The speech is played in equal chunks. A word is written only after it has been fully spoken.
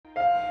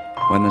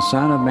When the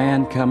Son of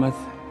Man cometh,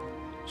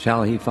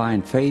 shall he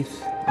find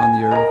faith on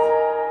the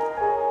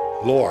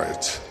earth?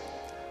 Lord,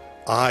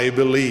 I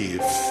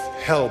believe,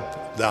 help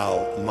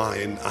thou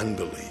mine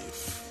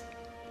unbelief.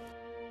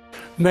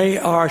 May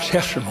our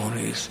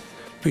testimonies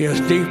be as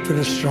deep and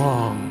as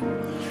strong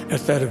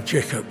as that of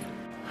Jacob,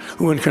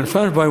 who, when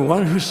confronted by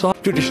one who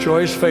sought to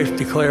destroy his faith,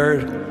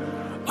 declared,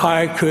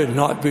 I could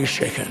not be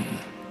shaken.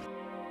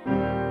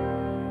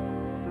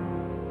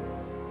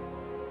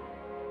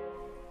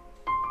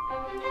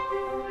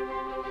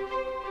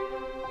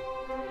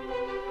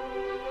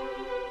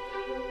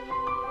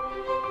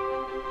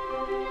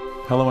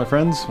 Hello, my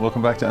friends.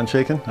 Welcome back to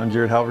Unshaken. I'm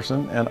Jared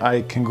Halverson, and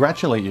I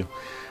congratulate you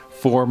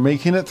for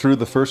making it through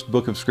the first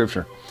book of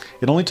Scripture.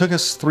 It only took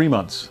us 3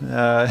 months,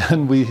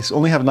 and we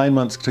only have 9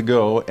 months to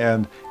go,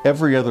 and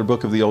every other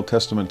book of the Old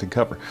Testament to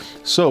cover.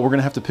 So we're going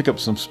to have to pick up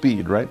some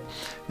speed, right?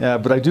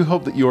 But I do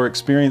hope that your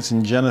experience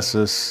in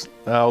Genesis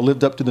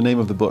lived up to the name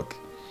of the book,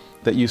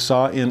 that you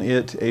saw in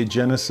it a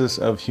genesis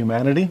of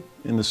humanity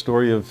in the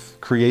story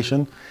of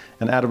creation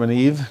and Adam and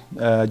Eve,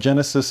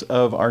 genesis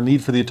of our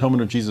need for the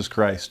atonement of Jesus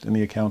Christ in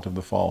the account of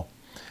the fall,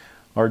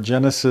 our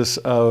genesis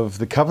of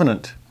the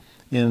covenant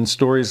in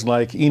stories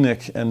like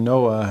Enoch and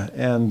Noah,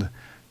 and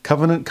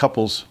covenant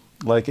couples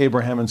like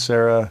Abraham and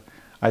Sarah,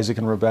 Isaac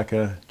and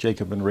Rebekah,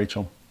 Jacob and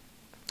Rachel.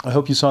 I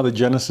hope you saw the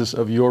genesis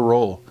of your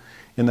role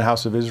in the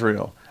house of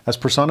Israel, as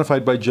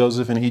personified by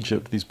Joseph in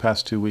Egypt these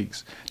past 2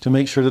 weeks, to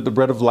make sure that the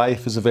bread of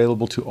life is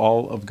available to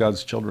all of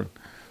God's children.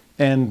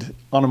 And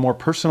on a more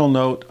personal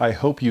note, I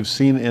hope you've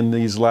seen in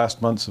these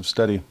last months of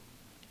study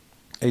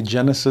a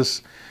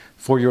genesis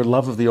for your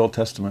love of the Old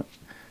Testament.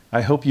 I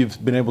hope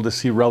you've been able to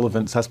see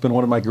relevance. That's been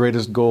one of my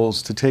greatest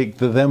goals, to take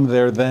the them,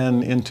 there,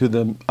 then into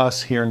the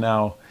us, here,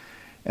 now.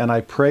 And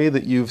I pray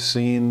that you've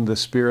seen the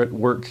Spirit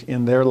work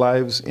in their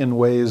lives in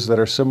ways that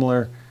are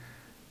similar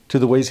to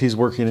the ways He's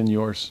working in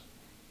yours.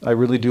 I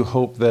really do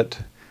hope that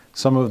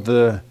some of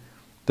the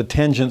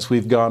tangents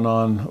we've gone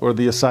on, or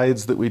the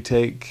asides that we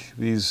take,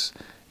 these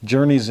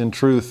journeys in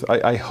truth,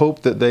 I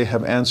hope that they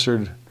have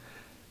answered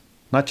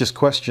not just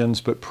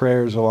questions, but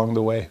prayers along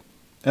the way.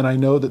 And I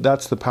know that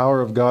that's the power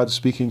of God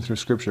speaking through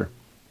Scripture.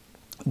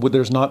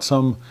 There's not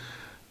some,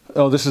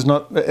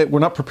 we're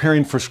not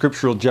preparing for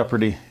scriptural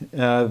jeopardy.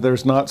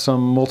 There's not some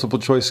multiple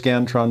choice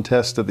Scantron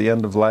test at the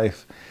end of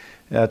life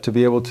to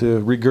be able to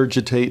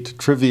regurgitate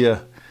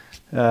trivia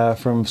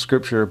from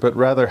Scripture, but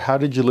rather, how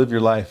did you live your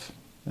life?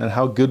 And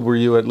how good were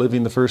you at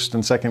living the first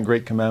and second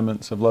great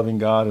commandments of loving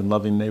God and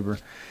loving neighbor?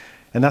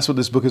 And that's what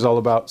this book is all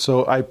about.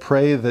 So I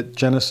pray that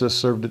Genesis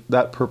served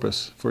that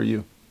purpose for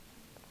you.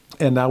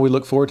 And now we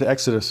look forward to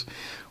Exodus,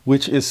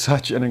 which is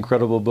such an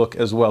incredible book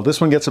as well. This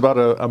one gets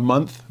about a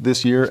month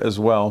this year as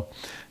well.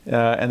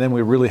 And then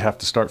we really have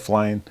to start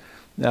flying.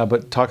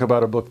 But talk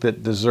about a book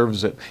that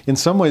deserves it. In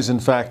some ways, in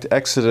fact,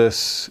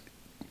 Exodus,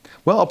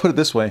 well, I'll put it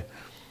this way.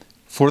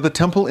 For the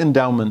temple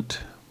endowment,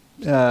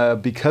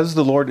 because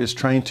the Lord is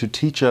trying to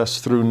teach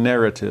us through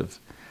narrative,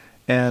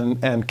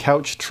 and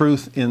couch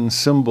truth in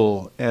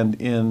symbol and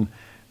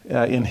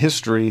in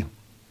history,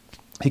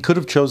 He could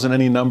have chosen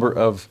any number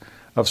of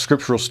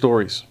scriptural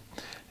stories.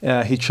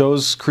 He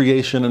chose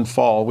creation and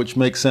fall, which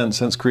makes sense,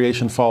 since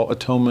creation, fall,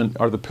 atonement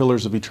are the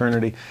pillars of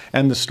eternity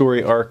and the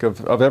story arc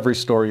of every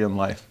story in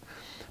life.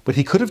 But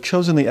He could have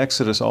chosen the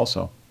Exodus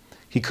also.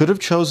 He could have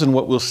chosen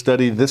what we'll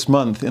study this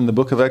month in the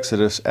book of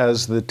Exodus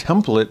as the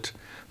template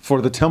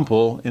for the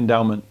temple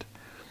endowment.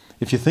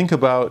 If you think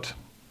about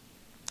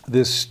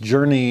this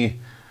journey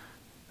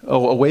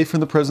away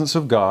from the presence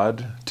of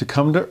God, to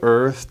come to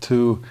earth,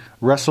 to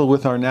wrestle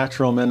with our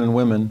natural men and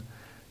women,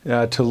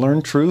 to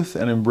learn truth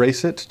and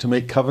embrace it, to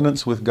make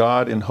covenants with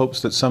God in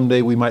hopes that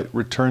someday we might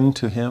return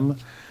to Him.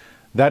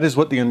 That is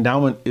what the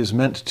endowment is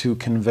meant to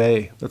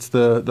convey. That's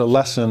the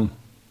lesson,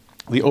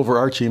 the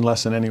overarching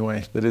lesson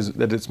anyway, that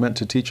it's meant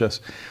to teach us.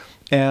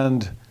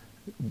 And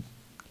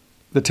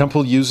the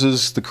temple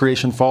uses the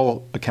creation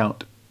fall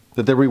account,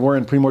 that there we were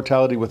in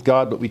premortality with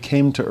God, but we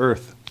came to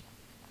earth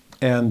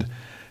and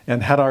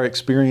had our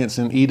experience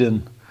in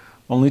Eden,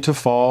 only to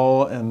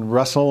fall and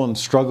wrestle and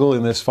struggle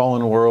in this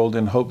fallen world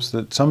in hopes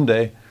that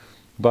someday,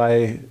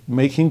 by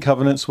making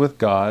covenants with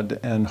God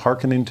and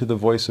hearkening to the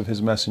voice of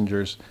His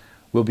messengers,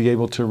 we'll be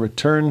able to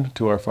return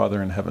to our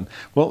Father in heaven.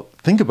 Well,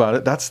 think about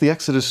it. That's the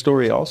Exodus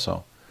story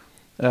also.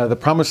 The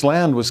promised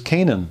land was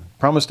Canaan,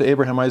 promised to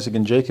Abraham, Isaac,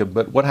 and Jacob.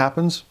 But what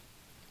happens?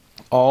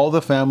 All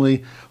the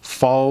family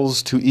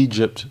falls to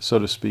Egypt, so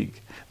to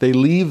speak. They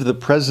leave the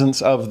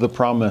presence of the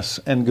promise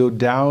and go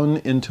down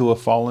into a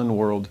fallen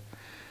world.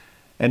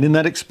 And in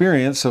that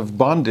experience of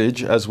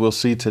bondage, as we'll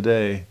see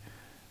today,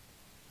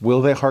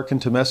 will they hearken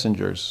to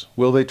messengers?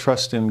 Will they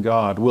trust in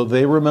God? Will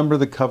they remember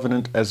the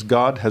covenant as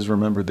God has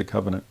remembered the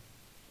covenant?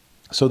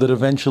 So that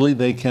eventually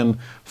they can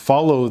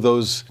follow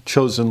those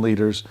chosen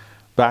leaders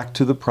back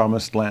to the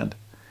promised land.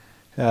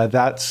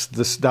 That's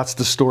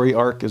the story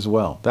arc as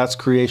well. That's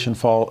creation,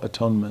 fall,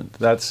 atonement.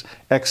 That's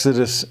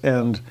Exodus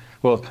and,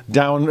 well,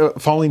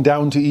 falling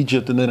down to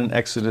Egypt and then an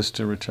Exodus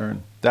to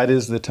return. That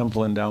is the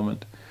temple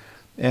endowment.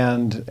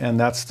 And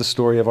that's the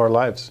story of our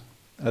lives.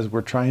 as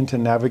we're trying to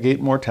navigate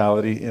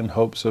mortality in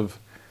hopes of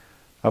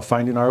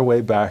finding our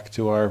way back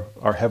to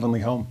our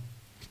heavenly home.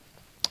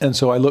 And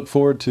so I look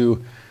forward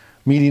to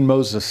meeting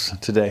Moses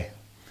today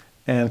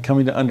and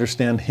coming to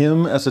understand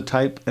him as a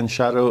type and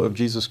shadow of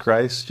Jesus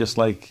Christ, just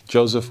like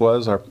Joseph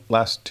was our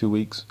last 2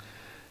 weeks.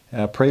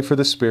 Pray for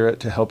the Spirit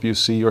to help you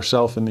see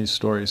yourself in these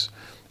stories,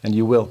 and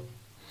you will.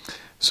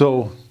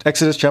 So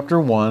Exodus chapter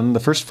 1, the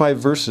first 5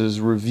 verses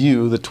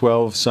review the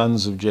 12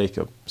 sons of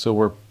Jacob.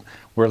 So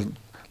we're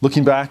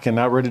looking back and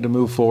now ready to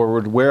move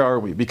forward. Where are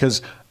we?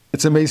 Because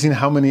it's amazing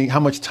how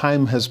much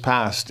time has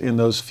passed in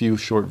those few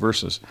short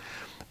verses.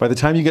 By the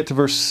time you get to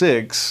verse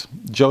 6,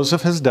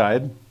 Joseph has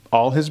died,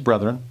 all his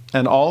brethren,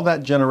 and all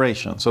that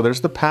generation. So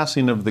there's the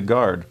passing of the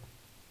guard.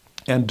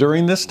 And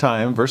during this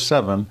time, verse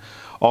 7,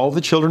 all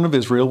the children of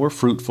Israel were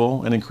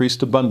fruitful and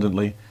increased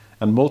abundantly,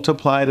 and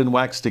multiplied and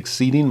waxed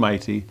exceeding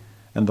mighty,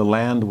 and the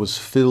land was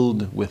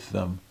filled with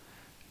them.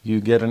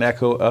 You get an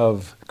echo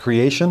of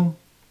creation,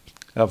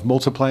 of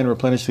multiply and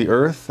replenish the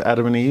earth,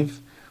 Adam and Eve.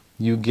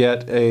 You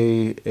get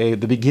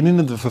the beginning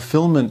of the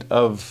fulfillment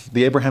of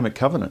the Abrahamic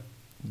covenant,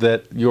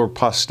 that your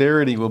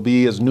posterity will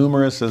be as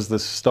numerous as the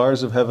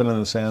stars of heaven and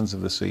the sands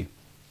of the sea.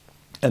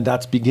 And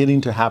that's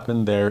beginning to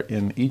happen there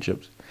in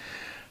Egypt.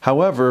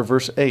 However,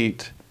 verse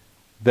 8,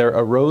 there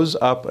arose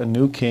up a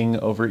new king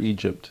over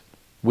Egypt,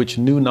 which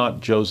knew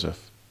not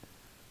Joseph.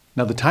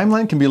 Now the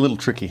timeline can be a little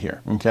tricky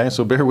here, okay?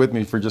 So bear with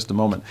me for just a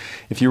moment.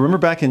 If you remember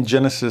back in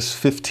Genesis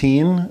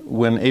 15,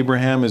 when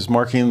Abraham is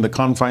marking the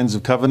confines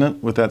of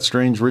covenant with that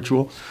strange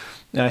ritual,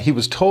 he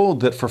was told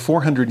that for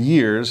 400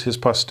 years his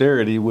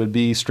posterity would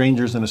be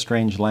strangers in a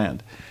strange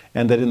land,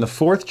 and that in the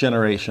 4th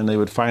generation they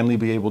would finally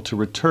be able to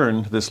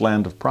return to this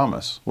land of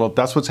promise. Well,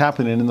 that's what's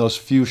happening in those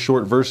few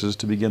short verses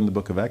to begin the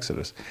book of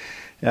Exodus.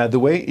 The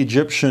way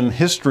Egyptian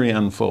history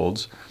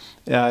unfolds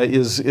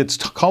it's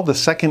called the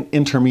second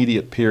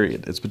intermediate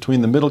period. It's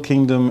between the Middle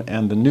Kingdom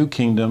and the New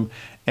Kingdom,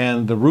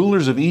 and the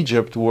rulers of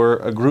Egypt were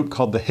a group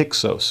called the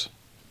Hyksos,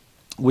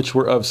 which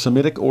were of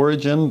Semitic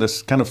origin.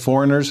 This kind of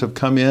foreigners have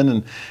come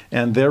in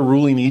and they're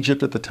ruling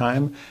Egypt at the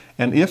time.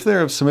 And if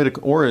they're of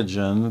Semitic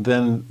origin,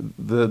 then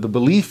the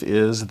belief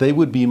is they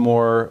would be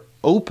more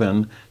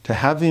open to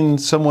having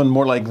someone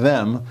more like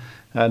them,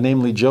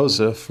 namely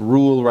Joseph,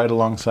 rule right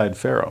alongside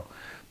Pharaoh.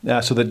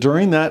 So that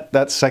during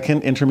that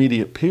second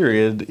intermediate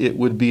period, it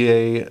would be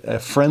a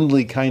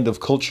friendly kind of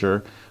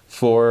culture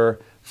for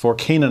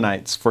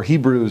Canaanites, for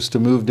Hebrews to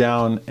move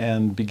down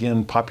and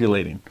begin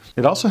populating.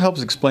 It also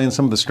helps explain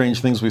some of the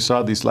strange things we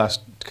saw these last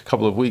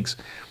couple of weeks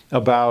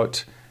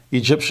about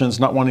Egyptians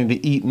not wanting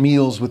to eat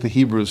meals with the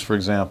Hebrews, for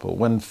example,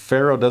 when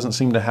Pharaoh doesn't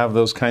seem to have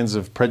those kinds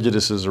of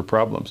prejudices or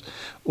problems.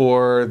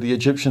 Or the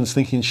Egyptians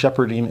thinking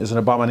shepherding is an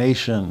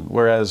abomination,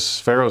 whereas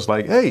Pharaoh's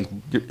like, hey,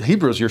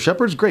 Hebrews, your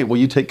shepherds? Great, will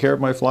you take care of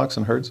my flocks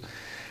and herds?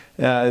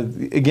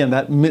 Again,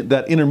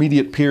 that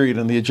intermediate period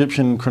in the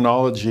Egyptian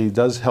chronology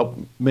does help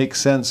make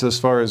sense as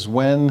far as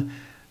when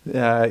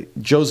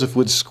Joseph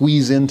would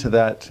squeeze into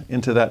that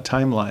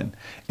timeline.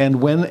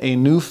 And when a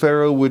new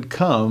Pharaoh would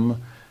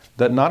come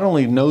that not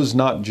only knows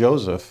not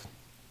Joseph,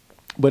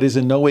 but is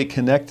in no way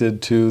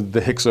connected to the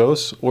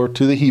Hyksos or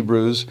to the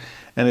Hebrews,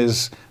 and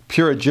is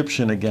pure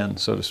Egyptian again,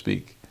 so to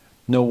speak.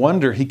 No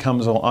wonder he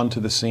comes onto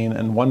the scene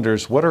and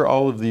wonders, what are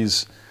all of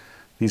these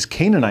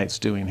Canaanites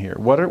doing here?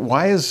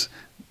 Why is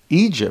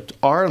Egypt,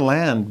 our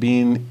land,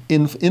 being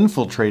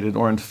infiltrated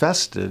or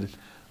infested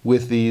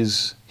with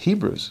these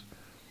Hebrews?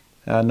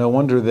 No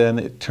wonder then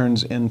it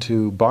turns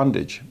into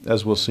bondage,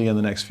 as we'll see in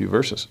the next few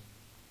verses.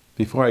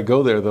 Before I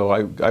go there, though,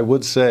 I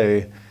would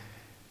say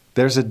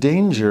there's a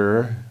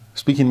danger,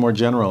 speaking more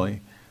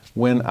generally,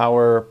 when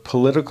our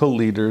political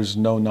leaders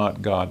know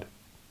not God.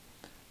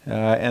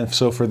 And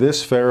so for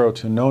this Pharaoh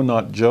to know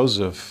not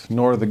Joseph,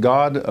 nor the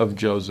God of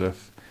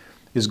Joseph,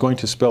 is going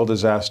to spell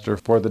disaster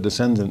for the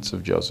descendants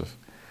of Joseph.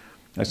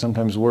 I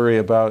sometimes worry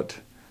about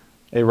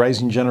a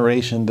rising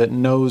generation that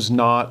knows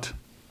not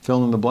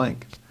fill in the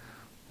blank.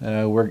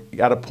 We're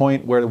at a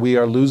point where we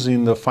are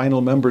losing the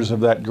final members of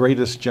that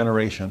greatest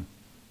generation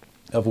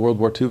of World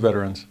War II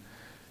veterans.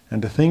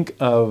 And to think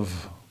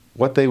of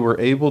what they were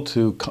able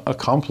to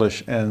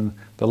accomplish and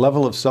the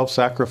level of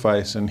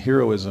self-sacrifice and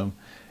heroism,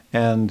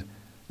 and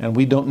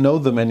we don't know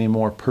them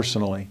anymore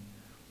personally.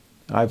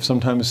 I've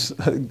sometimes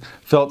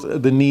felt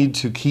the need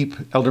to keep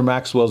Elder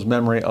Maxwell's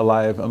memory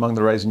alive among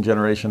the rising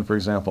generation, for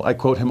example. I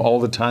quote him all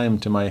the time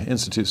to my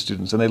institute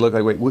students, and they look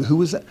like, wait,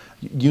 who is that?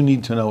 You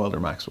need to know Elder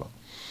Maxwell.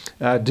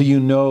 Do you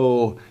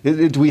know,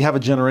 do we have a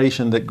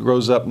generation that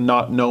grows up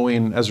not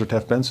knowing Ezra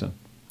Taft Benson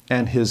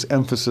and his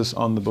emphasis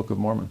on the Book of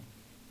Mormon?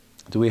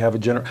 Do we have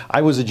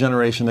I was a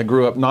generation that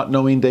grew up not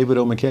knowing David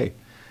O. McKay,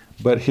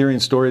 but hearing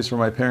stories from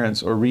my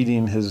parents or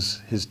reading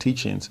his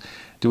teachings.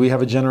 Do we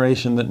have a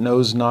generation that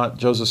knows not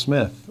Joseph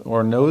Smith,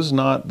 or knows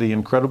not the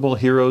incredible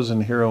heroes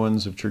and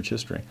heroines of church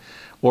history,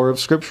 or of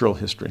scriptural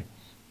history?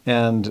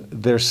 And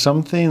there's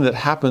something that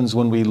happens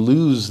when we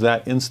lose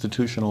that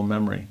institutional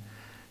memory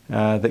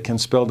that can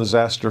spell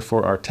disaster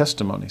for our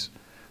testimonies,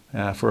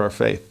 for our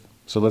faith.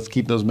 So let's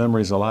keep those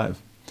memories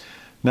alive.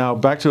 Now,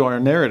 back to our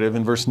narrative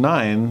in verse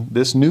 9,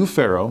 this new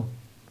Pharaoh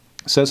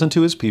says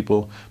unto his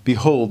people,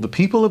 Behold, the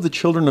people of the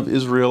children of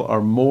Israel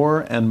are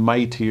more and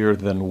mightier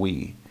than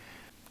we.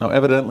 Now,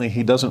 evidently,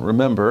 he doesn't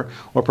remember,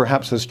 or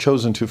perhaps has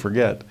chosen to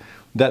forget,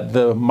 that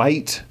the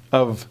might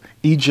of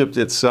Egypt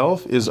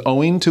itself is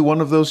owing to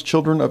one of those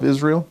children of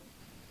Israel.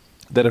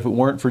 That if it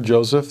weren't for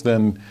Joseph,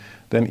 then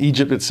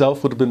Egypt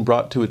itself would have been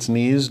brought to its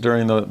knees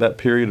during that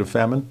period of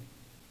famine.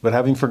 But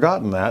having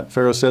forgotten that,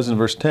 Pharaoh says in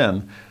verse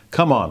 10,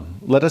 Come on,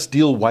 let us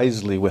deal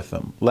wisely with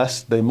them,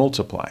 lest they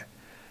multiply.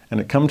 And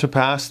it come to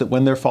pass that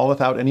when there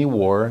falleth out any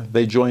war,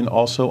 they join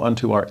also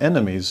unto our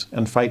enemies,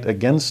 and fight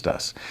against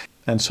us,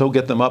 and so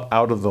get them up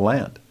out of the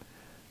land.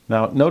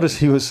 Now, notice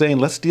he was saying,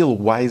 let's deal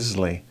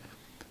wisely.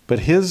 But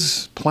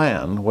his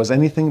plan was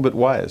anything but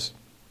wise.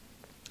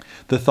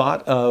 The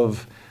thought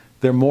of,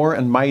 they're more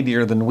and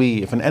mightier than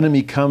we. If an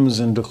enemy comes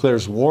and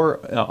declares war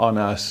on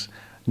us,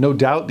 no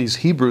doubt these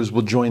Hebrews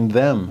will join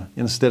them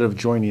instead of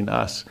joining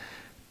us.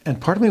 And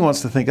part of me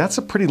wants to think, that's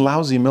a pretty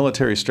lousy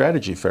military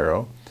strategy,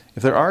 Pharaoh.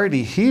 If they're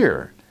already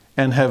here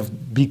and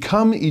have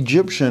become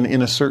Egyptian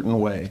in a certain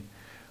way,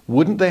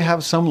 wouldn't they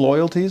have some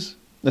loyalties,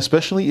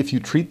 especially if you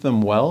treat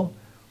them well?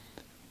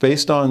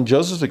 Based on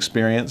Joseph's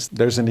experience,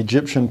 there's an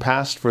Egyptian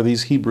past for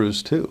these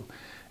Hebrews too.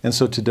 And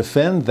so to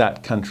defend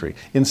that country,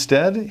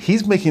 instead,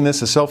 he's making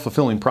this a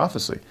self-fulfilling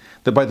prophecy,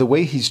 that by the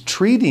way he's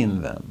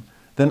treating them,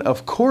 then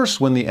of course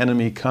when the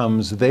enemy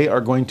comes, they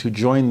are going to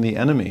join the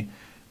enemy,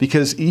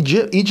 because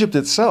Egypt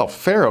itself,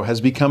 Pharaoh,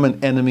 has become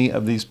an enemy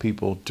of these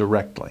people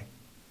directly.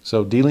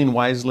 So dealing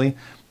wisely,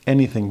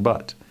 anything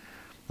but.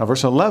 Now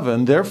verse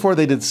 11, Therefore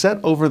they did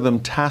set over them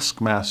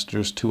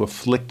taskmasters to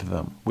afflict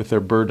them with their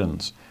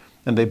burdens.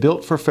 And they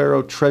built for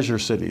Pharaoh treasure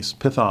cities,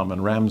 Pithom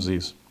and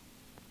Ramses.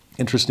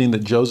 Interesting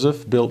that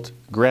Joseph built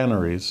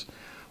granaries,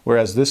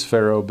 whereas this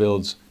Pharaoh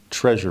builds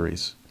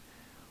treasuries.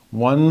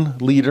 One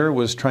leader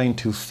was trying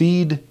to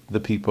feed the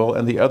people,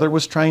 and the other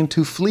was trying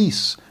to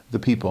fleece the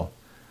people.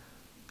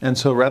 And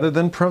so rather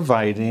than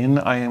providing,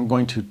 I am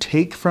going to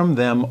take from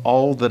them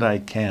all that I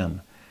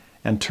can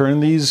and turn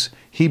these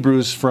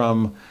Hebrews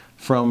from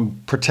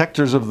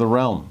protectors of the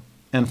realm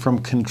and from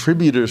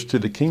contributors to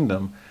the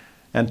kingdom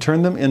and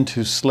turn them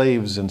into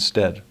slaves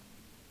instead.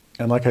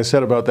 And like I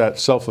said about that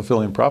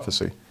self-fulfilling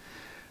prophecy,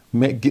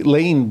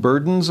 laying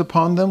burdens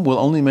upon them will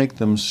only make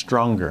them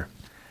stronger,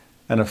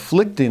 and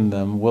afflicting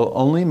them will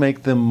only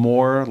make them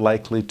more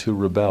likely to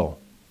rebel.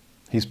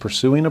 He's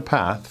pursuing a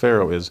path,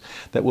 Pharaoh is,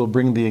 that will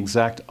bring the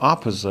exact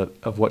opposite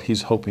of what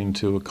he's hoping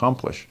to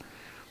accomplish.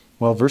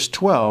 Well, verse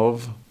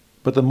 12,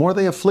 But the more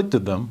they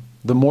afflicted them,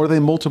 the more they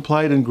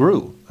multiplied and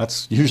grew.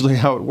 That's usually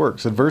how it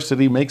works.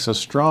 Adversity makes us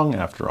strong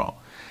after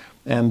all.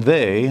 And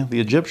they, the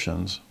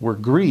Egyptians, were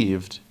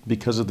grieved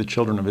because of the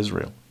children of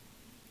Israel.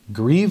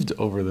 Grieved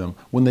over them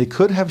when they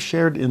could have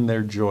shared in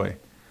their joy.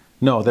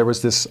 No, there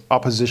was this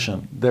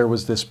opposition. There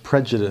was this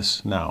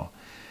prejudice now.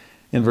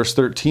 In verse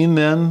 13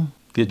 then,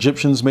 the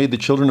Egyptians made the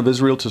children of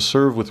Israel to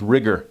serve with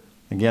rigor,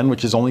 again,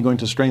 which is only going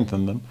to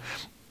strengthen them.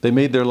 They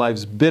made their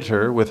lives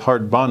bitter with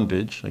hard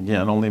bondage,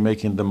 again, only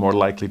making them more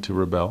likely to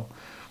rebel.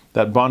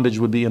 That bondage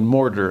would be in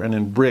mortar and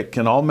in brick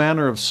and all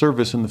manner of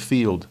service in the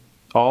field.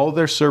 All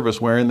their service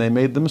wherein they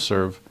made them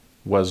serve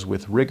was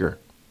with rigor.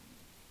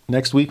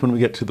 Next week, when we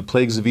get to the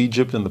plagues of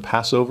Egypt and the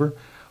Passover,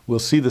 we'll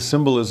see the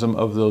symbolism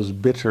of those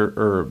bitter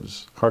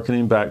herbs,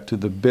 hearkening back to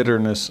the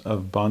bitterness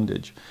of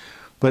bondage.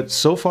 But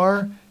so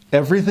far,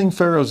 everything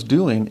Pharaoh's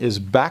doing is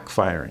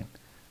backfiring.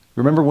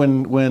 Remember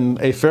when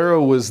a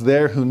Pharaoh was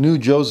there who knew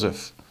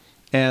Joseph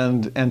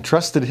and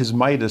trusted his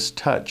Midas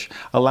touch,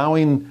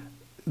 allowing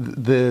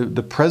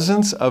the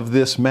presence of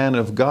this man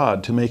of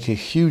God to make a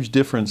huge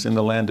difference in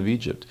the land of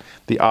Egypt.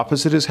 The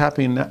opposite is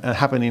happening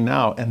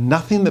now, and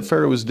nothing that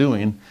Pharaoh is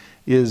doing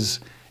is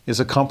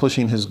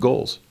accomplishing his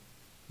goals.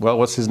 Well,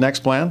 what's his next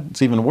plan?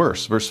 It's even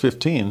worse. Verse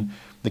 15,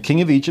 The king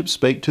of Egypt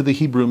spake to the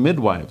Hebrew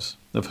midwives,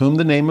 of whom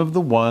the name of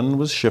the one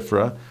was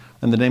Shiphrah,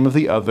 and the name of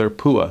the other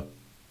Puah.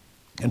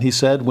 And he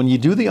said, When ye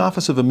do the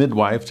office of a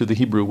midwife to the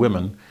Hebrew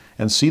women,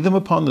 and see them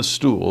upon the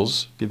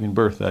stools, giving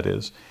birth that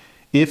is,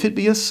 if it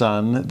be a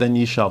son, then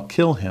ye shall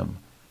kill him,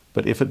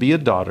 but if it be a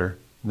daughter,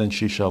 then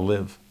she shall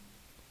live.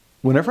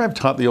 Whenever I've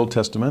taught the Old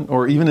Testament,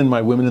 or even in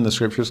my Women in the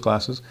Scriptures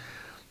classes,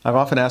 I've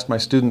often asked my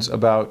students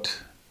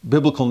about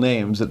biblical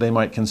names that they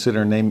might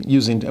consider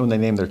using when they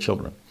name their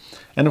children.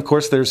 And of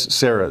course, there's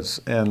Sarahs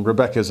and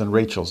Rebekahs and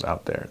Rachels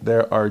out there.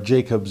 There are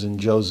Jacobs and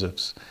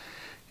Josephs.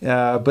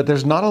 But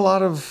there's not a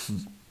lot of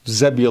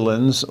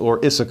Zebulons or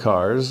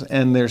Issachars,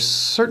 and there's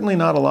certainly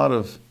not a lot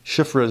of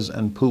Shiphrahs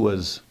and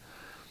Puahs.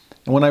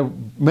 And when I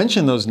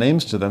mention those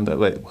names to them, they're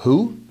like,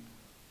 who?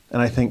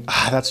 And I think,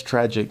 that's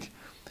tragic,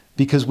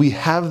 because we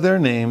have their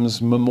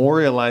names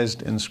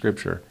memorialized in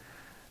Scripture.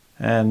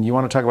 And you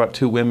want to talk about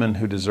two women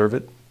who deserve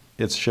it?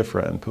 It's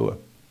Shiphrah and Puah.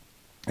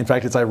 In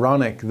fact, it's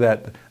ironic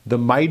that the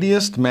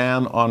mightiest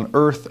man on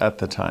earth at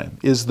the time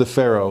is the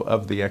Pharaoh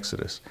of the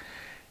Exodus.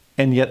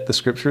 And yet the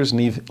Scriptures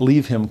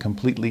leave him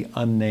completely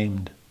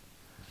unnamed.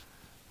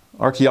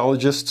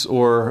 Archaeologists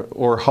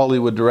or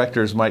Hollywood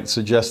directors might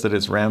suggest that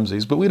it's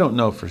Ramses, but we don't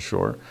know for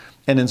sure.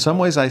 And in some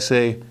ways I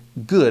say,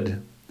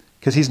 good,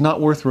 because he's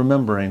not worth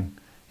remembering.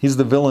 He's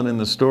the villain in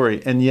the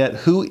story. And yet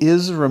who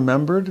is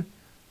remembered?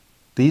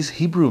 These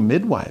Hebrew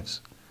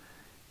midwives.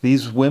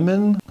 These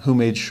women who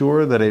made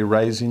sure that a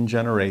rising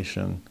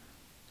generation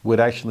would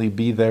actually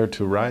be there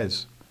to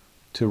rise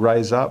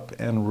up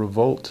and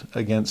revolt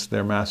against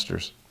their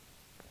masters.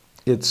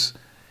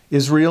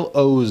 Israel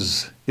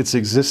owes its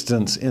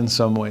existence in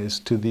some ways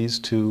to these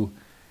two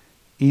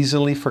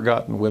easily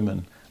forgotten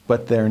women,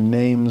 but their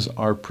names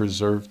are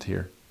preserved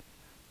here.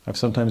 I've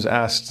sometimes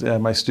asked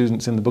my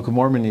students in the Book of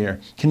Mormon year,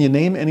 can you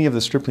name any of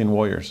the stripling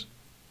warriors?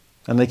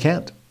 And they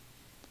can't,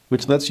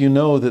 which lets you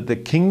know that the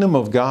kingdom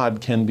of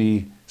God can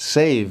be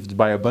saved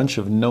by a bunch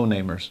of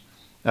no-namers,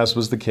 as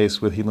was the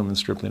case with Helaman and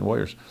stripling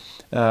warriors.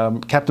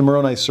 Captain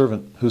Moroni's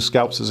servant, who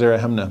scalps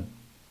Zerahemnah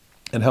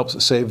and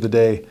helps save the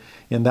day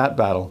in that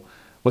battle.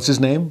 What's his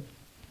name?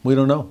 We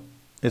don't know.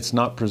 It's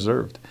not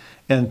preserved.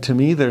 And to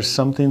me, there's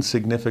something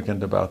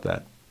significant about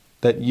that.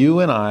 That you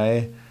and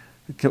I,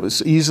 it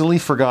was easily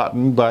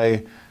forgotten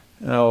by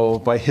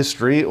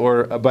history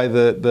or by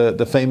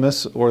the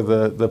famous or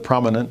the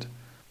prominent,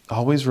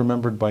 always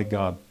remembered by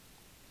God,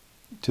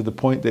 to the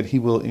point that he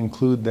will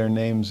include their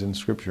names in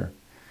Scripture.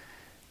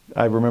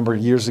 I remember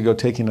years ago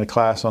taking a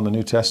class on the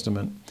New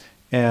Testament,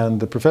 and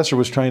the professor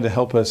was trying to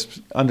help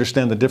us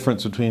understand the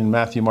difference between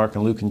Matthew, Mark,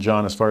 and Luke, and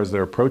John as far as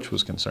their approach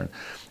was concerned.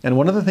 And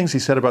one of the things he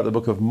said about the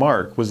book of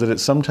Mark was that it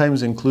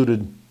sometimes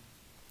included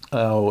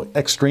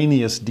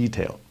extraneous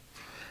detail,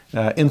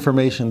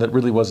 information that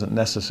really wasn't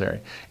necessary.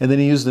 And then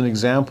he used an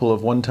example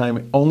of one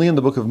time only in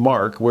the book of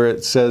Mark where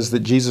it says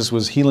that Jesus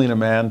was healing a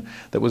man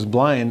that was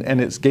blind,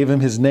 and it gave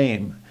him his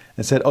name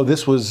and said,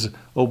 this was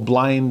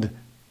blind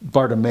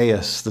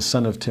Bartimaeus, the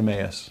son of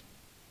Timaeus.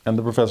 And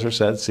the professor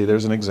said, see,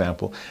 there's an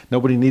example.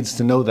 Nobody needs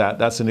to know that.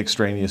 That's an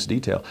extraneous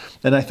detail.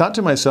 And I thought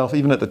to myself,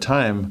 even at the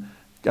time,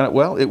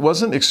 well, it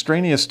wasn't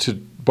extraneous to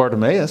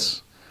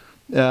Bartimaeus,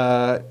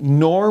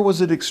 nor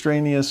was it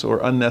extraneous or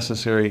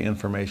unnecessary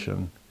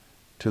information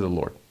to the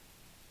Lord.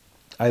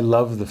 I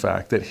love the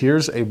fact that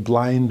here's a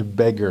blind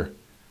beggar.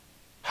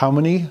 How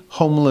many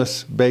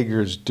homeless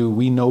beggars do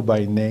we know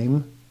by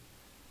name?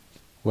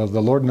 Well,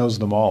 the Lord knows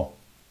them all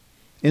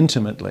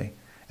intimately.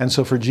 And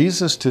so for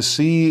Jesus to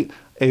see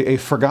a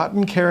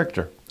forgotten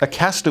character, a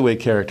castaway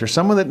character,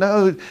 someone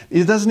that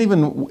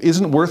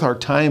isn't worth our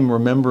time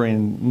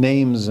remembering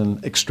names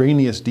and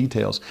extraneous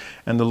details.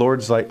 And the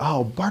Lord's like,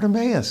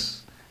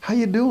 Bartimaeus, how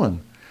you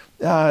doing?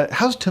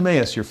 How's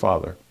Timaeus, your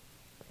father?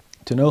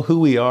 To know who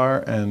we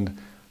are and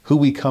who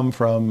we come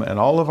from and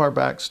all of our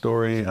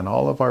backstory and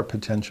all of our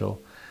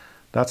potential,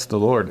 that's the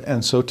Lord.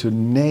 And so to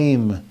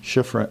name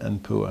Shiphrah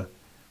and Puah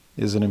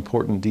is an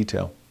important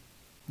detail.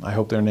 I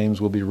hope their names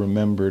will be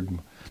remembered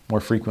more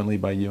frequently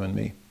by you and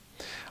me.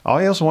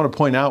 I also want to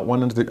point out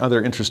one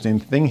other interesting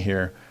thing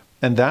here,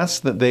 and that's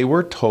that they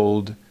were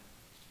told,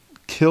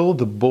 kill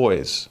the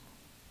boys.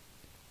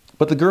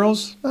 But the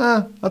girls,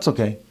 that's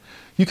okay.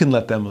 You can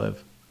let them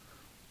live.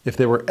 If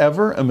there were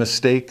ever a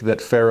mistake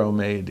that Pharaoh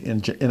made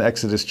in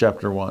Exodus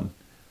chapter 1,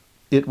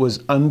 it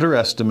was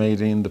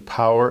underestimating the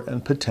power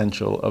and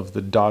potential of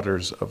the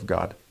daughters of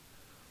God,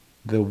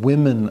 the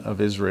women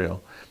of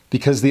Israel.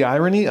 Because the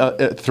irony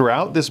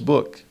throughout this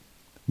book,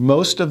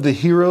 most of the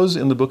heroes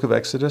in the book of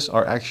Exodus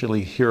are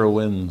actually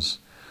heroines.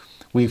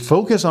 We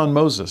focus on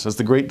Moses as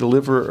the great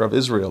deliverer of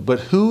Israel, but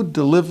who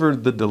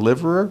delivered the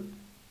deliverer?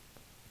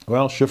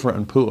 Well, Shiphrah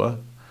and Puah,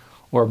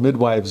 or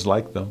midwives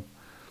like them.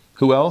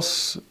 Who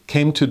else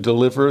came to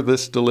deliver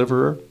this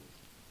deliverer?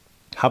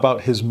 How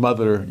about his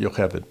mother,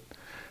 Yocheved?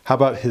 How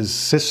about his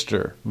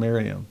sister,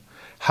 Miriam?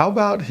 How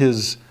about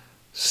his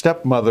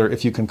stepmother,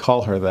 if you can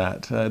call her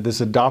that, this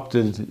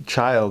adopted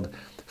child,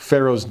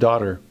 Pharaoh's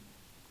daughter?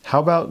 How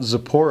about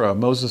Zipporah,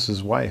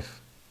 Moses'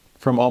 wife?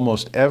 From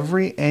almost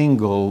every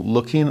angle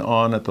looking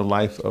on at the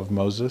life of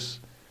Moses,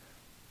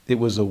 it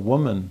was a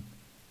woman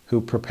who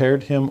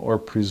prepared him or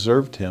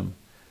preserved him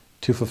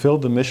to fulfill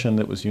the mission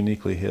that was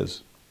uniquely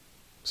his.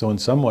 So in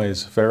some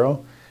ways,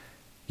 Pharaoh,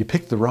 you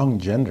picked the wrong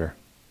gender.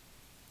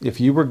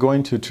 If you were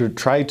going to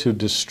try to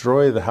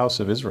destroy the house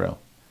of Israel,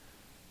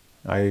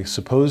 I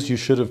suppose you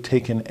should have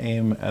taken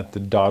aim at the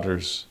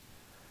daughters,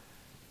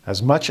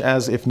 as much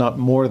as, if not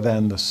more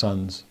than, the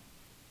sons.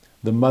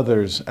 The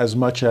mothers, as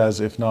much as,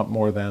 if not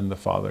more than, the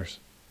fathers.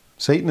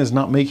 Satan is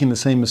not making the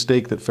same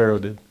mistake that Pharaoh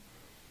did.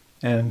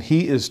 And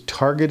he is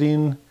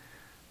targeting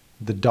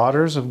the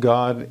daughters of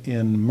God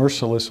in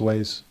merciless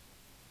ways,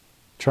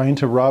 trying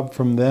to rob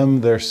from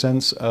them their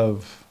sense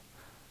of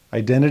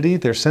identity,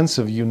 their sense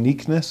of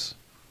uniqueness,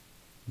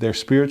 their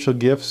spiritual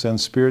gifts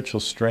and spiritual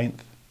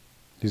strength.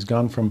 He's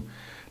gone from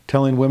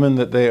telling women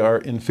that they are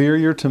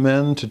inferior to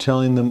men to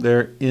telling them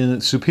they're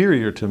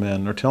superior to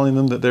men, or telling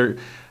them that they're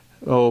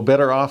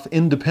better off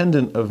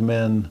independent of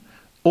men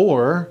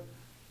or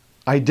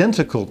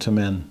identical to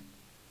men,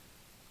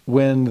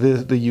 when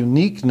the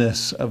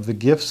uniqueness of the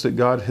gifts that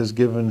God has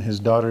given his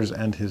daughters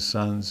and his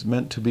sons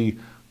meant to be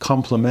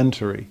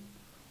complementary,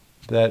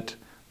 that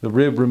the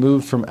rib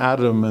removed from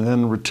Adam and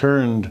then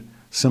returned,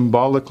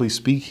 symbolically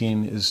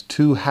speaking, is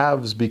two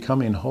halves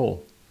becoming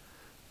whole.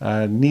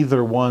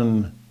 neither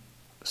one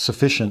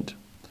sufficient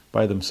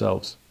by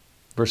themselves.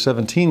 Verse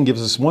 17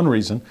 gives us one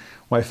reason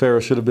why Pharaoh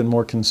should have been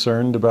more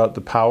concerned about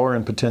the power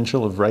and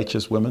potential of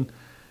righteous women.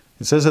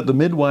 It says that the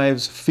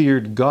midwives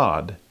feared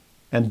God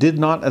and did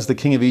not as the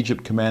king of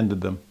Egypt commanded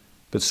them,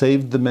 but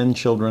saved the men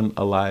children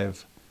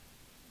alive.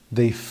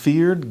 They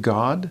feared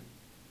God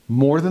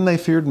more than they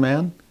feared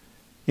man,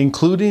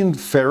 including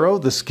Pharaoh,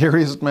 the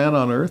scariest man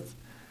on earth.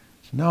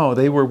 No,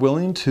 they were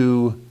willing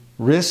to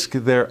risk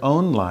their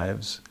own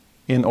lives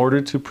in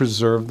order to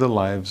preserve the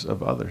lives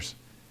of others.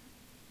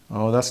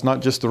 Oh, that's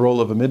not just the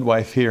role of a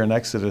midwife here in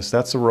Exodus.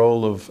 That's the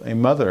role of a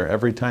mother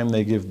every time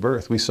they give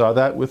birth. We saw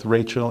that with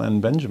Rachel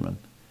and Benjamin,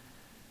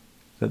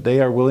 that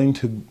they are willing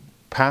to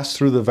pass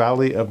through the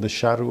valley of the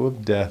shadow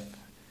of death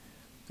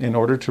in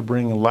order to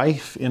bring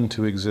life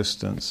into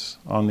existence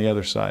on the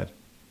other side.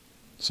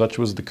 Such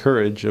was the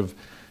courage of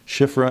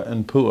Shiphrah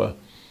and Puah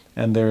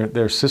and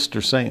their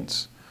sister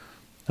saints.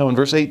 Now in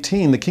verse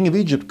 18, the king of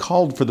Egypt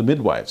called for the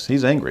midwives.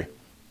 He's angry.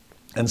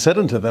 And said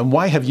unto them,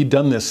 why have ye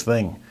done this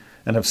thing,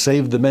 and have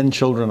saved the men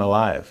children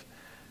alive?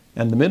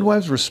 And the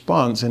midwives'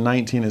 response in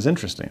 19 is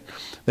interesting.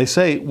 They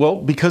say, well,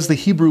 because the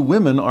Hebrew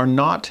women are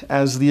not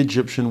as the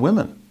Egyptian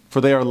women,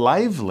 for they are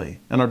lively,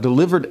 and are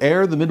delivered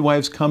ere the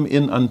midwives come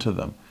in unto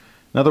them.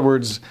 In other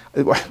words,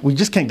 we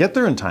just can't get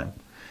there in time.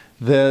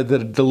 The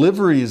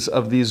deliveries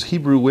of these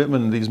Hebrew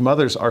women, these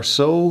mothers, are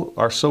so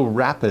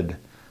rapid.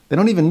 They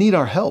don't even need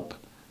our help.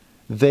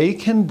 They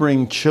can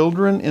bring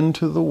children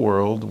into the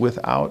world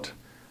without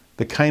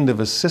the kind of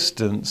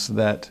assistance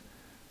that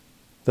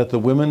the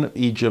women of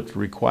Egypt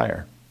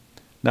require.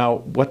 Now,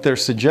 what they're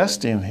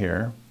suggesting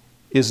here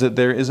is that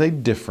there is a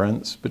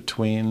difference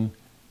between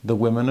the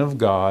women of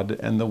God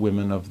and the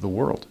women of the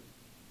world.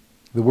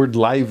 The word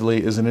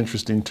lively is an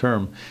interesting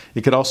term.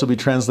 It could also be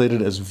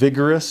translated as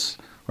vigorous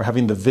or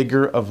having the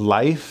vigor of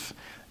life.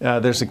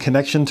 There's a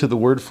connection to the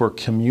word for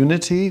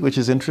community, which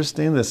is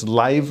interesting, this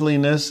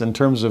liveliness in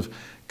terms of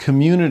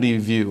community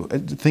view,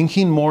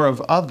 thinking more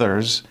of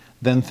others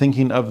than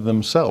thinking of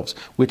themselves,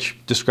 which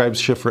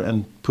describes Shiphrah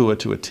and Puah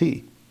to a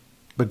T.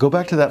 But go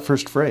back to that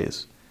first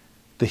phrase.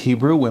 The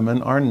Hebrew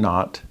women are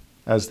not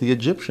as the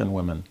Egyptian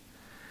women.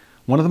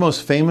 One of the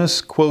most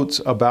famous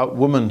quotes about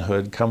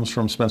womanhood comes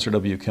from Spencer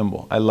W.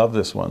 Kimball. I love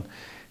this one.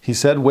 He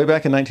said way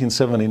back in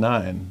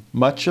 1979,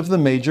 much of the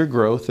major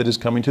growth that is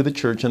coming to the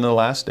church in the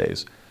last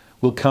days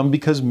will come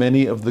because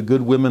many of the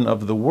good women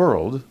of the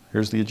world,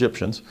 here's the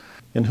Egyptians,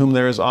 in whom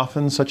there is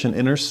often such an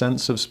inner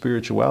sense of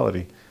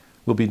spirituality,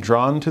 will be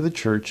drawn to the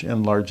church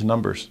in large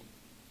numbers.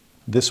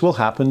 This will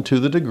happen to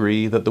the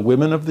degree that the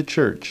women of the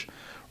church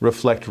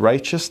reflect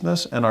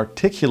righteousness and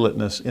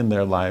articulateness in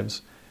their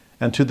lives,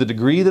 and to the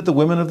degree that the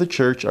women of the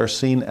church are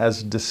seen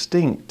as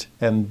distinct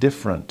and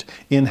different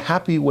in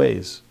happy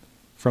ways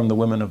from the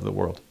women of the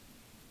world.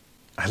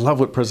 I love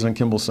what President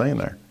Kimball's saying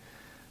there.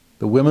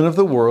 The women of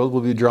the world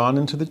will be drawn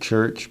into the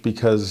church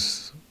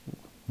because,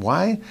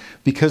 why?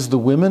 Because the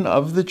women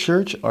of the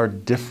church are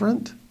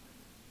different.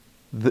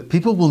 That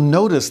people will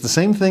notice the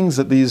same things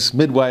that these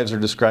midwives are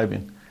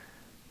describing,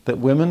 that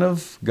women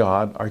of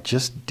God are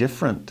just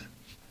different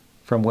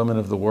from women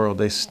of the world.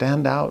 They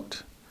stand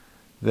out.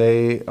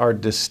 They are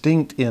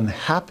distinct in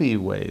happy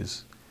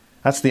ways.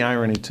 That's the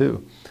irony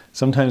too.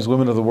 Sometimes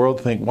women of the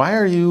world think, why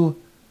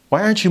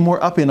aren't you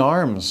more up in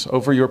arms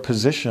over your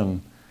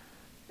position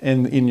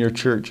in your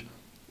church?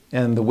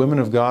 And the women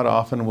of God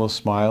often will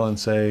smile and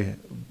say,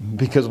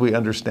 because we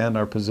understand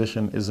our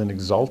position is an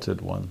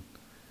exalted one.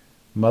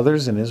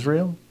 Mothers in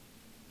Israel,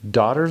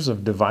 daughters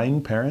of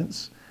divine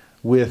parents,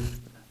 with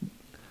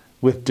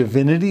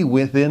divinity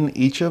within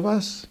each of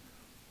us,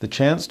 the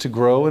chance to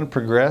grow and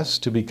progress,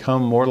 to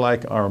become more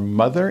like our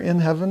mother in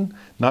heaven,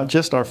 not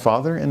just our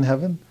Father in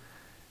heaven.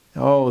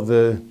 Oh,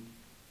 the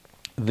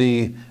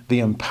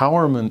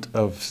empowerment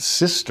of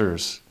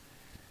sisters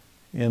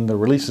in the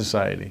Relief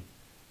Society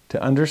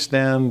to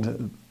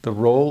understand the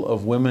role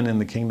of women in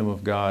the kingdom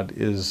of God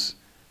it's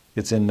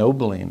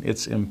ennobling,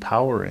 it's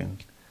empowering.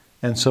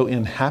 And so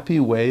in happy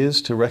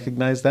ways to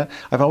recognize that.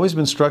 I've always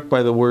been struck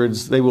by the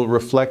words, they will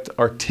reflect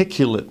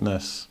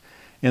articulateness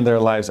in their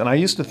lives. And I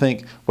used to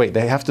think, wait,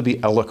 they have to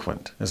be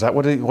eloquent. Is that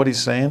what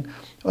he's saying?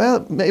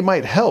 Well, it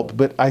might help,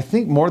 but I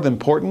think more than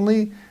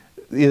importantly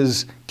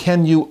is,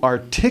 can you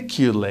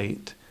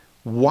articulate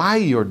why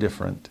you're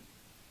different?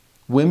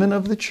 Women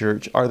of the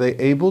church, are they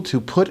able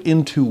to put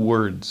into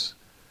words?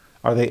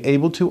 Are they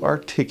able to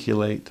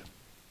articulate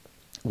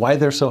why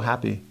they're so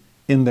happy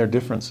in their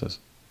differences?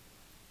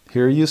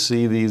 Here you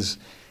see these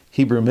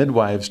Hebrew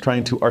midwives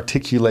trying to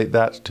articulate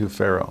that to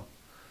Pharaoh.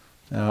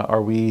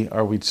 Are we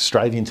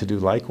striving to do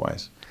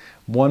likewise?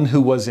 One who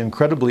was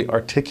incredibly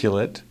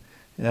articulate,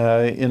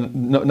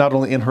 not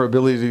only in her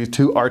ability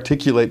to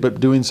articulate, but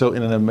doing so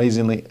in an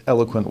amazingly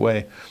eloquent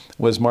way,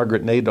 was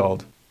Margaret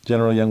Nadald,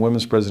 General Young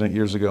Women's President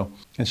years ago.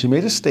 And she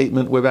made a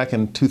statement way back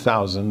in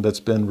 2000 that's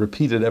been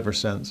repeated ever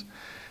since.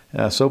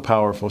 So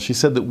powerful. She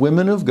said that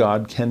women of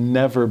God can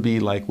never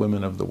be like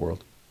women of the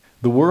world.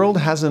 The world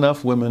has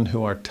enough women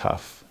who are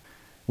tough.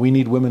 We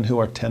need women who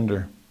are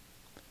tender.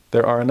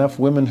 There are enough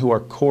women who are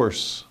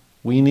coarse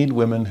We need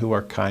women who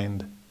are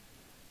kind.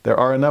 There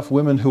are enough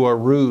women who are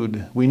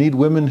rude. We need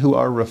women who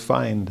are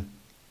refined.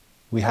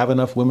 We have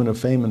enough women of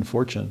fame and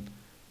fortune.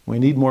 We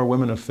need more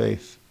women of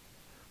faith.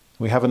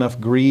 We have enough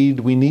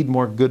greed. We need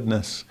more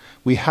goodness.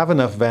 We have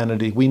enough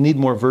vanity. We need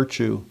more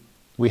virtue.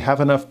 We have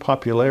enough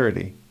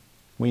popularity.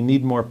 We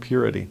need more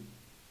purity.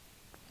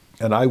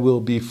 And I will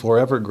be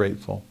forever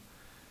grateful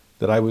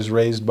that I was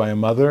raised by a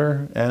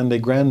mother and a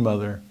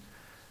grandmother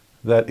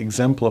that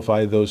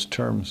exemplify those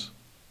terms.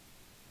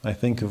 I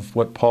think of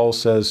what Paul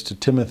says to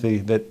Timothy,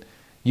 that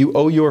you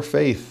owe your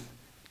faith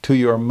to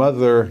your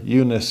mother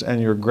Eunice and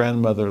your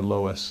grandmother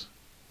Lois.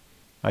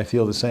 I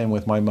feel the same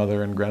with my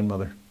mother and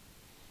grandmother.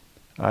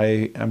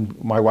 My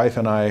wife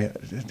and I,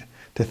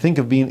 to think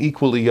of being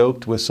equally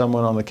yoked with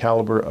someone on the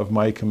caliber of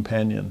my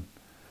companion,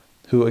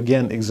 who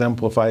again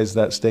exemplifies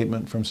that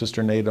statement from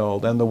Sister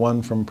Nadald and the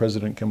one from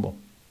President Kimball,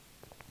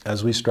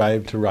 as we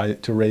strive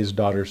to raise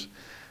daughters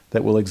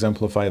that will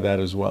exemplify that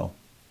as well.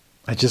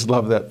 I just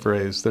love that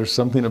phrase. There's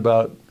something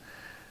about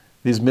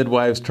these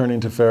midwives turning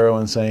to Pharaoh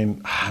and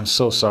saying, I'm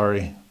so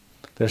sorry.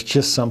 There's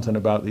just something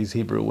about these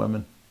Hebrew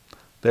women.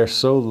 They're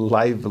so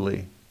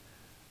lively.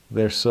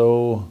 They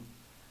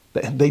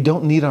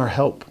don't need our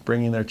help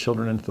bringing their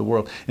children into the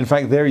world. In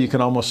fact, there you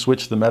can almost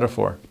switch the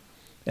metaphor.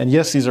 And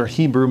yes, these are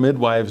Hebrew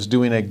midwives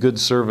doing a good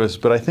service,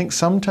 but I think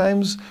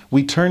sometimes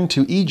we turn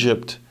to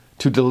Egypt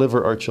to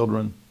deliver our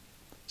children.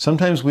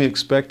 Sometimes we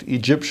expect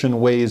Egyptian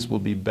ways will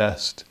be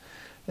best,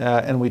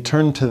 and we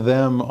turn to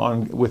them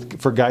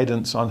for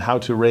guidance on how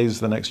to raise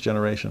the next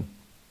generation.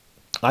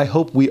 I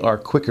hope we are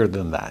quicker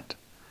than that.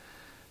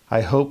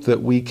 I hope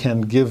that we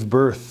can give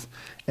birth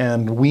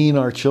and wean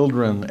our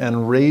children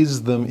and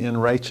raise them in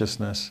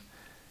righteousness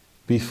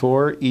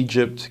before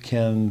Egypt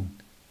can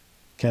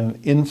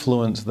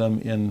influence them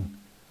in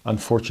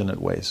unfortunate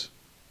ways.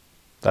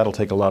 That'll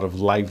take a lot of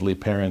lively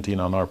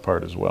parenting on our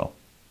part as well.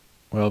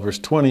 Well, verse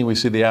 20, we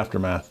see the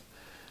aftermath.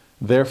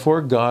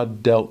 Therefore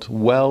God dealt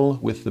well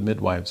with the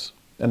midwives,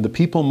 and the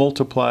people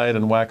multiplied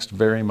and waxed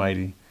very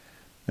mighty.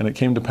 And it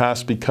came to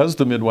pass, because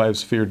the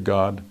midwives feared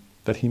God,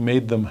 that he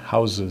made them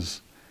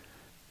houses.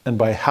 And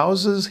by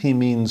houses, he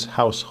means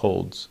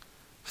households,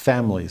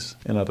 families,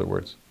 in other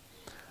words.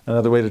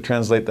 Another way to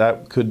translate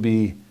that could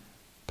be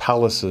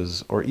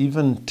palaces or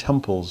even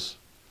temples.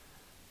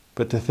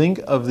 But to think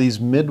of these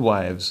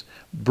midwives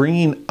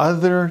bringing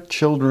other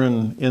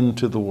children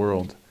into the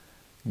world,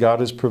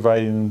 God is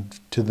providing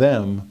to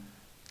them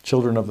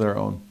children of their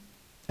own.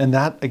 And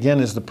that, again,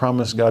 is the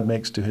promise God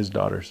makes to his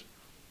daughters.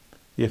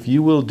 If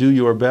you will do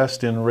your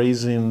best in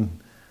raising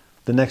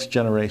the next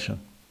generation,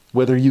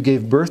 whether you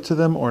gave birth to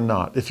them or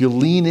not, if you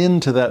lean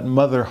into that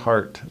mother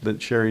heart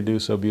that Sherry Dew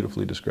so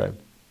beautifully described,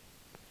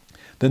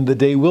 then the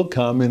day will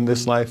come in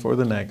this life or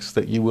the next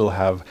that you will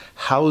have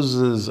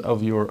houses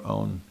of your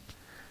own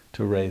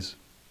to raise.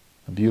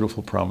 A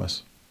beautiful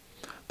promise.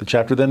 The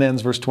chapter then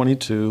ends, verse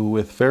 22,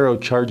 with Pharaoh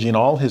charging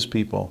all his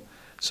people,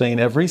 saying,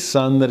 every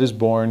son that is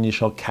born ye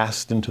shall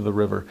cast into the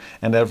river,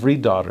 and every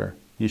daughter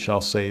ye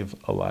shall save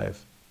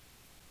alive.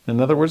 In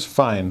other words,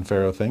 fine,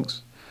 Pharaoh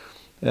thinks.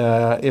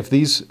 If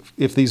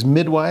these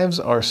midwives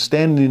are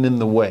standing in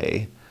the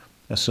way,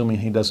 assuming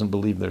he doesn't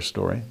believe their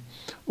story,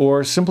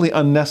 or simply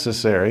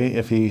unnecessary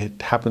if he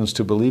happens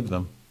to believe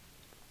them,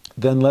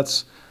 then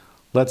let's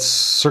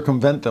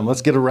circumvent them.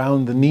 Let's get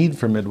around the need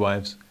for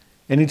midwives.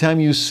 Anytime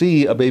you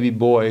see a baby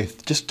boy,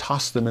 just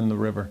toss them in the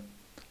river.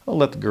 Oh,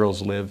 let the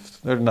girls live.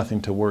 There's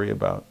nothing to worry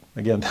about.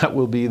 Again, that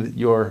will be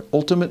your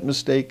ultimate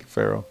mistake,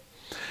 Pharaoh.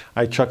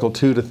 I chuckle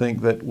too to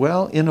think that,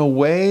 well, in a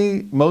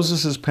way,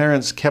 Moses'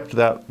 parents kept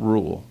that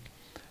rule.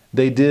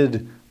 They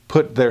did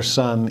put their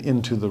son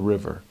into the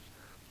river.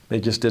 They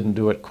just didn't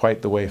do it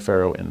quite the way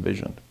Pharaoh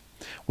envisioned.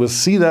 We'll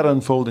see that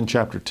unfold in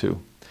chapter 2,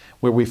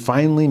 where we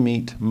finally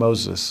meet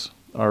Moses,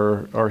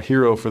 our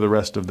hero for the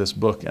rest of this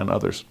book and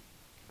others.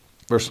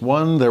 Verse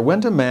 1, there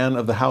went a man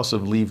of the house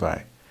of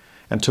Levi,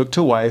 and took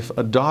to wife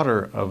a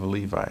daughter of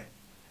Levi.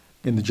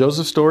 In the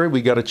Joseph story,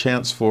 we got a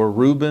chance for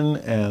Reuben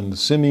and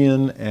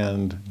Simeon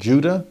and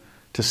Judah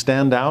to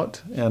stand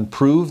out and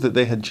prove that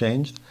they had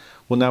changed.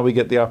 Well, now we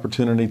get the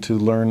opportunity to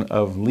learn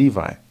of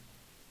Levi,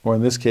 or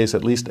in this case,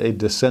 at least a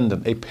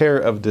descendant, a pair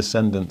of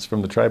descendants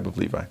from the tribe of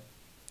Levi.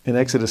 In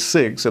Exodus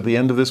 6, at the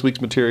end of this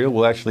week's material,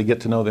 we'll actually get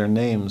to know their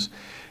names.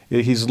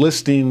 He's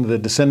listing the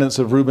descendants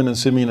of Reuben and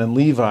Simeon and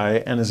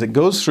Levi, and as it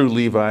goes through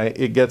Levi,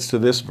 it gets to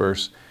this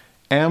verse.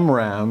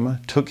 Amram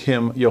took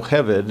him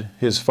Jochebed,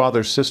 his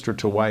father's sister,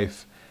 to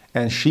wife,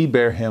 and she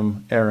bare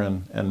him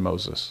Aaron and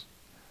Moses.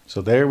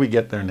 So there we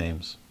get their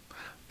names.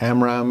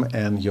 Amram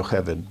and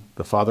Jochebed,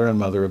 the father and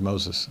mother of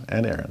Moses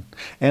and Aaron,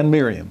 and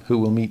Miriam, who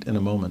we'll meet in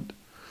a moment.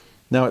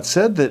 Now it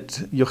said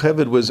that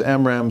Jochebed was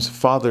Amram's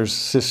father's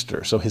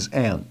sister, so his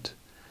aunt,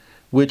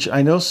 which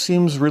I know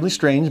seems really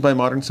strange by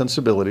modern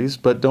sensibilities,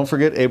 but don't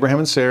forget Abraham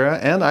and Sarah,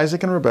 and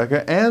Isaac and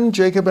Rebekah, and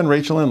Jacob and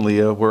Rachel and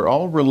Leah were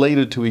all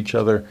related to each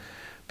other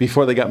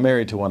before they got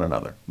married to one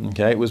another.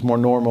 Okay, it was more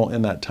normal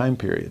in that time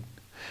period.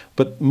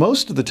 But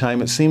most of the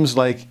time it seems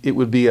like it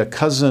would be a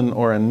cousin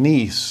or a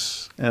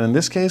niece, and in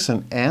this case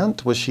an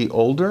aunt. Was she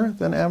older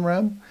than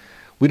Amram?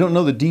 We don't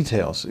know the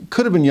details. It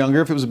could have been younger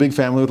if it was a big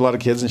family with a lot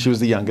of kids and she was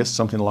the youngest,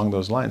 something along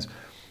those lines.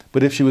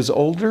 But if she was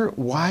older,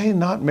 why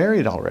not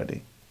married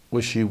already?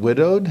 Was she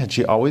widowed? Had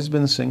she always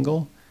been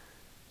single?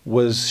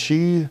 Was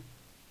she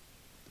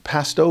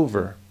passed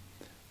over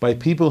by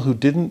people who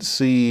didn't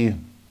see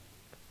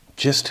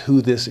just who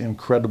this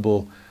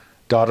incredible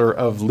daughter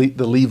of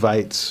the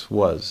Levites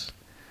was?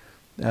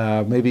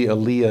 Maybe a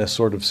Leah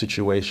sort of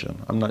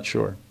situation. I'm not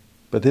sure.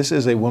 But this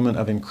is a woman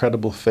of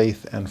incredible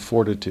faith and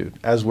fortitude,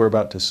 as we're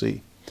about to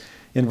see.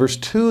 In verse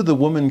 2, the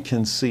woman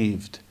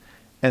conceived,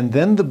 and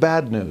then the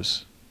bad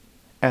news,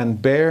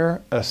 and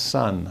bare a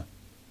son.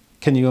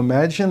 Can you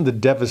imagine the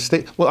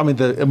devastation? Well, I mean,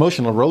 the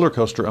emotional roller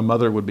coaster a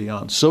mother would be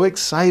on. So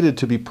excited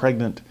to be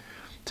pregnant,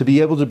 to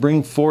be able to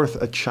bring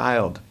forth a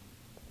child.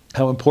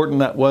 How important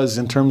that was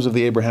in terms of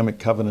the Abrahamic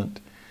covenant.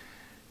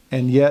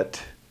 And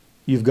yet,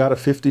 you've got a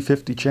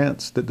 50-50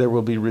 chance that there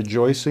will be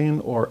rejoicing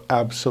or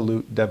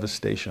absolute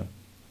devastation.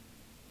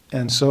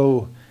 And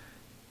so,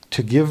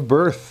 to give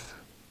birth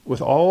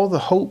with all the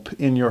hope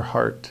in your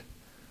heart,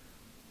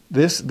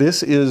 this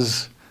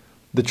is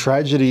the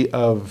tragedy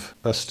of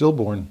a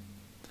stillborn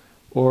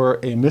or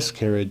a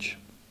miscarriage,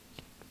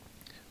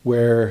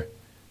 where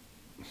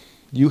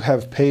you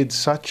have paid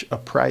such a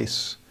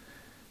price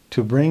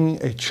to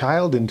bring a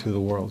child into the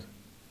world,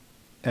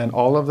 and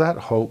all of that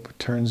hope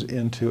turns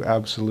into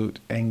absolute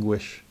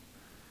anguish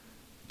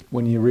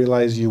when you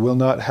realize you will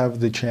not have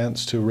the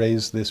chance to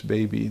raise this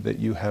baby that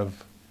you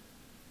have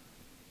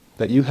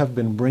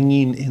been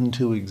bringing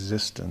into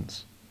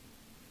existence.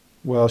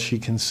 Well, she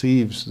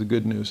conceives, the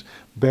good news.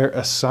 Bear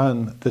a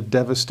son, the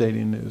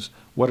devastating news.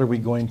 What are we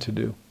going to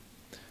do?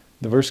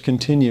 The verse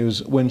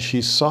continues, when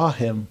she saw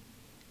him,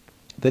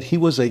 that he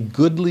was a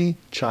goodly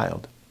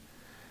child.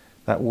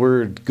 That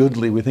word,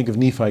 goodly, we think of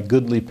Nephi,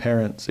 goodly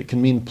parents. It can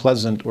mean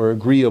pleasant or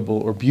agreeable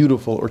or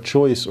beautiful or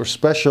choice or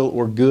special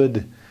or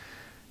good.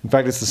 In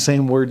fact, it's the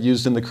same word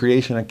used in the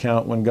creation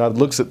account when God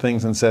looks at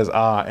things and says,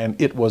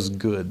 and it was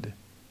good.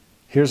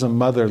 Here's a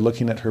mother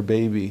looking at her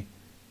baby.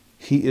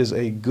 He is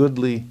a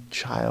goodly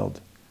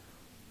child.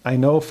 I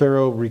know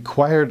Pharaoh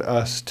required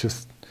us to,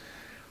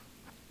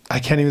 I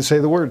can't even say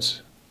the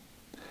words.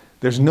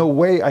 There's no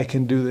way I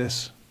can do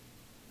this.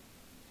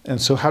 And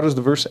so how does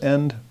the verse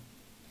end?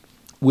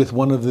 With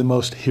one of the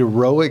most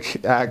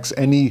heroic acts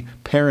any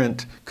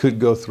parent could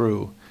go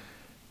through.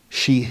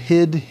 She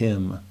hid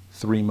him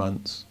 3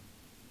 months.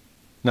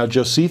 Now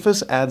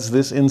Josephus adds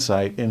this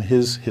insight in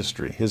his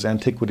history, his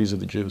Antiquities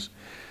of the Jews.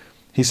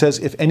 He says,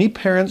 if any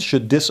parents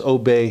should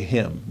disobey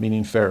him,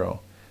 meaning Pharaoh,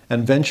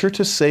 and venture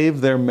to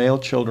save their male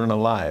children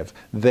alive,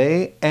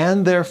 they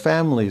and their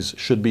families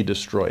should be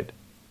destroyed.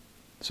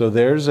 So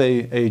there's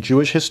a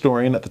Jewish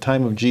historian at the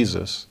time of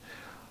Jesus,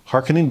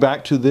 hearkening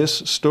back to this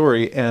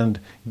story and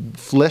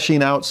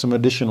fleshing out some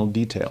additional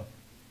detail.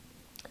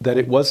 That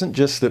it wasn't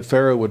just that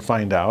Pharaoh would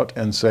find out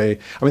and say,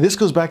 I mean, this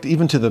goes back to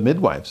even to the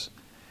midwives.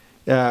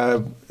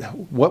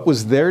 What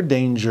was their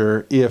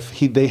danger if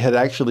they had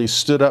actually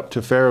stood up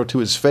to Pharaoh to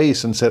his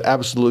face and said,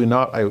 absolutely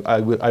not,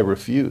 I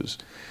refuse?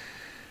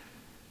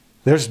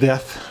 There's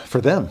death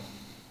for them.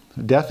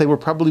 Death they were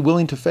probably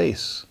willing to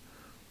face.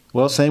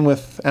 Well, same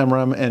with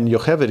Amram and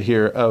Yocheved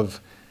here of,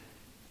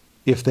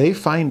 if they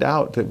find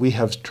out that we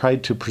have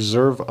tried to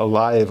preserve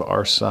alive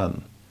our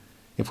son,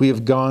 if we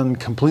have gone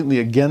completely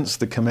against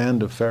the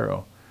command of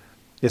Pharaoh,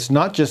 it's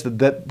not just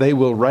that they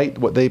will right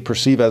what they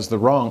perceive as the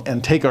wrong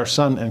and take our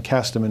son and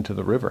cast him into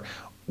the river.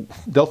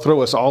 They'll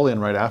throw us all in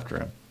right after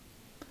him.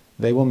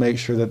 They will make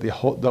sure that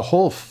the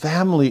whole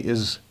family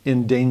is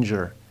in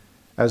danger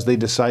as they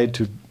decide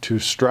to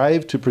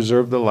strive to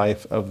preserve the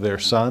life of their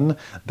son,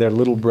 their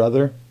little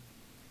brother.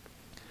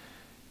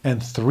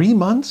 And 3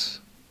 months?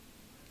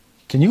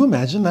 Can you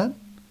imagine that?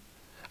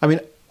 I mean,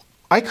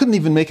 I couldn't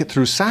even make it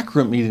through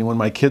sacrament meeting when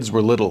my kids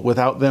were little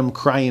without them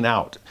crying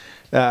out.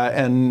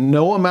 And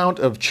no amount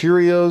of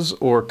Cheerios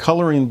or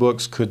coloring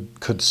books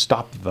could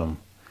stop them.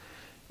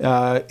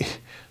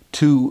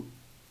 To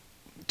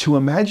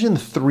imagine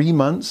 3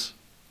 months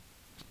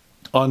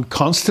on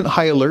constant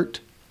high alert,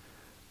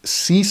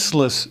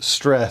 ceaseless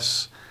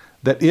stress,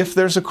 that if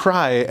there's a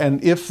cry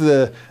and if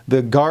the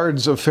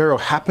guards of Pharaoh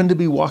happen to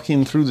be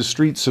walking through the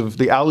streets of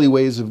the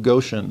alleyways of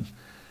Goshen,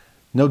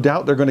 no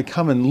doubt they're going to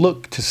come and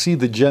look to see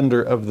the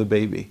gender of the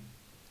baby.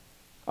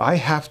 I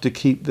have to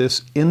keep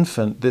this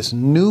infant, this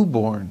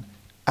newborn,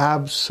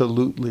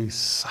 absolutely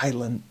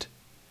silent,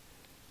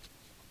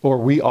 or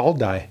we all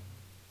die.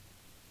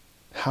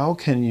 How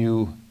can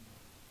you,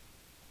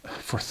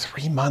 for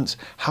 3 months,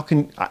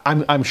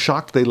 I'm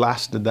shocked they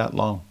lasted that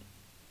long.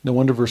 No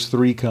wonder verse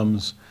 3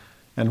 comes,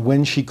 and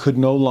when she could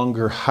no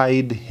longer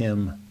hide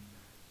him.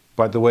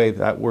 By the way,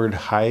 that word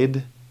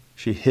hide,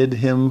 she hid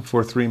him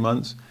for 3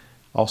 months,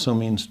 also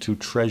means to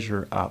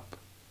treasure up,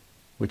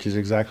 which is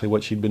exactly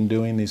what she'd been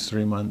doing these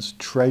 3 months,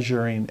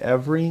 treasuring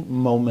every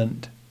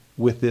moment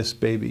with this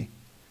baby.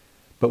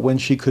 But when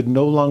she could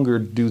no longer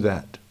do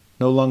that,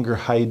 no longer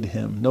hide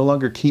him, no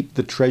longer keep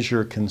the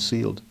treasure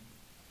concealed,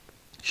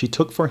 she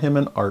took for him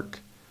an ark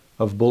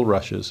of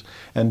bulrushes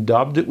and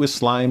daubed it with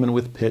slime and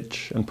with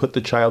pitch and put the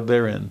child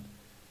therein.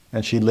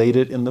 and she laid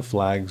it in the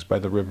flags by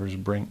the river's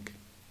brink.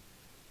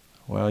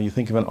 Well, you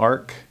think of an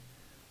ark,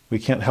 we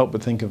can't help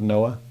but think of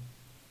Noah,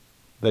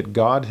 that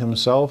God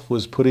himself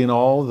was putting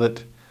all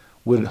that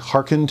would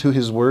hearken to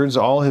his words,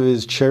 all of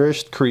his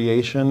cherished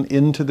creation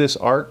into this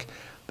ark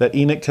that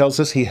Enoch tells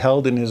us he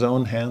held in his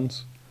own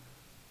hands.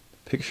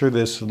 Picture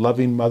this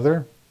loving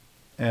mother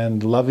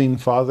and loving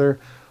father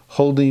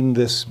holding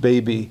this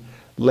baby,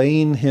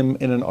 laying him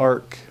in an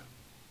ark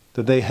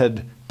that they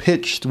had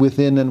pitched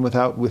within and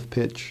without with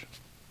pitch,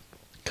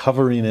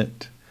 covering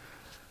it,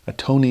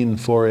 atoning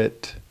for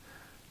it,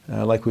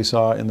 like we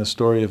saw in the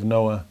story of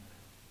Noah,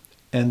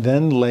 and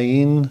then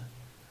laying,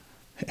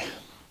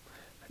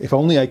 if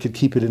only I could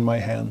keep it in my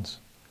hands,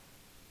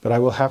 but I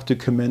will have to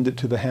commend it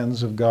to the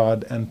hands of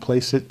God and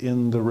place it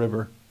in the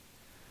river,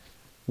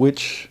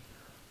 which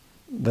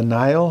the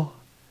Nile,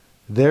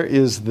 there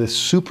is the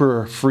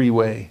super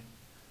freeway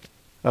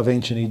of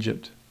ancient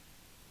Egypt.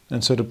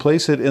 And so to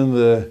place it in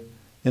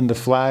the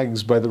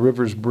flags by the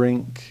river's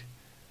brink,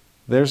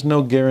 there's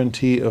no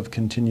guarantee of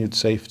continued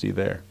safety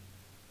there.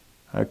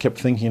 I kept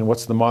thinking,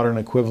 what's the modern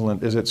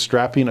equivalent? Is it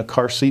strapping a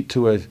car seat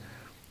to a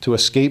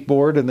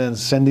skateboard and then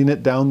sending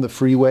it down the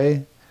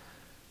freeway?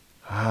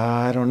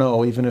 I don't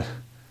know,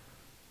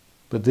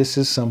 but this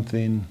is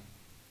something.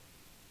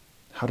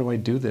 How do I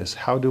do this?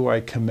 How do I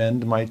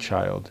commend my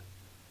child?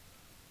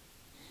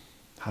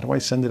 How do I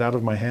send it out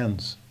of my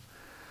hands?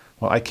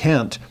 Well, I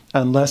can't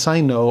unless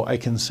I know I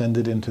can send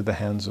it into the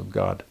hands of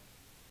God.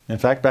 In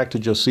fact, back to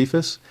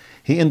Josephus,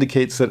 he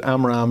indicates that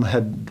Amram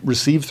had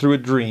received through a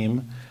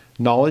dream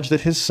knowledge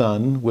that his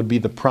son would be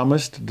the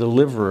promised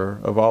deliverer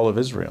of all of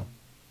Israel.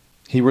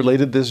 He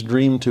related this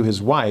dream to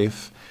his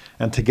wife,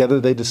 and together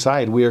they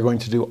decide, we are going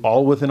to do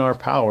all within our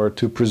power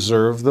to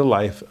preserve the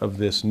life of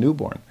this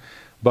newborn.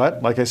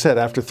 But, like I said,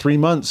 after 3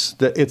 months,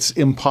 it's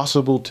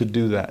impossible to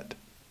do that.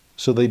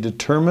 So they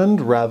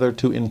determined rather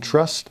to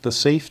entrust the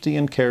safety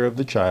and care of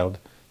the child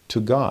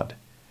to God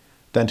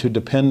than to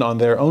depend on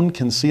their own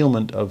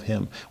concealment of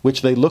him,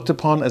 which they looked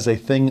upon as a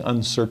thing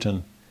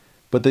uncertain.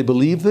 But they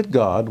believed that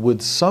God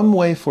would some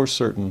way for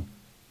certain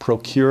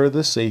procure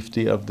the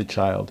safety of the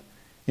child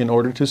in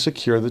order to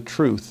secure the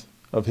truth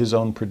of his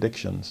own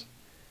predictions.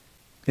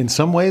 In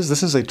some ways,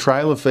 this is a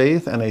trial of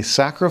faith and a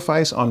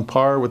sacrifice on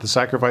par with the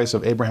sacrifice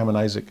of Abraham and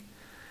Isaac.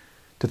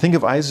 To think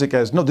of Isaac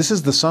as, no, this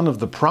is the son of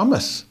the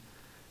promise.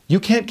 You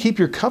can't keep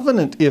your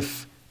covenant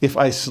if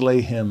I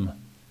slay him.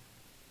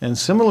 And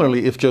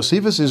similarly, if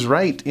Josephus is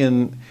right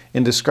in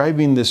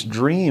describing this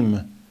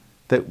dream,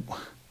 that,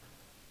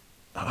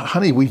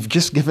 honey, we've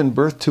just given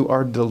birth to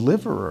our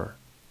deliverer,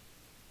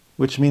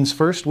 which means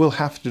first we'll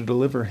have to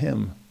deliver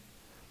him.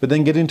 But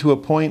then getting to a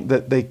point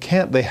that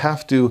they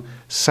have to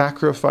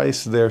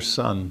sacrifice their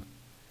son,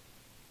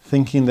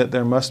 thinking that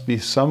there must be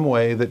some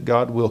way that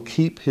God will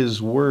keep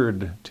his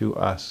word to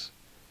us,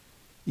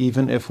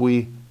 even if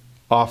we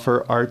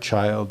offer our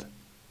child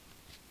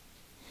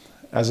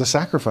as a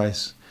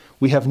sacrifice.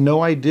 We have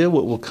no idea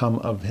what will come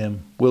of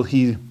him. Will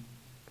he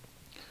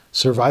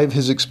survive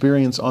his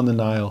experience on the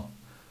Nile?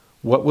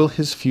 What will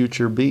his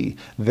future be?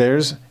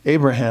 There's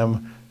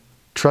Abraham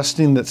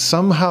trusting that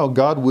somehow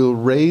God will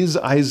raise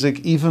Isaac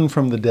even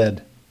from the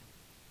dead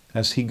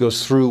as he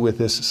goes through with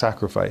this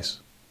sacrifice.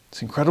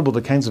 It's incredible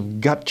the kinds of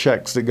gut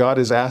checks that God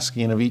is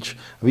asking of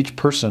each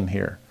person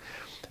here.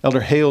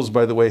 Elder Hales,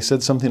 by the way,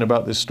 said something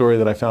about this story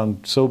that I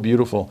found so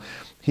beautiful.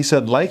 He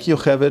said, like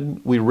Yocheved,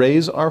 we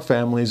raise our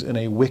families in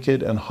a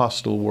wicked and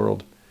hostile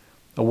world,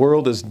 a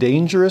world as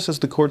dangerous as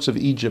the courts of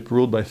Egypt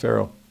ruled by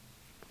Pharaoh.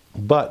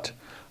 But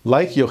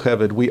like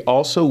Yocheved, we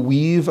also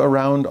weave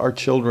around our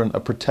children a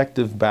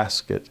protective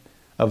basket,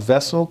 a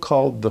vessel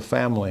called the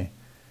family,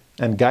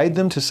 and guide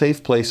them to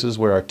safe places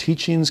where our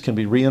teachings can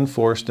be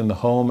reinforced in the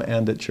home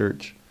and at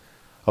church.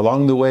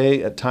 Along the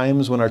way, at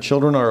times when our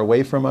children are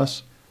away from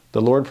us,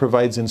 the Lord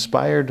provides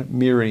inspired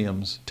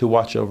Miriams to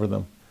watch over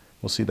them.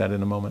 We'll see that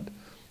in a moment.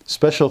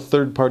 Special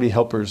third-party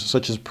helpers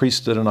such as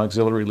priesthood and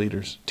auxiliary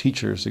leaders,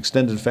 teachers,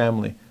 extended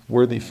family,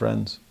 worthy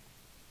friends.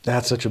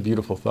 That's such a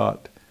beautiful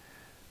thought.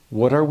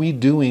 What are we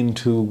doing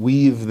to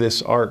weave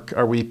this ark?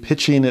 Are we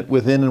pitching it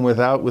within and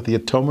without with the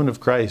atonement of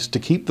Christ to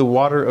keep the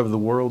water of the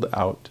world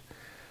out?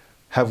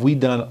 Have we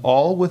done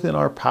all within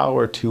our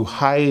power to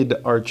hide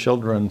our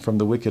children from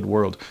the wicked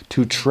world,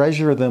 to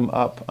treasure them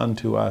up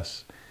unto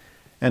us,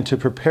 and to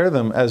prepare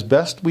them as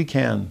best we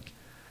can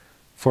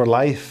for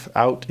life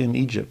out in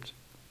Egypt?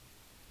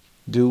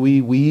 Do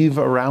we weave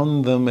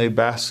around them a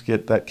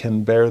basket that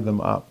can bear them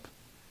up?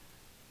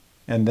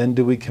 And then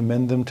do we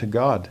commend them to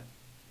God,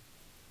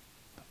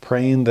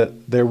 praying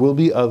that there will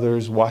be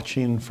others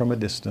watching from a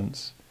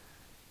distance,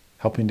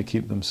 helping to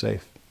keep them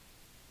safe?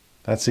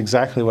 That's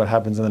exactly what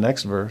happens in the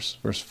next verse,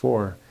 verse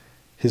 4.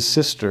 His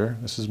sister,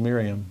 this is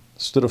Miriam,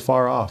 stood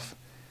afar off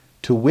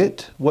to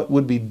wit what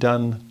would be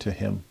done to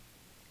him.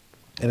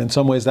 And in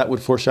some ways that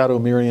would foreshadow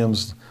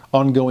Miriam's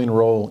ongoing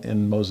role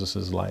in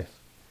Moses' life.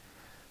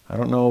 I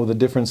don't know the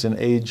difference in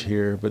age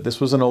here, but this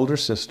was an older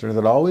sister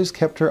that always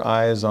kept her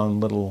eyes on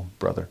little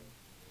brother,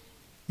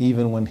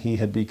 even when he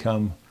had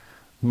become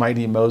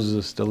mighty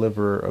Moses,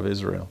 deliverer of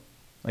Israel.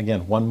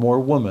 Again, one more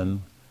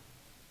woman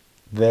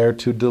there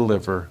to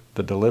deliver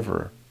the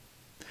deliverer.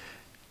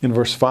 In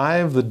verse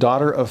 5, the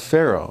daughter of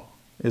Pharaoh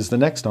is the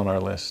next on our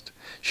list.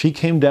 She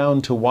came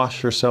down to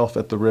wash herself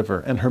at the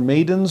river, and her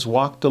maidens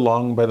walked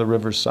along by the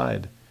river's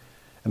side.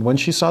 And when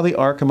she saw the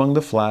ark among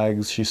the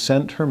flags, she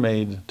sent her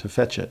maid to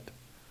fetch it.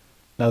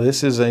 Now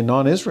this is a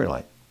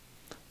non-Israelite.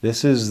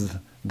 This is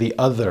the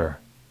other.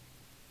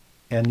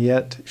 And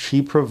yet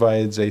she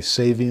provides a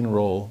saving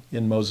role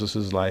in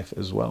Moses' life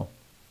as well.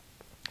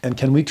 And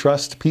can we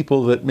trust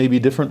people that may be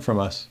different from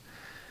us,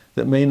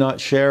 that may not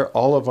share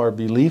all of our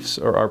beliefs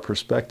or our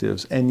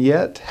perspectives, and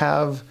yet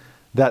have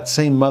that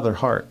same mother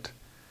heart,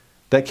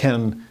 that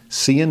can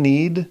see a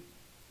need,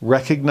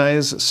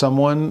 recognize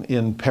someone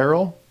in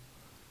peril,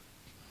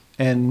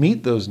 and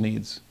meet those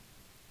needs?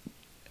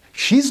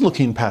 She's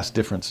looking past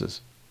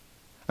differences.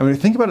 I mean,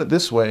 think about it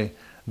this way.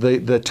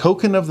 The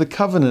token of the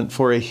covenant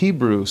for a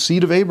Hebrew,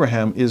 seed of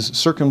Abraham, is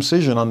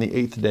circumcision on the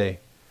 8th day.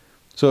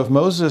 So if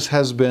Moses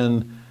has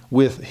been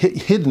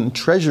hidden,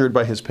 treasured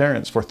by his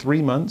parents for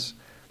 3 months,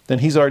 then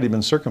he's already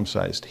been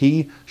circumcised.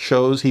 He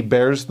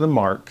bears the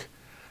mark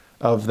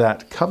of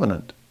that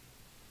covenant.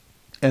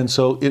 And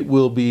so it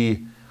will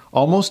be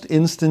almost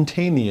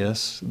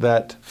instantaneous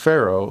that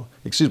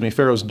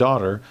Pharaoh's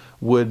daughter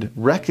would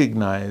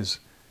recognize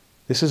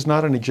this is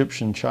not an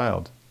Egyptian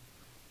child.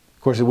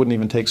 Of course, it wouldn't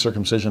even take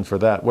circumcision for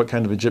that. What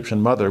kind of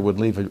Egyptian mother would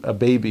leave a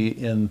baby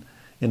in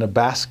a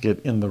basket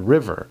in the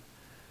river?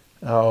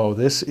 Oh,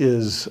 this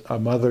is a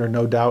mother,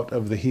 no doubt,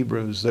 of the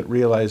Hebrews that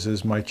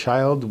realizes my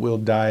child will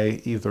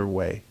die either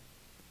way.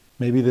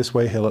 Maybe this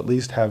way he'll at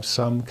least have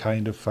some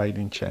kind of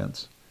fighting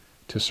chance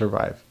to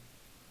survive.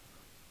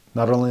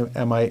 Not only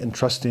am I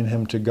entrusting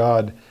him to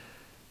God,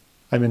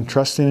 I'm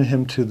entrusting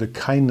him to the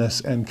kindness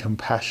and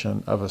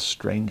compassion of a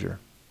stranger,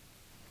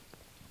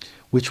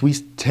 which we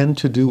tend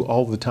to do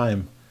all the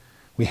time.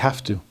 We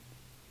have to.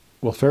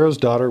 Well, Pharaoh's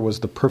daughter was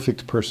the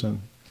perfect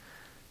person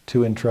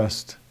to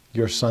entrust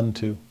your son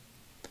to.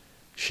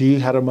 She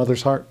had a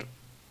mother's heart.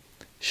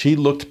 She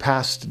looked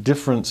past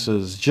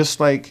differences, just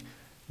like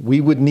we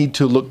would need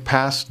to look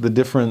past the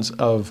difference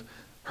of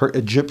her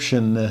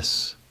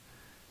Egyptianness.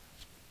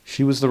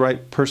 She was the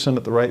right person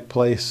at the right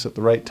place at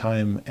the right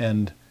time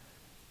and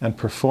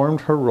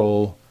performed her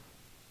role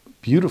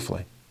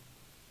beautifully.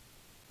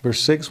 Verse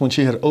 6, when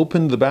she had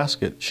opened the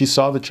basket, she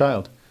saw the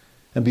child,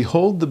 and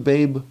behold, the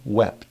babe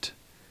wept.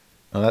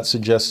 Now that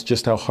suggests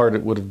just how hard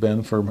it would have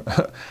been for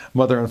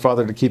mother and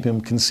father to keep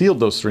him concealed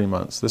those 3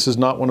 months. This is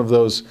not one of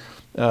those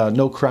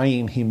no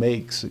crying he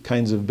makes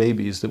kinds of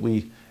babies that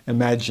we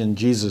imagine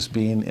Jesus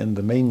being in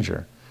the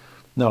manger.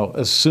 No,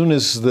 as soon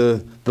as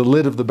the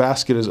lid of the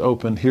basket is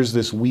opened, here's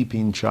this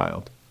weeping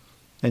child.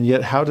 And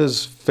yet how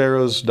does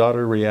Pharaoh's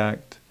daughter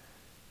react?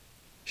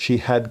 She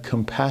had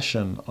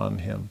compassion on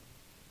him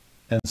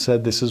and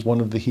said, this is one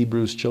of the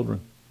Hebrews'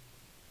 children.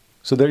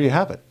 So there you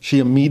have it. She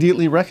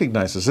immediately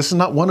recognizes, this is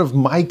not one of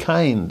my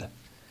kind.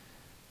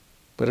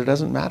 But it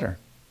doesn't matter.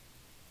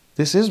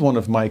 This is one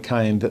of my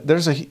kind.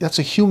 That's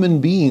a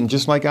human being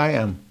just like I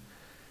am.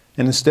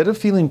 And instead of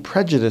feeling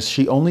prejudice,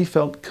 she only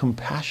felt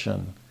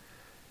compassion.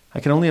 I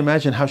can only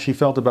imagine how she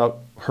felt about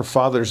her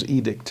father's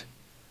edict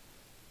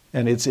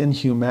and its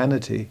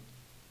inhumanity.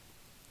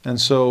 And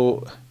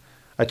so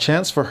a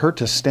chance for her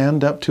to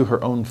stand up to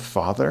her own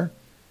father,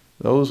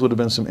 those would have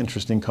been some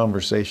interesting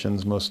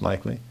conversations, most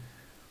likely.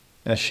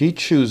 As she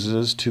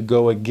chooses to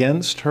go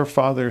against her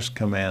father's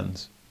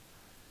commands,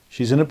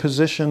 she's in a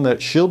position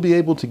that she'll be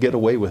able to get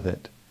away with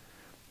it.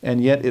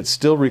 And yet it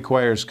still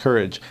requires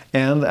courage.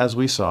 And as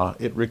we saw,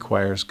 it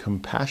requires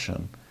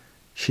compassion.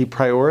 She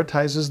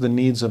prioritizes the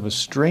needs of a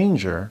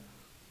stranger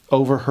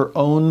over her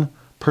own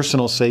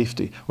personal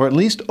safety, or at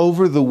least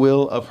over the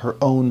will of her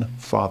own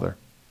father,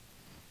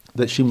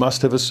 that she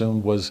must have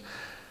assumed was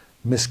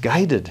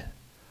misguided.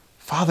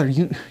 Father,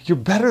 you're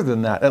better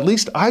than that. At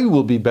least I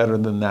will be better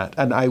than that.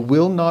 And I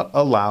will not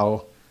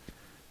allow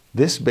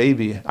this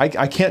baby.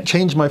 I can't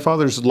change my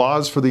father's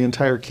laws for the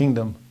entire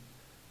kingdom,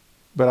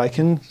 but I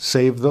can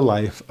save the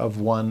life of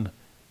one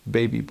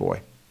baby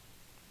boy.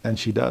 And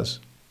she does.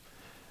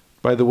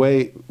 By the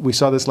way, we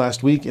saw this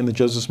last week in the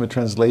Joseph Smith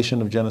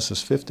translation of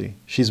Genesis 50.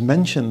 She's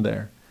mentioned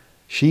there.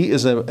 She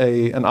is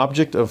an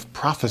object of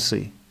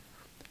prophecy,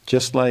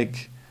 just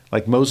like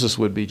Moses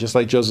would be, just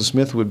like Joseph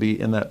Smith would be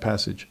in that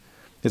passage.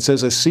 It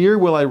says, a seer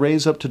will I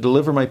raise up to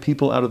deliver my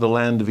people out of the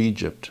land of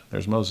Egypt.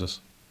 There's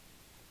Moses.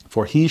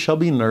 For he shall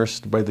be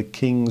nursed by the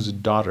king's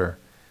daughter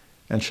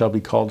and shall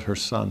be called her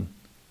son.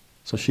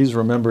 So she's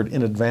remembered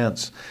in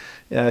advance.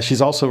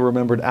 She's also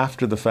remembered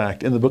after the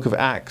fact in the book of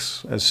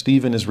Acts, as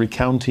Stephen is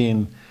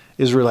recounting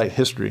Israelite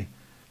history.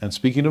 And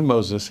speaking of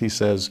Moses, he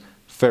says,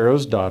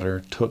 Pharaoh's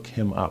daughter took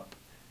him up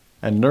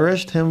and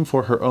nourished him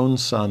for her own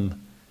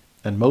son.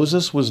 And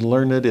Moses was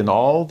learned in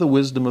all the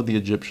wisdom of the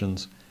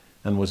Egyptians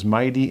and was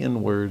mighty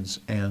in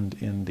words and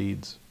in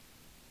deeds.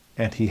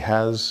 And he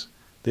has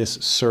this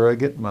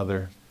surrogate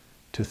mother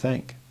to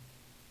thank.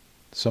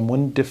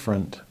 Someone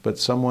different, but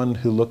someone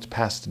who looked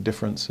past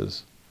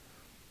differences.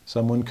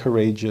 Someone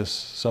courageous,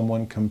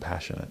 someone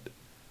compassionate.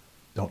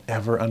 Don't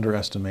ever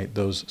underestimate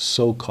those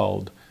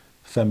so-called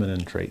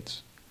feminine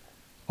traits.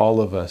 All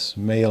of us,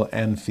 male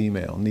and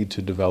female, need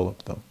to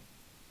develop them.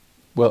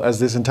 Well, as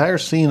this entire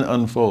scene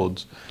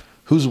unfolds,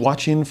 who's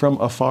watching from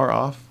afar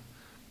off?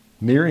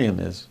 Miriam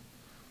is.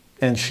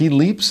 And she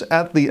leaps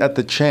at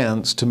the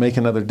chance to make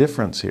another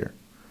difference here.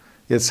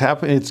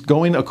 It's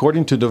going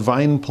according to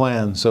divine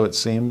plan, so it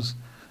seems.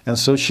 And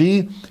so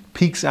she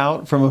peeks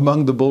out from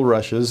among the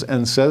bulrushes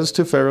and says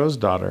to Pharaoh's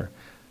daughter,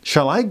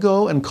 "Shall I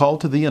go and call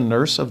to thee a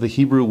nurse of the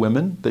Hebrew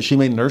women, that she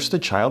may nurse the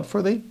child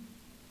for thee?"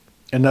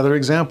 Another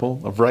example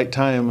of right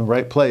time,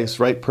 right place,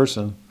 right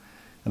person,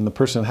 and the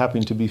person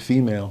happening to be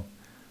female.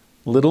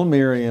 Little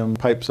Miriam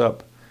pipes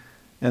up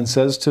and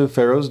says to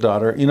Pharaoh's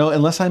daughter, "You know,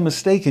 unless I'm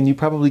mistaken, you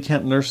probably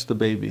can't nurse the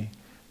baby,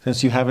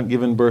 since you haven't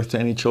given birth to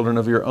any children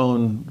of your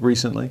own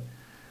recently.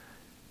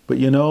 But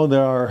you know,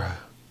 there are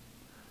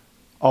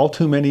all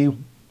too many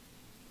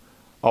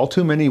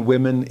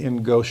women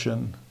in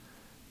Goshen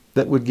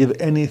that would give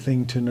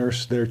anything to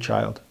nurse their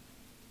child.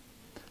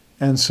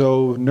 And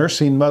so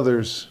nursing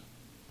mothers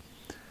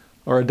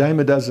are a dime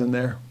a dozen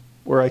there,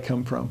 where I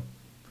come from.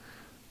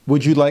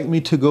 Would you like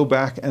me to go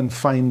back and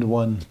find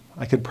one?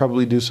 I could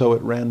probably do so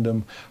at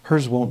random.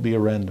 Hers won't be a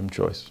random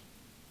choice."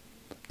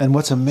 And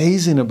what's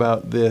amazing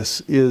about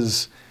this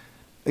is,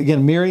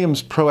 again,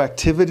 Miriam's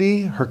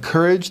proactivity, her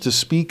courage to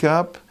speak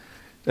up,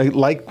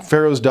 like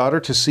Pharaoh's daughter,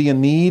 to see a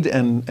need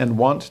and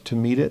want to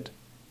meet it,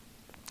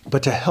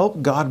 but to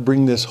help God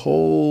bring this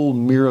whole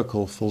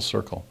miracle full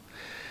circle.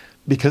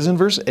 Because in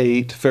verse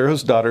 8,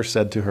 Pharaoh's daughter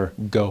said to her,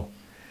 "Go."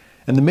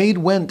 And the maid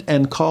went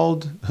and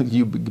called,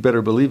 you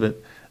better believe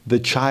it, the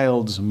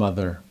child's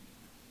mother.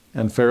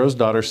 And Pharaoh's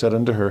daughter said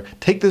unto her,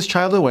 "Take this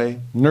child away,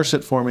 nurse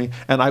it for me,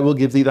 and I will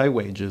give thee thy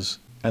wages."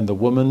 And the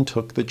woman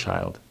took the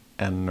child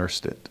and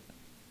nursed it.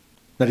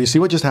 Now, do you see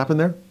what just happened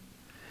there?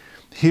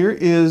 Here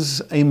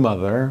is a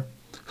mother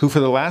who for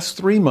the last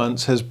 3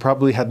 months has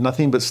probably had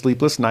nothing but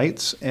sleepless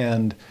nights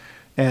and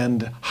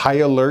high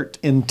alert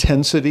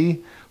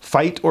intensity,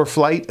 fight or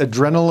flight,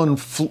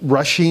 adrenaline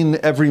rushing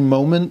every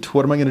moment.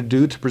 What am I going to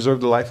do to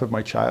preserve the life of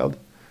my child?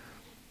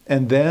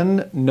 And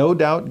then, no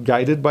doubt,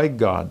 guided by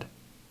God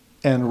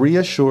and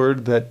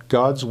reassured that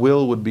God's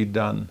will would be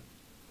done,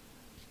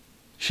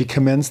 she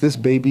commends this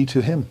baby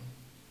to him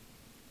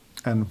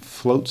and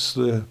floats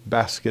the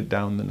basket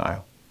down the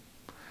Nile.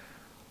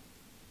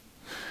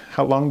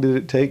 How long did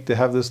it take to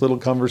have this little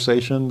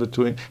conversation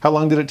how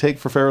long did it take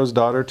for Pharaoh's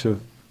daughter to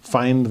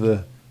find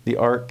the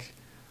ark,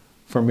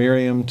 for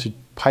Miriam to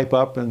pipe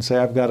up and say,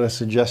 "I've got a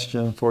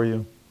suggestion for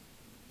you,"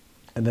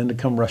 and then to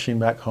come rushing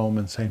back home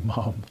and say,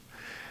 "Mom,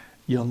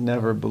 you'll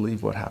never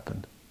believe what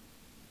happened.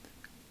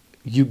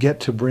 You get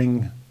to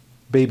bring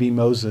baby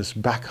Moses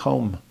back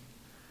home.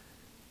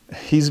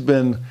 He's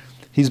been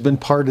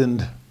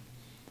pardoned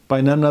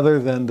by none other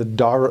than the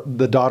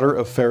daughter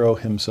of Pharaoh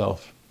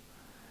himself.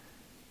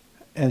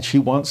 And she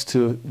wants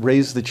to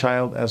raise the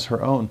child as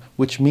her own,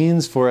 which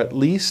means for at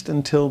least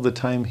until the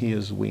time he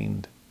is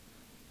weaned,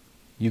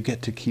 you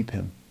get to keep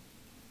him.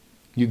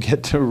 You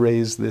get to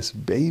raise this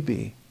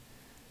baby."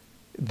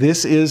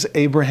 This is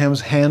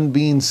Abraham's hand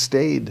being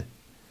stayed.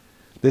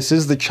 This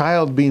is the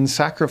child being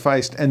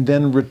sacrificed and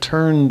then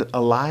returned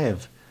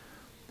alive.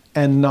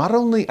 And not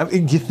only,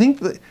 you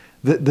think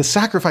that the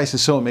sacrifice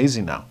is so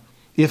amazing now.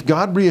 If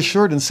God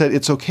reassured and said,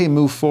 "It's okay,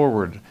 move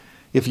forward."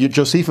 If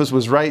Josephus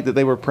was right that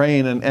they were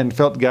praying and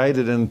felt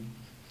guided and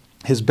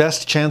his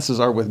best chances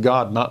are with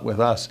God, not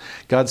with us.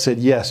 God said,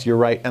 "Yes, you're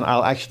right, and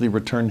I'll actually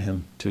return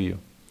him to you."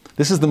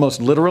 This is the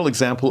most literal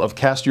example of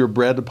cast your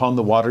bread upon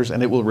the waters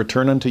and it will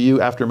return unto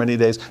you after many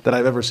days that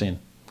I've ever seen.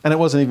 And it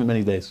wasn't even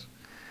many days.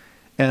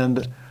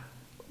 And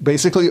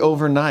basically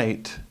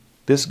overnight,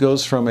 this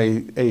goes from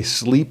a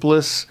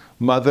sleepless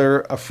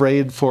mother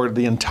afraid for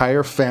the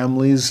entire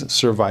family's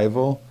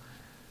survival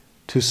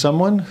to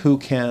someone who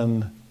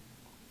can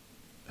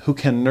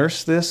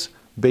nurse this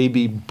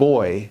baby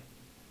boy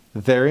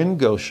there in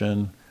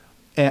Goshen,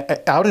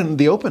 out in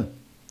the open,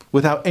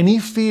 without any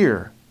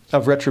fear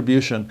of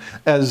retribution,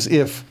 as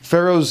if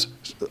Pharaoh's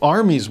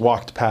armies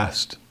walked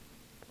past.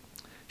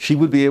 She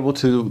would be able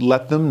to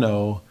let them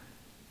know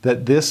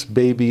that this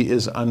baby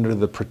is under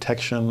the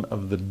protection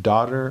of the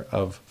daughter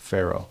of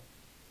Pharaoh.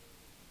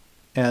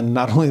 And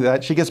not only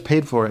that, she gets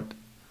paid for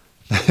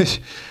it.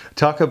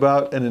 Talk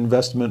about an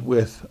investment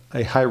with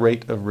a high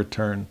rate of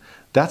return.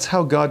 That's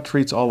how God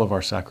treats all of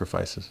our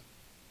sacrifices.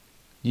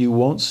 You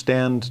won't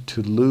stand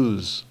to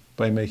lose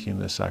by making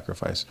this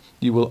sacrifice.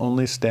 You will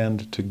only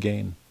stand to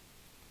gain.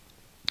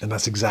 And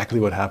that's exactly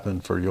what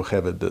happened for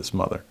Yocheved, this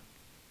mother.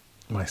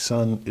 My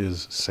son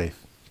is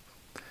safe.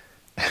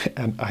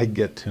 And I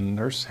get to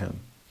nurse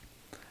him.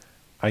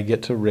 I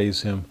get to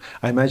raise him.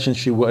 I imagine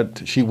she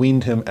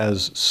weaned him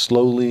as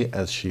slowly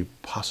as she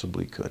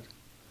possibly could.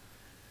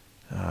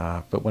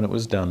 But when it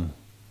was done,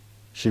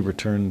 she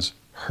returns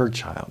her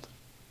child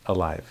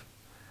alive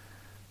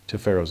to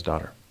Pharaoh's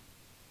daughter.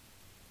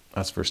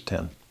 That's verse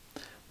 10.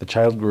 The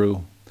child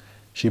grew.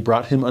 She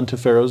brought him unto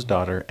Pharaoh's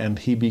daughter, and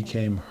he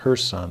became her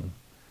son,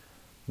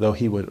 though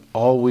he would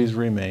always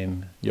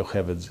remain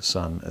Yocheved's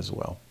son as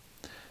well.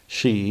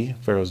 she,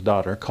 Pharaoh's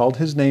daughter, called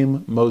his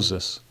name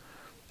Moses.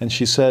 And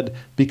she said,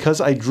 because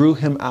I drew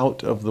him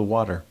out of the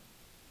water.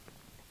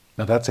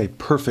 Now that's a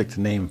perfect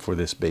name for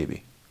this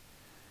baby.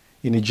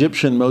 In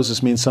Egyptian,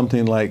 Moses means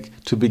something like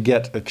to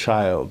beget a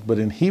child, but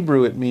in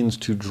Hebrew it means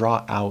to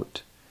draw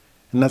out.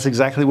 And that's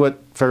exactly what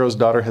Pharaoh's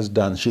daughter has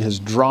done. She has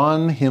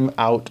drawn him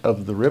out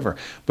of the river.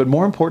 But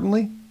more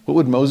importantly, what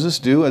would Moses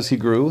do as he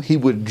grew? He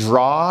would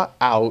draw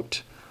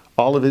out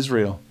all of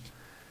Israel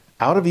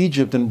out of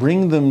Egypt and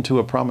bring them to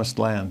a promised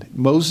land.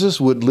 Moses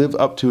would live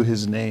up to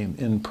his name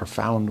in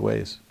profound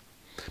ways.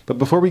 But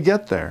before we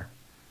get there,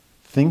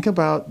 think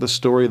about the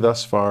story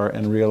thus far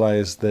and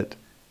realize that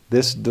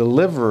this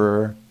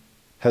deliverer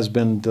has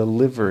been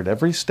delivered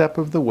every step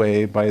of the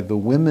way by the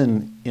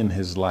women in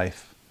his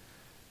life.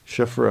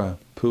 Shiphrah,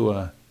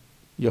 Puah,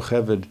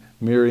 Yocheved,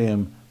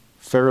 Miriam,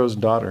 Pharaoh's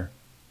daughter.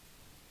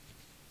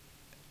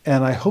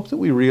 And I hope that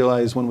we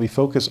realize when we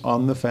focus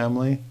on the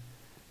family,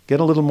 get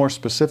a little more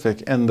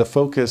specific, and the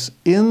focus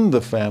in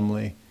the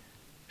family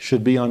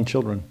should be on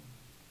children.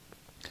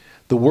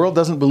 The world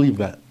doesn't believe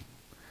that.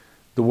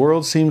 The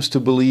world seems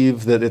to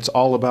believe that it's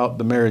all about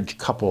the marriage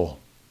couple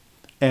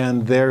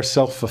and their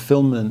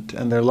self-fulfillment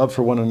and their love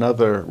for one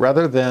another,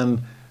 rather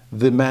than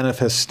the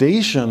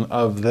manifestation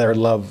of their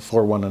love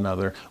for one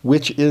another,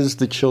 which is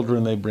the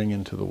children they bring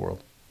into the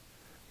world.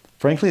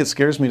 Frankly, it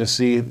scares me to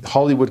see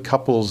Hollywood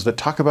couples that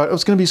talk about, oh,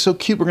 it's going to be so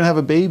cute, we're going to have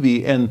a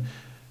baby, and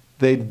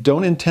they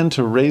don't intend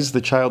to raise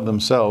the child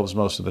themselves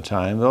most of the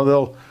time.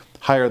 They'll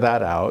hire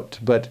that out,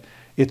 but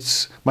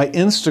my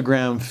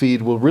Instagram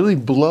feed will really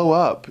blow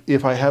up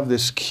if I have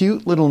this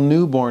cute little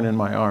newborn in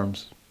my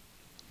arms.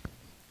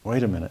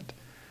 Wait a minute.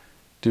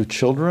 Do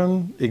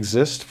children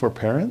exist for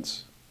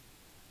parents?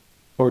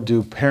 Or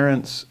do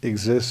parents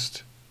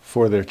exist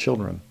for their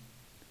children?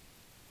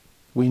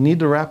 We need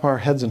to wrap our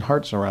heads and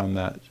hearts around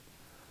that.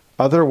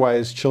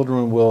 Otherwise,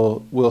 children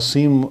will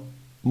seem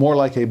more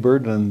like a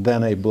burden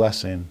than a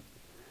blessing.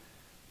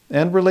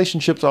 And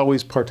relationships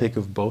always partake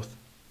of both.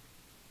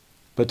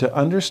 But to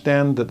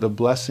understand that the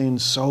blessing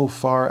so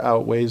far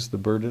outweighs the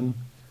burden,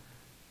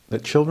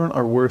 that children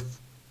are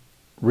worth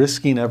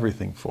risking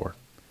everything for.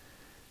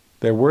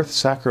 They're worth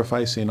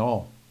sacrificing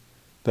all.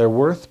 They're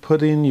worth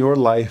putting your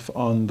life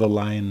on the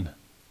line,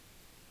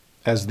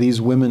 as these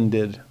women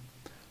did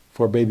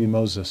for baby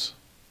Moses.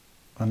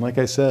 And like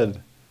I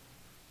said,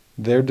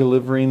 their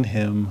delivering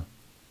him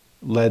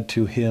led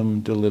to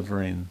him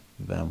delivering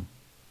them.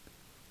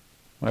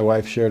 My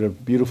wife shared a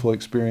beautiful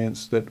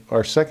experience that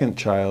our second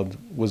child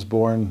was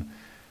born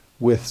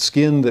with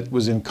skin that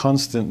was in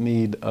constant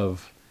need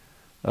of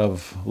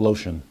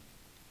lotion.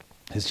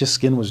 His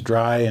skin was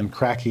dry and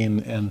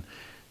cracking, and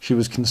she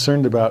was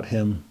concerned about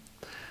him.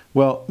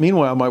 Well,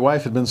 meanwhile, my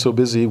wife had been so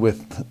busy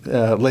with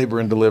labor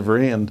and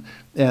delivery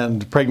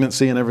and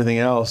pregnancy and everything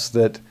else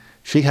that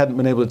she hadn't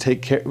been able to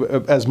take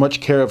as much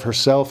care of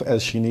herself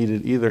as she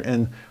needed either.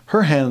 And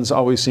her hands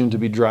always seemed to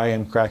be dry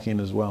and cracking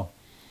as well.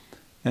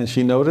 And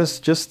she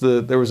noticed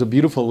there was a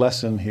beautiful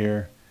lesson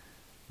here,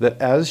 that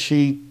as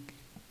she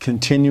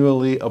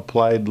continually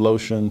applied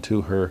lotion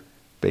to her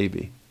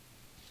baby,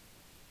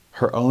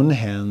 her own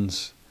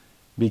hands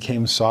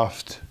became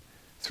soft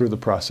through the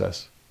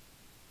process.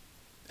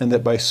 And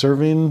that by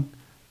serving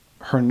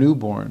her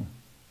newborn,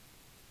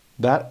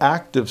 that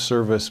act of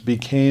service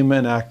became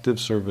an act of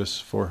service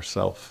for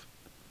herself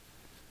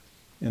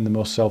in the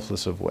most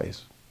selfless of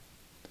ways.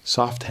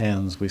 Soft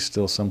hands we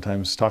still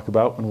sometimes talk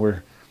about when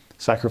we're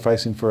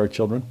sacrificing for our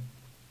children,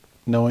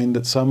 knowing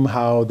that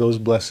somehow those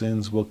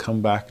blessings will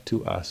come back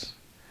to us.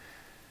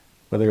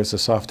 Whether it's a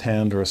soft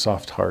hand or a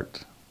soft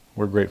heart,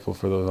 we're grateful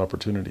for those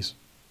opportunities.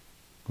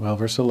 Well,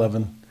 verse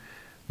 11,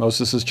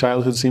 Moses'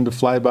 childhood seemed to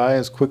fly by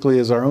as quickly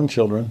as our own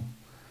children.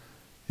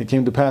 It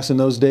came to pass in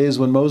those days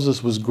when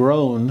Moses was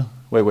grown.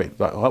 Wait,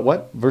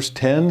 what? Verse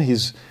 10,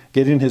 he's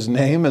getting his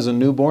name as a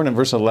newborn. And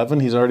verse 11,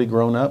 he's already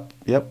grown up.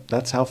 Yep,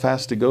 that's how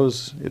fast it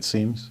goes, it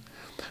seems.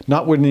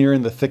 Not when you're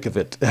in the thick of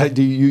it.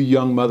 You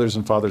young mothers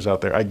and fathers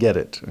out there, I get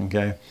it,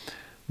 okay?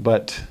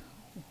 But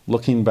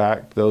looking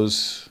back,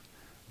 those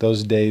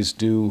days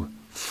do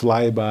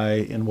fly by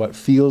in what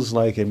feels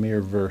like a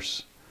mere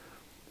verse.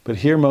 But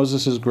here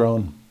Moses is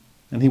grown,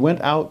 and he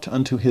went out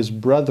unto his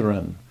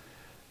brethren,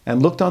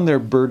 and looked on their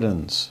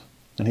burdens,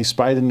 and he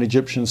spied an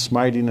Egyptian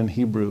smiting an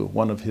Hebrew,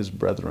 one of his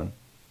brethren.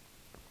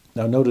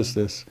 Now notice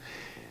this.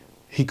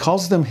 He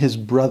calls them his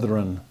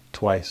brethren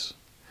twice.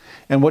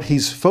 And what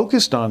he's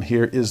focused on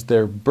here is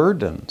their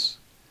burdens.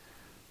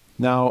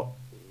 Now,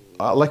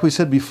 like we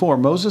said before,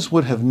 Moses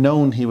would have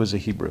known he was a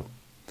Hebrew.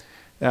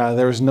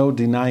 There is no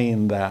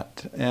denying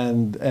that.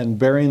 And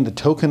bearing the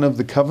token of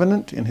the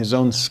covenant in his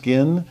own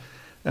skin,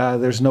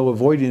 there's no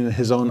avoiding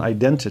his own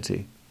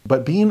identity.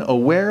 But being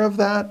aware of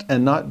that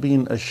and not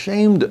being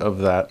ashamed of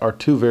that are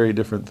two very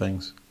different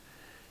things.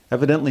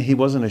 Evidently, he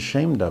wasn't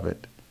ashamed of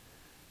it.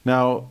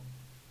 Now,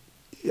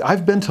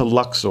 I've been to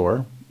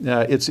Luxor.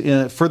 It's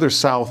further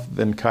south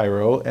than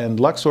Cairo, and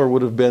Luxor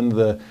would have been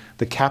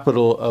the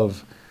capital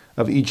of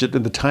Egypt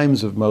in the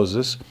times of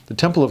Moses. The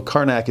Temple of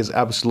Karnak is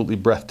absolutely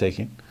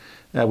breathtaking.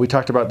 We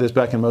talked about this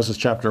back in Moses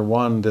chapter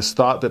 1, this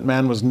thought that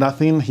man was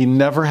nothing he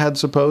never had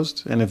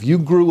supposed. And if you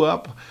grew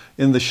up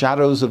in the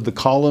shadows of the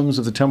columns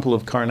of the temple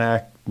of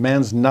Karnak,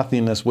 man's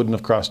nothingness wouldn't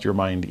have crossed your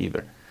mind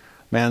either.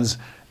 Man's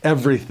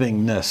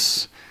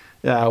everythingness.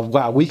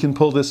 Wow, we can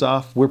pull this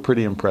off. We're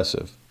pretty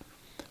impressive.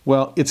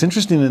 Well, it's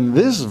interesting in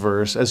this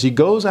verse, as he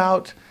goes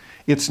out,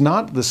 it's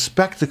not the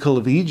spectacle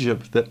of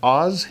Egypt that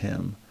awes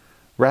him.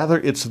 Rather,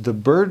 it's the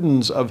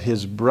burdens of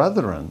his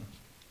brethren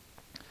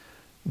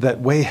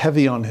that weigh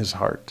heavy on his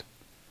heart.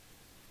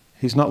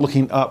 He's not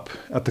looking up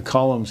at the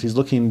columns. He's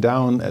looking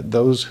down at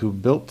those who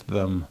built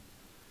them.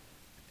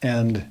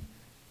 And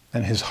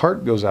his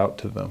heart goes out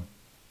to them.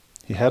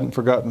 He hadn't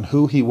forgotten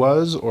who he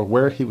was or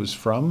where he was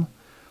from.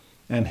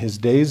 And his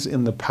days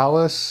in the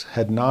palace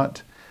had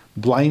not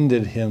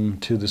blinded him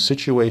to the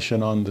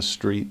situation on the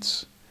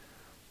streets.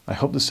 I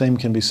hope the same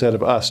can be said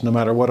of us, no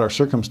matter what our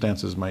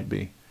circumstances might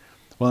be.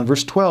 Well, in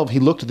verse 12, he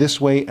looked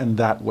this way and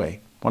that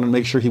way. Wanted to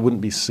make sure he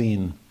wouldn't be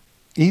seen.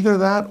 Either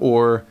that,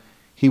 or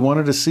he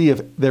wanted to see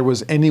if there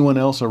was anyone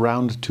else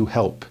around to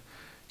help.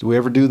 Do we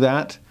ever do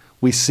that?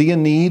 We see a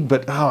need,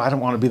 but I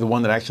don't want to be the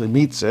one that actually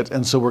meets it.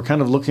 And so we're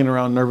kind of looking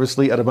around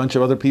nervously at a bunch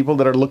of other people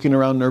that are looking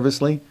around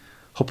nervously,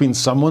 hoping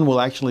someone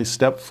will actually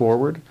step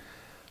forward.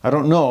 I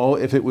don't know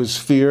if it was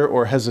fear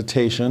or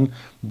hesitation,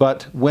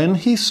 but when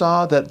he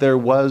saw that there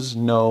was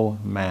no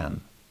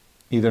man,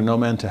 either no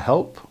man to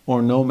help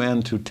or no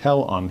man to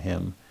tell on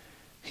him,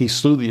 he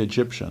slew the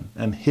Egyptian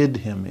and hid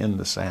him in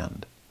the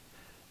sand.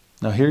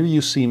 Now here you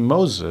see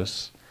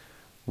Moses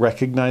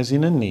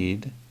recognizing a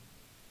need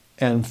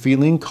and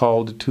feeling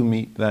called to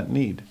meet that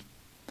need.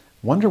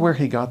 Wonder where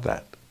he got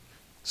that.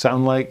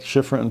 Sound like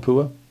Shiphrah and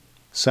Puah?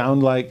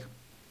 Sound like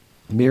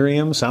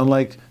Miriam? Sound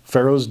like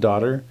Pharaoh's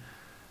daughter?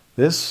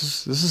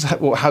 This is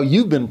how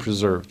you've been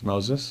preserved,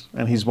 Moses.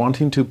 And he's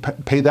wanting to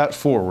pay that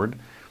forward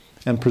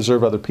and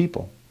preserve other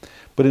people.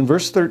 But in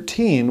verse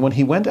 13, when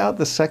he went out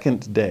the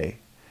second day,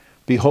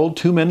 behold,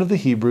 2 men of the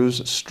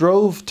Hebrews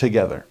strove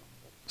together.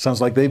 Sounds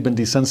like they've been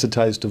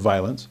desensitized to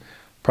violence,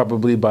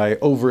 probably by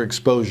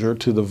overexposure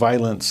to the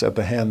violence at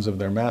the hands of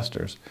their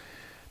masters.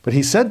 But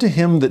he said to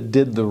him that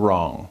did the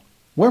wrong,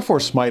 wherefore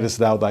smitest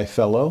thou thy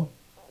fellow?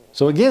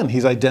 So again,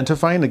 he's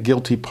identifying a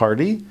guilty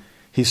party.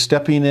 He's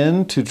stepping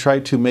in to try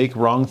to make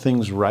wrong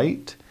things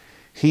right.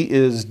 He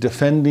is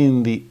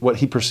defending what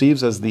he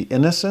perceives as the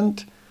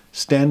innocent,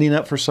 standing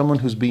up for someone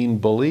who's being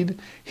bullied.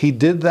 He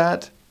did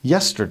that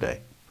yesterday,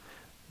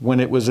 when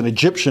it was an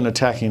Egyptian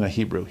attacking a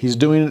Hebrew. He's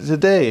doing it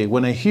today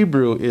when a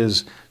Hebrew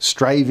is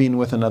striving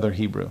with another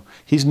Hebrew.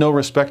 He's no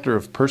respecter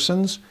of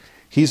persons.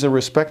 He's a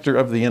respecter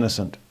of the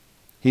innocent.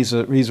 He's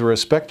a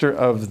respecter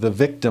of the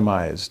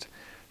victimized.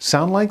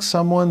 Sound like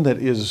someone that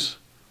is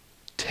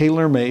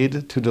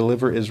tailor-made to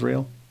deliver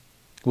Israel?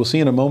 We'll see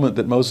in a moment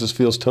that Moses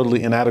feels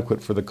totally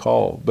inadequate for the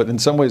call. But in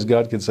some ways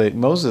God could say,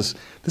 Moses,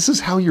 this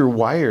is how you're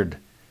wired.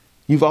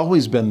 You've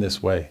always been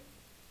this way.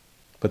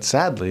 But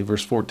sadly,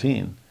 verse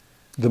 14,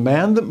 the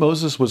man that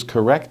Moses was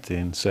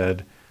correcting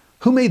said,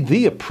 who made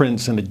thee a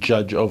prince and a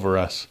judge over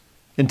us?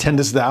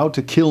 Intendest thou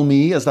to kill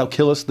me as thou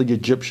killest the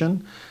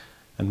Egyptian?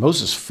 And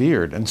Moses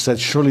feared and said,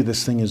 surely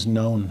this thing is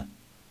known.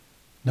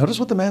 Notice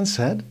what the man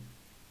said.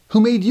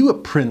 Who made you a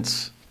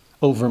prince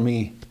over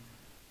me?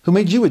 Who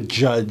made you a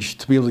judge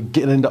to be able to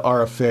get into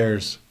our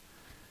affairs?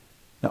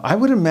 Now, I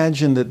would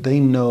imagine that they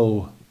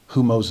know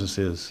who Moses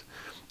is.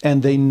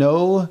 And they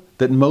know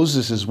that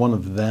Moses is one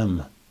of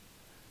them,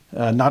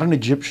 not an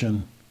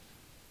Egyptian.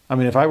 I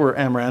mean, if I were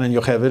Amram and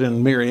Yocheved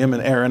and Miriam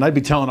and Aaron, I'd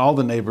be telling all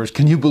the neighbors,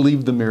 can you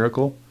believe the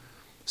miracle?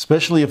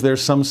 Especially if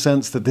there's some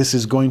sense that this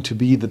is going to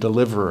be the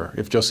deliverer,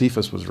 if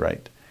Josephus was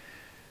right.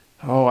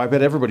 Oh, I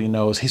bet everybody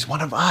knows he's one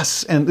of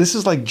us. And this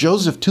is like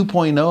Joseph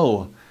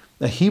 2.0,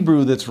 a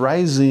Hebrew that's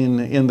rising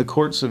in the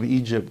courts of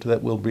Egypt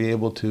that will be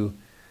able to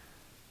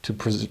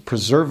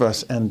preserve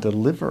us and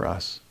deliver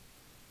us.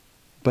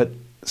 But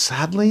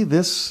sadly,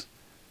 this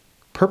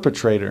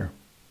perpetrator,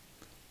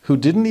 who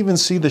didn't even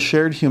see the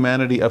shared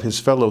humanity of his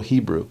fellow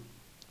Hebrew.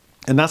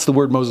 And that's the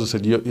word Moses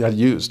had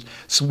used.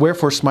 So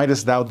wherefore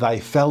smitest thou thy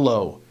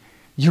fellow?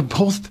 You're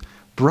both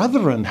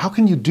brethren. How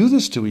can you do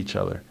this to each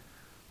other?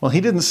 Well, he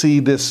didn't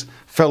see this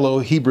fellow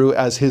Hebrew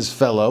as his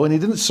fellow, and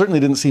he certainly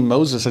didn't see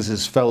Moses as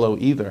his fellow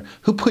either.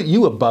 Who put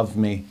you above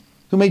me?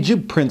 Who made you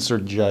prince or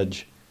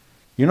judge?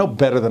 You're no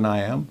better than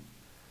I am.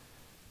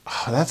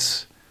 Oh,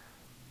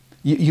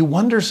 you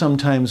wonder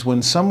sometimes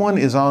when someone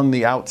is on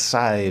the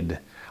outside.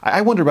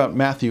 I wonder about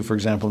Matthew, for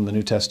example, in the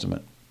New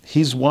Testament.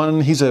 He's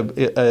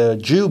a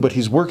Jew, but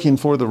he's working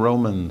for the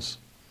Romans.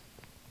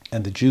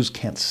 And the Jews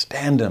can't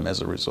stand him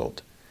as a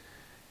result.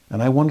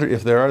 And I wonder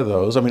if there are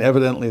those, I mean,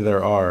 evidently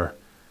there are,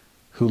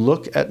 who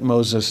look at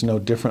Moses no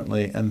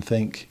differently and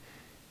think,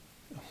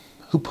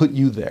 who put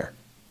you there?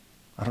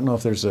 I don't know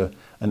if there's an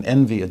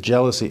envy, a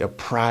jealousy, a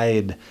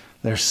pride.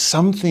 There's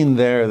something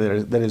there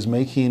that is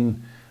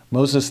making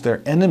Moses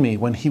their enemy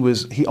when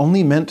he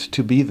only meant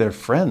to be their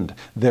friend,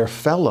 their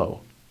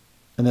fellow.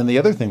 And then the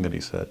other thing that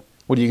he said,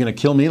 what, are you going to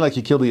kill me like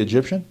you killed the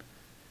Egyptian?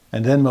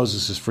 And then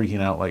Moses is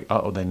freaking out like,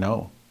 uh-oh, they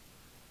know.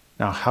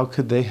 Now, how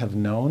could they have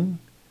known?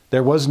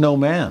 There was no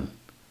man.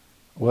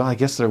 Well, I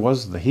guess there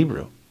was the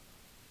Hebrew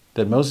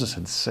that Moses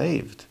had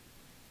saved.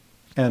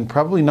 And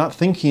probably not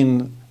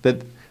thinking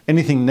that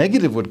anything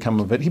negative would come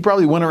of it. He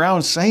probably went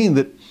around saying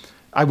that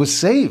I was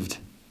saved.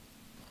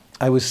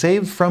 I was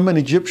saved from an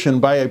Egyptian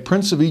by a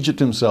prince of Egypt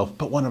himself,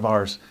 but one of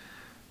ours,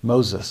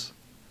 Moses.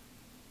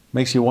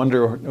 Makes you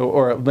wonder,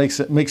 or it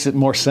makes it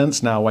more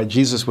sense now why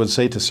Jesus would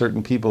say to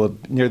certain people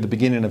near the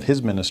beginning of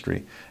his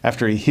ministry,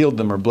 after he healed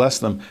them or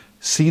blessed them,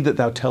 see that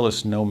thou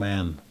tellest no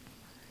man.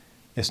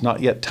 It's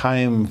not yet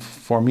time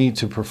for me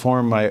to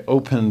perform my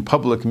open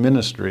public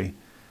ministry,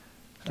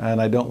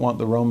 and I don't want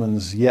the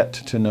Romans yet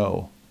to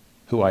know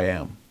who I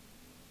am.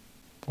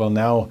 Well,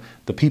 now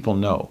the people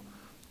know.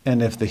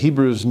 And if the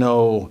Hebrews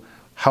know,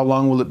 how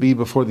long will it be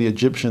before the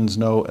Egyptians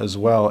know as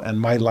well,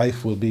 and my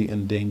life will be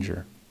in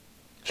danger?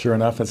 Sure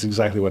enough, that's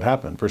exactly what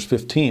happened. Verse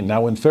 15,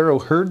 now when Pharaoh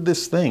heard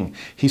this thing,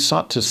 he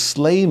sought to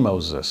slay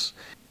Moses,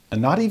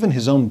 and not even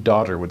his own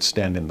daughter would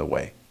stand in the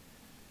way.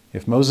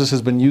 If Moses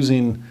has been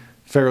using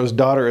Pharaoh's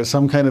daughter as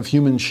some kind of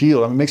human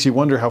shield, it makes you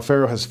wonder how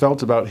Pharaoh has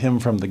felt about him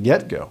from the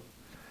get-go.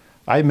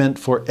 I meant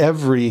for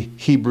every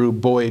Hebrew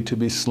boy to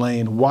be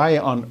slain. Why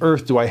on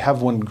earth do I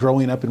have one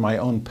growing up in my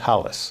own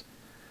palace?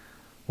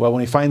 Well,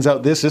 when he finds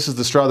out this is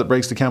the straw that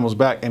breaks the camel's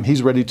back, and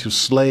he's ready to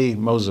slay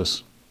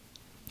Moses.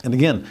 And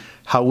again,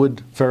 how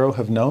would Pharaoh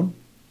have known?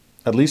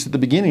 At least at the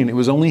beginning, it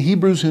was only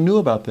Hebrews who knew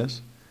about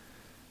this.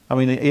 I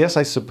mean, yes,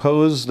 I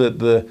suppose that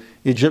the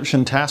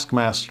Egyptian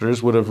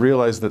taskmasters would have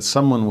realized that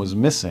someone was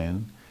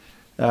missing,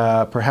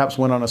 perhaps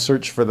went on a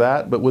search for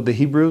that, but would the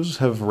Hebrews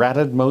have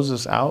ratted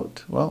Moses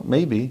out? Well,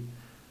 maybe.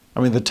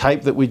 I mean, the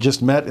type that we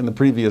just met in the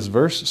previous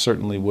verse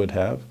certainly would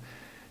have.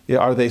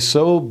 Are they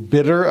so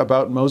bitter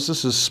about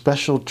Moses'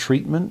 special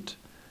treatment?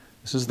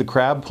 This is the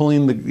crab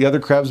pulling the other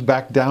crabs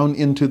back down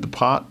into the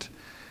pot.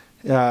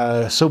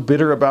 So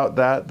bitter about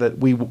that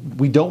we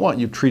don't want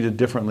you treated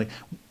differently.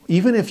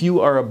 Even if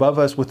you are above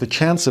us with the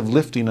chance of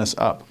lifting us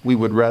up, we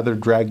would rather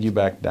drag you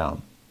back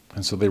down.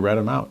 And so they rat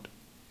him out.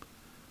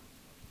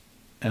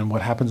 And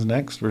what happens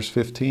next? Verse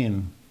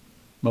 15,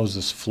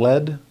 Moses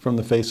fled from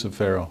the face of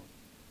Pharaoh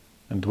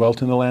and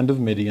dwelt in the land of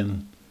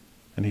Midian,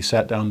 and he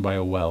sat down by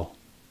a well.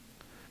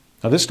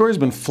 Now this story's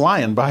been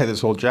flying by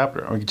this whole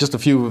chapter. I mean, just a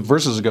few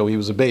verses ago he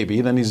was a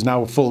baby, then he's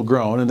now full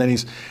grown, and then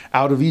he's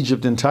out of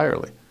Egypt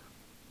entirely.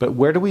 But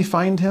where do we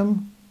find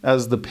him?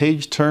 As the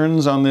page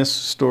turns on this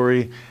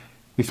story,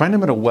 we find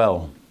him at a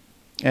well.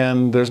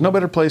 And there's no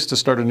better place to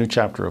start a new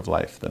chapter of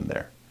life than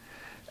there.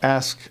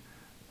 Ask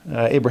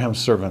Abraham's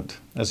servant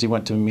as he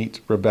went to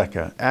meet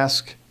Rebekah.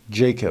 Ask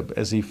Jacob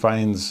as he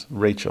finds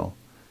Rachel.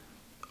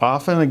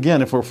 Often,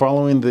 again, if we're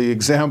following the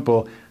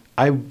example,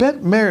 I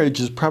bet marriage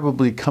is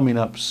probably coming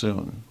up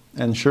soon.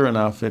 And sure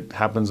enough, it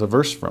happens a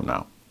verse from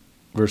now.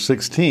 Verse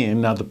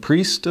 16, now the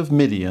priest of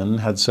Midian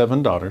had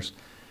 7 daughters,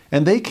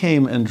 and they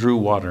came and drew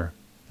water,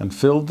 and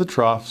filled the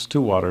troughs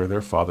to water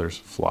their father's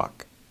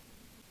flock.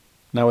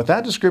 Now with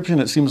that description,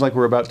 it seems like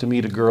we're about to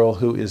meet a girl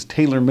who is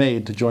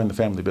tailor-made to join the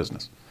family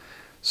business.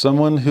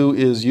 Someone who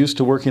is used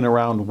to working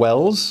around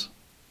wells,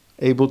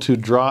 able to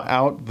draw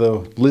out the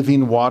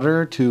living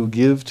water to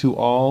give to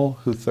all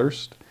who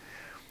thirst.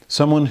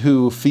 Someone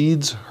who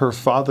feeds her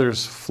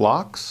father's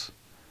flocks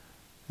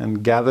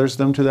and gathers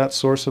them to that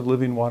source of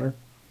living water.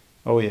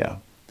 Oh yeah.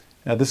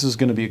 Now this is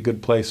going to be a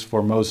good place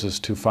for Moses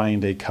to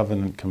find a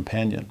covenant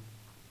companion.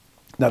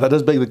 Now that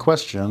does beg the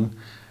question,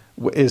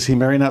 is he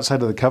marrying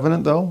outside of the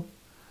covenant though?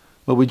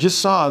 Well, we just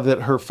saw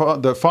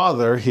that the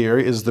father here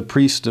is the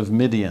priest of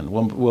Midian.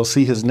 We'll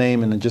see his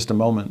name in just a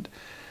moment.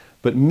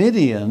 But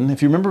Midian,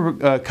 if you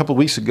remember a couple of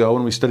weeks ago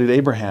when we studied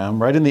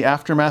Abraham, right in the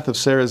aftermath of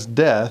Sarah's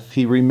death,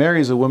 he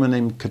remarries a woman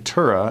named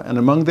Keturah, and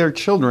among their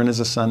children is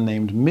a son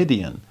named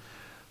Midian.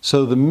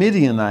 So the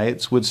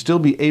Midianites would still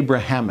be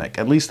Abrahamic,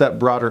 at least that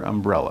broader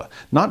umbrella.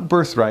 Not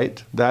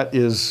birthright, that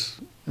is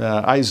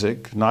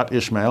Isaac, not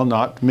Ishmael,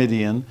 not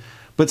Midian,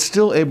 but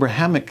still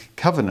Abrahamic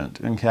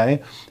covenant,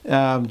 okay?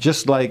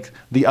 Just like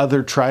the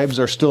other tribes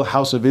are still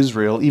house of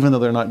Israel, even though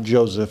they're not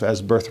Joseph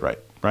as birthright,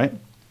 right?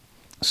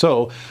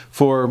 So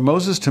for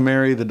Moses to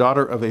marry the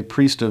daughter of a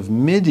priest of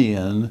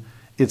Midian,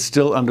 it's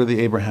still under the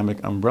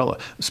Abrahamic umbrella.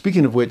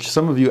 Speaking of which,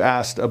 some of you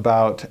asked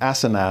about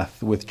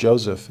Asenath with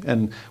Joseph.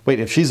 And wait,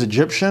 if she's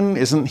Egyptian,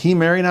 isn't he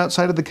married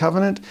outside of the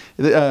covenant?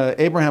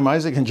 Abraham,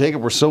 Isaac, and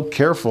Jacob were so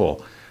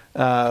careful.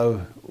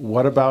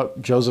 What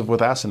about Joseph with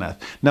Asenath?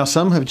 Now,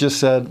 some have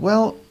just said,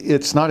 well,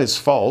 it's not his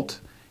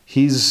fault.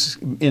 He's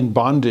in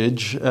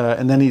bondage,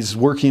 and then he's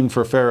working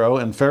for Pharaoh,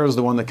 and Pharaoh's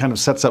the one that kind of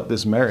sets up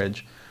this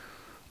marriage.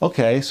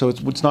 Okay, so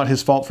it's not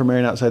his fault for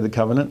marrying outside the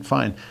covenant?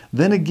 Fine.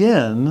 Then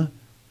again,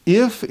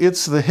 if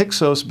it's the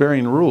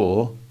Hyksos-bearing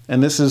rule,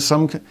 and this is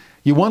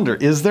you wonder,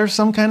 is there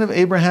some kind of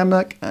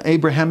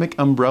Abrahamic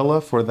umbrella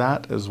for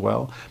that as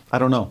well? I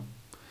don't know.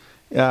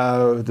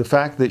 The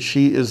fact that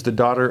she is the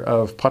daughter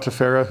of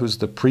Potiphera, who's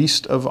the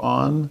priest of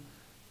On,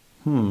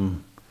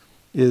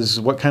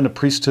 what kind of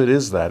priesthood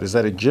is that? Is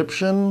that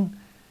Egyptian?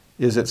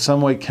 Is it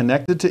some way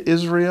connected to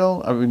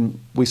Israel? I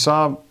mean, we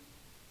saw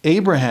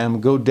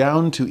Abraham go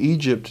down to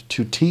Egypt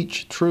to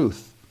teach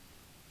truth.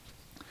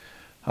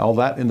 all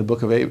that in the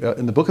book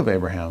of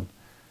Abraham.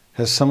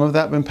 Has some of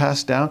that been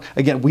passed down?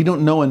 Again, we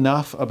don't know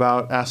enough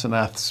about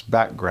Asenath's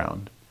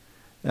background,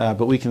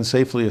 but we can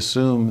safely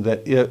assume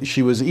that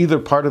she was either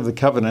part of the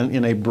covenant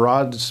in a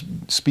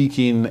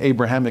broad-speaking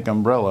Abrahamic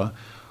umbrella,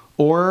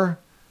 or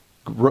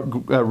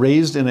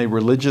raised in a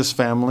religious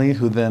family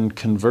who then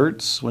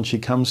converts when she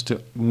comes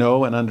to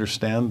know and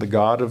understand the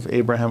God of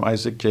Abraham,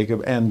 Isaac,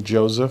 Jacob, and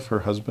Joseph, her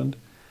husband.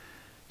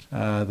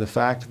 The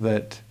fact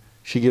that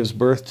she gives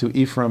birth to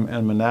Ephraim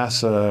and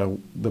Manasseh,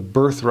 the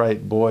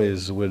birthright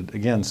boys, would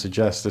again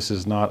suggest this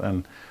is not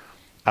an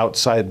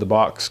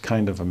outside-the-box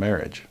kind of a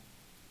marriage.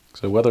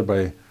 So whether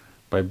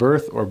by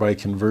birth or by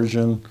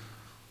conversion,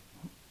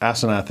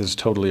 Asenath is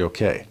totally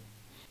okay.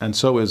 And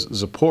so is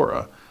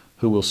Zipporah,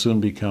 who will soon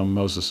become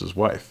Moses'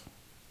 wife.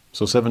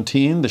 So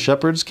 17, the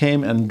shepherds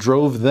came and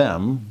drove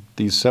them,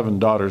 these 7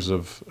 daughters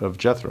of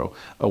Jethro,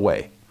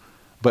 away.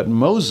 But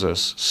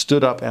Moses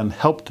stood up and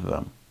helped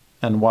them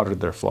and watered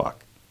their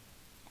flock.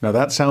 Now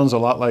that sounds a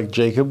lot like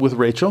Jacob with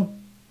Rachel,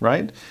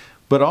 right?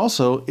 But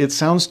also it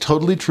sounds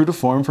totally true to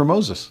form for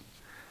Moses.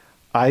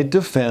 I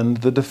defend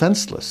the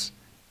defenseless.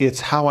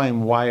 It's how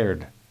I'm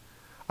wired.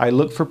 I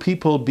look for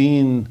people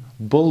being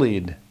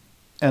bullied,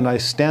 and I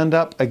stand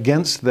up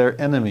against their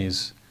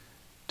enemies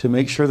to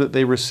make sure that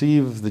they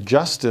receive the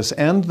justice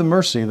and the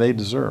mercy they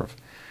deserve.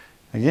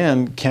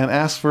 Again, can't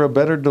ask for a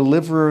better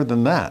deliverer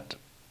than that.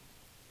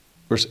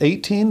 Verse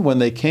 18, when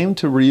they came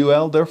to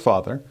Reuel, their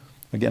father,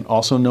 again,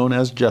 also known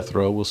as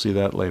Jethro, we'll see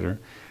that later,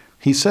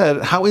 he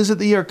said, how is it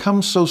that ye are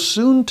come so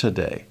soon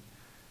today?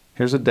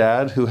 Here's a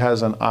dad who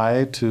has an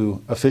eye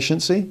to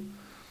efficiency.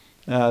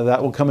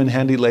 That will come in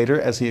handy later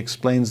as he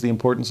explains the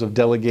importance of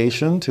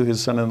delegation to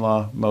his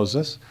son-in-law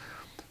Moses.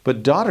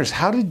 But daughters,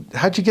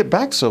 how'd you get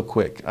back so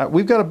quick?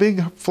 We've got a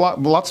big flock,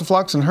 lots of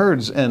flocks and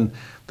herds, and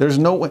there's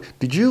no way.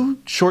 Did you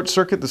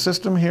short-circuit the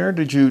system here?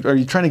 Are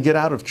you trying to get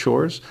out of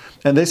chores?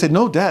 And they said,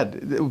 no,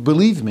 Dad,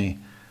 believe me,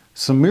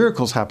 some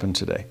miracles happened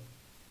today.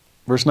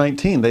 Verse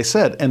 19, they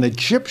said, an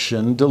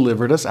Egyptian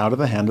delivered us out of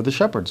the hand of the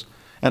shepherds,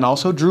 and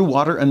also drew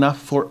water enough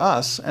for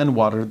us and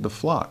watered the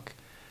flock.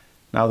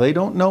 Now, they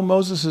don't know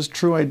Moses'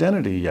 true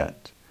identity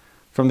yet.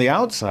 From the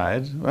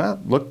outside,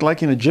 well, looked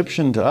like an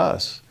Egyptian to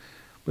us.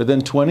 But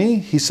then 20,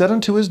 he said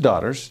unto his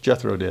daughters,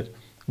 Jethro did,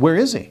 where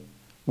is he?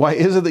 Why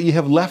is it that ye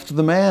have left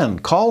the man?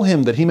 Call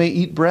him that he may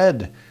eat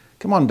bread.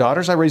 Come on,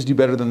 daughters, I raised you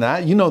better than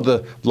that. You know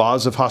the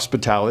laws of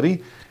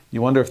hospitality.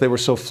 You wonder if they were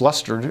so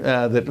flustered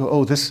that,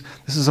 oh, this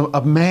is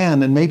a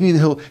man, and maybe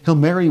he'll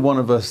marry one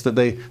of us, that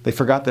they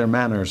forgot their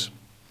manners.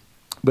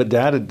 But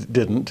Dad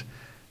didn't,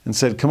 and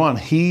said, come on,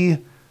 he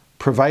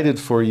provided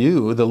for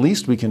you. The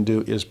least we can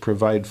do is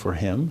provide for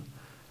him.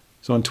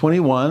 So in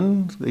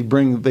 21,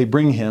 they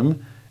bring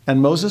him,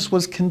 and Moses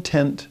was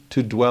content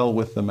to dwell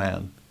with the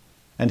man.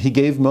 And he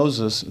gave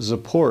Moses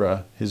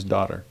Zipporah, his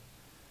daughter.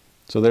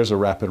 So there's a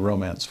rapid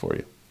romance for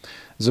you.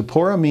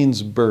 Zipporah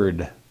means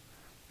bird.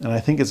 And I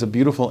think it's a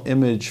beautiful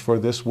image for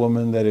this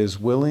woman that is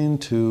willing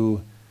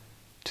to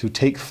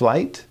take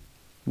flight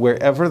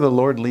wherever the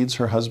Lord leads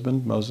her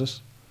husband,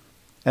 Moses.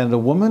 And a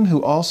woman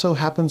who also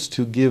happens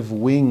to give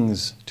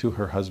wings to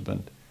her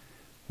husband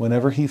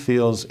whenever he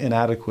feels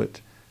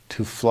inadequate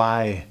to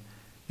fly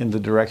in the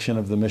direction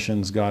of the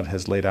missions God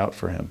has laid out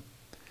for him.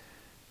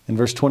 In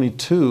verse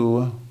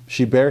 22,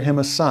 she bare him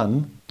a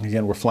son.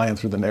 Again, we're flying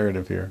through the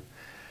narrative here.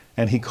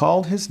 And he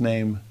called his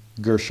name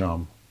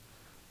Gershom.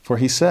 For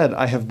he said,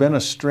 I have been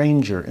a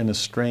stranger in a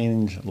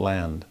strange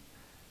land.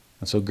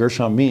 And so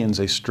Gershom means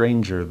a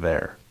stranger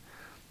there.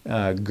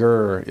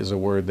 Ger is a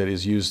word that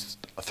is used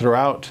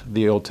throughout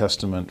the Old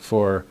Testament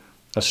for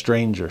a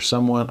stranger,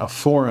 someone, a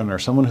foreigner,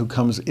 someone who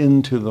comes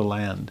into the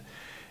land.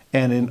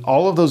 And in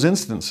all of those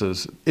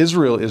instances,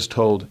 Israel is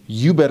told,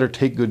 you better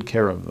take good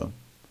care of them,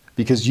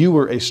 because you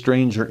were a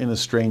stranger in a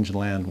strange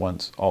land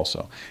once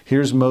also.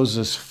 Here's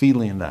Moses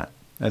feeling that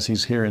as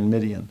he's here in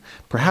Midian,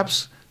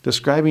 perhaps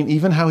describing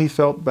even how he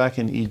felt back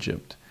in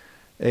Egypt,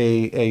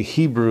 a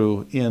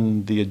Hebrew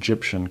in the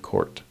Egyptian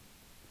court.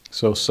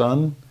 So,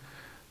 son,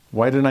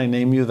 why did I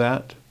name you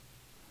that?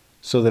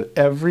 So that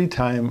every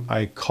time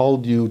I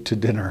called you to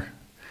dinner,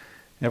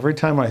 every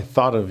time I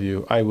thought of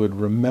you, I would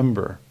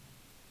remember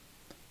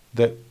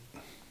that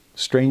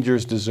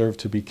strangers deserve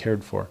to be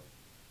cared for,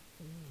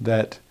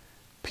 that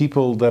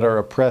people that are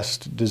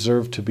oppressed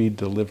deserve to be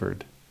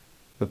delivered,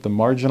 that the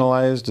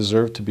marginalized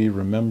deserve to be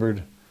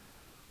remembered,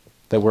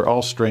 that we're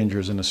all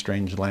strangers in a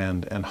strange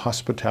land, and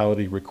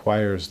hospitality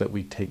requires that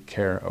we take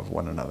care of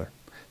one another.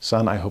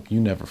 Son, I hope you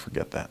never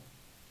forget that.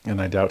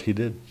 And I doubt he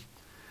did.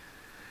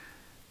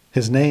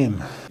 His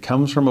name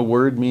comes from a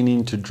word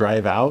meaning to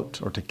drive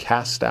out or to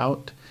cast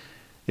out.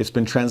 It's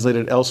been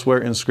translated elsewhere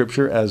in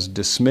Scripture as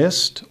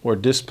dismissed or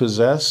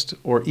dispossessed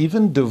or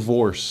even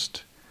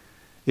divorced,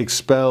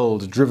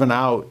 expelled, driven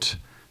out.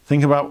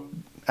 Think about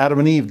Adam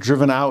and Eve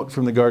driven out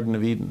from the Garden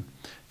of Eden.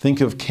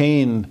 Think of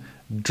Cain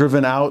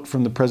driven out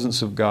from the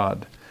presence of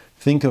God.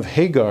 Think of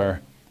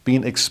Hagar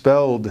being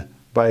expelled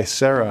by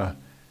Sarah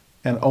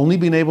and only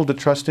being able to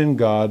trust in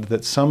God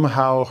that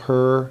somehow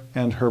her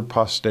and her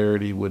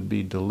posterity would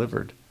be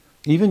delivered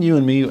Even you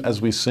and me,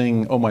 as we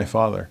sing, "Oh My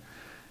Father,"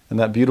 and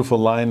that beautiful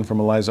line from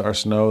Eliza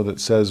Arsenault that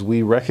says,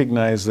 we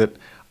recognize that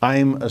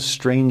I'm a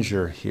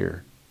stranger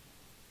here.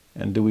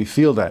 And do we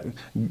feel that?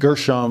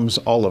 Gershom's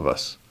all of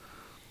us.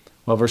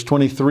 Well, verse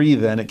 23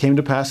 then, "It came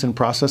to pass in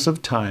process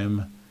of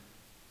time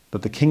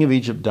that the king of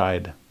Egypt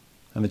died,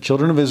 and the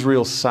children of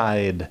Israel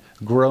sighed,"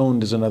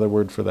 groaned is another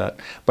word for that,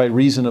 "by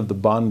reason of the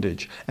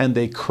bondage. And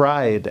they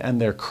cried, and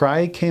their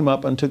cry came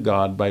up unto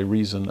God by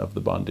reason of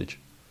the bondage."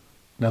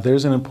 Now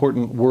there's an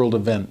important world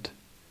event.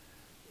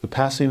 The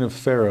passing of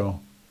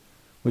Pharaoh,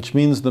 which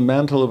means the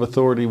mantle of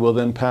authority will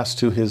then pass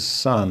to his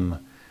son,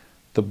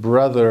 the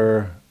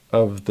brother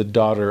of the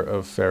daughter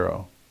of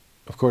Pharaoh.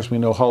 Of course, we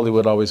know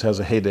Hollywood always has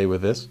a heyday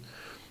with this,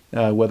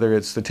 whether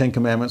it's the Ten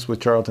Commandments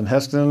with Charlton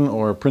Heston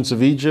or Prince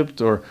of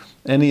Egypt or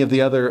any of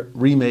the other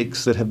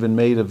remakes that have been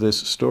made of this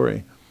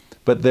story.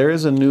 But there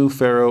is a new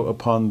Pharaoh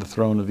upon the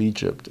throne of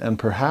Egypt, and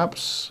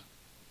perhaps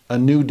a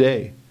new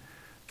day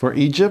for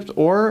Egypt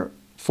or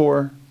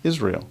for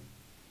Israel.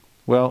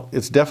 Well,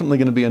 it's definitely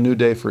going to be a new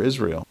day for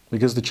Israel,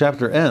 because the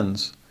chapter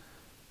ends,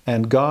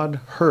 "And God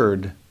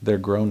heard their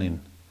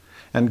groaning.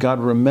 And God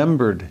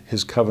remembered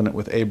his covenant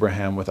with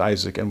Abraham, with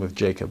Isaac, and with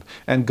Jacob.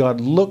 And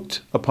God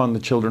looked upon the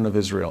children of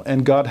Israel,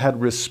 and God had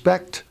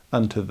respect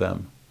unto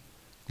them."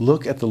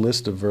 Look at the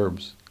list of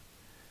verbs.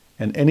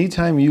 And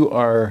anytime you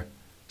are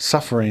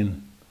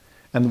suffering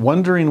and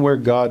wondering where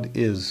God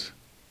is,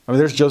 I mean,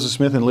 there's Joseph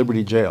Smith in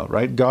Liberty Jail,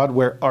 right? "God,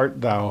 where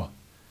art thou?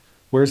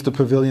 Where's the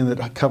pavilion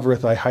that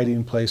covereth thy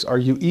hiding place? Are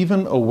you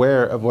even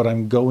aware of what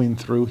I'm going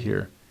through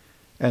here?"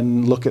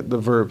 And look at the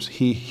verbs.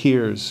 He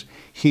hears,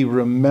 he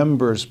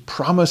remembers,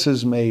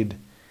 promises made,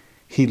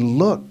 he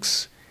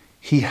looks,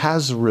 he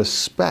has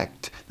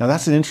respect. Now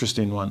that's an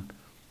interesting one.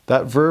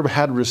 That verb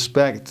 "had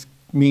respect"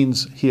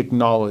 means he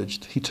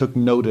acknowledged, he took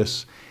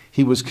notice,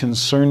 he was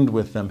concerned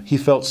with them, he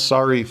felt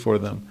sorry for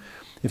them.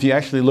 If you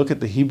actually look at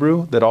the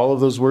Hebrew that all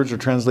of those words are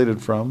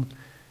translated from,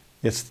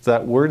 it's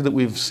that word that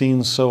we've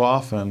seen so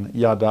often,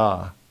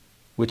 yada,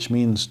 which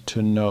means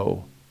to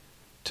know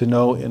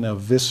in a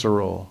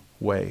visceral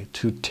way,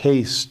 to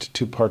taste,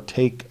 to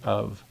partake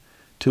of,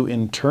 to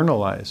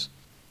internalize.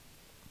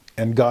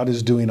 And God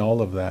is doing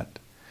all of that.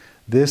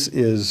 This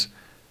is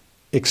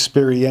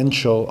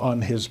experiential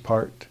on his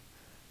part.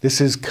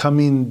 This is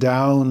coming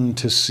down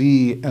to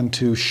see and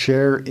to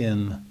share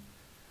in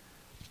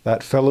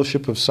that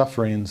fellowship of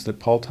sufferings that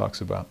Paul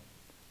talks about.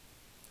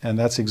 And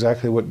that's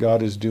exactly what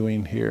God is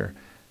doing here.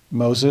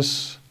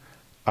 Moses,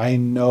 I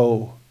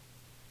know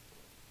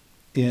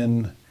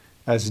in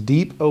as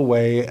deep a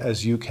way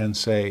as you can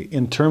say,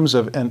 in terms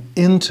of an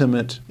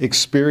intimate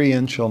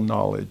experiential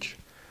knowledge,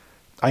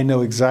 I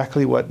know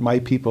exactly what my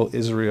people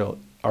Israel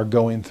are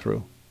going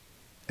through.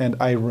 And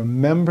I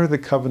remember the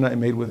covenant I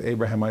made with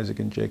Abraham, Isaac,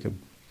 and Jacob.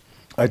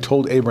 I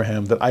told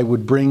Abraham that I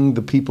would bring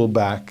the people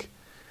back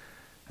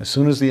as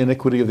soon as the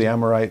iniquity of the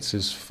Amorites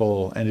is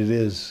full, and it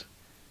is.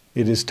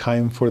 It is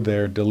time for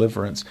their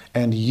deliverance.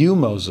 And you,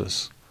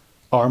 Moses,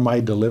 are my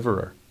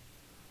deliverer.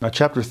 Now,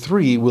 chapter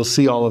 3, we'll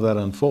see all of that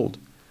unfold.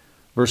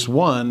 Verse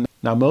 1,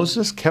 "Now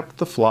Moses kept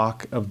the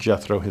flock of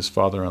Jethro, his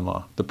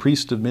father-in-law, the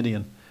priest of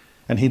Midian.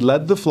 And he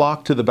led the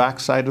flock to the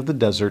backside of the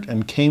desert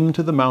and came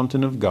to the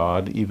mountain of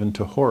God, even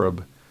to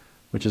Horeb,"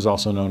 which is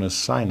also known as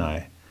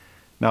Sinai.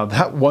 Now,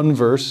 that one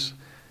verse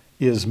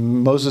is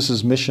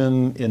Moses'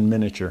 mission in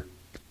miniature.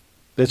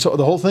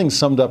 The whole thing's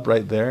summed up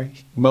right there.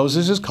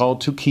 Moses is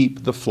called to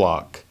keep the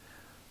flock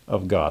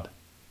of God.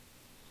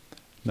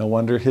 No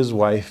wonder his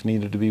wife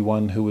needed to be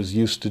one who was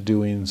used to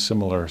doing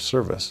similar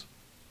service.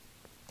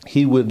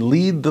 He would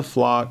lead the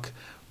flock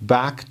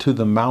back to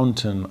the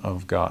mountain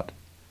of God,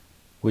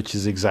 which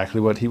is exactly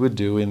what he would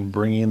do in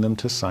bringing them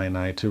to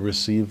Sinai to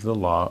receive the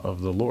law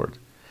of the Lord.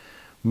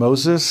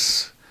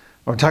 Moses,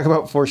 or talk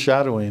about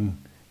foreshadowing,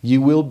 you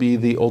will be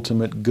the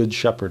ultimate good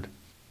shepherd.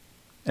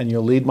 And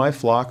you'll lead my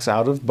flocks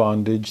out of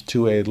bondage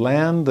to a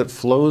land that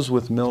flows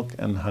with milk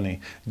and honey,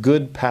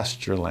 good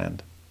pasture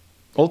land.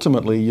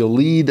 Ultimately, you'll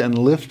lead and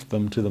lift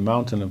them to the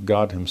mountain of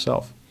God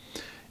himself.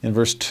 In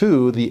verse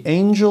 2, "The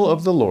angel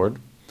of the Lord,"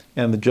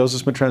 and the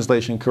Joseph Smith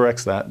translation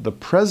corrects that, "the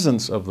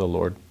presence of the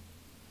Lord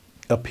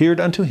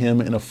appeared unto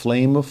him in a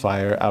flame of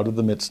fire out of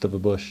the midst of a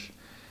bush.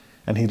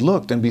 And he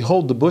looked, and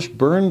behold, the bush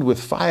burned with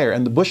fire,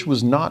 and the bush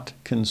was not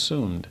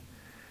consumed."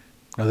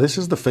 Now, this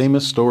is the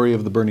famous story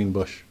of the burning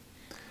bush.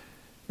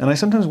 And I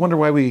sometimes wonder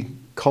why we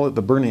call it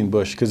the burning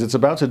bush, because it's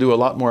about to do a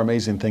lot more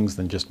amazing things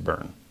than just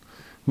burn.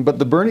 But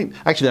the burning,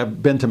 actually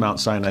I've been to Mount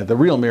Sinai. The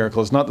real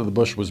miracle is not that the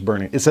bush was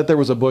burning, it's that there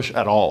was a bush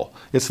at all.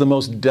 It's the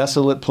most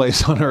desolate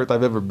place on earth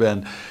I've ever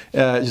been.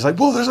 It's like,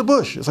 whoa, there's a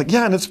bush. It's like,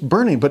 yeah, and it's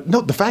burning. But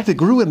no, the fact it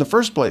grew in the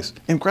first place,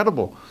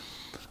 incredible.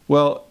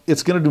 Well,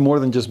 it's going to do more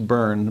than just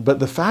burn. But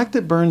the fact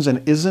it burns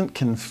and isn't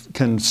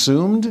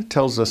consumed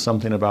tells us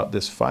something about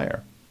this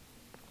fire.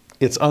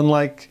 It's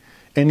unlike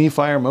any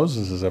fire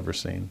Moses has ever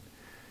seen.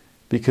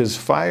 Because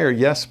fire,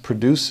 yes,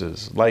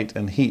 produces light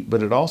and heat,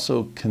 but it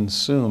also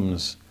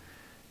consumes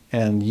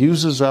and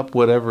uses up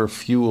whatever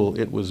fuel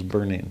it was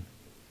burning.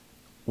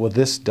 Well,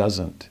 this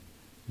doesn't.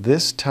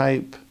 This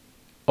type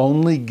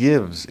only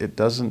gives, it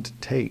doesn't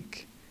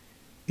take.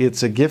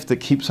 It's a gift that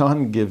keeps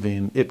on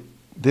giving.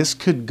 This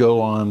could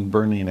go on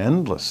burning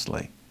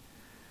endlessly.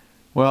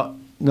 Well,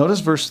 notice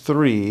verse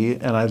 3,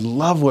 and I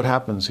love what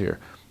happens here.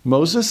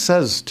 Moses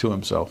says to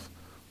himself,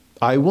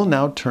 I will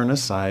now turn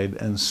aside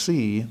and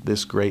see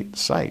this great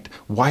sight,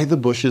 why the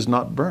bush is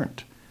not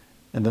burnt.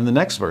 And then the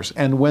next verse,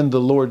 and when the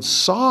Lord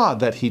saw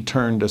that he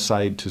turned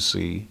aside to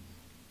see,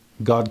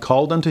 God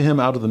called unto him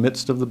out of the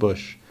midst of the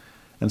bush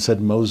and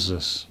said,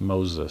 Moses,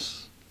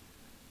 Moses.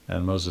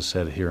 And Moses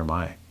said, Here am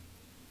I.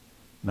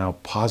 Now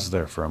pause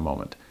there for a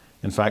moment.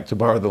 In fact, to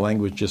borrow the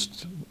language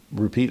just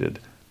repeated,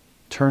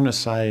 turn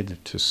aside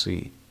to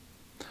see.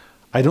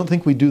 I don't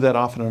think we do that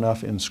often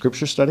enough in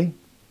Scripture study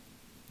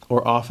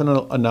or often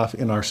enough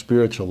in our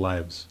spiritual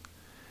lives.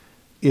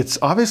 It's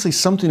obviously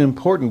something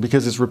important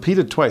because it's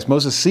repeated twice.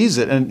 Moses sees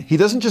it, and he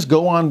doesn't just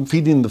go on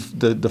feeding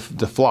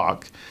the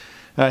flock.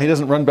 He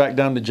doesn't run back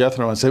down to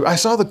Jethro and say, I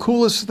saw the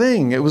coolest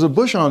thing. It was a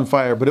bush on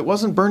fire, but it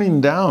wasn't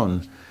burning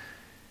down.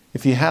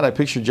 If he had, I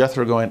picture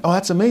Jethro going, oh,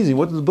 that's amazing.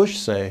 What did the bush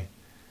say?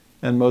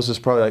 And Moses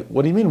probably like,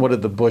 what do you mean, what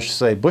did the bush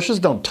say? Bushes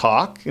don't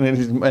talk.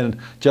 And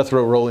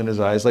Jethro rolling his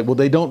eyes like, well,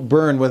 they don't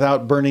burn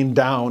without burning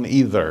down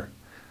either.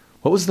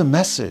 What was the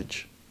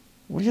message?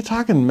 What are you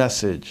talking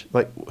message?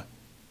 Like,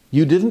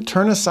 you didn't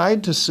turn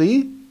aside to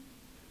see?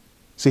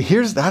 See,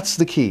 that's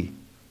the key.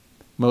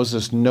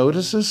 Moses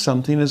notices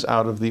something is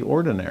out of the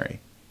ordinary.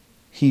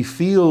 He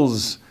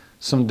feels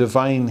some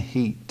divine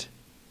heat.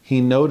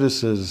 He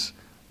notices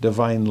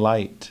divine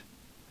light.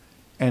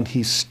 And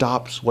he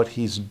stops what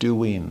he's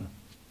doing.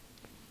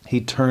 He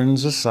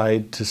turns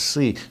aside to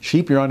see.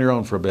 Sheep, you're on your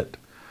own for a bit.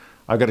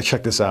 I've got to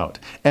check this out.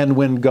 And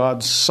when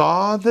God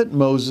saw that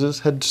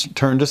Moses had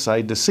turned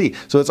aside to see.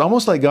 So it's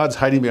almost like God's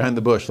hiding behind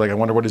the bush. Like, I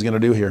wonder what he's going to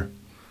do here.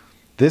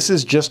 This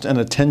is just an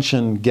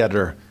attention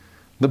getter.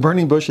 The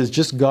burning bush is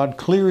just God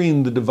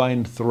clearing the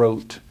divine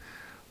throat,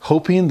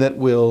 hoping that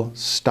we'll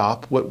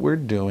stop what we're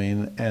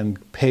doing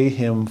and pay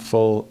him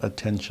full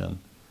attention.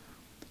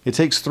 It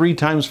takes 3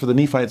 times for the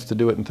Nephites to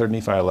do it in 3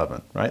 Nephi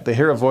 11, right? They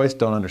hear a voice,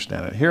 don't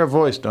understand it. Hear a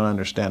voice, don't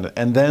understand it.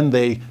 And then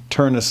they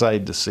turn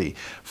aside to see.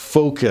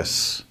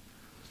 Focus.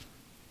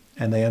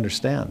 And they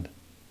understand.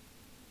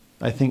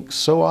 I think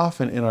so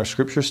often in our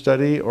scripture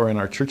study or in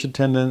our church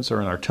attendance or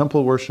in our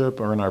temple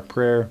worship or in our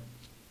prayer,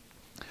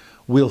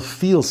 we'll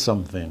feel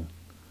something.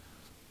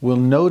 We'll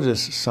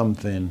notice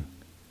something.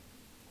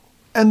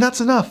 And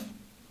that's enough.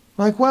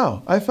 Like,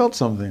 wow, I felt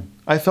something.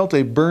 I felt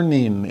a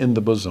burning in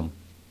the bosom.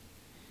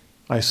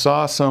 I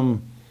saw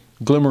some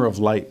glimmer of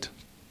light.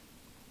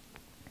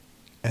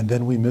 And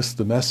then we miss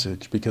the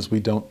message because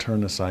we don't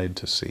turn aside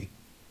to see.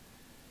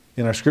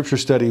 In our scripture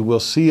study, we'll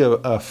see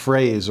a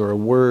phrase or a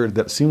word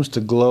that seems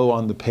to glow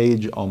on the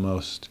page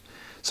almost.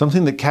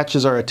 Something that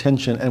catches our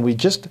attention, and we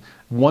just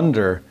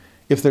wonder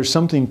if there's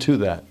something to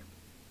that.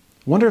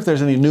 Wonder if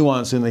there's any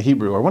nuance in the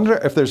Hebrew, or wonder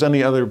if there's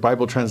any other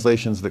Bible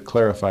translations that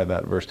clarify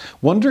that verse.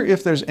 Wonder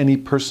if there's any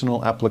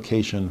personal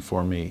application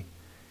for me.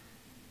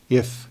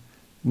 If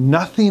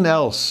nothing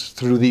else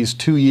through these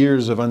 2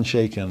 years of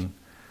Unshaken,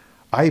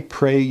 I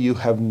pray you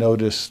have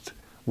noticed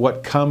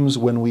what comes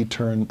when we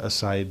turn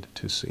aside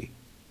to see.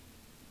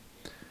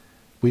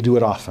 We do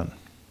it often.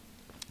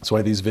 That's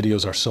why these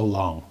videos are so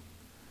long.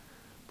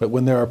 But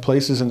when there are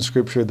places in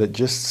Scripture that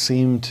just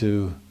seem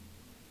to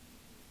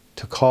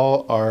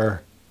call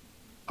our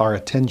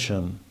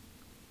attention,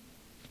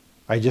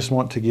 I just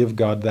want to give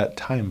God that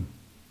time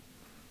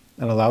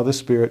and allow the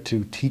Spirit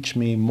to teach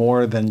me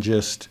more than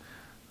just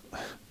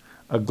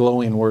a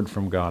glowing word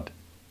from God.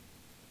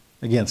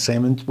 Again,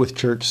 same with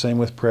church, same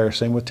with prayer,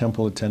 same with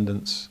temple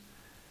attendance.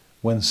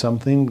 When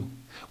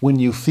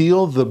you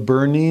feel the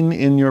burning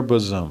in your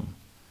bosom,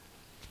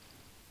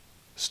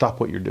 stop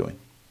what you're doing.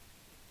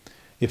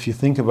 If you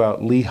think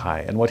about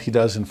Lehi and what he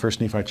does in 1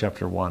 Nephi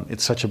chapter 1,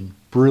 it's such a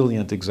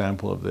brilliant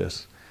example of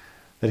this.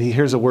 That he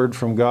hears a word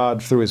from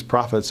God through his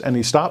prophets, and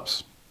he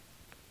stops,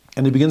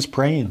 and he begins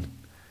praying.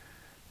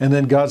 And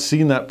then God's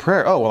seeing that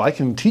prayer. Oh, well, I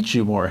can teach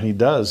you more, and he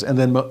does. And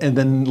then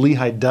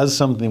Lehi does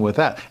something with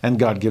that, and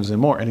God gives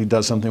him more, and he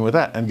does something with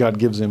that, and God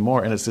gives him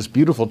more. And it's this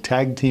beautiful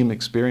tag team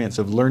experience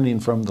of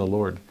learning from the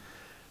Lord,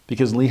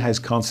 because Lehi's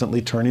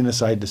constantly turning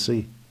aside to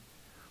see.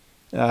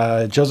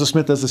 Joseph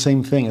Smith does the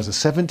same thing as a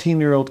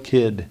 17-year-old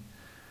kid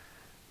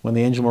when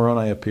the angel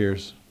Moroni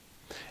appears.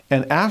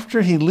 And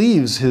after he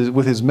leaves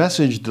with his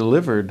message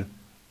delivered,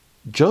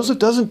 Joseph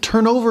doesn't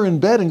turn over in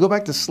bed and go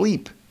back to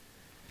sleep.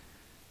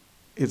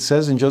 It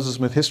says in Joseph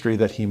Smith history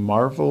that he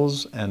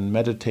marvels and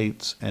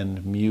meditates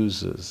and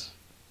muses.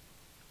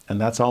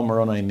 And that's all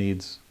Moroni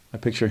needs. I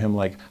picture him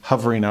like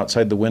hovering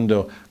outside the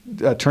window,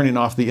 turning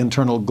off the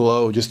internal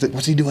glow.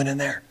 What's he doing in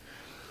there?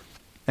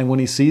 And when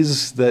he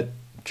sees that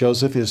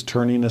Joseph is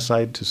turning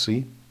aside to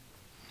see,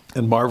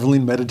 and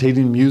marveling,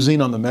 meditating,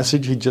 musing on the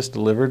message he just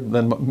delivered,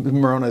 then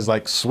Moroni's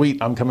like, sweet,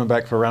 I'm coming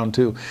back for round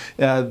 2.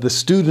 The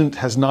student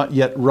has not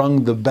yet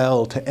rung the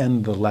bell to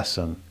end the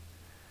lesson.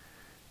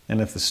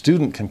 And if the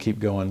student can keep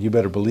going, you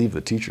better believe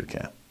the teacher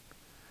can.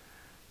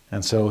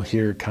 And so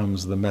here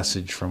comes the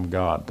message from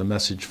God, the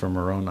message from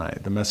Moroni,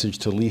 the message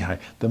to Lehi,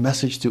 the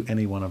message to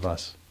any one of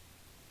us.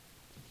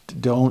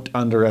 Don't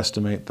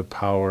underestimate the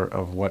power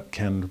of what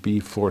can be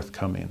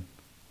forthcoming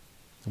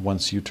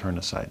once you turn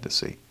aside to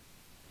see.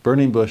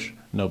 Burning bush,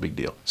 no big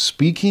deal.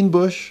 Speaking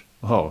bush,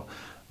 oh,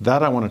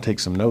 that I want to take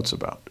some notes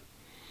about.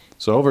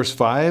 So verse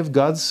 5,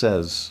 God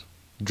says,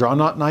 draw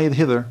not nigh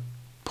hither,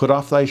 put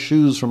off thy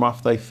shoes from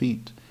off thy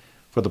feet,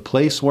 for the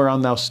place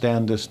whereon thou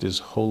standest is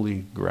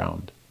holy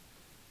ground.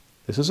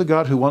 This is a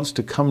God who wants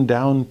to come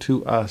down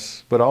to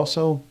us, but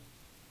also,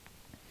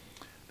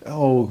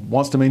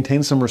 wants to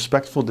maintain some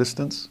respectful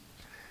distance.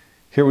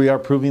 Here we are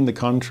proving the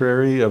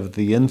contrary of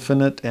the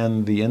infinite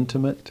and the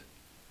intimate.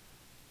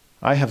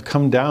 I have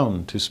come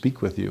down to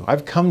speak with you.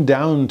 I've come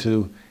down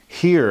to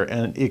hear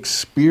and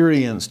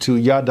experience, to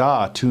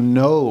yada, to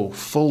know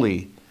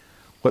fully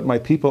what my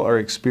people are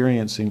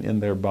experiencing in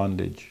their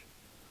bondage.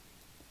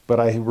 But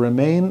I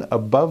remain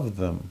above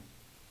them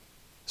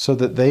so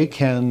that they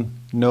can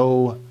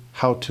know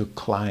how to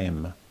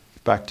climb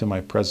back to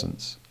my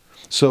presence.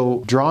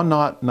 So draw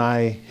not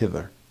nigh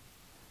hither.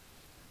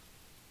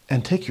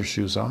 And take your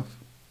shoes off,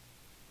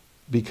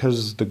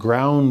 because the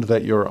ground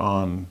that you're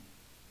on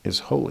is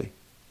holy.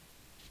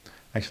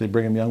 Actually,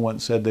 Brigham Young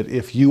once said that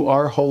if you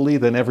are holy,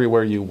 then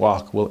everywhere you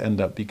walk will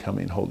end up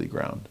becoming holy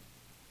ground.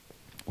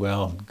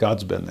 Well,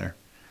 God's been there.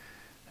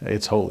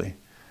 It's holy.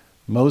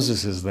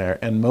 Moses is there,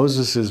 and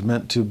Moses is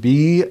meant to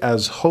be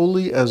as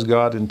holy as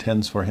God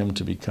intends for him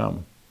to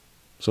become.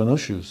 So no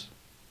shoes.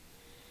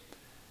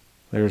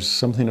 There's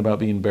something about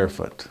being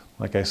barefoot.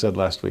 Like I said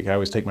last week, I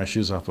always take my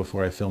shoes off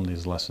before I film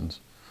these lessons.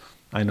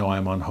 I know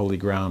I'm on holy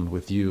ground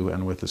with you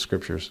and with the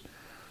scriptures.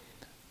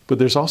 But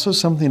there's also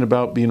something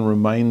about being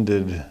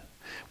reminded,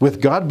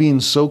 with God being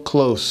so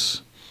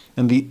close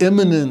and the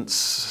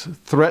immanence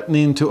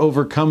threatening to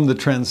overcome the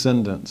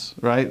transcendence,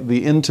 right?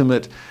 The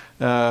intimate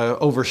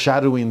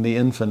overshadowing the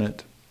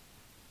infinite.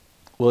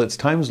 Well, it's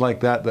times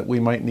like that that we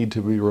might need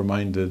to be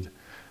reminded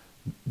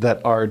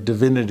that our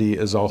divinity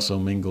is also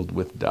mingled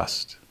with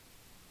dust.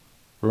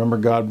 Remember,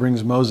 God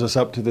brings Moses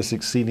up to this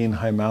exceeding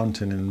high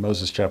mountain in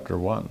Moses chapter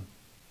 1.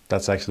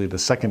 That's actually the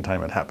second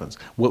time it happens.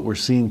 What we're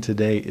seeing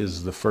today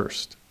is the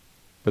first.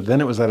 But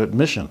then it was that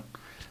admission.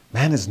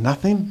 Man is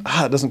nothing?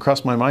 It doesn't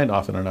cross my mind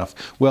often enough.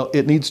 Well,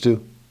 it needs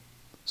to.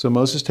 So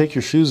Moses, take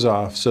your shoes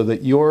off so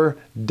that your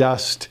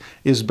dust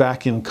is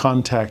back in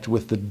contact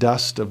with the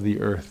dust of the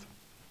earth.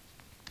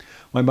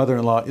 My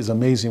mother-in-law is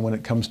amazing when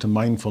it comes to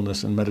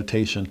mindfulness and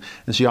meditation.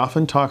 And she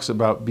often talks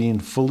about being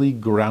fully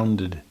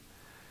grounded.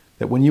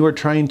 That when you are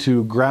trying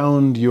to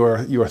ground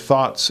your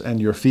thoughts and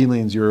your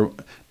feelings,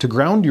 to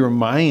ground your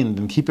mind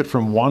and keep it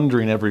from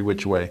wandering every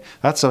which way.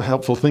 That's a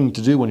helpful thing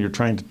to do when you're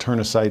trying to turn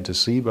aside to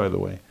see, by the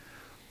way.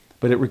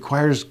 But it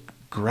requires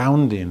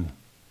grounding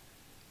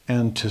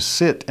and to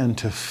sit and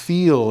to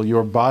feel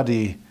your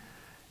body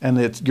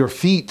and your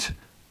feet,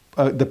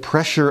 the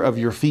pressure of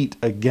your feet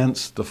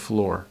against the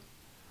floor.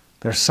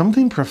 There's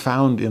something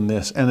profound in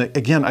this. And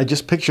again, I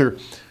just picture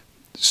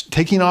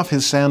taking off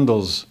his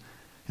sandals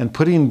and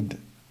putting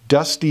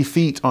dusty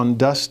feet on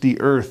dusty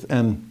earth,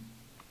 and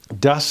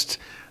dust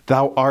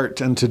thou art,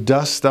 and to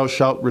dust thou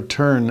shalt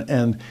return.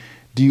 And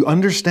do you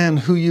understand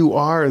who you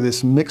are,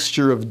 this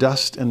mixture of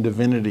dust and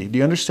divinity? Do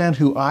you understand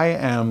who I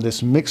am,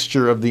 this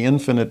mixture of the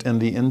infinite and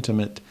the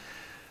intimate?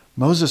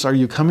 Moses, are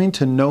you coming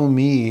to know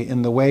me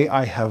in the way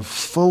I have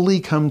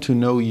fully come to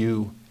know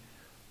you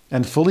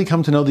and fully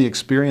come to know the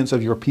experience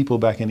of your people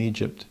back in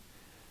Egypt?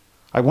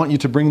 I want you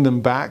to bring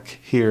them back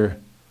here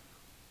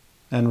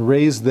and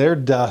raise their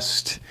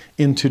dust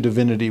into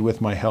divinity with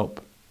my help.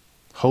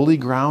 Holy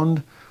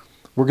ground,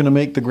 we're going to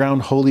make the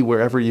ground holy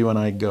wherever you and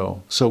I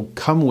go. So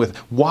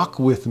walk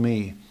with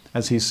me,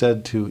 as he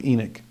said to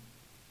Enoch.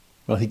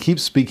 Well, he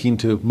keeps speaking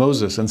to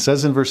Moses and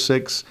says in verse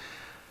 6,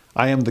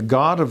 I am the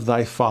God of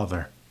thy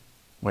father.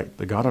 Wait,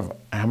 the God of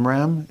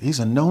Amram? He's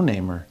a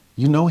no-namer.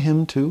 You know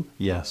him too?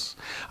 Yes.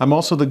 I'm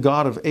also the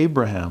God of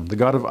Abraham, the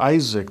God of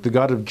Isaac, the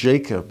God of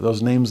Jacob,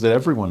 those names that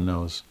everyone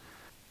knows.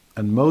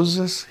 And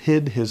Moses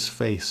hid his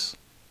face,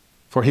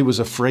 for he was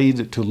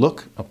afraid to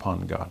look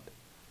upon God.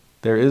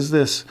 There is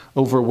this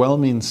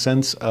overwhelming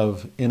sense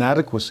of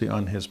inadequacy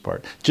on his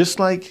part, just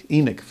like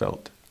Enoch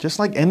felt, just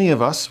like any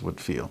of us would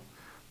feel.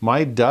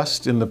 My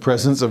dust in the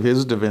presence of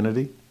his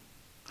divinity?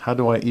 How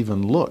do I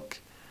even look?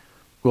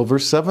 Well,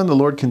 verse 7, the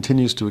Lord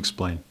continues to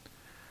explain.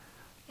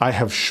 I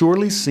have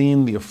surely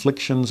seen the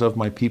afflictions of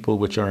my people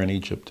which are in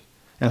Egypt,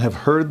 and have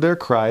heard their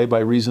cry by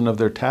reason of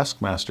their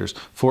taskmasters,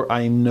 for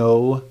I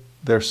know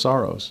their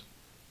sorrows.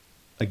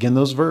 Again,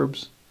 those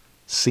verbs.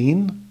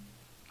 Seen,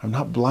 I'm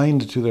not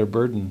blind to their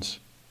burdens.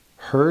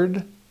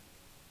 Heard,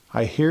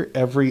 I hear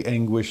every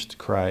anguished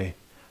cry.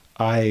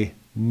 I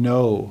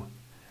know,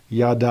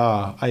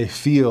 yada, I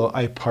feel,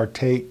 I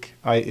partake,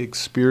 I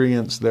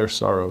experience their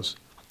sorrows.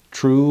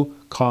 True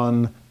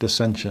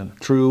condescension,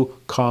 true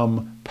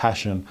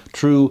compassion,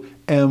 true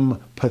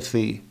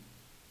empathy.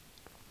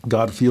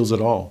 God feels it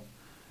all.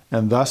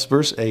 And thus,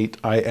 verse 8,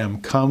 I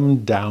am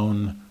come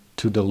down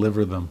to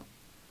deliver them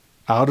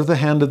out of the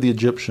hand of the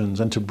Egyptians,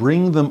 and to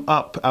bring them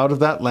up out of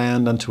that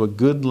land unto a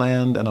good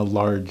land and a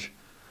large,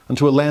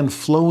 unto a land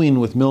flowing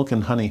with milk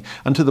and honey,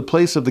 unto the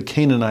place of the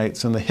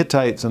Canaanites and the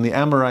Hittites and the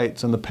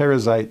Amorites and the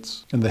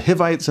Perizzites and the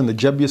Hivites and the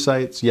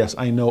Jebusites. Yes,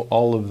 I know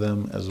all of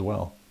them as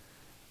well.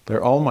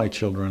 They're all my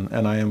children,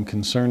 and I am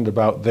concerned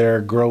about their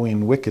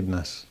growing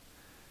wickedness,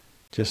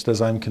 just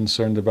as I'm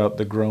concerned about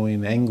the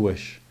growing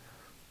anguish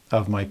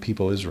of my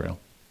people Israel.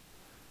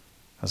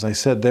 As I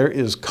said, there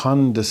is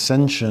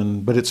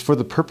condescension, but it's for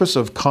the purpose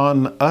of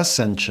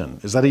con-ascension.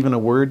 Is that even a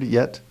word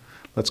yet?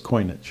 Let's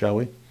coin it, shall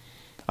we?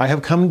 I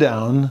have come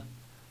down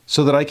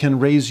so that I can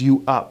raise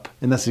you up.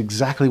 And that's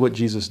exactly what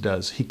Jesus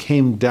does. He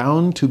came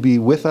down to be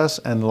with us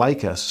and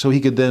like us, so he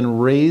could then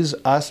raise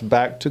us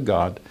back to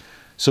God,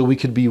 so we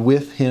could be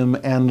with him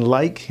and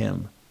like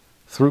him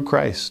through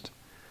Christ.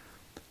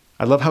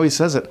 I love how he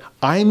says it.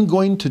 I'm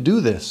going to do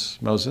this,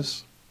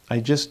 Moses. I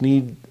just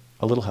need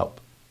a little help.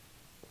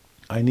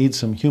 I need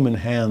some human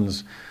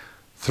hands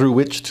through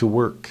which to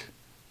work,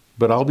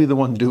 but I'll be the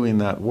one doing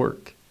that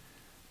work.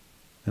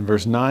 In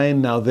verse 9,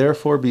 now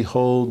therefore,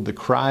 behold, the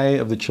cry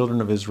of the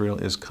children of Israel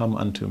is come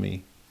unto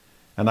me,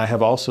 and I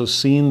have also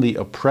seen the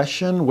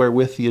oppression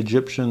wherewith the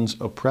Egyptians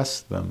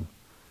oppressed them.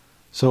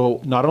 So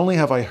not only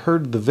have I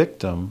heard the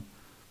victim,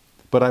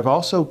 but I've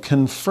also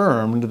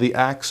confirmed the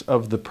acts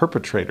of the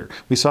perpetrator.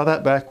 We saw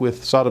that back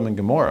with Sodom and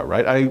Gomorrah,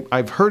 right?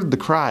 I've heard the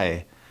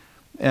cry,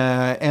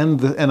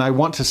 and I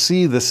want to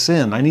see the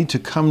sin. I need to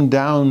come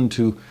down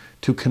to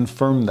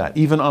confirm that.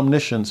 Even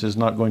omniscience is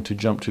not going to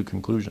jump to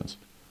conclusions.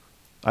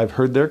 I've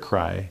heard their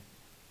cry,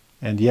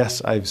 and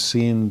yes, I've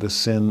seen the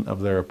sin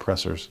of their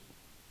oppressors.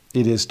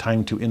 It is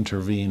time to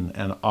intervene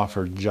and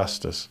offer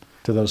justice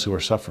to those who are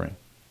suffering.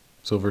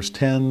 So verse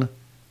 10,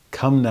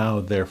 come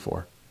now,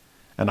 therefore,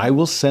 and I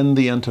will send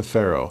thee unto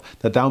Pharaoh,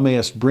 that thou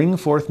mayest bring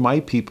forth my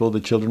people, the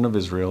children of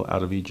Israel,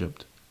 out of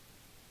Egypt.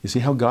 You see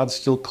how God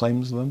still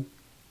claims them?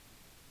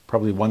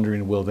 Probably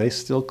wondering, will they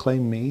still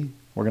claim me?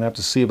 We're going to have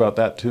to see about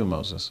that too,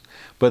 Moses.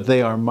 But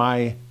they are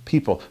my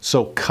people.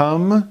 So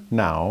come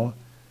now,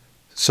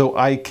 so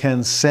I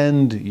can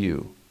send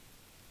you.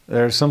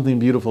 There's something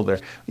beautiful there.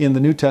 In the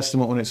New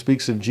Testament, when it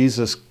speaks of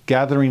Jesus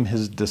gathering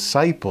his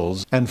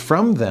disciples and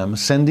from them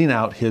sending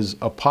out his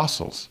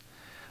apostles.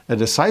 A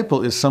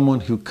disciple is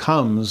someone who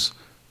comes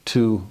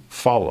to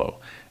follow.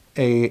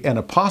 An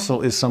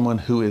apostle is someone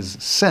who is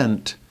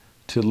sent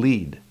to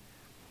lead.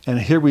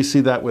 And here we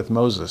see that with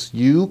Moses.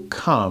 You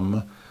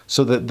come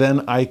so that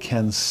then I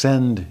can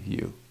send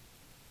you.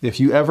 If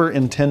you ever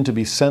intend to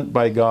be sent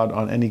by God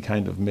on any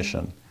kind of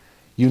mission,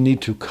 you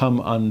need to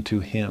come unto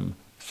him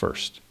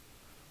first.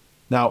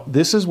 Now,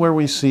 this is where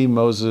we see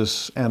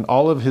Moses and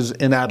all of his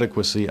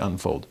inadequacy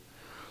unfold.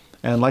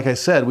 And like I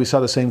said, we saw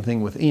the same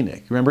thing with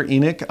Enoch. Remember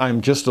Enoch?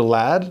 I'm just a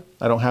lad.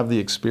 I don't have the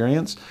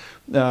experience.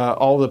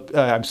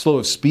 I'm slow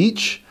of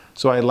speech,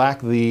 so I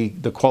lack the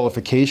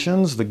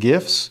qualifications, the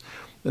gifts.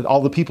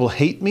 All the people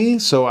hate me,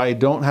 so I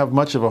don't have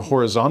much of a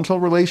horizontal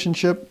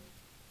relationship.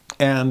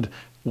 And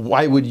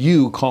why would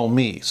you call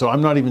me? So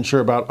I'm not even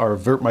sure about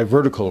my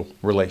vertical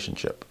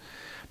relationship.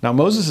 Now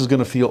Moses is going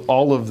to feel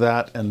all of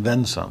that and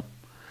then some.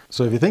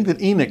 So if you think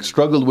that Enoch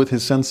struggled with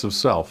his sense of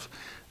self,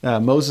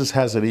 Moses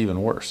has it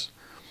even worse.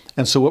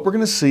 And so what we're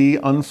going to see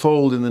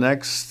unfold in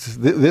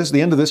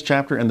the end of this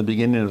chapter and the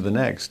beginning of the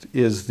next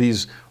is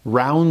these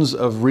rounds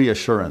of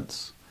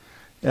reassurance,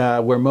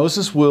 where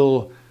Moses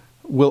will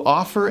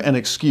offer an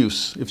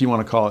excuse, if you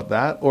want to call it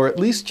that, or at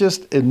least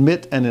just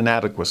admit an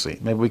inadequacy.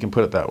 Maybe we can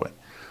put it that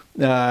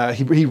way.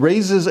 He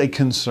raises a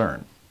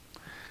concern,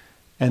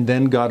 and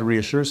then God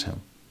reassures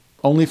him.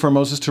 Only for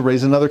Moses to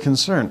raise another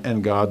concern,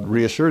 and God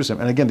reassures him.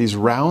 And again, these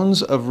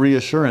rounds of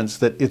reassurance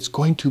that it's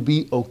going to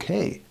be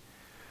okay.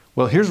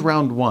 Well, here's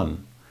round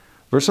 1.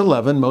 Verse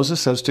 11,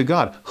 Moses says to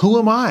God, who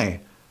am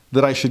I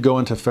that I should go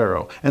unto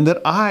Pharaoh, and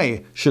that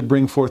I should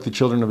bring forth the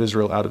children of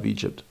Israel out of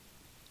Egypt?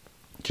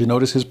 Do you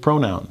notice his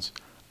pronouns?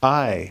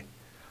 I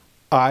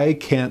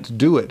can't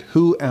do it.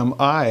 Who am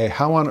I?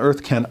 How on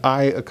earth can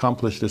I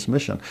accomplish this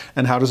mission?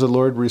 And how does the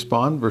Lord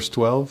respond? Verse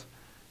 12,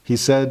 he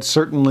said,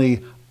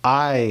 certainly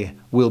I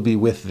will be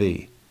with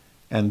thee,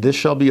 and this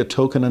shall be a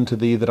token unto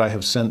thee that I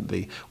have sent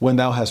thee. When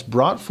thou hast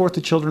brought forth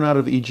the children out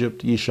of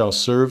Egypt, ye shall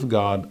serve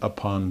God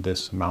upon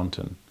this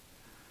mountain.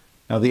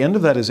 Now the end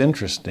of that is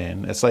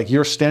interesting. It's like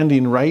you're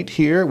standing right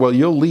here. Well,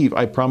 you'll leave.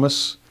 I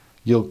promise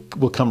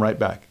we'll come right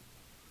back.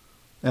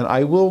 And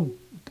I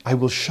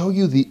will show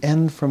you the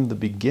end from the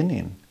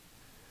beginning.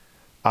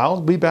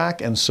 I'll be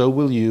back, and so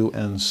will you,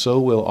 and so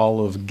will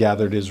all of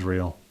gathered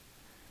Israel.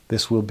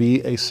 This will be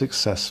a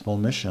successful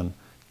mission.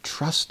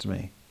 Trust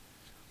me.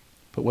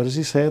 But what does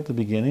he say at the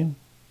beginning?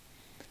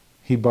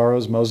 He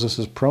borrows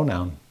Moses'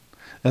 pronoun.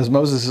 As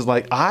Moses is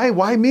like,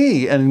 why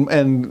me?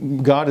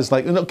 And God is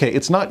like, okay,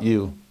 it's not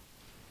you.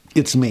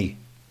 It's me.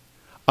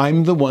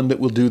 I'm the one that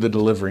will do the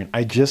delivering.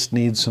 I just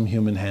need some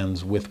human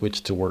hands with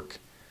which to work.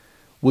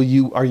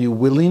 Are you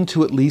willing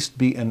to at least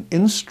be an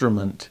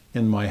instrument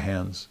in my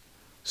hands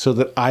so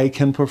that I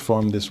can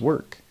perform this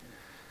work?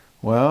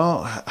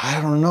 Well, I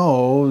don't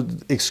know.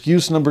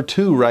 Excuse number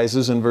 2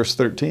 rises in verse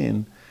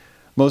 13.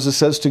 Moses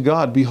says to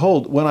God,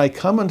 "Behold, when I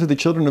come unto the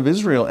children of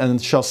Israel,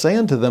 and shall say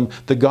unto them,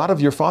 The God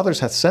of your fathers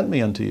hath sent me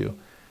unto you.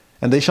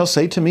 And they shall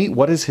say to me,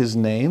 What is his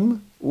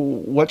name?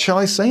 What shall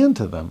I say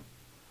unto them?"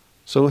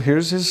 So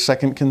here's his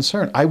second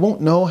concern. I won't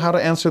know how to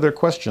answer their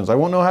questions. I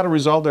won't know how to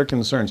resolve their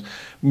concerns.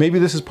 Maybe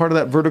this is part of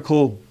that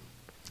vertical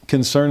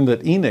concern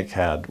that Enoch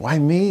had. Why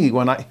me?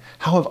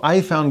 How have I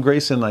found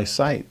grace in thy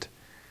sight?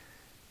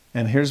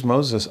 And here's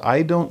Moses.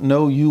 I don't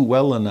know you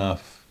well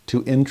enough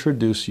to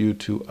introduce you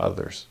to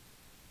others.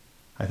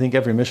 I think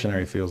every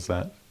missionary feels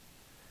that.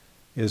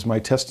 Is my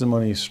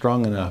testimony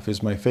strong enough?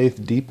 Is my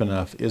faith deep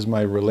enough? Is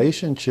my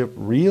relationship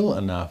real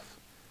enough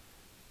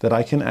that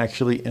I can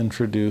actually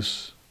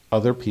introduce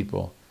other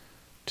people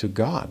to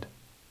God?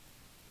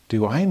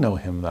 Do I know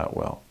him that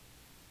well?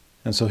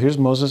 And so here's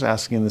Moses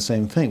asking the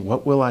same thing.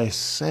 What will I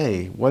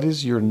say? What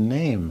is your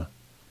name?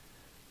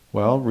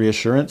 Well,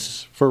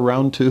 reassurance for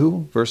round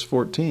 2, verse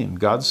 14.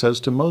 God says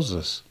to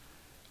Moses,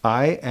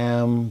 I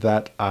am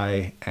that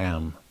I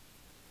am.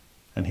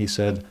 And he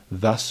said,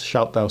 Thus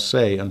shalt thou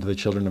say unto the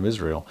children of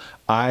Israel,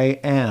 I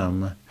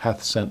am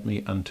hath sent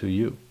me unto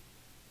you.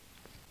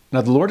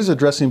 Now the Lord is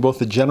addressing both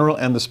the general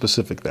and the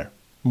specific there.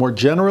 More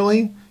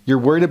generally, you're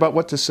worried about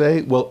what to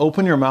say? Well,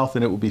 open your mouth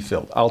and it will be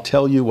filled. I'll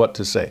tell you what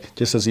to say,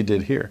 just as he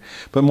did here.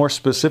 But more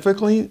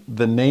specifically,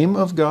 the name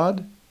of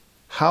God,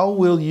 how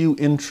will you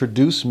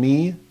introduce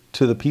me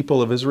to the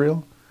people of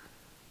Israel?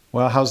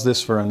 Well, how's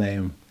this for a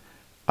name?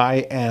 I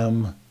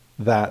am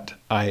that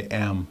I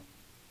am.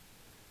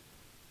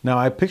 Now,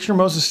 I picture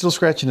Moses still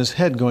scratching his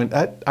head going,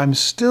 I'm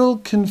still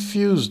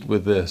confused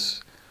with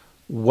this.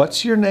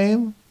 What's your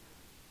name?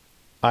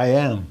 I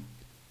am.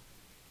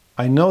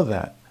 I know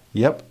that.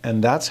 Yep,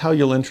 and that's how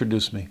you'll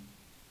introduce me.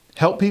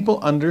 Help people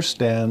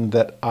understand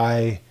that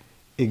I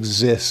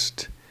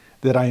exist,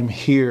 that I'm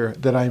here,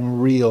 that I'm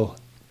real,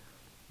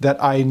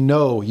 that I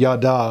know,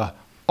 yada,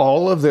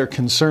 all of their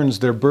concerns,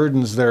 their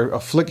burdens, their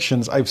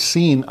afflictions. I've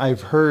seen,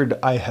 I've heard,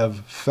 I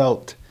have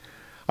felt.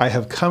 I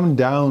have come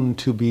down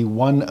to be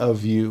one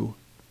of you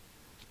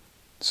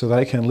so that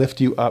I can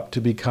lift you up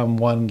to become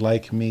one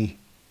like me.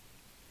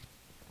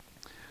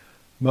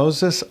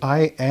 Moses,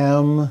 I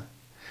am.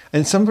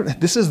 And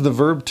this is the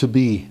verb to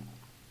be.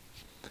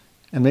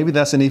 And maybe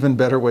that's an even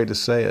better way to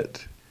say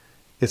it.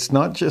 It's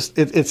not just,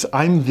 it's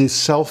I'm the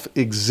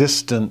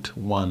self-existent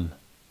one.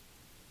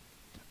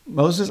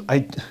 Moses,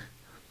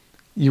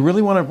 you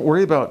really want to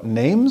worry about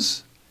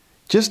names?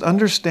 Just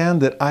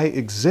understand that I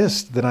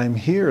exist, that I'm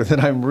here, that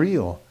I'm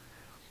real.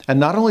 And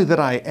not only that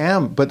I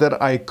am, but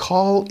that I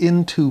call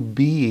into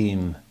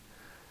being.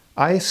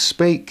 I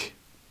spake,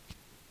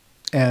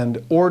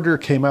 and order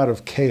came out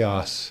of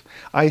chaos.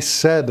 I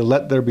said,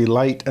 let there be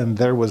light, and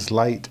there was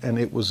light, and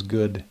it was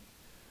good.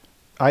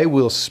 I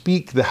will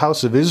speak the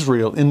house of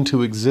Israel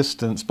into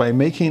existence by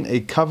making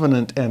a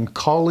covenant and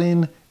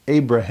calling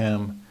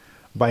Abraham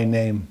by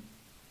name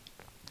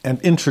and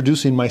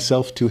introducing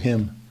myself to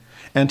him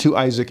and to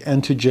Isaac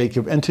and to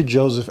Jacob and to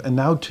Joseph and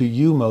now to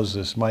you,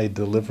 Moses, my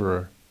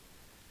deliverer.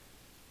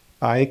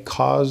 I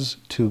cause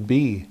to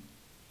be,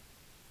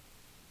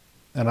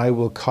 and I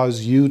will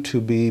cause you to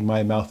be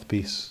my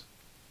mouthpiece.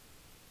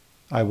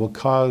 I will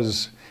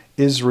cause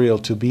Israel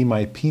to be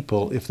my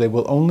people if they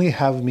will only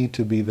have me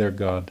to be their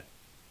God.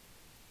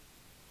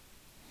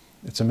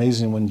 It's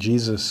amazing when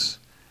Jesus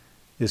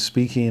is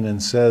speaking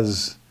and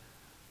says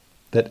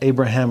that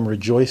Abraham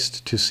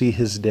rejoiced to see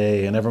his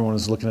day, and everyone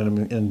was looking at him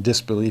in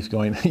disbelief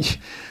going,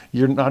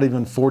 you're not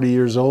even 40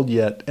 years old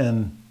yet,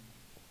 and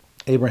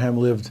Abraham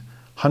lived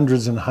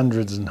hundreds and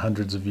hundreds and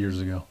hundreds of years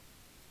ago.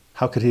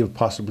 How could he have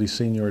possibly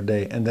seen your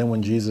day? And then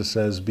when Jesus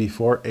says,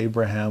 before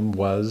Abraham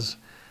was,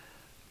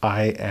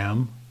 I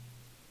am,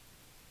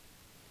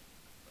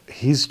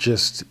 he's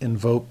just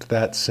invoked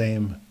that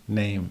same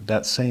name,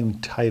 that same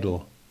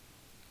title.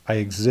 I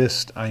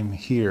exist, I'm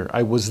here.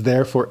 I was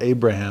there for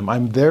Abraham.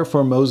 I'm there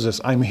for Moses.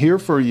 I'm here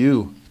for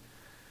you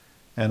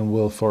and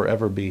will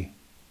forever be.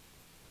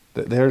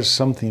 There's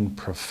something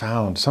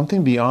profound,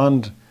 something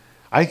beyond.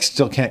 I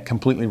still can't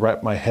completely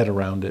wrap my head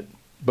around it,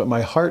 but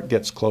my heart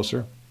gets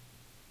closer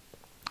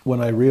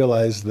when I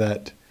realize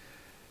that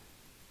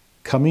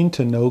coming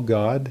to know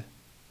God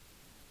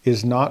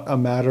is not a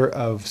matter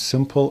of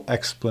simple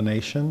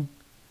explanation.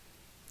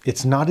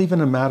 It's not even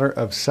a matter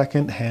of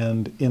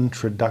second-hand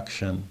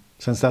introduction,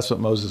 since that's what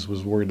Moses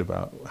was worried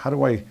about. How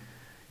do I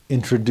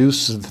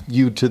introduce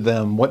you to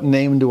them? What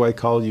name do I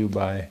call you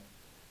by?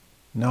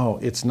 No,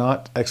 it's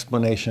not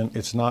explanation.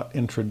 It's not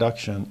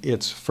introduction.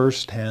 It's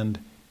first-hand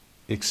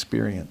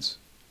experience.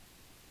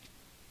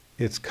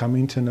 It's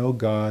coming to know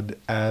God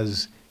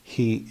as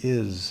He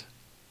is.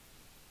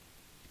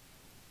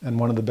 And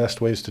one of the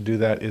best ways to do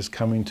that is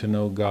coming to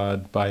know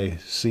God by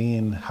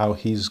seeing how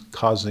He's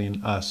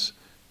causing us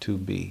to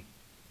be.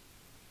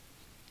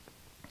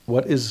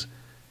 What is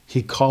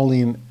He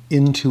calling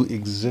into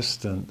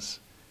existence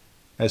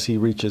as He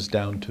reaches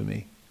down to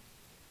me?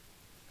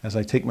 As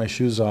I take my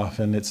shoes off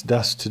and it's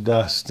dust to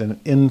dust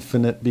and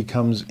infinite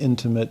becomes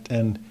intimate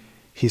and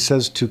He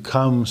says to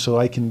come so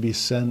I can be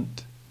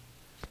sent.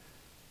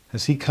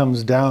 as he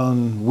comes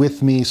down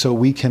with me so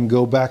we can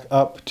go back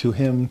up to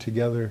him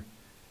together,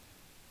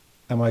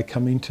 am I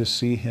coming to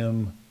see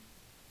him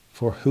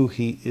for who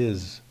he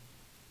is,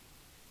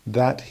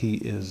 that he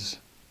is?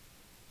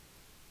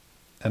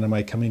 And am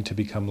I coming to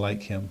become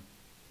like him?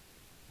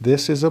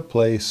 This is a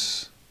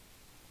place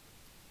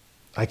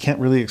I can't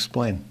really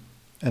explain.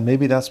 And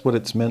maybe that's what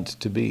it's meant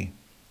to be.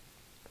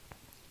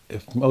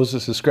 If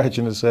Moses is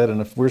scratching his head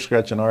and if we're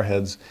scratching our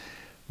heads,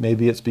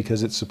 maybe it's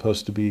because it's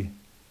supposed to be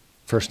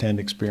first-hand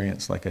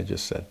experience, like I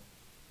just said.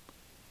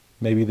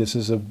 Maybe this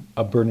is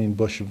a burning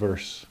bush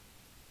verse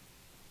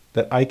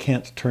that I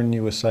can't turn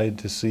you aside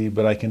to see,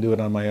 but I can do it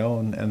on my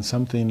own, and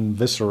something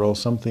visceral,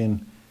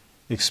 something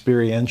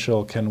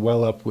experiential can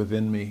well up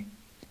within me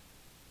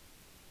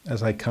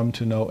as I come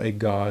to know a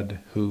God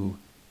who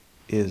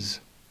is.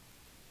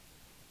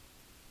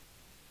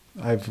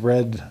 I've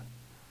read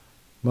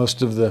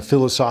most of the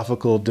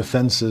philosophical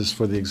defenses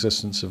for the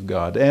existence of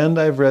God, and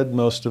I've read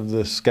most of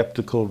the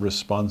skeptical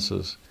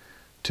responses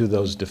to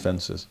those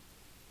defenses.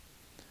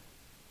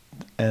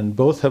 And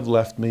both have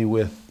left me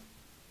with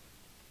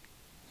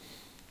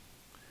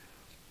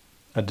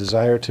a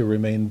desire to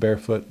remain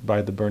barefoot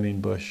by the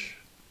burning bush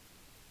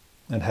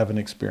and have an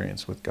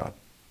experience with God.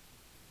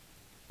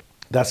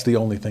 That's the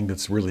only thing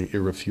that's really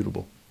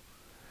irrefutable.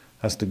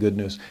 That's the good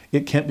news.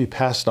 It can't be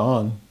passed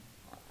on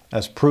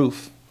as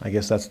proof. I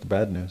guess that's the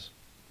bad news.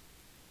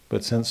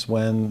 But since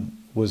when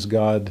was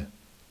God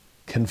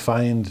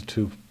confined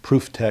to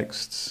proof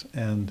texts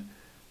and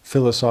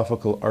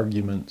philosophical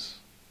arguments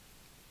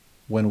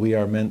when we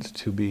are meant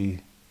to be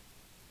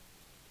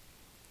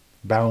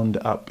bound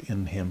up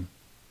in him?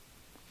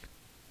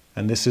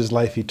 And this is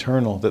life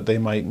eternal, that they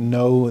might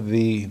know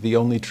thee, the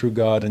only true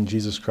God, and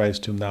Jesus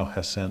Christ whom thou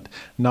hast sent.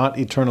 Not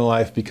eternal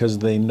life because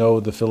they know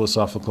the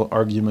philosophical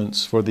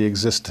arguments for the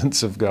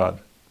existence of God.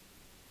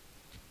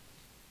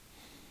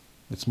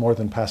 It's more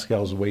than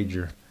Pascal's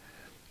wager.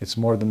 It's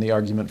more than the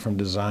argument from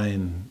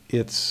design.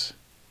 It's,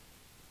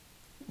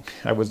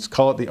 I would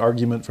call it the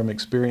argument from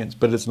experience,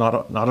 but it's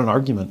not an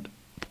argument.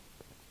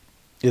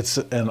 It's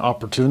an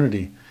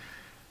opportunity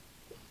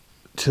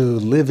to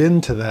live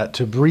into that,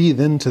 to breathe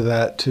into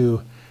that,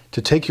 to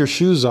take your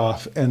shoes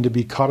off and to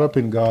be caught up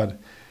in God,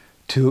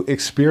 to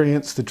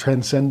experience the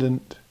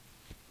transcendent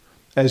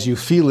as you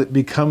feel it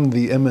become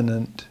the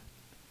immanent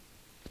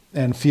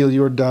and feel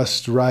your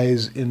dust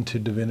rise into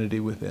divinity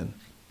within.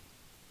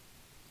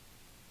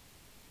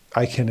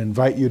 I can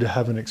invite you to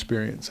have an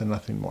experience and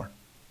nothing more.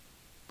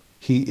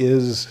 He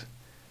is,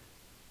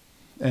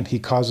 and he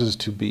causes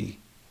to be.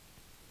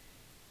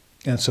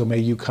 And so may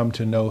you come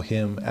to know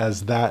him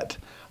as that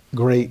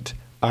great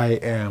I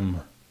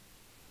am.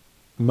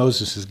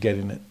 Moses is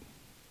getting it.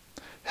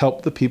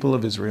 Help the people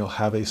of Israel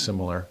have a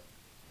similar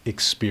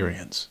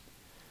experience.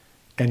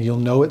 And you'll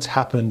know it's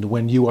happened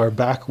when you are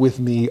back with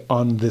me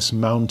on this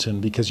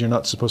mountain, because you're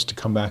not supposed to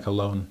come back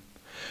alone.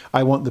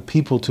 I want the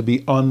people to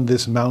be on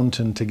this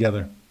mountain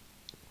together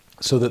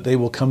so that they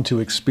will come to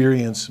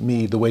experience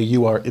me the way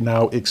you are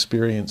now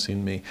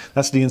experiencing me.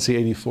 That's D&C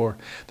 84,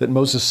 that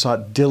Moses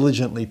sought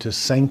diligently to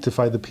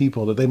sanctify the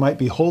people, that they might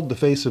behold the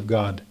face of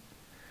God.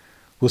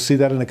 We'll see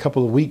that in a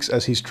couple of weeks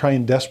as he's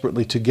trying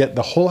desperately to get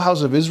the whole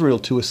house of Israel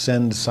to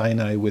ascend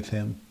Sinai with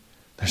him.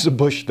 There's a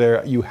bush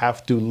there you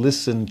have to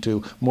listen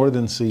to, more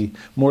than see,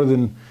 more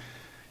than,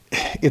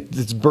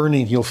 it's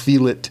burning. You'll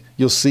feel it,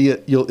 you'll see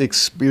it, you'll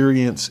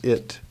experience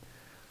it.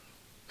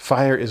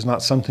 Fire is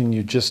not something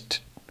you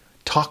just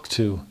talk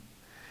to.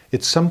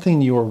 It's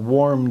something you're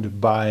warmed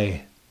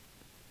by.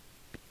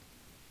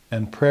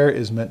 And prayer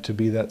is meant to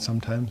be that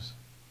sometimes,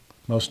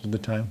 most of the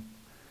time.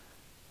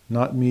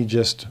 Not me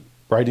just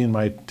writing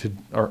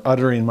or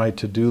uttering my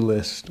to-do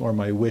list or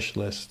my wish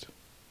list,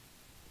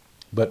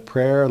 but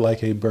prayer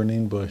like a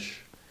burning bush,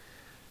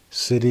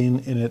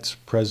 sitting in its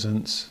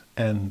presence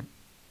and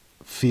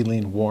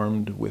feeling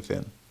warmed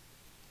within.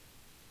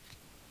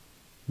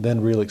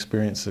 Then real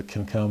experience that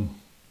can come,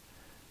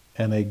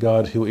 and a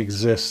God who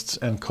exists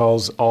and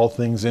calls all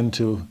things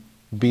into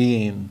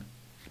being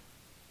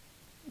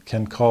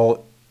can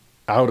call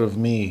out of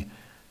me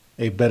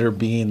a better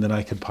being than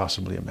I could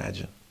possibly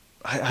imagine.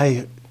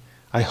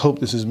 I hope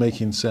this is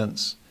making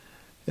sense.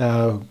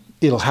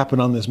 It'll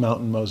happen on this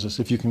mountain, Moses,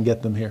 if you can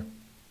get them here.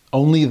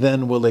 Only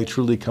then will they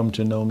truly come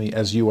to know me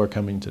as you are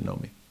coming to know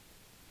me.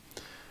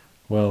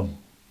 Well,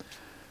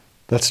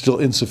 that's still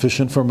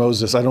insufficient for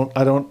Moses. I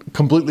don't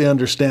completely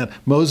understand.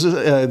 Moses,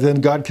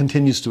 then God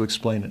continues to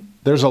explain it.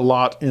 There's a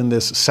lot in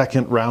this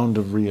second round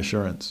of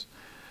reassurance.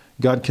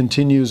 God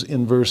continues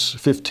in verse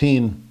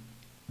 15,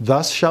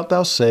 "Thus shalt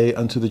thou say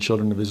unto the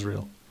children of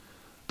Israel,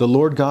 the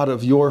Lord God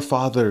of your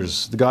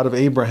fathers, the God of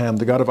Abraham,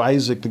 the God of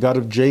Isaac, the God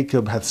of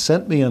Jacob, hath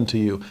sent me unto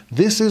you.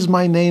 This is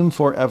my name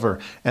forever,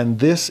 and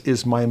this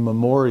is my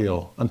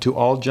memorial unto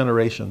all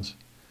generations.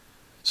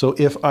 So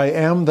if I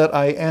am that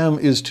I am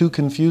is too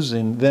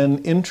confusing, then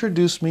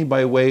introduce me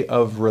by way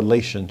of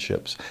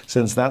relationships,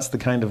 since that's the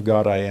kind of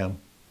God I am.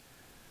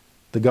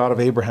 The God of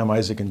Abraham,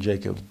 Isaac, and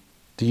Jacob.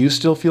 Do you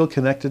still feel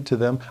connected to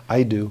them?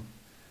 I do.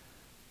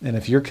 And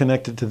if you're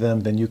connected to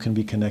them, then you can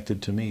be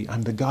connected to me.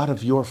 I'm the God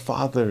of your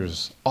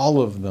fathers,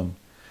 all of them,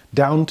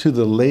 down to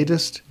the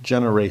latest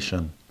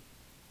generation.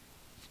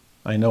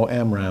 I know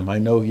Amram, I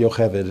know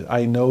Yocheved,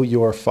 I know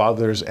your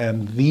fathers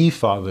and the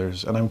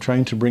fathers, and I'm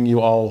trying to bring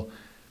you all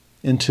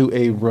into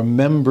a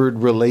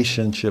remembered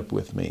relationship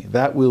with me.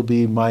 That will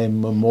be my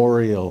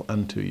memorial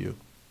unto you.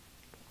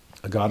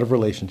 A God of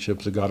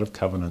relationships, a God of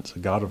covenants, a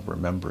God of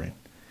remembering.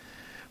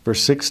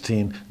 Verse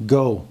 16,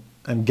 go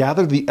and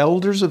gather the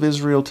elders of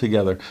Israel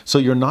together. So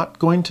you're not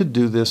going to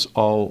do this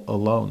all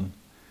alone.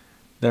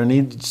 There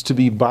needs to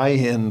be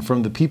buy-in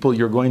from the people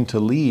you're going to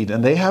lead,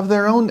 and they have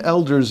their own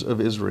elders of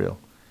Israel.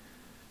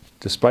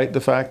 Despite the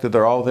fact that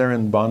they're all there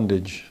in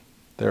bondage,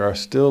 there are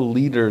still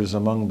leaders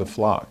among the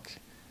flock,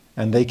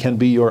 and they can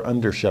be your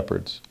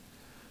under-shepherds.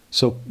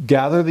 So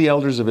gather the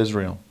elders of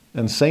Israel,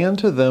 and say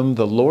unto them,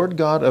 the Lord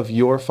God of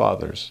your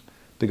fathers,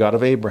 the God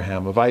of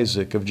Abraham, of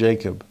Isaac, of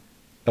Jacob,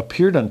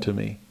 appeared unto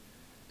me,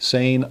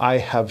 saying, I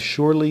have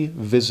surely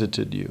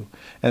visited you,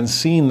 and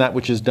seen that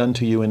which is done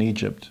to you in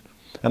Egypt.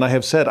 And I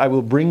have said, I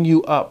will bring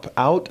you up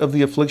out of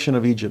the affliction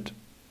of Egypt,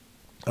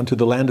 unto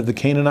the land of the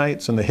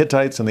Canaanites, and the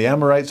Hittites, and the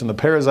Amorites, and the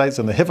Perizzites,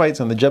 and the Hivites,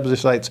 and the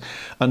Jebusites,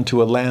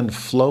 unto a land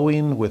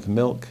flowing with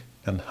milk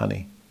and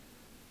honey.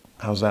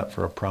 How's that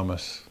for a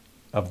promise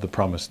of the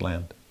promised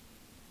land?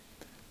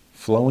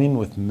 Flowing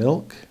with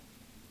milk?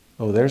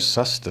 Oh, there's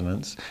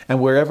sustenance.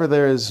 And wherever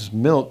there is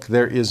milk,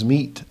 there is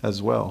meat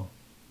as well.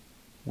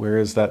 Where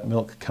is that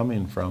milk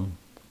coming from?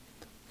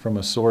 From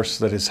a source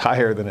that is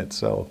higher than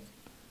itself.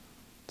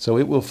 So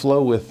it will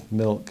flow with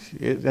milk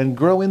and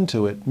grow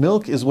into it.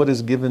 Milk is what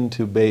is given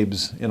to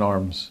babes in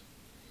arms.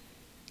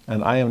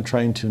 And I am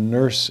trying to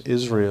nurse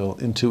Israel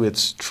into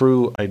its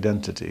true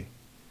identity.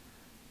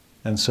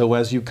 And so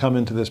as you come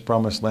into this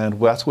promised land,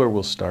 that's where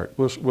we'll start.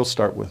 We'll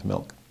start with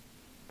milk.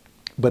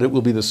 But it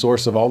will be the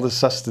source of all the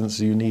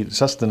sustenance you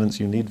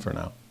need for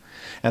now.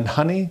 And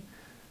honey,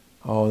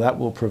 oh, that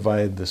will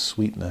provide the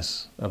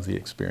sweetness of the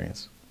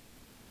experience.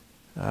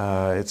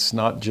 It's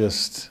not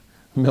just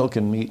milk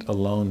and meat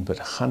alone, but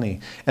honey.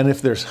 And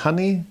if there's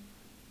honey,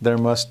 there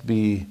must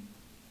be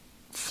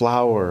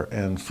flower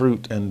and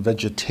fruit and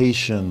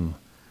vegetation.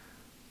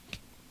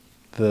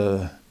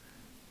 The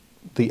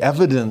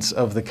evidence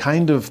of the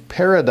kind of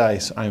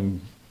paradise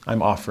I'm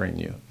offering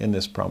you in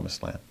this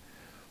promised land.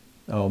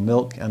 Oh,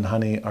 milk and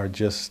honey are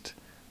just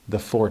the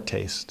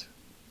foretaste,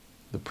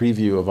 the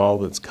preview of all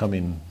that's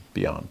coming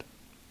beyond.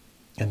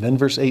 And then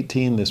verse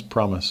 18, this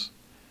promise.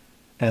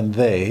 And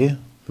they,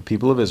 the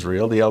people of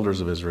Israel, the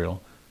elders of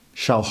Israel,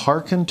 shall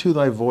hearken to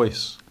thy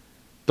voice.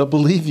 They'll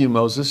believe you,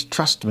 Moses,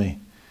 trust me.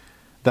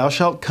 Thou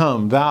shalt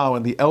come, thou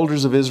and the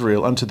elders of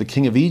Israel, unto the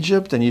king of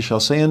Egypt, and ye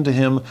shall say unto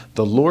him,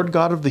 the Lord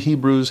God of the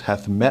Hebrews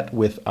hath met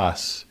with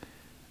us.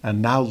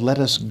 And now let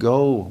us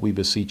go, we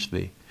beseech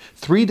thee.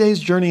 3 days'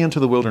 journey into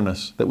the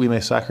wilderness, that we may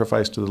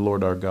sacrifice to the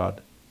Lord our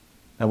God.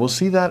 And we'll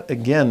see that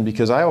again,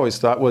 because I always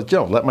thought, well,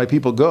 let my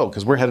people go,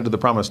 because we're headed to the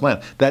promised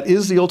land. That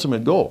is the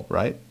ultimate goal,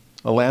 right?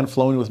 A land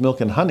flowing with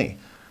milk and honey.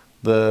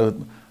 The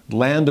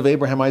land of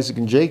Abraham, Isaac,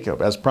 and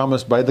Jacob, as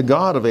promised by the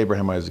God of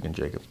Abraham, Isaac, and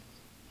Jacob.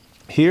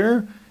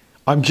 Here,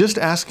 I'm just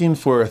asking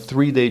for a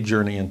 3-day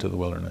journey into the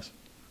wilderness.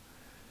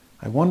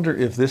 I wonder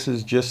if this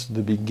is just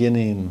the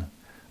beginning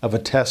of a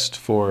test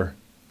for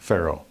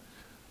Pharaoh.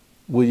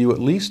 Will you at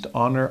least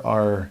honor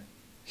our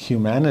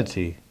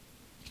humanity,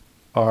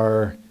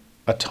 our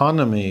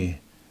autonomy,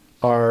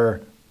 our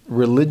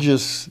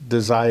religious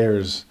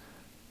desires,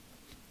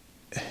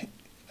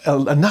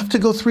 enough to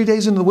go 3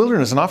 days into the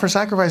wilderness and offer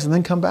sacrifice and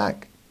then come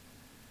back?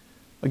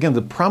 Again,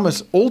 the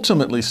promise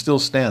ultimately still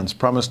stands,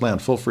 promised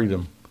land, full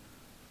freedom.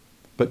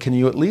 But can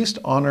you at least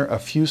honor a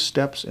few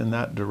steps in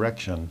that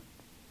direction?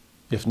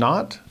 If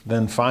not,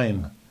 then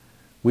fine.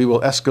 We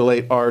will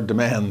escalate our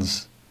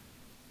demands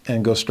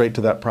and go straight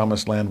to that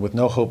promised land with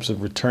no hopes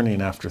of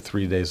returning after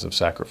 3 days of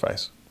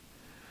sacrifice.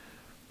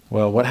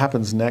 Well, what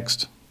happens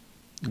next?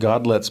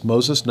 God lets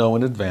Moses know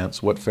in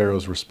advance what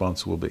Pharaoh's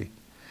response will be.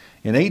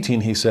 In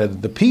 18, he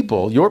said, the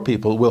people, your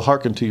people, will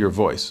hearken to your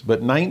voice.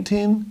 But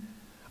 19,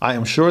 I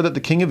am sure that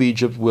the king of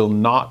Egypt will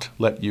not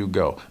let you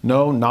go.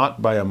 No,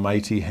 not by a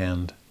mighty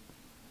hand.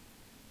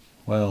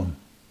 Well,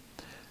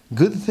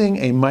 good thing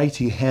a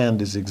mighty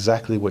hand is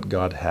exactly what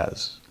God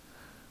has.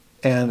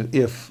 And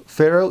if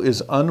Pharaoh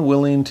is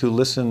unwilling to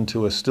listen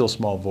to a still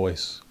small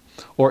voice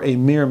or a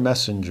mere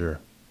messenger,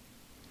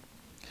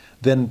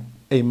 then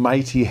a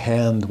mighty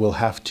hand will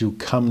have to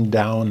come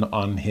down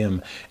on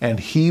him, and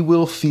he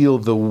will feel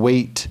the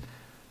weight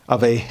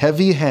of a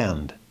heavy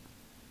hand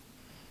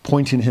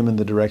pointing him in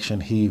the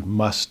direction he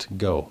must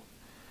go.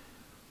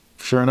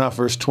 Sure enough,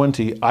 verse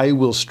 20, I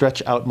will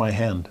stretch out my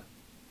hand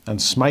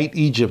and smite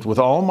Egypt with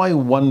all my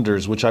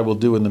wonders which I will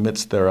do in the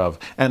midst thereof.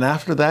 And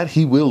after that,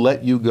 he will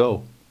let you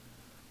go.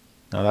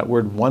 Now that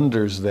word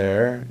wonders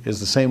there is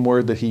the same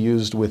word that he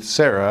used with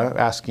Sarah,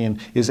 asking,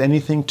 is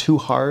anything too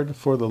hard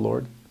for the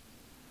Lord?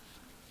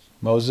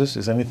 Moses,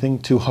 is anything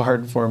too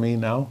hard for me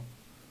now?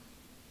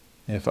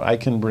 If I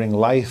can bring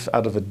life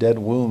out of a dead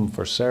womb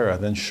for Sarah,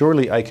 then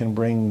surely I can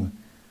bring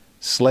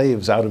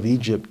slaves out of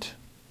Egypt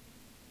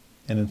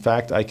And in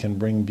fact, I can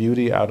bring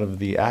beauty out of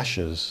the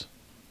ashes.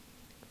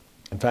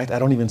 In fact, I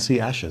don't even see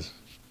ashes.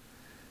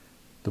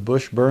 The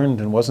bush burned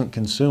and wasn't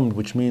consumed,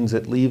 which means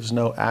it leaves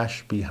no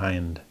ash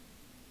behind.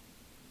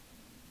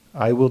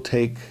 I will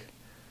take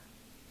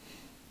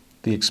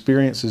the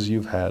experiences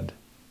you've had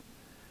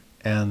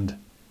and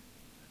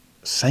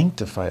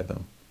sanctify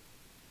them.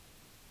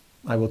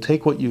 I will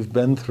take what you've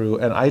been through,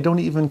 and I don't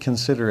even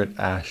consider it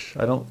ash.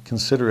 I don't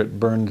consider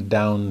it burned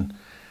down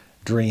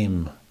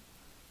dream.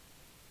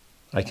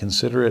 I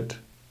consider it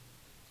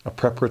a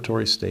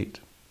preparatory state.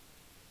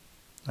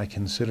 I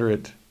consider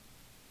it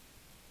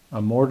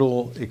a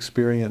mortal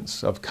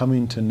experience of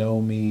coming to know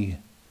me,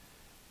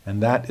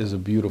 and that is a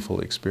beautiful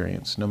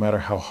experience, no matter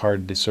how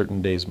hard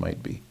certain days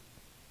might be.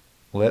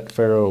 Let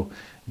Pharaoh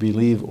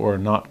believe or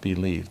not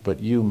believe,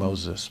 but you,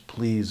 Moses,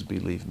 please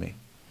believe me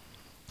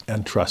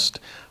and trust.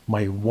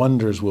 My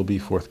wonders will be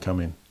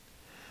forthcoming.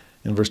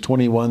 In verse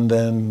 21,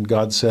 then,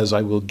 God says,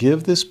 I will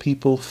give this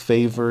people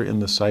favor in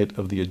the sight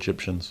of the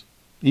Egyptians,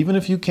 even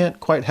if you can't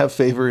quite have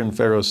favor in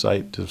Pharaoh's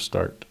sight to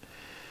start.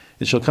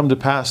 It shall come to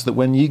pass that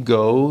when ye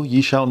go,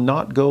 ye shall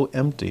not go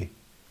empty,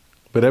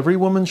 but every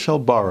woman shall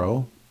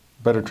borrow.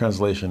 Better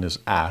translation is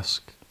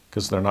ask,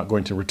 because they're not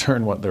going to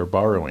return what they're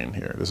borrowing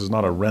here. This is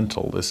not a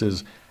rental. This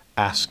is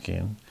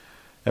asking.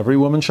 Every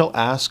woman shall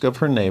ask of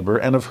her neighbor,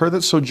 and of her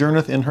that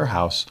sojourneth in her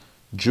house,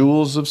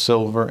 jewels of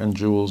silver and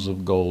jewels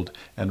of gold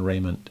and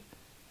raiment.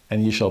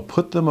 And ye shall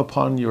put them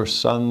upon your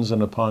sons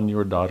and upon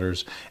your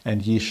daughters,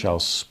 and ye shall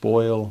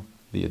spoil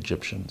the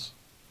Egyptians.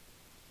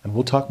 And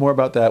we'll talk more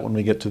about that when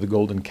we get to the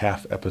golden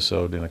calf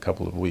episode in a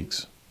couple of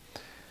weeks.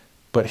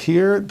 But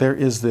here there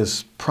is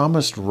this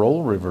promised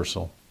role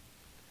reversal.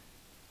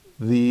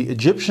 The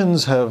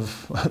Egyptians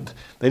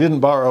they didn't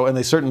borrow, and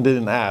they certainly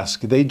didn't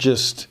ask. They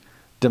just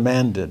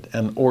demanded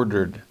and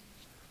ordered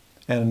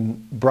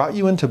and brought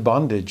you into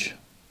bondage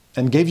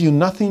and gave you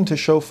nothing to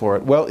show for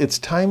it. Well, it's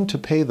time to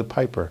pay the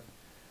piper.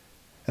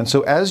 And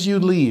so as you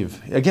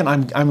leave, again,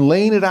 I'm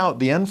laying it out,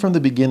 the end from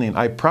the beginning.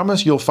 I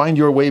promise you'll find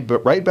your way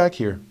right back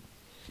here.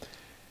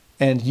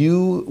 And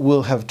you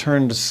will have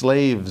turned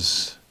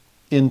slaves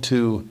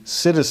into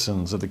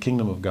citizens of the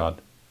kingdom of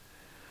God.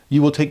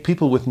 You will take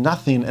people with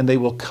nothing, and they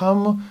will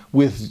come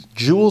with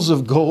jewels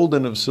of gold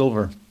and of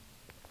silver.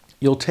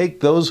 You'll take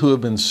those who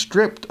have been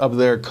stripped of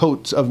their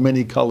coats of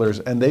many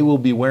colors, and they will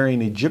be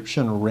wearing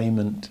Egyptian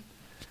raiment.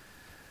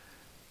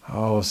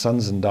 Oh,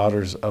 sons and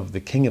daughters of the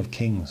King of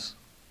Kings,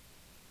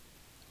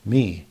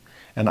 me,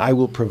 and I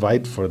will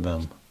provide for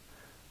them.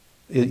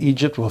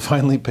 Egypt will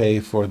finally pay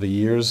for the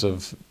years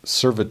of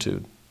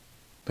servitude.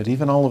 But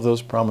even all of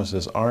those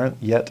promises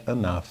aren't yet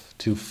enough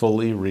to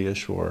fully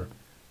reassure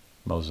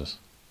Moses.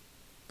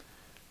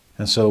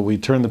 And so we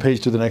turn the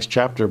page to the next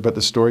chapter, but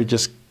the story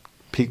just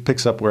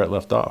picks up where it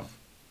left off.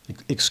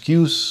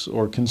 Excuse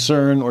or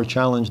concern or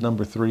challenge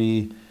number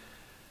 3.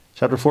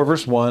 Chapter 4,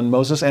 verse 1,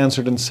 Moses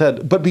answered and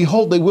said, But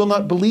behold, they will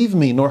not believe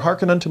me, nor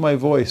hearken unto my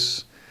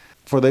voice,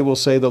 for they will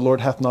say, The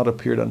Lord hath not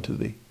appeared unto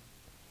thee.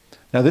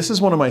 Now, this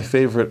is one of my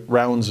favorite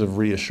rounds of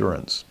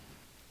reassurance,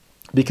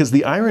 because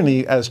the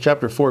irony, as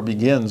chapter 4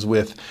 begins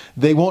with,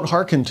 they won't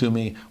hearken to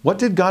me. What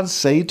did God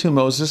say to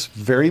Moses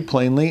very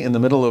plainly in the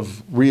middle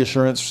of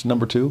reassurance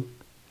number 2?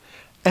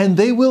 And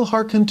they will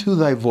hearken to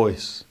thy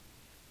voice.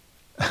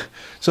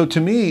 So to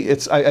me,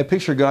 I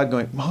picture God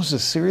going,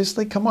 Moses,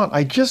 seriously? Come on.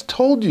 I just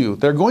told you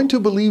they're going to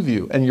believe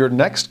you. And your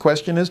next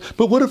question is,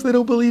 but what if they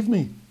don't believe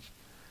me?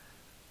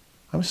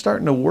 I'm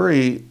starting to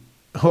worry,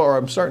 or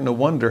I'm starting to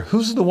wonder,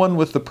 who's the one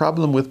with the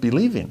problem with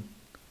believing?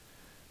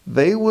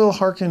 They will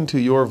hearken to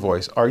your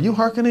voice. Are you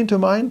hearkening to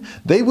mine?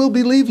 They will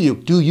believe you.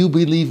 Do you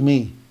believe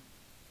me?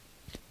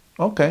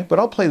 Okay, but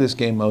I'll play this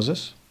game,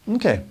 Moses.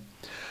 Okay.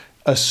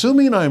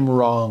 Assuming I'm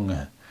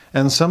wrong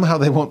and somehow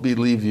they won't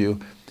believe you,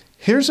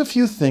 here's a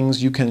few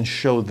things you can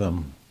show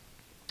them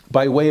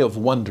by way of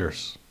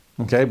wonders,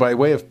 okay, by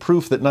way of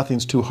proof that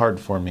nothing's too hard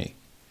for me.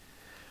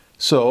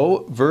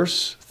 So,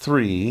 verse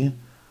 3,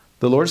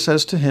 the Lord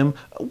says to him,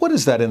 What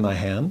is that in thy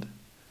hand?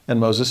 And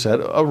Moses said,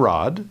 A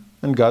rod.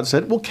 And God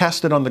said, Well,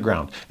 cast it on the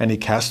ground. And he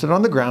cast it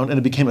on the ground, and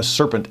it became a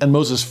serpent, and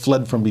Moses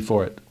fled from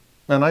before it.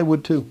 And I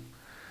would too.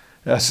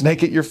 A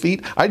snake at your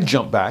feet, I'd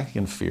jump back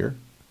in fear.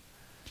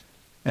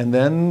 And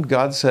then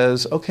God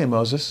says, Okay,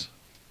 Moses,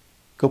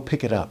 go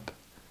pick it up.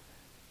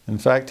 In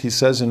fact, he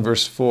says in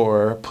verse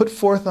 4, Put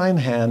forth thine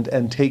hand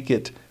and take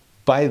it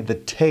by the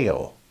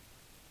tail.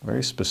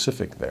 Very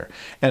specific there.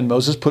 And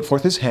Moses put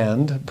forth his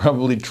hand,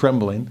 probably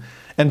trembling,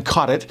 and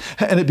caught it,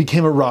 and it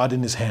became a rod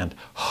in his hand.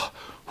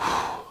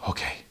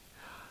 Okay.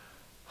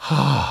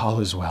 All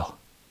is well.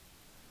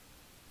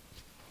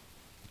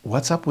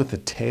 What's up with the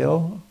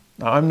tail?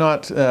 Now, I'm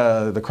not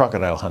the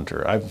crocodile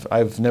hunter.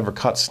 I've never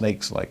caught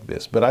snakes like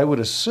this, but I would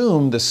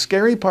assume the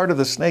scary part of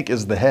the snake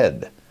is the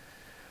head.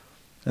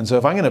 And so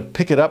if I'm going to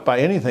pick it up by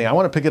anything, I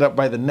want to pick it up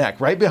by the neck,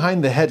 right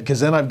behind the head,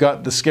 because then I've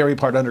got the scary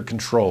part under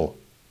control.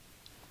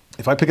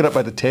 If I pick it up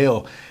by the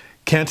tail,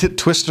 can't it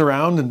twist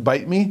around and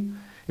bite me?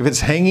 If it's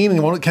hanging,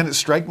 can it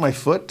strike my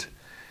foot?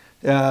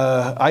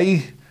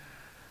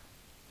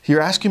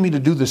 You're asking me to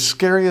do the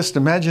scariest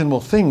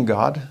imaginable thing,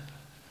 God.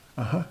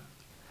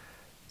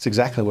 It's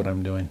exactly what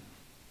I'm doing.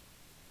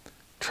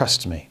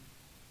 Trust me.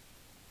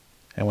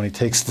 And when he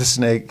takes the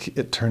snake,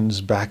 it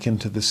turns back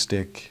into the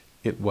stick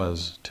it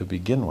was to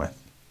begin with.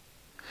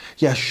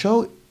 Yeah,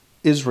 show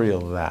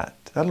Israel that.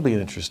 That'll be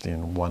an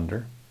interesting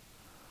wonder.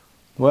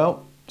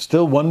 Well,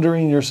 still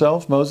wondering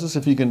yourself, Moses,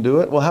 if you can do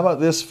it? Well, how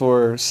about this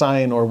for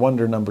sign or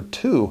wonder number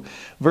 2?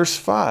 Verse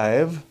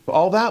 5,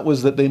 all that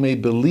was that they may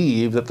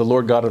believe that the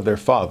Lord God of their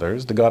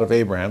fathers, the God of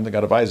Abraham, the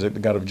God of Isaac, the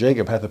God of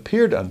Jacob, hath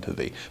appeared unto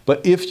thee.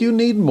 But if you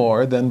need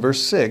more, then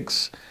verse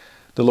 6,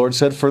 the Lord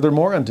said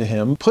furthermore unto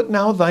him, put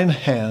now thine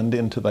hand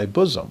into thy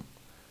bosom.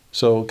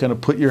 So kind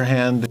of put your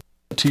hand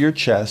to your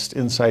chest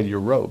inside your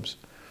robes.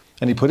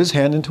 And he put his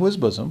hand into his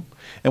bosom,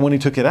 and when he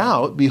took it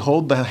out,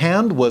 behold, the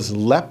hand was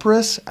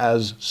leprous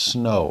as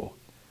snow.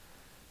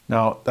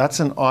 Now,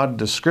 that's an odd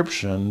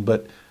description,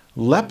 but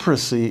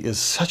leprosy is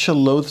such a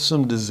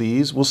loathsome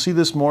disease. We'll see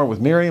this more with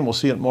Miriam. We'll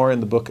see it more in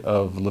the book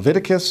of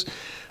Leviticus.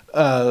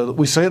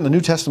 We see it in the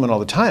New Testament all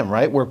the time,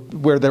 right?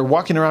 Where they're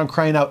walking around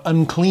crying out,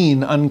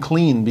 unclean,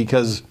 unclean,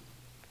 because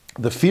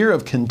the fear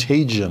of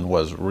contagion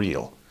was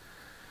real.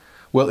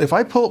 Well, if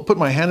I put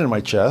my hand in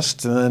my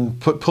chest and then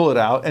pull it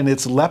out, and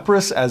it's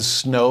leprous as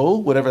snow,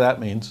 whatever that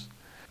means,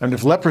 and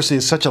if leprosy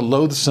is such a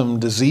loathsome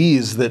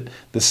disease that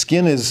the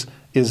skin is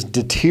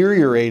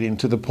deteriorating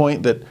to the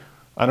point that,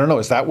 I don't know,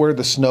 is that where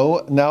the snow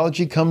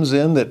analogy comes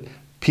in, that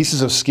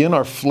pieces of skin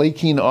are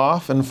flaking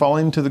off and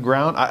falling to the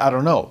ground? I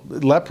don't know.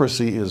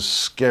 Leprosy is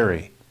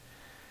scary.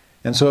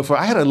 And so if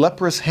I had a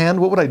leprous hand,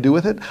 what would I do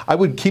with it? I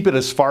would keep it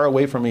as far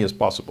away from me as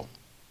possible.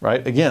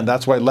 Right? Again,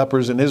 that's why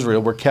lepers in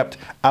Israel were kept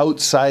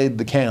outside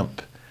the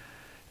camp.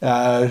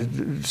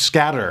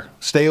 Scatter,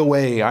 stay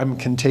away, I'm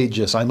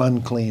contagious, I'm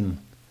unclean.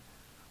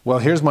 Well,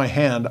 here's my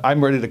hand,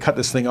 I'm ready to cut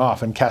this thing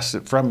off and cast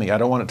it from me. I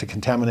don't want it to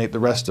contaminate the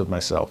rest of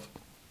myself.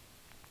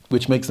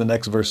 Which makes the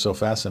next verse so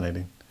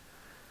fascinating.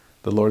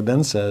 The Lord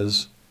then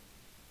says,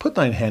 put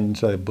thine hand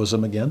into thy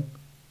bosom again.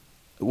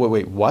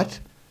 Wait, what?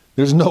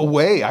 There's no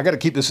way. I got to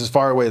keep this as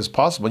far away as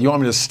possible. You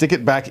want me to stick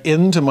it back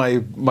into my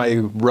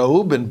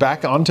robe and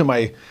back onto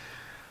my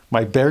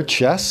bare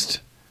chest?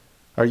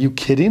 Are you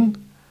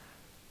kidding?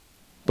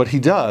 But he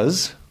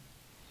does.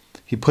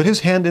 He put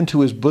his hand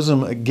into his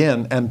bosom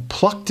again and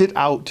plucked it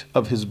out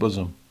of his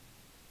bosom.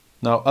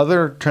 Now,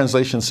 other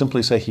translations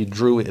simply say he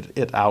drew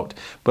it out.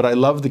 But I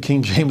love the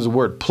King James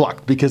word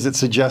plucked because it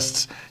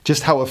suggests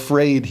just how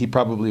afraid he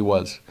probably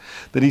was.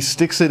 That he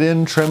sticks it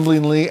in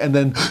tremblingly and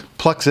then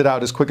plucks it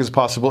out as quick as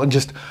possible and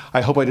just,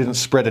 I hope I didn't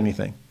spread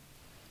anything.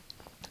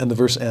 And the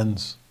verse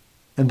ends.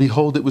 And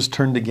behold, it was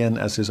turned again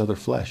as his other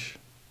flesh.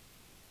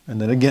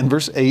 And then again,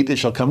 verse 8, it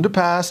shall come to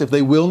pass, if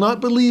they will not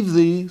believe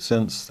thee,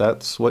 since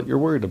that's what you're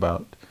worried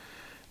about,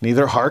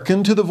 neither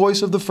hearken to the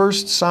voice of the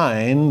first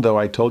sign, though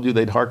I told you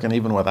they'd hearken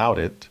even without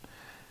it,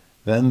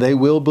 then they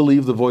will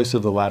believe the voice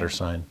of the latter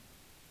sign.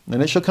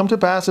 And it shall come to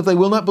pass, if they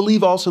will not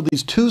believe also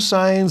these 2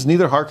 signs,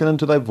 neither hearken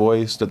unto thy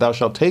voice, that thou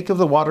shalt take of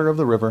the water of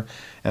the river,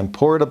 and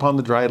pour it upon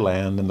the dry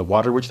land, and the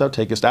water which thou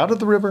takest out of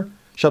the river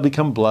shall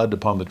become blood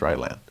upon the dry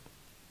land.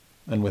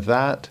 And with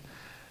that,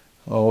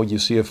 you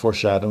see a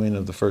foreshadowing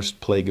of the first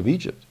plague of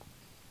Egypt.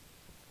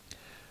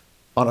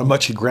 On a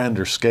much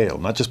grander scale,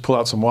 not just pull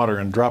out some water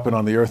and drop it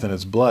on the earth and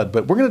it's blood,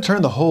 but we're going to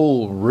turn the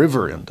whole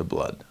river into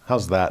blood.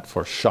 How's that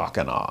for shock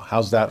and awe?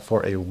 How's that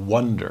for a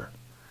wonder?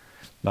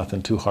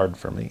 Nothing too hard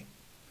for me.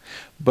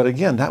 But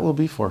again, that will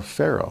be for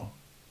Pharaoh,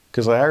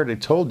 because I already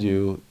told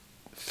you,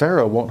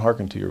 Pharaoh won't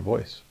hearken to your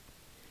voice.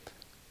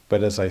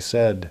 But as I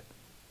said,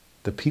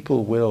 the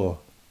people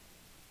will.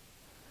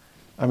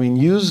 I mean,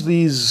 use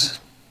these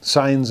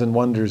signs and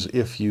wonders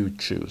if you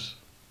choose.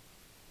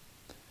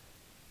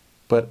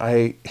 But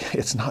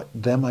it's not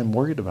them I'm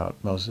worried about,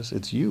 Moses.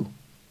 It's you.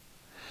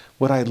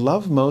 What I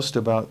love most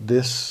about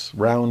this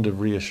round of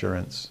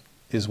reassurance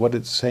is what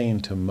it's saying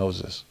to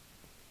Moses.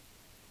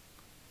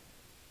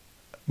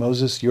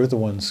 Moses, you're the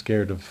one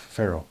scared of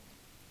Pharaoh.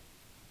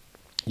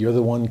 You're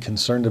the one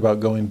concerned about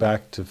going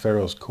back to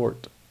Pharaoh's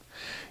court.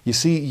 You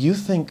see, you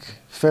think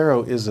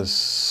Pharaoh is a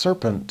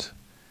serpent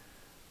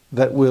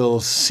that will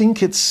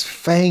sink its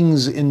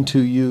fangs into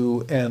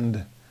you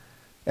and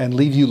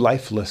leave you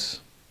lifeless.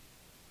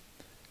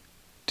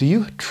 Do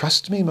you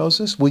trust me,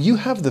 Moses? Will you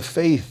have the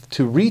faith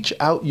to reach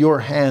out your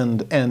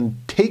hand and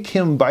take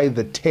him by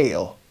the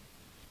tail?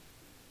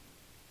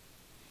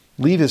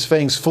 Leave his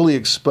fangs fully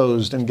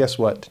exposed, and guess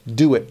what?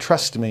 Do it.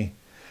 Trust me.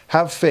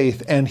 Have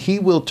faith, and he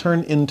will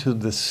turn into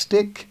the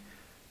stick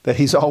that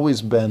he's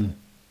always been.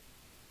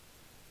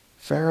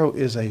 Pharaoh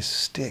is a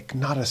stick,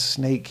 not a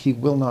snake. He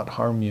will not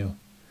harm you.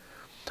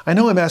 I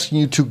know I'm asking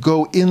you to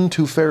go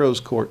into Pharaoh's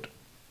court.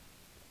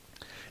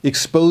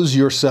 Expose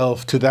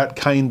yourself to that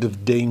kind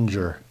of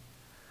danger.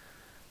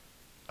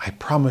 I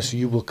promise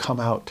you will come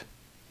out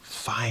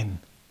fine.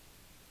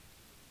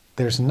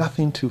 There's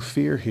nothing to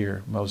fear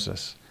here,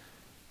 Moses.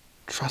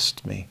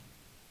 Trust me.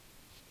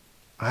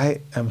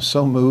 I am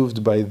so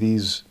moved by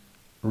these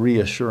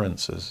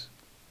reassurances.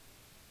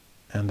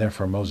 And they're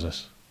for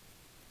Moses.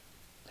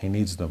 He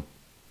needs them.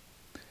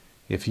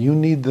 If you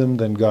need them,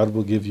 then God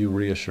will give you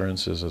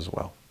reassurances as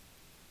well.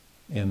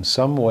 In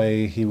some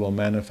way, he will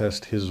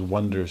manifest his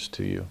wonders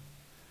to you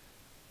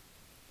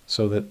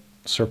so that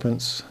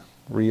serpents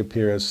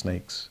reappear as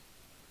snakes,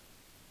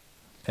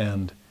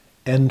 and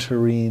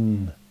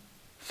entering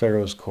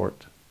Pharaoh's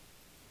court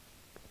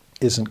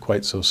isn't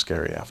quite so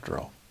scary after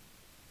all.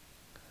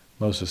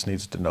 Moses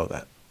needs to know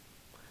that.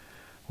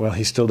 Well,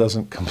 he still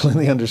doesn't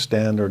completely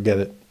understand or get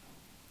it.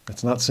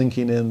 It's not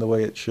sinking in the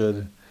way it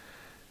should.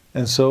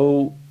 And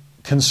so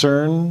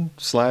concern /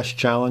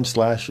 challenge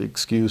 /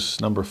 excuse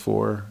number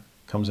 4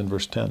 comes in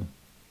verse 10.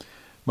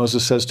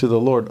 Moses says to the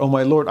Lord, "O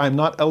my Lord, I am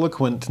not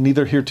eloquent,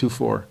 neither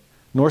heretofore,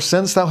 nor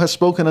since thou hast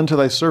spoken unto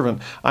thy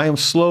servant. I am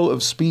slow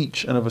of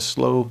speech and of a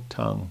slow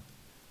tongue."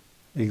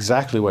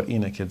 Exactly what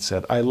Enoch had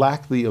said. I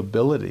lack the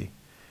ability.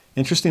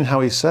 Interesting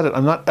how he said it.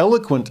 I'm not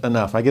eloquent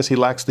enough. I guess he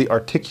lacks the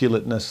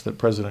articulateness that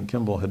President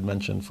Kimball had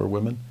mentioned for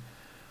women.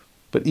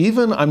 But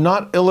even I'm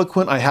not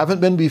eloquent, I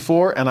haven't been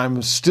before, and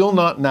I'm still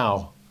not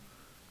now.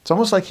 It's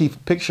almost like he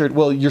pictured,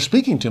 well, you're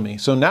speaking to me.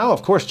 So now,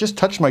 of course, just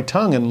touch my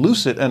tongue and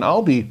loose it, and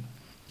I'll be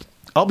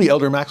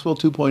Elder Maxwell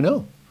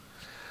 2.0.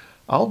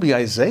 I'll be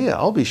Isaiah.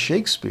 I'll be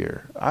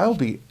Shakespeare. I'll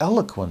be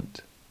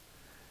eloquent.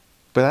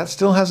 But that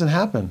still hasn't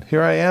happened.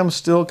 Here I am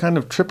still kind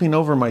of tripping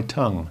over my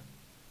tongue.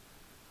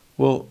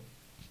 Well,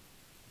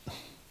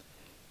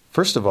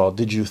 first of all,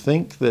 did you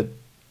think that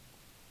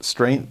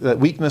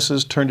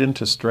weaknesses turned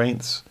into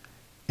strengths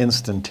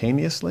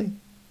instantaneously?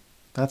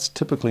 That's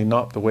typically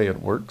not the way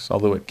it works,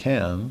 although it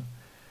can.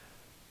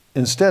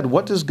 Instead,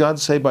 what does God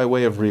say by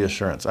way of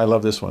reassurance? I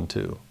love this one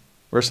too.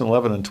 Verse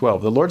 11 and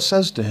 12. The Lord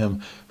says to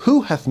him,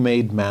 "Who hath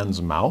made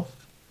man's mouth?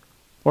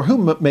 Or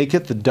who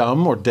maketh the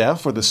dumb or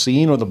deaf or the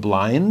seeing or the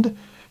blind?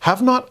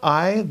 Have not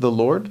I the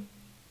Lord?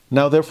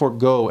 Now therefore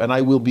go, and I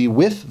will be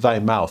with thy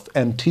mouth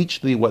and teach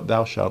thee what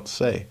thou shalt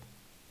say."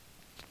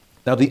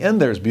 Now the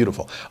end there is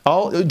beautiful.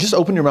 Just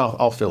open your mouth,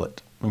 I'll fill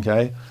it,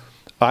 okay?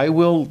 I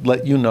will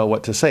let you know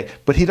what to say.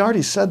 But he'd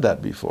already said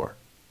that before,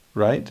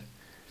 right?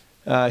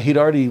 He'd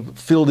already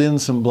filled in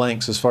some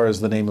blanks as far as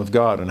the name of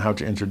God and how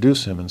to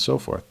introduce him and so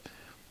forth.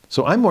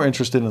 So I'm more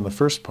interested in the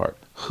first part.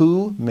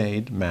 Who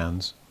made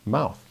man's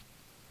mouth?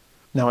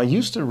 Now I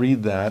used to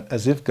read that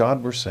as if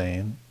God were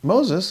saying,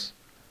 Moses,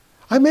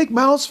 I make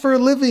mouths for a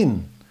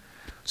living.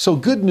 So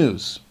good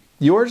news.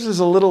 Yours is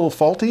a little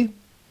faulty.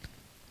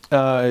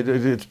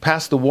 It's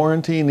past the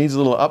warranty, needs a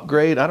little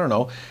upgrade. I don't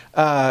know.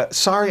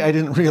 Sorry, I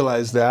didn't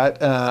realize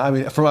that. I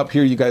mean, from up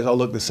here, you guys all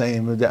look the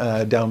same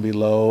down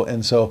below.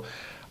 And so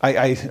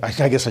I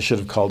guess I should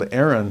have called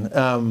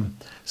Aaron.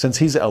 Since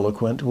he's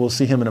eloquent, we'll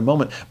see him in a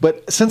moment.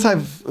 But since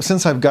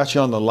I've got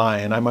you on the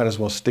line, I might as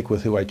well stick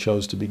with who I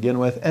chose to begin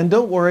with. And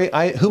don't worry,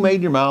 who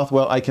made your mouth?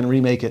 Well, I can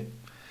remake it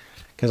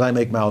because I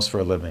make mouths for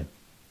a living.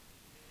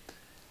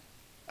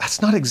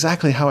 That's not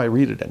exactly how I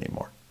read it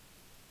anymore.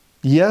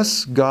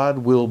 Yes, God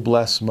will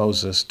bless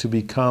Moses to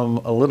become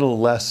a little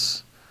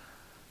less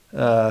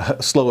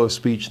slow of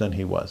speech than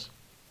he was.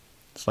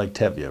 It's like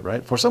Tevye,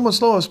 right? For someone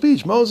slow of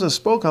speech, Moses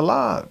spoke a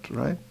lot,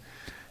 right?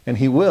 And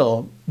he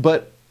will,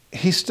 but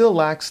he still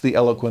lacks the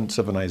eloquence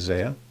of an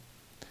Isaiah.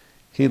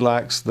 He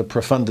lacks the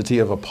profundity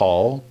of a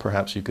Paul,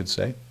 perhaps you could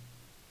say.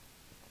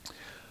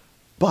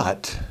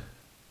 But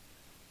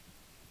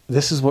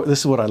this is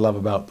what I love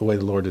about the way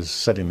the Lord is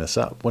setting this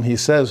up. When he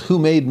says, who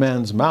made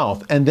man's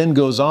mouth, and then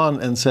goes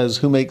on and says,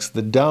 who makes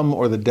the dumb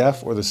or the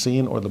deaf or the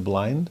seeing or the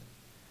blind?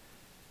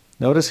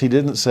 Notice he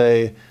didn't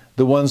say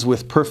the ones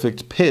with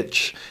perfect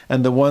pitch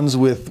and the ones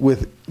with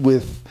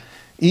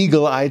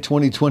eagle eye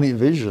 20/20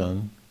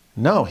 vision.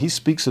 No, he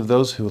speaks of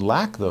those who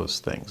lack those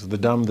things, the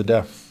dumb, the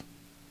deaf,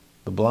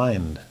 the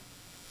blind.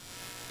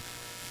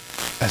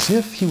 As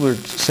if he were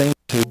saying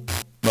to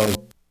Moses,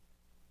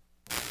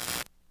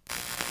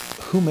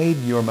 who made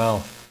your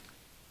mouth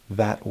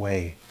that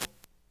way?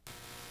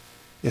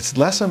 It's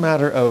less a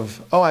matter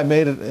of, oh,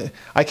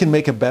 I can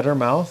make a better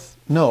mouth.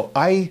 No,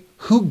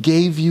 who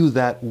gave you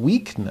that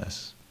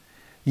weakness?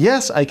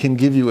 Yes, I can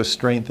give you a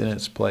strength in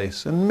its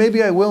place, and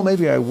maybe I will,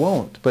 maybe I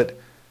won't, but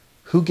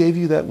who gave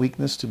you that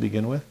weakness to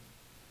begin with?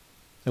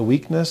 A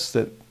weakness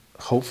that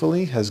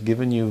hopefully has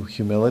given you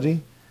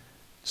humility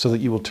so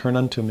that you will turn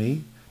unto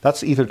me.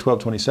 That's Ether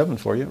 12:27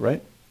 for you,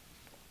 right?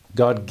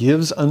 God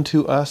gives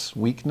unto us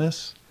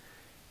weakness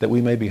that we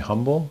may be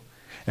humble.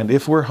 And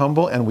if we're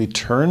humble and we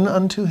turn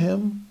unto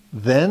him,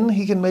 then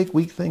he can make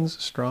weak things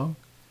strong.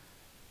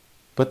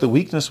 But the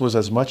weakness was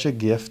as much a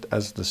gift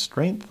as the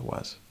strength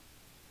was.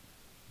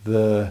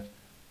 The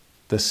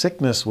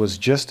sickness was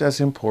just as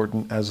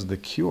important as the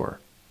cure.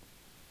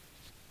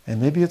 And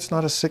maybe it's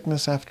not a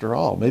sickness after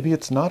all. Maybe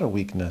it's not a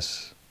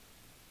weakness.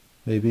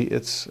 Maybe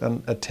it's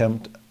an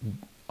attempt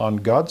on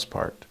God's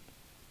part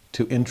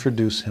to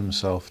introduce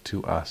himself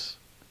to us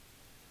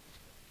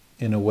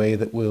in a way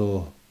that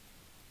will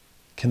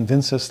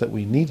convince us that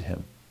we need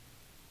him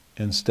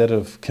instead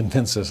of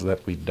convince us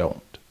that we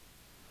don't.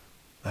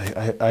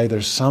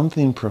 There's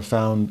something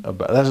profound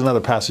about that's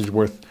another passage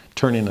worth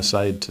turning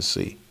aside to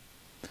see.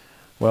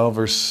 Well,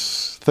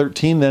 verse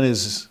 13 then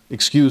is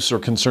excuse or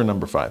concern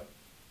number 5.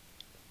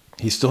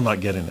 He's still not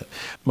getting it.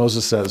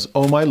 Moses says,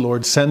 "O my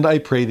Lord, send, I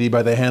pray thee,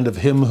 by the hand of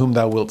him whom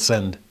thou wilt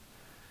send."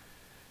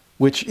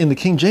 Which in the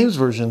King James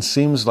Version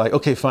seems like,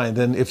 okay, fine,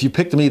 then if you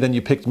picked me, then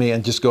you picked me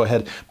and just go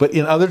ahead. But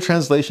in other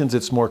translations,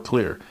 it's more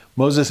clear.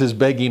 Moses is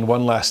begging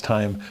one last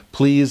time,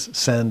 please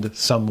send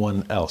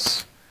someone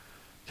else.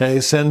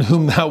 Okay, send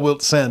whom thou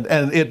wilt send.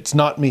 And it's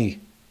not me,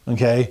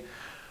 okay?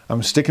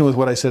 I'm sticking with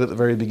what I said at the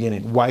very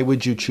beginning. Why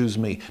would you choose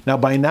me? Now,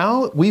 by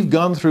now, we've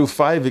gone through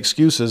 5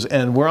 excuses,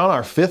 and we're on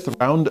our 5th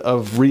round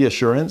of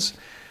reassurance.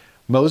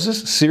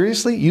 Moses,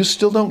 seriously, you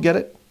still don't get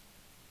it?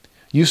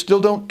 You still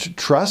don't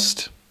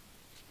trust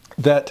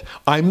that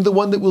I'm the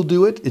one that will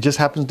do it? It just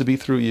happens to be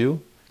through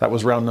you. That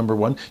was round number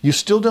 1. You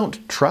still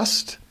don't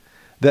trust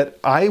that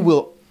I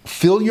will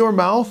fill your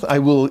mouth? I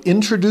will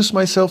introduce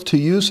myself to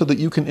you so that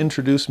you can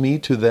introduce me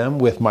to them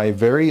with my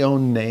very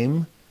own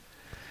name?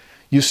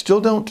 You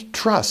still don't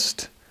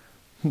trust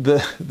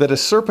that a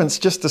serpent's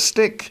just a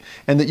stick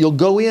and that you'll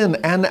go in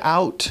and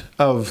out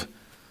of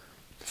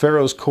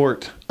Pharaoh's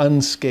court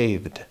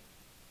unscathed.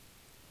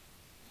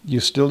 You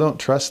still don't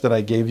trust that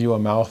I gave you a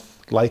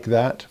mouth like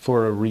that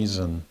for a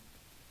reason.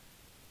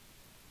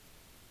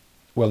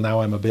 Well,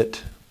 now I'm a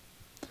bit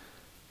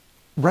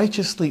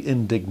righteously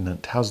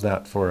indignant. How's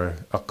that for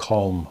a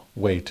calm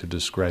way to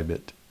describe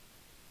it?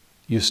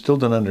 You still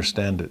don't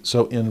understand it.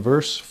 So in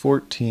verse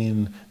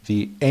 14,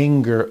 the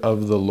anger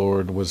of the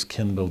Lord was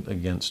kindled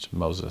against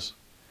Moses.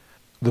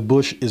 The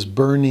bush is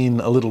burning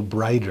a little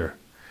brighter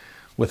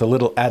with a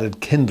little added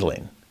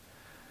kindling.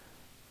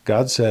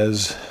 God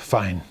says,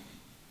 fine.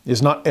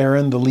 Is not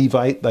Aaron the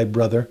Levite thy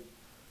brother?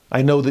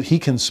 I know that he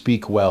can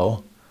speak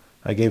well.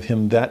 I gave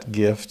him that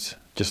gift,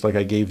 just like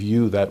I gave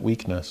you that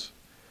weakness.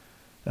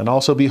 And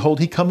also, behold,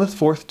 he cometh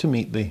forth to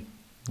meet thee.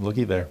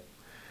 Looky there.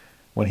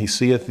 When he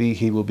seeth thee,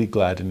 he will be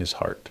glad in his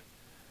heart.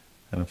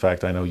 And in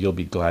fact, I know you'll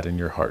be glad in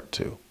your heart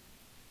too.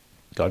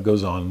 God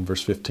goes on in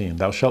verse 15.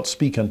 Thou shalt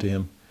speak unto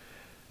him,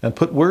 and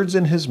put words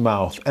in his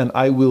mouth, and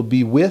I will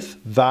be with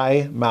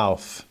thy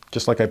mouth,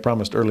 just like I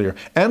promised earlier,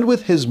 and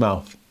with his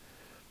mouth,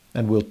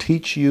 and will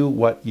teach you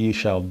what ye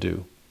shall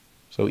do.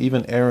 So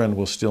even Aaron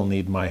will still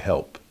need my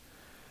help.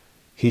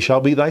 He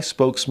shall be thy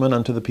spokesman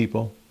unto the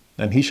people,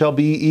 and he shall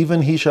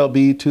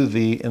be to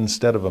thee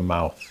instead of a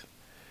mouth,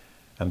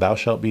 and thou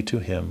shalt be to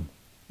him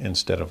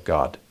instead of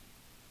God.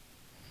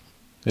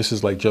 This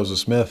is like Joseph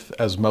Smith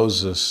as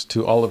Moses,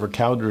 to Oliver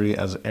Cowdery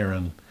as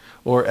Aaron,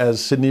 or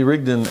as Sidney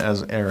Rigdon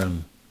as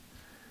Aaron.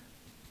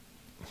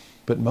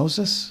 But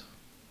Moses,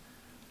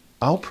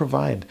 I'll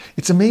provide.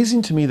 It's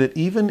amazing to me that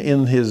even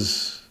in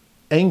his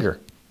anger,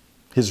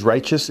 his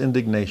righteous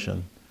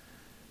indignation,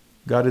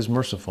 God is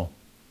merciful.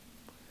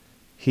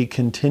 He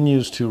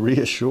continues to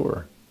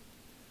reassure.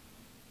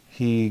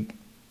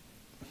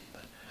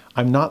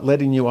 I'm not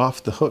letting you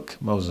off the hook,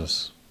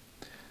 Moses.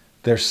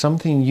 There's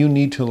something you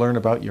need to learn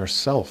about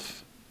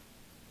yourself.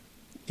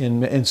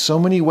 In so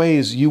many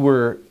ways, you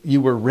were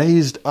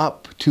raised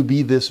up to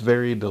be this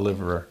very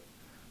deliverer.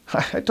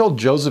 I told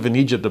Joseph in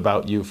Egypt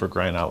about you, for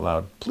crying out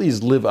loud.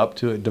 Please live up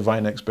to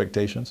divine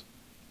expectations.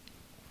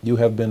 You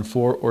have been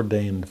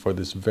foreordained for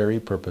this very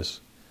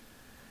purpose.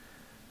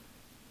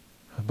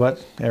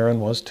 But Aaron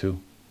was too.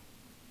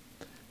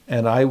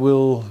 And I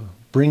will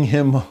bring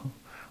him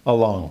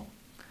along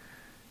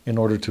in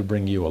order to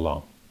bring you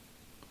along.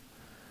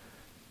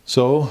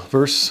 So,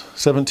 verse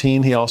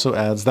 17, he also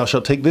adds, Thou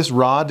shalt take this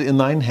rod in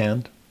thine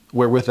hand,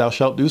 wherewith thou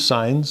shalt do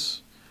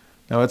signs.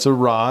 Now, it's a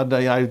rod.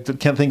 I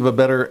can't think of a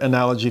better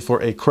analogy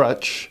for a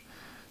crutch,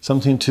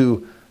 something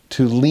to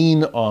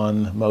lean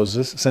on,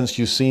 Moses, since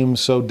you seem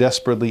so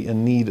desperately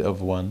in need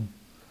of one.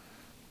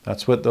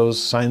 That's what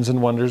those signs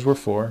and wonders were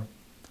for.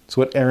 It's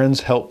what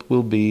Aaron's help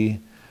will be.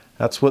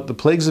 That's what the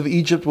plagues of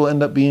Egypt will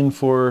end up being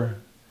for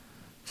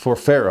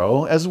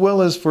Pharaoh, as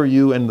well as for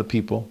you and the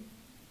people.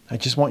 I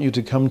just want you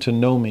to come to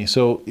know me.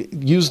 So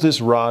use this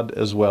rod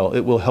as well.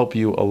 It will help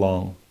you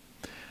along.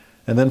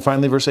 And then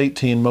finally, verse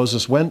 18,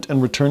 Moses went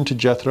and returned to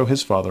Jethro,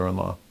 his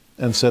father-in-law,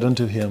 and said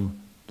unto him,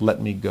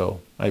 Let me go,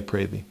 I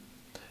pray thee,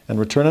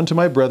 and return unto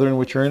my brethren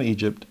which are in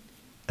Egypt,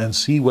 and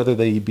see whether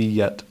they be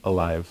yet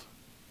alive.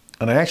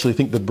 And I actually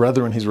think the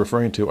brethren he's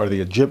referring to are the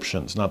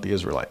Egyptians, not the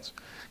Israelites.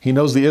 He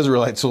knows the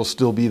Israelites will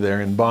still be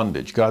there in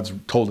bondage. God's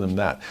told him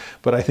that.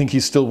 But I think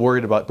he's still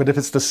worried about it. But if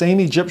it's the same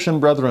Egyptian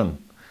brethren,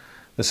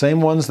 the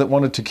same ones that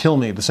wanted to kill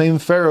me, the same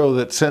Pharaoh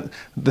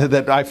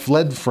that I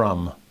fled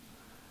from,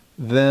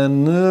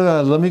 then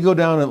let me go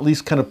down and at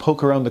least kind of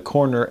poke around the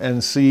corner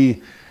and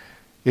see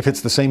if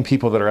it's the same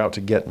people that are out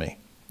to get me.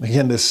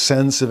 Again, this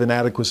sense of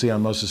inadequacy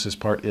on Moses'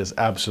 part is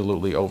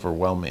absolutely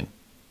overwhelming.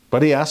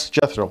 But he asks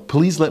Jethro,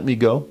 please let me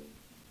go.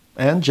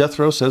 And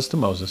Jethro says to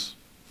Moses,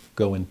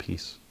 go in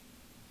peace.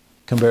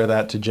 Compare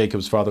that to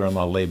Jacob's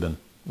father-in-law Laban,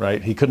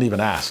 right? He couldn't even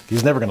ask.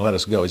 He's never going to let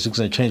us go. He's just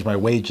going to change my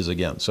wages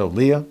again. So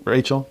Leah,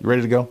 Rachel, you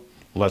ready to go?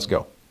 Let's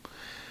go.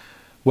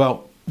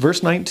 Well,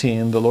 verse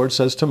 19, the Lord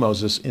says to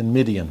Moses in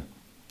Midian,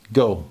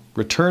 Go,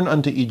 return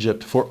unto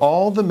Egypt, for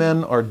all the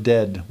men are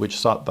dead which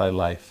sought thy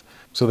life.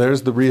 So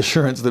there's the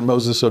reassurance that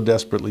Moses so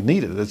desperately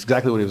needed. That's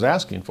exactly what he was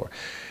asking for.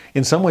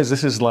 In some ways,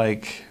 this is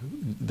like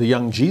the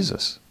young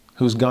Jesus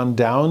who's gone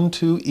down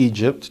to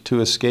Egypt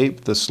to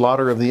escape the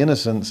slaughter of the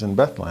innocents in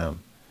Bethlehem.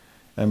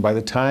 And by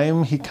the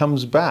time he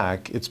comes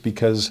back, it's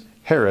because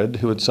Herod,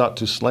 who had sought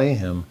to slay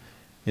him,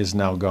 is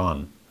now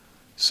gone.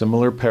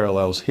 Similar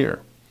parallels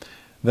here.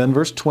 Then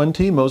verse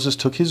 20, Moses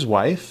took his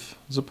wife,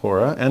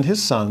 Zipporah, and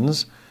his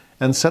sons,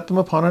 and set them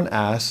upon an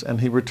ass,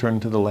 and he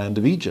returned to the land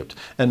of Egypt.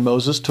 And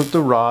Moses took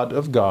the rod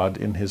of God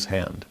in his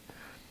hand.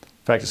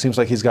 In fact, it seems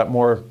like he's got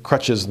more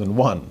crutches than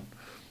one.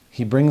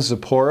 He brings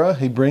Zipporah,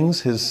 he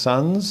brings his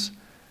sons.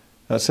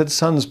 Now, it said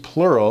sons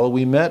plural.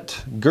 We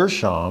met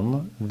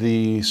Gershom,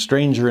 the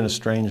stranger in a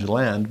strange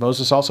land.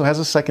 Moses also has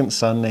a second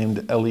son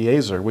named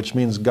Eliezer, which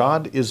means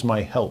God is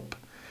my help.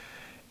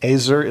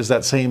 Ezer is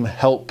that same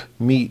help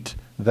meet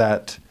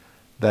that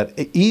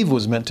Eve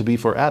was meant to be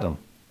for Adam,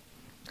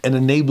 an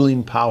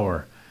enabling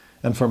power.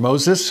 And for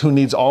Moses, who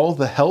needs all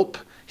the help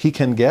he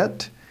can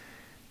get,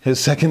 his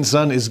second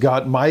son is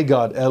God, my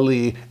God,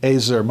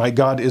 Eliezer. My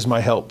God is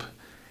my help.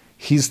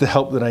 He's the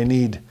help that I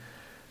need.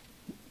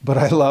 But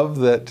I love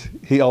that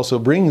he also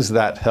brings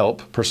that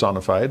help,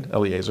 personified,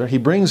 Eliezer. He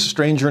brings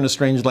stranger in a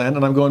strange land,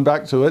 and I'm going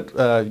back to it,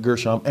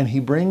 Gershom, and he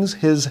brings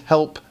his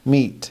help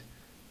meet,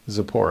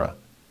 Zipporah,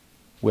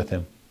 with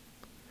him.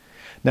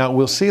 Now,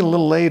 we'll see a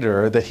little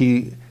later that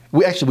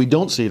we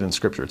don't see it in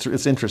Scripture.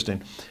 It's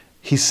interesting.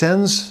 He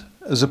sends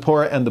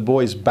Zipporah and the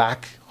boys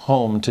back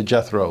home to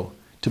Jethro,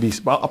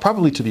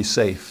 probably to be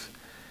safe.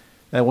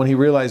 And when he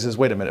realizes,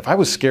 wait a minute, if I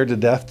was scared to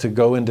death to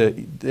go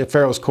into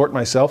Pharaoh's court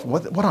myself,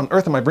 what on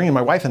earth am I bringing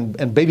my wife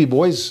and baby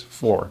boys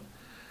for?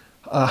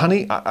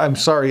 Honey, I'm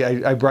sorry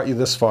I brought you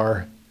this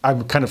far.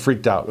 I'm kind of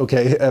freaked out,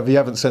 okay? If you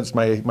haven't sensed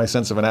my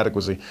sense of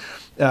inadequacy.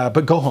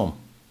 But go home.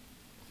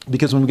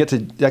 Because when we get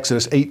to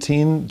Exodus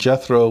 18,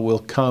 Jethro will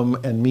come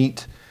and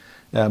meet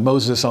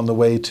Moses on the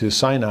way to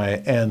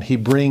Sinai, and he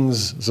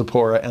brings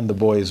Zipporah and the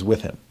boys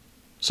with him.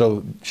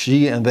 So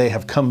she and they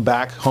have come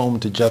back home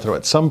to Jethro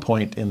at some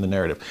point in the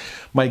narrative.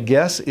 My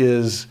guess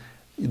is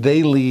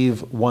they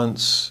leave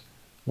once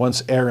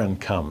Aaron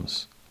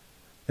comes.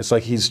 It's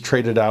like he's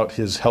traded out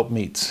his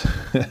helpmeets,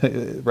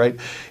 right?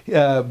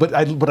 But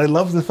I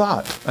love the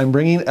thought. I'm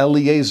bringing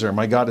Eliezer,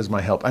 my God is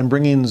my help. I'm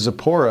bringing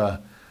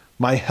Zipporah,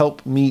 my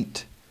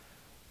helpmeet.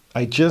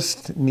 I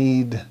just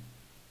need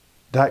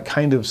that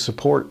kind of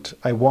support.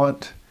 I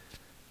want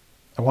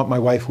my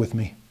wife with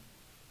me.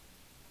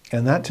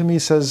 And that to me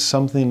says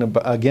something,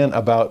 again,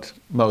 about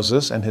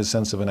Moses and his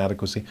sense of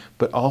inadequacy,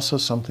 but also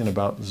something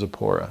about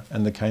Zipporah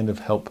and the kind of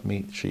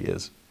helpmeet she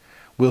is.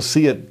 We'll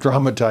see it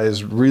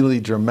dramatized really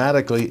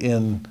dramatically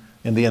in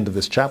the end of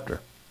this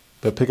chapter.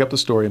 But pick up the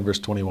story in verse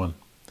 21.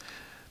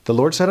 The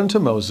Lord said unto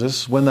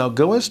Moses, when thou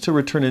goest to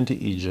return into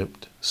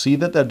Egypt, see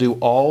that thou do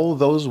all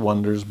those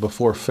wonders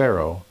before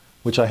Pharaoh,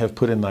 which I have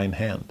put in thine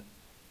hand.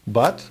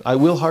 But I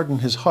will harden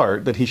his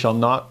heart, that he shall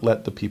not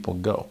let the people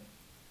go.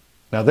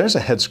 Now there's a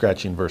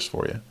head-scratching verse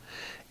for you.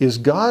 Is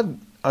God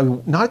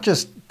not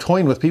just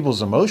toying with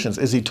people's emotions?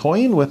 Is he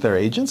toying with their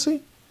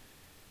agency?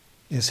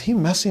 Is he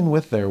messing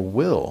with their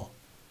will?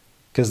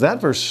 Because that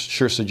verse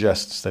sure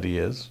suggests that he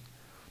is.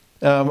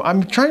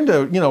 I'm trying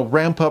to,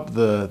 ramp up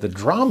the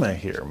drama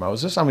here,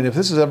 Moses. I mean, if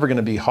this is ever going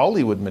to be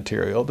Hollywood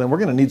material, then we're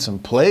going to need some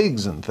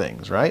plagues and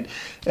things, right?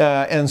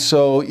 And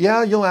so,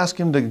 yeah, you'll ask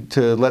him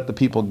to let the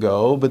people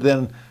go, but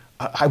then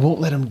I won't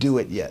let him do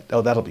it yet.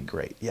 Oh, that'll be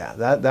great. Yeah,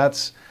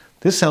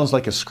 this sounds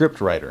like a script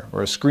writer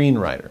or a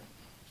screenwriter.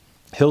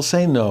 He'll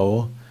say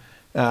no,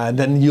 and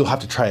then you'll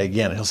have to try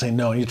again. He'll say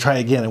no, and you try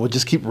again, and we'll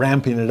just keep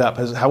ramping it up,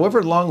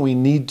 however long we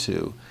need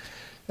to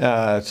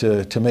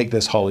make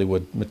this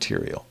Hollywood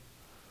material.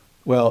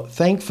 Well,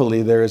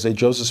 thankfully, there is a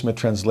Joseph Smith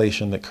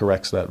translation that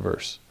corrects that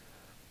verse.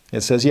 It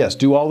says, yes,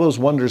 do all those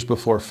wonders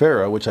before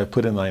Pharaoh, which I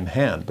put in thine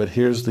hand. But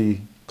here's the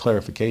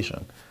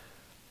clarification.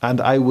 And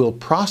I will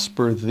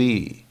prosper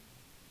thee,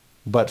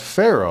 but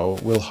Pharaoh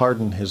will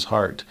harden his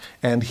heart,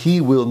 and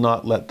he will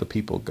not let the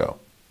people go.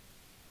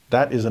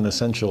 That is an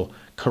essential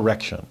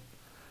correction.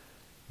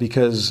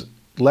 Because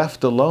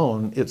left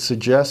alone, it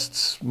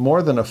suggests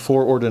more than a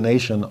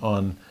foreordination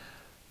on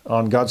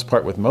God's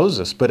part with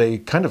Moses, but a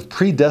kind of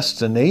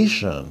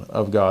predestination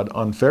of God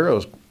on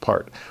Pharaoh's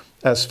part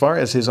as far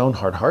as his own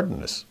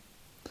hard-heartedness.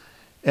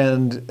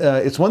 And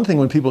it's one thing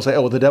when people say,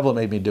 oh, well, the devil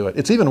made me do it.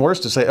 It's even worse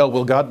to say, oh,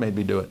 well, God made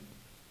me do it.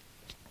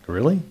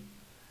 Really?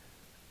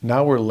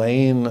 Now we're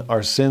laying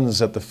our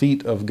sins at the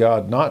feet of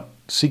God, not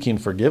seeking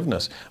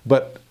forgiveness,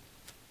 but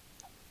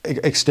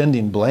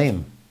extending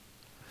blame.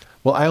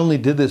 Well, I only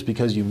did this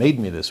because you made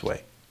me this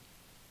way.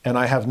 And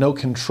I have no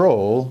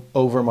control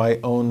over my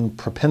own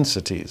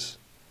propensities.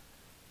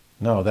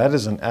 No, that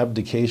is an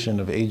abdication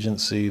of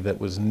agency that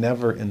was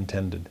never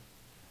intended.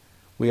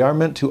 We are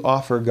meant to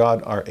offer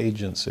God our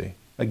agency.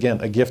 Again,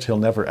 a gift he'll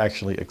never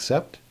actually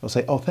accept. He'll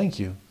say, oh, thank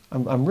you.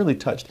 I'm really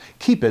touched.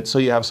 Keep it so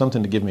you have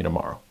something to give me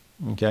tomorrow.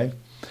 Okay?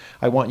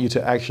 I want you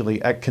to actually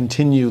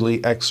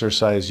continually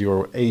exercise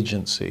your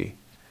agency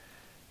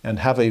and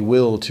have a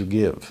will to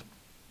give.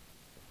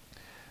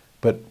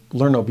 But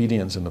learn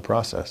obedience in the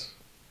process.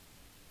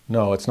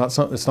 No, it's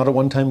not a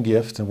one-time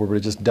gift and we're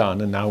just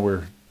done and now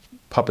we're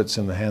puppets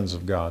in the hands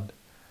of God.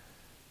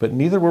 But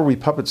neither were we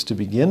puppets to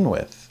begin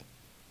with,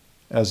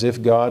 as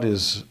if God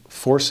is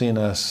forcing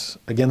us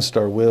against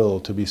our will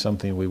to be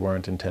something we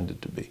weren't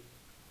intended to be.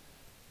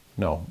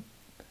 No.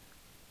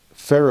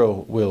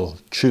 Pharaoh will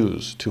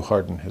choose to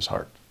harden his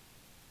heart.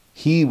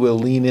 He will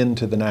lean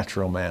into the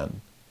natural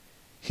man.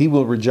 He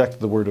will reject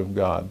the word of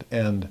God,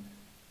 and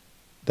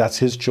that's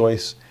his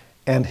choice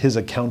and his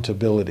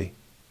accountability.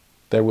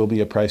 There will be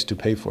a price to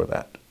pay for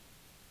that.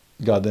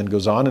 God then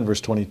goes on in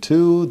verse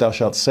 22, "Thou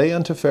shalt say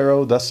unto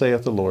Pharaoh, Thus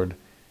saith the Lord,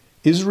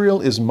 Israel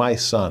is my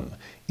son,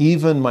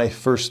 even my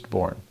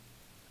firstborn.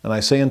 And I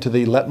say unto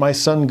thee, Let my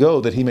son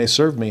go, that he may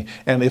serve me.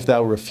 And if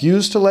thou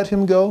refuse to let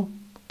him go,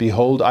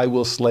 behold, I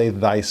will slay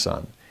thy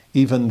son,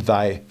 even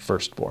thy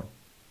firstborn."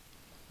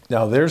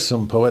 Now there's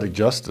some poetic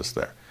justice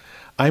there.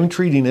 I'm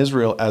treating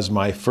Israel as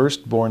my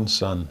firstborn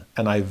son,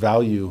 and I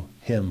value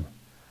him.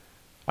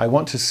 I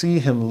want to see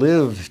him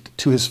live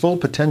to his full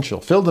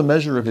potential, fill the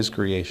measure of his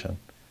creation.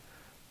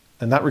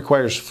 And that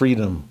requires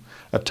freedom,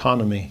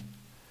 autonomy.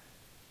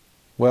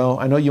 Well,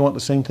 I know you want the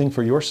same thing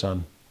for your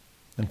son.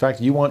 In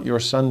fact, you want your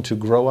son to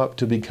grow up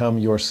to become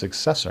your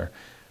successor.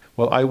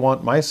 Well, I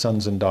want my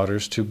sons and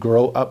daughters to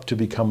grow up to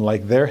become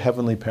like their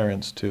heavenly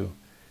parents too.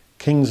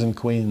 Kings and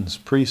queens,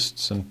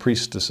 priests and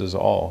priestesses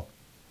all.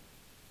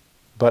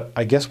 But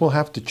I guess we'll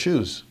have to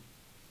choose.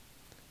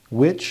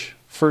 Which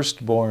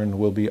firstborn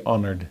will be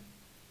honored?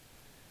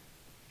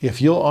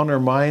 If you'll honor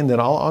mine, then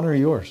I'll honor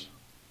yours.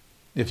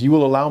 If you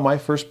will allow my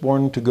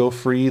firstborn to go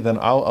free, then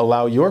I'll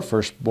allow your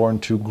firstborn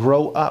to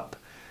grow up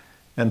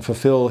and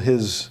fulfill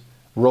his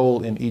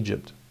role in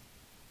Egypt.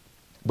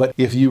 But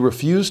if you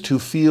refuse to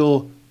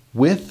feel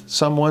with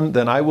someone,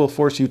 then I will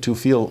force you to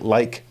feel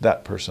like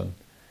that person.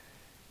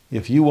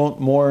 If you won't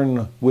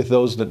mourn with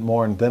those that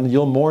mourn, then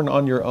you'll mourn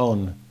on your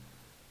own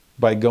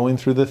by going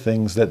through the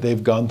things that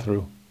they've gone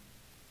through.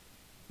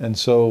 And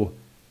so,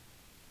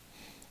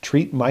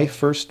 treat my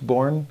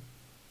firstborn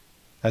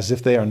as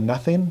if they are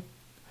nothing.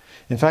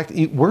 In fact,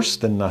 eat worse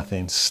than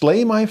nothing.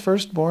 Slay my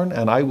firstborn,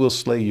 and I will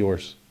slay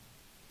yours.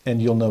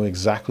 And you'll know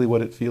exactly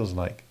what it feels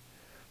like.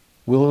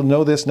 We'll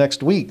know this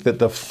next week, that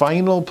the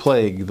final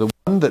plague, the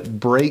one that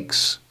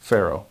breaks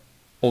Pharaoh,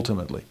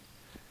 ultimately,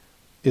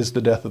 is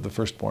the death of the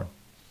firstborn.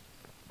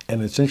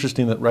 And it's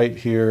interesting that right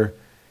here,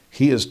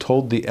 he is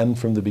told the end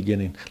from the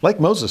beginning, like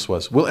Moses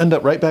was. We'll end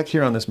up right back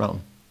here on this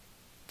mountain.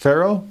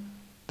 Pharaoh,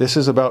 this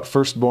is about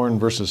firstborn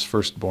versus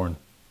firstborn.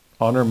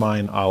 Honor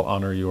mine, I'll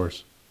honor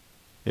yours.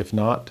 If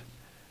not,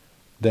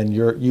 then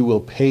you will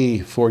pay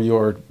for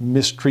your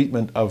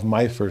mistreatment of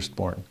my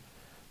firstborn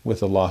with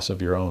the loss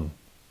of your own.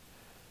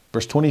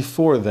 Verse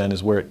 24 then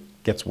is where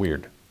it gets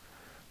weird.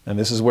 And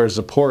this is where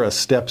Zipporah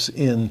steps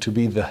in to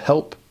be the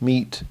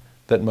helpmeet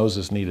that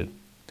Moses needed.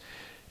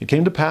 It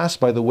came to pass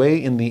by the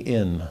way in the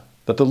inn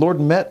that the Lord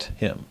met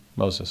him,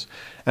 Moses,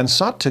 and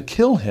sought to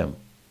kill him.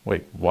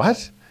 Wait,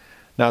 what?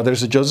 Now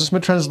there's a Joseph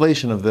Smith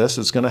translation of this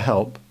that's going to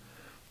help.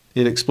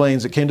 It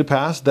explains, it came to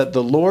pass that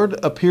the Lord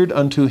appeared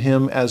unto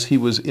him as he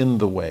was in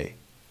the way,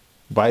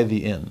 by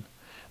the inn.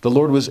 The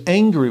Lord was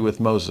angry with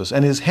Moses,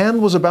 and his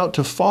hand was about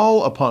to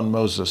fall upon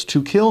Moses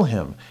to kill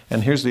him.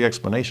 And here's the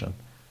explanation.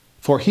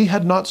 For he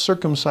had not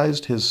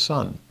circumcised his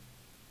son.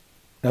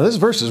 Now this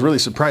verse is really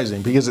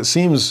surprising because it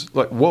seems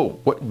like, whoa,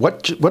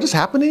 what is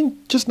happening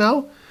just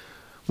now?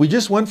 We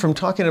just went from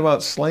talking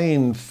about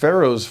slaying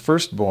Pharaoh's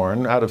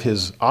firstborn out of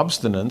his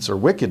obstinance or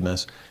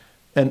wickedness,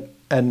 and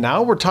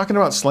now we're talking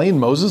about slaying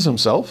Moses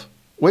himself?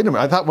 Wait a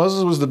minute, I thought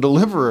Moses was the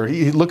deliverer.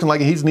 He's looking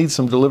like he needs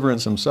some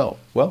deliverance himself.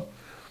 Well,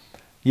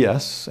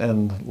 yes,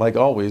 and like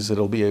always,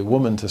 it'll be a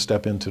woman to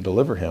step in to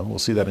deliver him. We'll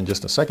see that in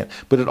just a second.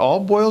 But it all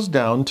boils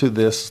down to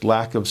this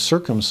lack of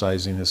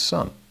circumcising his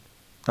son.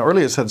 Now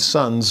earlier it said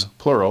sons,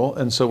 plural,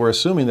 and so we're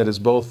assuming that it's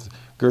both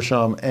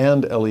Gershom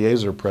and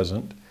Eleazar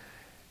present.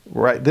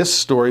 Right, this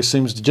story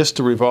seems just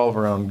to revolve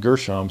around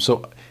Gershom,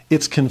 so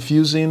it's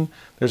confusing.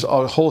 There's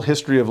a whole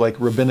history of like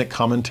rabbinic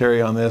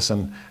commentary on this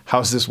and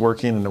how's this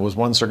working, and it was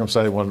one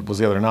circumcised, one was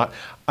the other not.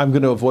 I'm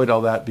going to avoid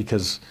all that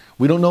because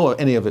we don't know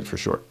any of it for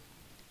sure.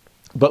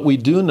 But we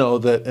do know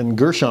that in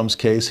Gershom's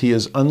case, he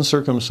is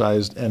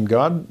uncircumcised, and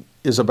God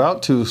is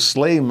about to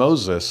slay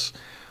Moses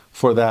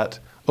for that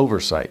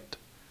oversight.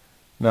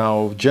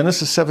 Now,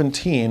 Genesis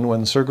 17,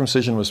 when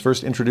circumcision was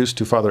first introduced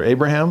to Father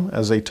Abraham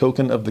as a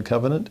token of the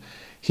covenant,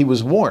 he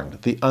was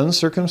warned, the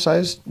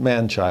uncircumcised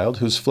man-child,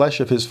 whose flesh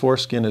of his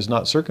foreskin is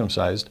not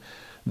circumcised,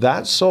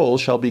 that soul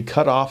shall be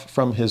cut off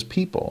from his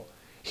people.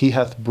 He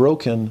hath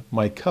broken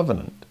my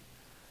covenant.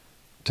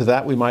 To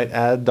that we might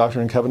add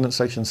Doctrine and Covenants,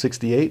 section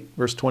 68,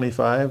 verse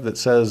 25, that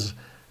says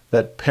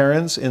that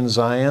parents in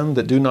Zion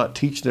that do not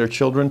teach their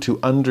children to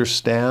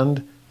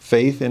understand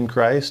faith in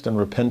Christ and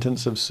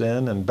repentance of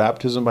sin and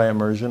baptism by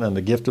immersion and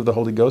the gift of the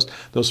Holy Ghost,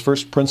 those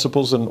first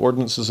principles and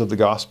ordinances of the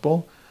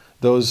gospel,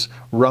 those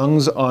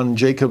rungs on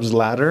Jacob's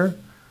ladder,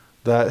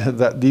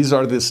 that these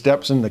are the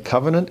steps in the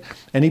covenant.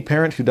 Any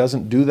parent who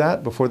doesn't do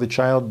that before the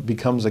child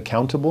becomes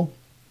accountable,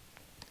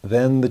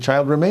 then the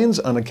child remains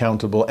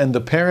unaccountable, and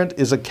the parent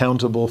is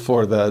accountable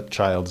for the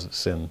child's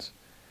sins.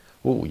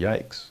 Oh,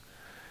 yikes.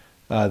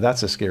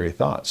 That's a scary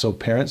thought. So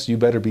parents, you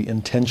better be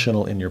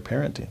intentional in your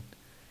parenting.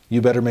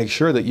 You better make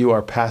sure that you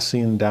are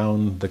passing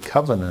down the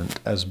covenant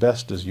as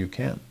best as you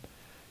can.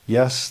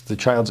 Yes, the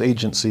child's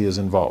agency is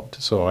involved,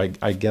 so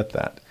I get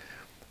that.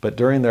 But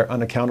during their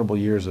unaccountable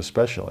years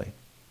especially,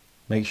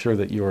 make sure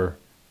that you're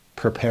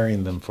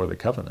preparing them for the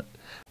covenant.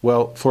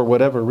 Well, for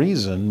whatever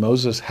reason,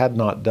 Moses had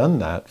not done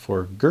that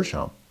for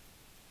Gershom,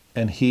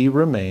 and he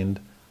remained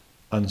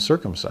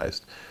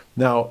uncircumcised.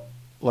 Now,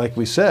 like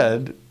we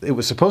said, it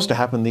was supposed to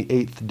happen the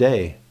 8th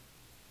day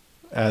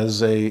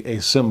as a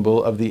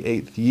symbol of the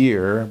 8th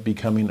year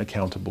becoming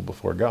accountable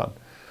before God.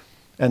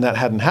 And that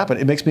hadn't happened.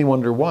 It makes me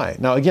wonder why.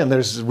 Now, again,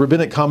 there's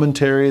rabbinic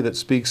commentary that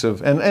speaks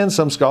of, and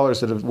some scholars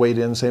that have weighed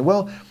in saying,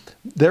 well,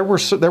 there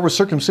was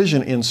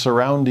circumcision in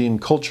surrounding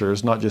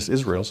cultures, not just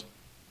Israel's.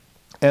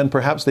 And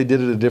perhaps they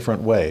did it a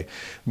different way.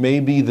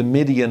 Maybe the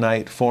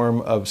Midianite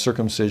form of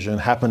circumcision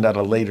happened at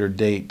a later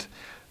date.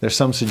 There's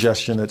some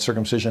suggestion that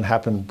circumcision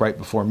happened right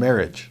before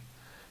marriage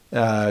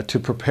to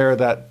prepare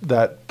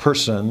that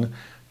person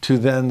to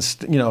then,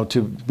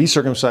 to be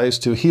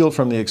circumcised, to heal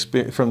from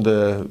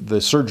the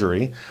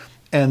surgery,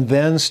 and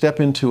then step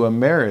into a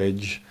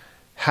marriage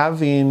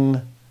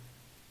having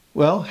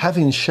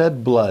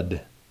shed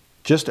blood.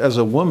 Just as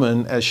a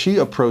woman, as she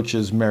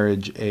approaches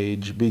marriage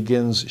age,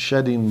 begins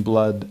shedding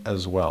blood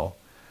as well.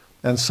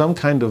 And some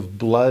kind of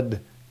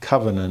blood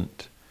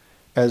covenant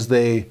as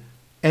they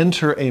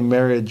enter a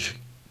marriage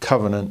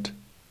covenant.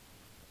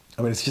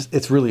 I mean,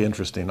 it's really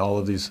interesting, all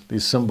of these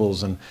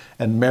symbols and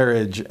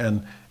marriage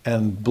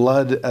and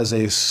blood as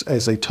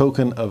a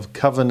token of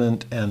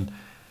covenant, and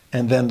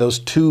then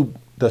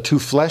the two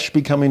flesh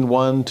becoming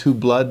one, two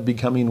blood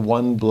becoming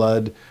one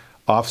blood,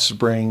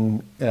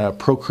 offspring,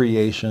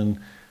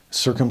 procreation,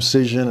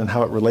 circumcision, and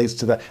how it relates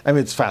to that. I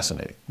mean, it's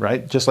fascinating,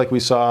 right? Just like we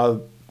saw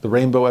the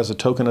rainbow as a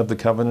token of the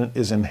covenant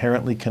is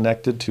inherently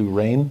connected to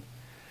rain,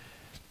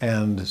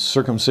 and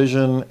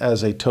circumcision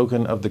as a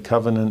token of the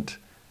covenant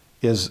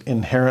is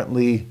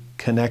inherently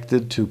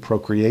connected to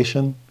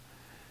procreation.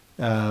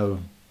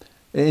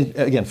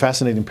 Again,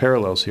 fascinating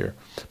parallels here.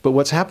 But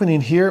what's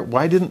happening here,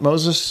 why didn't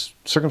Moses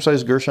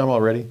circumcise Gershom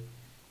already?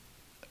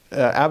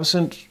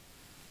 Absent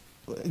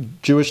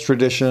Jewish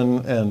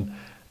tradition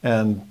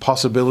and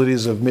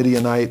possibilities of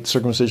Midianite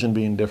circumcision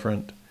being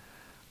different,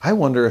 I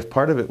wonder if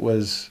part of it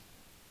was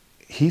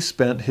he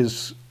spent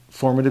his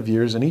formative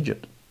years in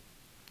Egypt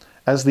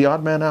as the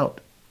odd man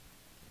out.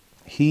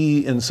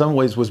 He, in some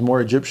ways, was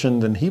more Egyptian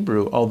than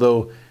Hebrew,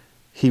 although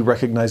he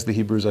recognized the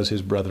Hebrews as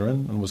his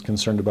brethren and was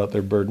concerned about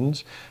their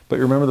burdens. But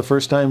you remember the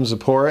first time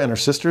Zipporah and her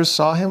sisters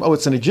saw him? Oh,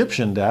 it's an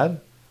Egyptian,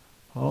 Dad.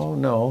 Oh,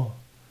 no.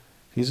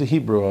 He's a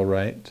Hebrew, all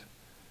right.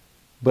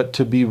 But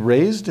to be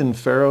raised in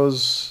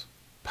Pharaoh's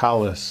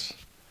palace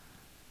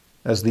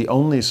as the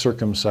only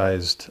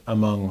circumcised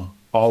among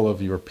all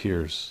of your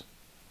peers,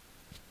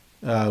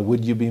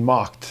 would you be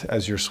mocked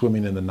as you're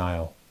swimming in the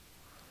Nile?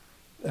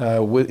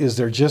 Is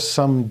there just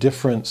some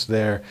difference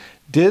there?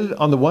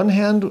 On the one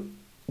hand,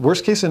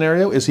 worst case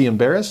scenario, is he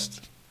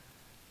embarrassed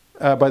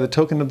by the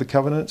token of the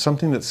covenant,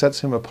 something that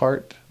sets him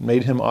apart,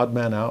 made him odd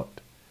man out?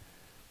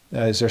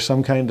 Is there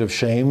some kind of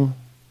shame?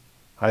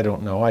 I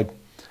don't know.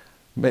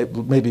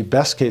 Maybe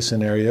best case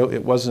scenario,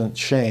 it wasn't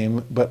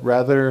shame, but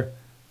rather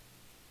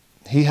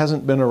he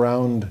hasn't been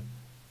around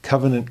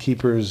covenant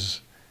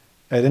keepers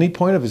at any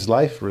point of his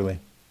life, really.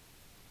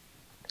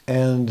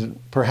 And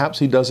perhaps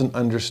he doesn't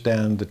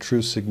understand the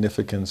true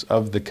significance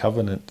of the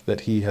covenant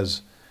that he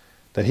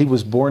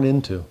was born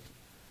into.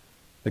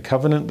 The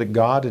covenant that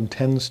God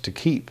intends to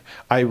keep.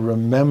 I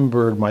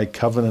remembered my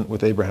covenant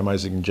with Abraham,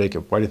 Isaac, and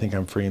Jacob. Why do you think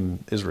I'm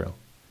freeing Israel?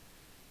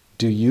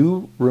 Do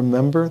you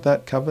remember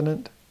that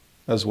covenant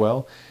as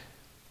well?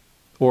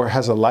 Or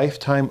has a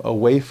lifetime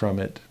away from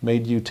it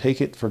made you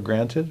take it for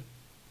granted?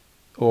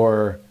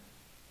 Or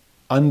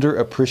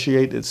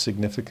underappreciate its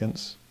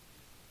significance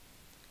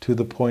to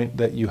the point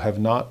that you have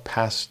not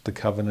passed the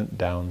covenant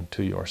down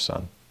to your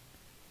son?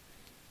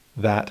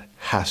 That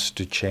has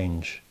to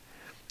change.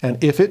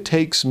 And if it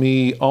takes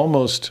me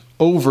almost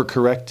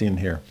overcorrecting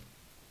here,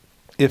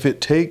 if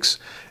it takes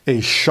a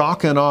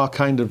shock and awe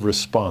kind of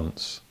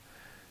response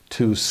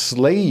to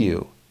slay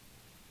you,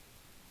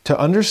 to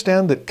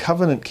understand that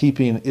covenant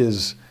keeping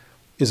is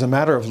a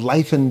matter of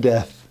life and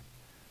death,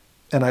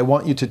 and I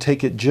want you to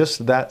take it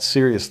just that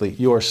seriously,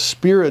 your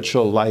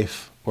spiritual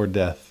life or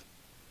death,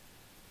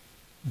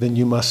 then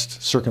you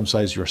must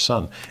circumcise your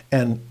son.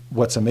 And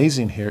what's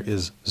amazing here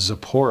is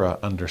Zipporah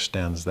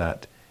understands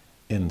that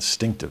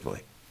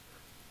instinctively.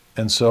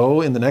 And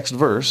so in the next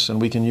verse,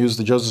 and we can use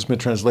the Joseph Smith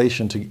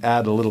translation to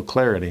add a little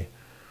clarity,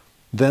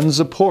 then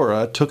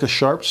Zipporah took a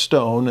sharp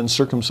stone and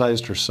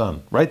circumcised her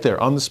son. Right there,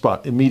 on the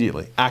spot,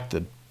 immediately,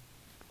 acted.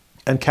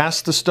 And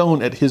cast the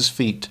stone at his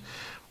feet,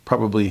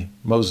 probably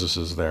Moses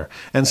is there,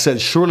 and said,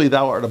 "Surely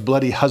thou art a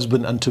bloody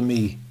husband unto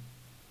me."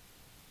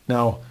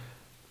 Now,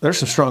 there's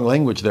some strong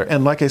language there.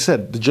 And like I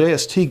said, the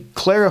JST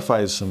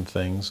clarifies some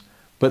things,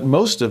 but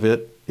most of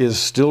it is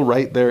still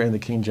right there in the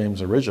King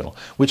James original,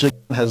 which again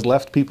has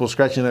left people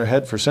scratching their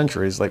head for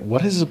centuries. Like,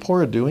 what is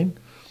Zipporah doing?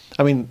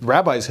 I mean,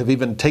 rabbis have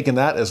even taken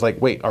that as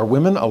like, wait, are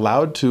women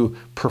allowed to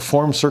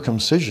perform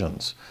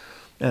circumcisions?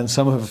 And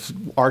some have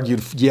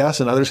argued yes,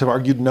 and others have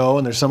argued no,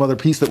 and there's some other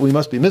piece that we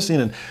must be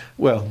missing. And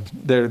well,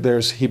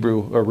 there's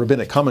Hebrew or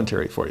rabbinic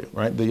commentary for you,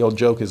 right? The old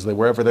joke is that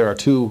wherever there are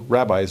two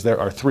rabbis, there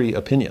are three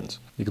opinions.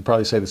 You could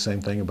probably say the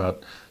same thing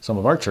about some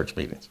of our church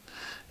meetings.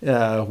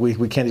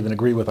 We can't even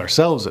agree with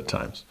ourselves at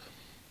times.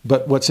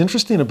 But what's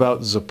interesting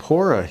about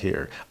Zipporah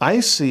here,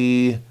 I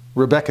see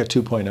Rebecca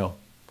 2.0.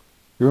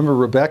 You remember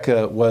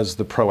Rebecca was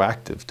the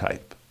proactive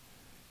type.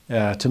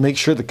 To make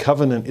sure the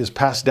covenant is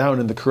passed down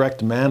in the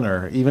correct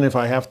manner, even if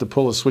I have to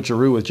pull a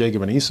switcheroo with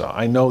Jacob and Esau,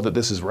 I know that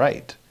this is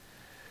right.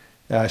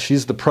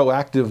 She's the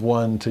proactive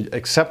one to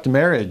accept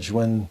marriage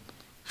when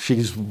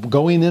she's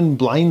going in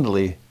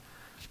blindly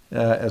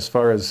as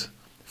far as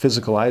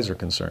physical eyes are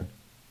concerned.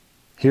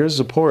 Here's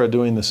Zipporah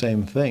doing the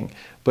same thing.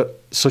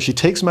 So she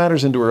takes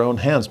matters into her own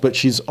hands, but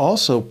she's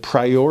also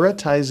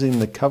prioritizing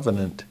the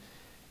covenant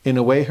in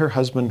a way her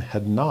husband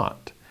had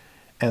not,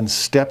 and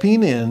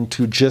stepping in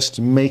to just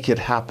make it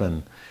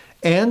happen.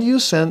 And you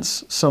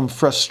sense some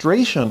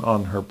frustration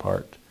on her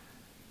part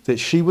that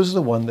she was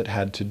the one that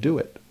had to do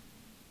it.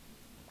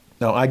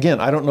 Now,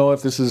 again, I don't know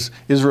if this is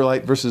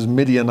Israelite versus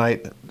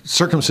Midianite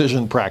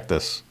circumcision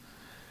practice,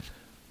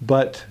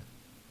 but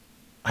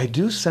I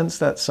do sense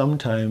that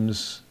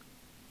sometimes,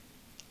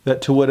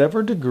 that to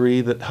whatever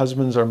degree that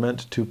husbands are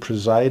meant to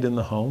preside in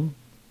the home,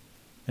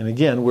 and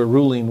again, we're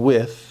ruling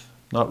with,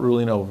 not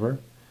ruling over,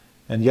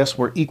 and yes,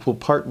 we're equal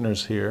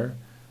partners here,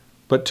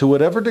 but to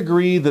whatever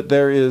degree that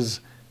there is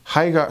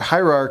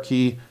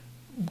hierarchy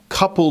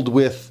coupled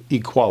with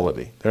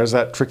equality. There's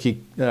that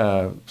tricky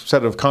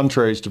set of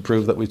contraries to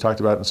prove that we talked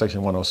about in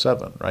section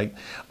 107, right?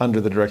 Under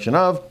the direction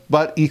of,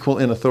 but equal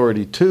in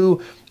authority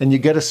to, and you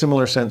get a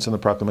similar sense in the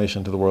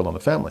proclamation to the world on the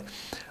family.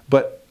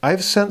 But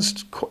I've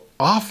sensed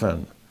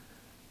often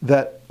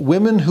that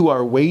women who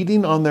are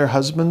waiting on their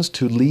husbands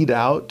to lead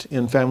out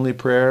in family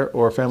prayer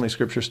or family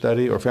scripture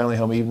study or family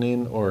home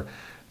evening or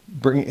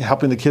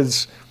helping the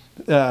kids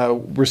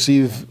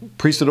receive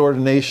priesthood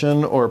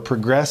ordination or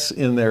progress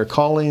in their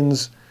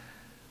callings,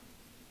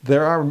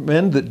 there are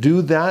men that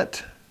do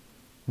that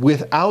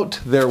without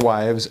their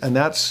wives, and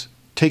that's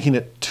taking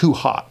it too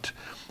hot.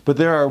 But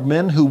there are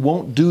men who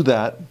won't do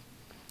that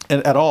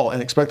at all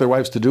and expect their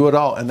wives to do it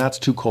all, and that's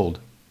too cold.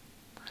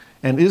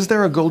 And is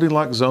there a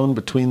Goldilocks zone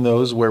between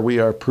those where we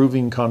are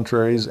proving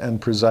contraries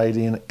and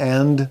presiding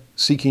and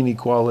seeking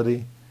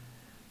equality,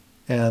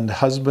 and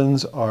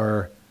husbands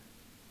are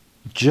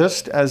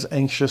just as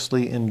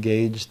anxiously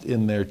engaged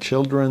in their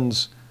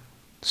children's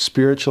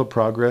spiritual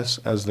progress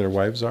as their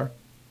wives are?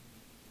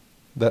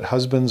 That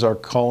husbands are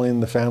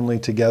calling the family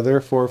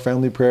together for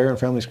family prayer and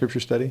family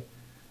scripture study?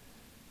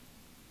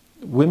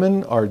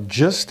 Women are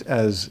just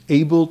as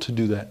able to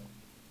do that.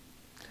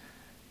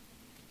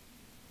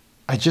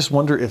 I just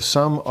wonder if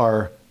some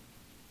are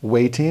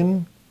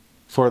waiting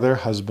for their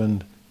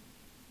husband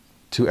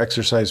to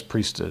exercise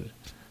priesthood,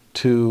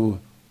 to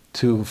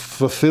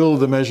fulfill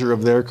the measure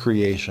of their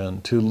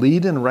creation, to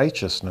lead in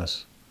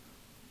righteousness.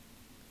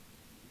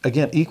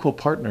 Again, equal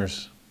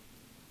partners.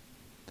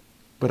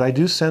 But I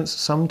do sense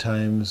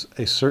sometimes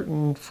a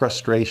certain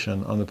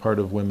frustration on the part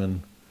of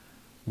women.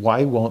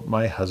 Why won't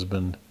my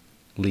husband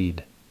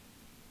lead?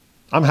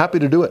 I'm happy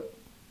to do it.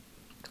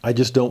 I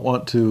just don't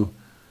want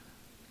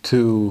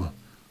to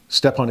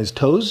step on his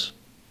toes.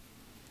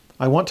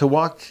 I want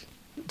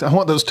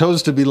those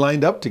toes to be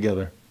lined up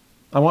together.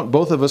 I want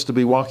both of us to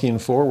be walking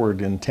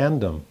forward in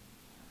tandem.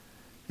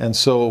 And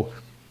so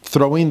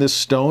throwing this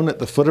stone at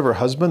the foot of her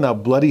husband, thou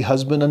bloody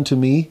husband unto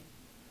me.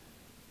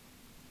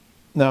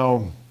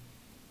 Now,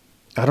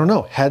 I don't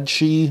know, had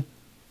she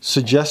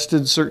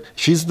suggested,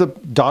 she's the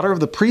daughter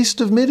of the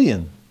priest of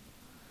Midian.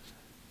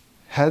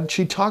 Had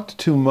she talked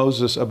to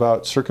Moses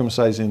about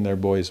circumcising their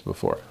boys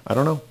before? I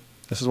don't know.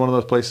 This is one of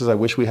those places I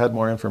wish we had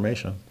more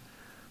information.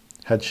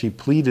 Had she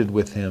pleaded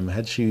with him?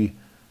 Had she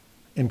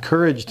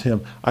encouraged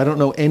him? I don't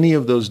know any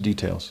of those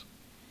details.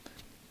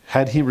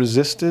 Had he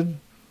resisted?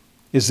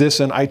 Is this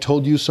an I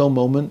told you so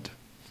moment?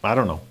 I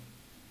don't know.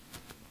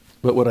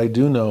 But what I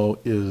do know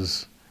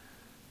is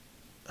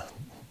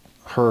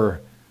her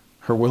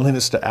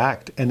willingness to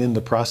act, and in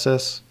the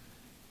process,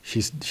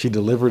 she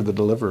delivered the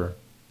deliverer.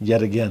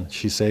 Yet again,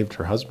 she saved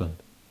her husband.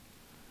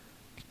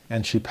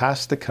 And she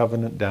passed the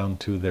covenant down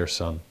to their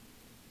son.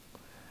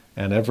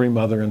 And every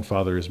mother and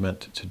father is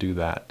meant to do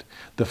that.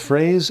 The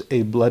phrase,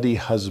 a bloody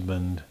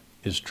husband,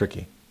 is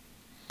tricky.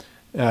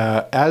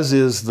 As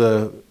is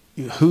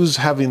who's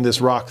having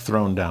this rock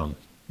thrown down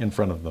in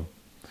front of them.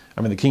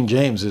 I mean, the King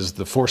James is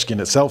the foreskin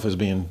itself is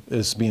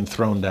being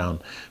thrown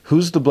down.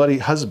 Who's the bloody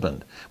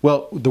husband?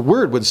 Well, the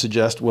word would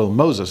suggest, well,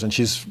 Moses. And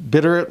she's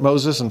bitter at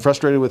Moses and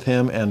frustrated with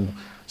him, and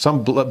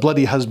some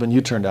bloody husband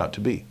you turned out to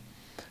be.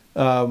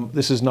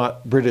 This is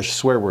not British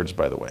swear words,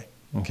 by the way.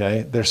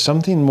 Okay, there's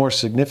something more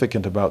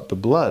significant about the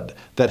blood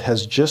that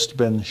has just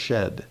been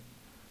shed.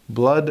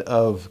 Blood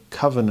of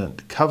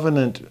covenant.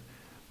 Covenant,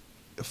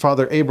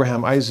 Father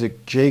Abraham,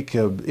 Isaac,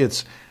 Jacob.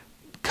 It's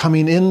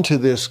coming into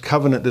this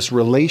covenant, this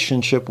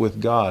relationship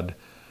with God.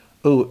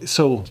 oh,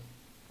 so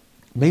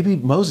maybe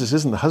Moses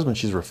isn't the husband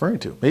she's referring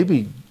to.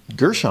 Maybe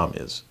Gershom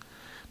is.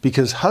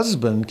 Because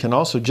husband can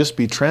also just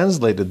be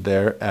translated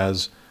there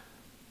as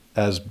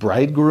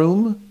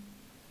bridegroom.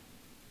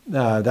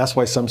 That's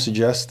why some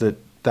suggest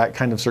that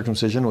kind of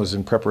circumcision was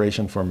in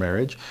preparation for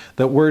marriage.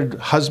 That word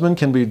husband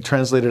can be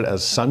translated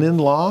as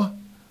son-in-law.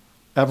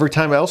 Every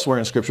time elsewhere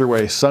in Scripture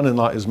where a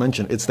son-in-law is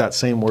mentioned, it's that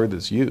same word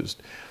that's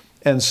used.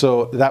 And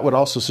so that would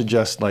also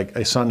suggest like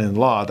a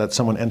son-in-law, that's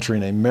someone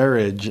entering a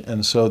marriage.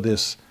 And so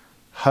this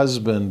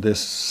husband, this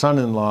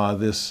son-in-law,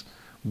 this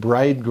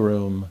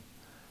bridegroom.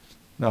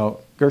 Now,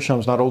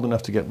 Gershom's not old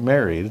enough to get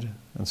married.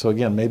 And so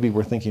again, maybe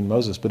we're thinking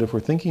Moses. But if we're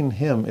thinking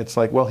him, it's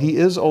like, well, he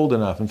is old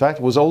enough. In fact,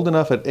 was old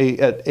enough at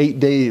 8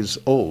 days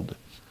old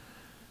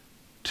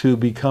to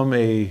become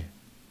a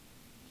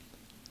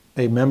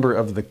member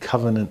of the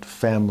covenant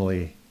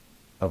family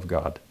of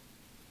God.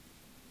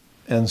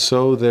 And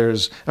so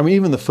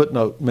even the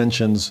footnote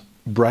mentions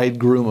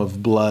bridegroom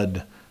of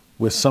blood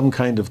with some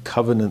kind of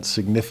covenant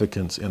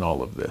significance in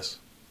all of this.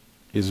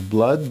 Is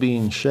blood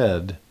being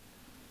shed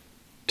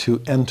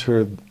to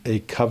enter a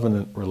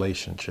covenant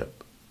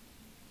relationship?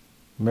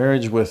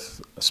 Marriage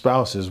with a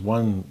spouse is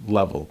one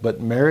level,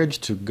 but marriage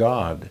to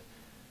God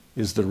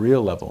is the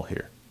real level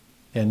here.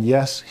 And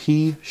yes,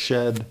 he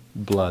shed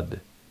blood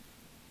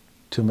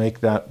to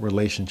make that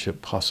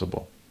relationship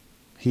possible.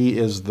 He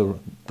is the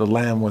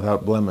lamb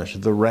without blemish,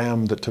 the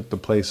ram that took the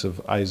place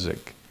of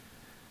Isaac.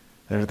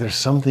 There's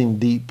something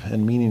deep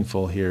and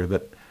meaningful here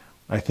that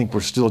I think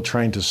we're still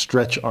trying to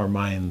stretch our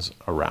minds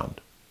around.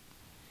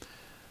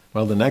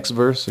 Well, the next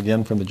verse,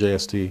 again from the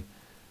JST,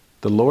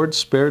 the Lord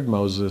spared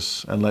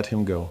Moses and let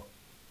him go,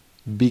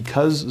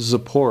 because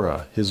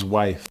Zipporah, his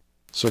wife,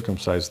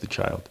 circumcised the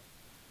child.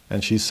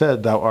 And she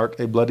said, thou art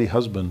a bloody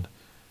husband.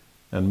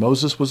 And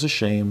Moses was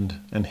ashamed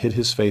and hid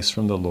his face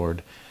from the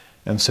Lord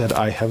and said,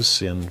 I have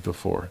sinned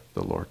before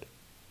the Lord.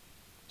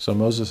 So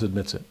Moses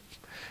admits it.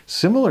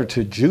 Similar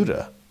to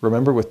Judah,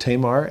 remember with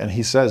Tamar, and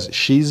he says,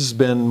 she's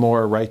been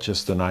more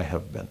righteous than I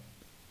have been.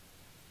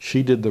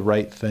 She did the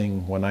right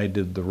thing when I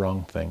did the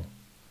wrong thing.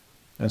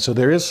 And so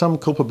there is some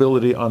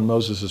culpability on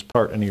Moses'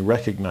 part, and he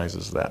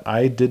recognizes that.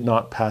 I did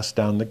not pass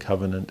down the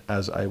covenant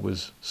as I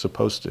was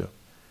supposed to.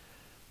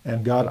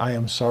 And God, I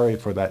am sorry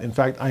for that. In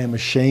fact, I am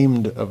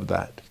ashamed of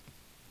that.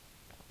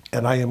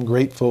 And I am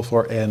grateful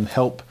for an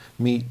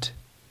helpmeet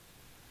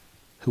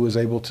who was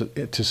able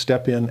to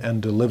step in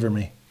and deliver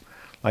me,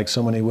 like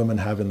so many women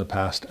have in the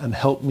past. An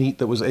helpmeet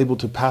that was able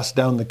to pass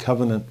down the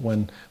covenant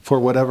when, for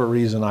whatever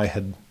reason, I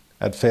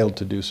had failed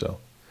to do so.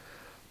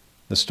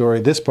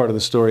 This part of the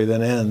story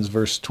then ends,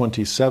 verse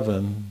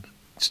 27,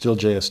 still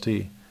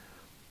JST.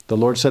 The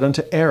Lord said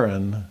unto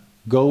Aaron,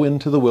 go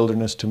into the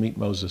wilderness to meet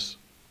Moses.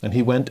 And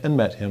he went and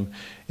met him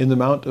in the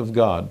mount of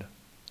God,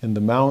 in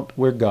the mount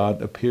where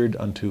God appeared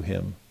unto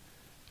him.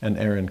 And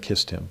Aaron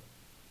kissed him.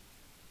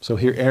 So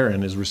here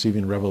Aaron is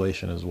receiving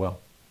revelation as well.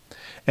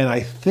 And I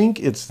think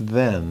it's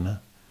then,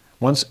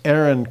 once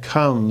Aaron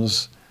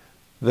comes,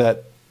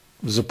 that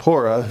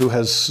Zipporah, who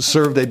has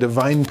served a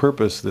divine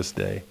purpose this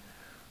day,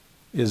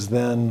 is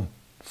then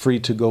free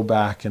to go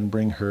back and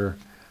bring her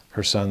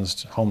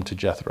sons home to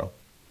Jethro,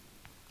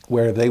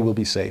 where they will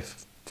be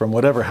safe from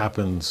whatever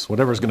happens,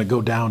 whatever's going to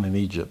go down in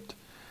Egypt.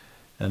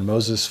 And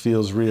Moses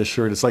feels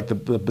reassured. It's like the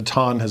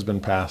baton has been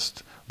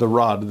passed. The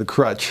rod, the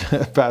crutch,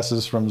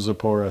 passes from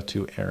Zipporah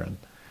to Aaron.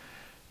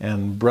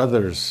 And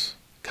brothers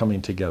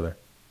coming together,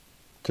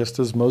 just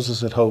as Moses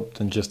had hoped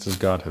and just as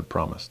God had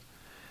promised.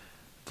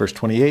 Verse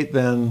 28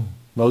 then,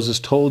 Moses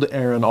told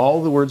Aaron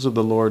all the words of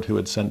the Lord who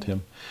had sent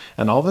him,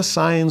 and all the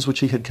signs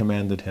which he had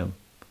commanded him.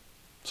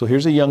 So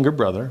here's a younger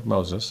brother,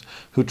 Moses,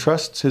 who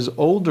trusts his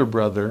older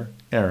brother,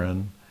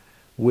 Aaron,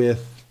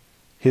 with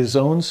his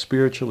own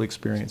spiritual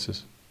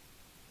experiences.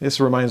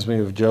 This reminds me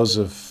of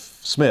Joseph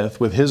Smith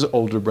with his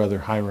older brother,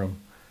 Hiram.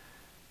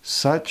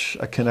 Such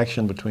a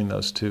connection between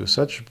those two,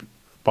 such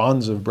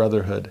bonds of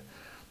brotherhood,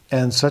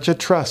 and such a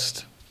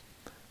trust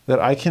that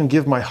I can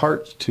give my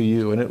heart to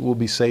you and it will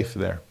be safe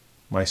there.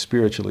 My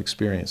spiritual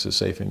experience is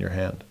safe in your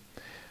hand.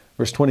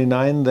 Verse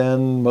 29,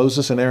 then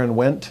Moses and Aaron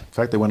went, in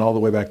fact, they went all the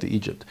way back to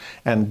Egypt,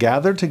 and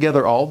gathered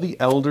together all the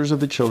elders of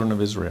the children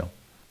of Israel.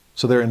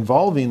 So they're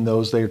involving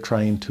those they're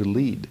trying to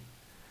lead.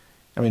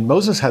 I mean,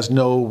 Moses has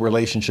no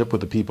relationship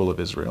with the people of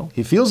Israel.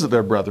 He feels that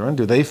they're brethren.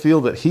 Do they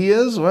feel that he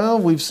is? Well,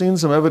 we've seen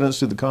some evidence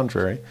to the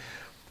contrary.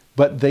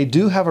 But they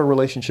do have a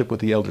relationship with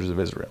the elders of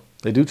Israel.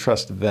 They do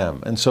trust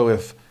them. And so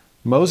if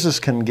Moses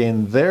can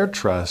gain their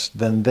trust,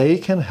 then they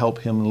can help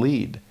him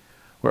lead.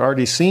 We're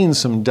already seeing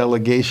some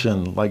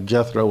delegation, like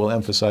Jethro will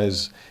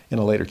emphasize in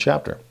a later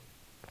chapter.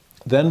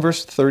 Then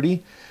verse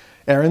 30,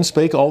 Aaron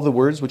spake all the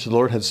words which the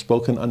Lord had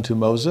spoken unto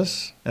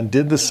Moses, and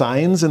did the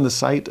signs in the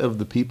sight of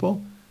the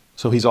people.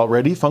 So he's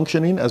already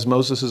functioning as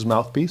Moses'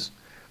 mouthpiece.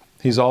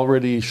 He's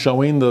already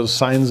showing those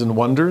signs and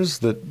wonders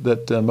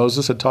that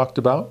Moses had talked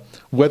about,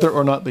 whether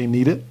or not they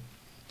need it.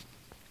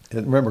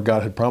 And remember,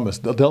 God had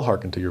promised they'll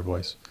hearken to your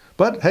voice.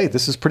 But hey,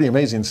 this is pretty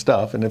amazing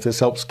stuff. And if this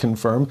helps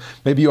confirm,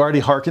 maybe you already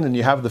hearken and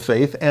you have the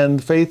faith,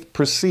 and faith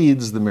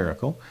precedes the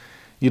miracle.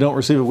 You don't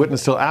receive a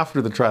witness till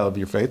after the trial of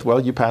your faith. Well,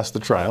 you passed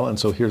the trial, and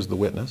so here's the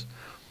witness.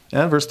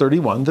 And verse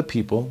 31, the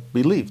people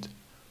believed.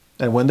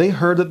 And when they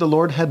heard that the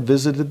Lord had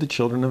visited the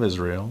children of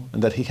Israel,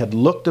 and that he had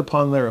looked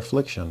upon their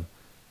affliction,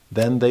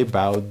 then they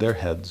bowed their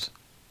heads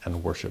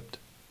and worshipped.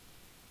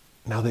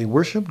 Now they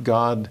worshipped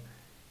God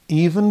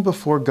even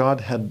before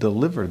God had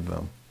delivered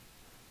them.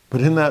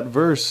 But in that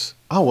verse,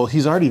 oh, well,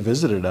 he's already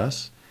visited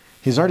us.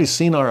 He's already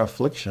seen our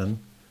affliction.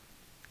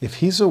 If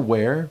he's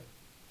aware,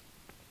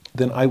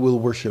 then I will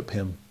worship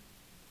him.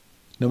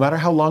 No matter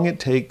how long it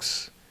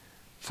takes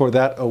for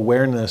that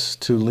awareness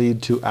to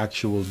lead to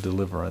actual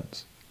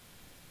deliverance.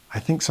 I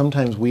think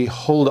sometimes we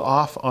hold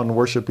off on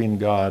worshiping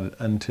God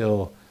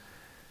until,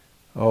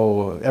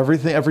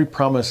 every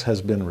promise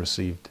has been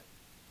received.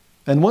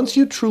 And once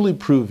you truly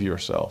prove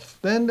yourself,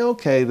 then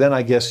then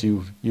I guess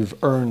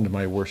you've earned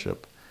my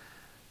worship.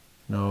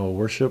 No,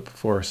 worship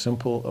for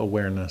simple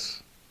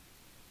awareness.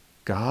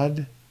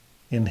 God,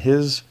 in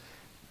his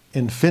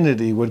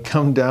infinity, would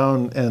come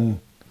down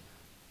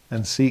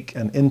and seek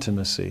an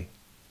intimacy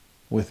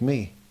with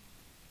me.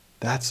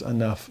 That's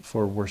enough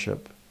for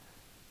worship,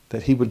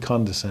 that he would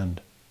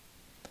condescend.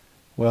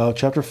 Well,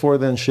 chapter 4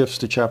 then shifts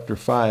to chapter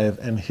 5,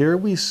 and here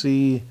we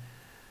see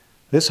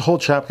this whole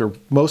chapter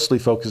mostly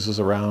focuses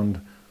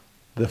around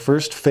the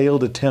first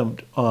failed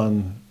attempt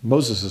on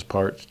Moses'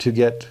 part to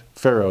get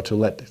Pharaoh to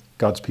let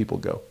God's people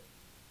go.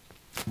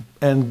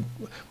 And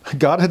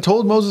God had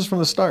told Moses from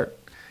the start,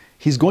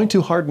 he's going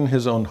to harden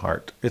his own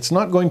heart. It's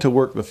not going to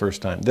work the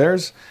first time.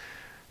 There's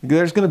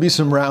going to be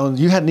some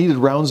rounds. You had needed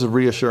rounds of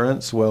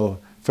reassurance. Well,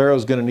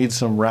 Pharaoh's going to need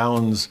some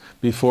rounds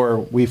before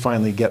we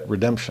finally get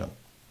redemption.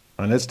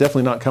 And it's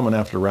definitely not coming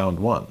after round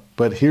 1.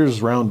 But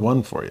here's round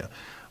 1 for you.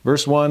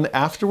 Verse 1,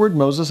 afterward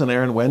Moses and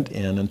Aaron went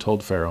in and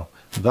told Pharaoh,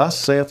 thus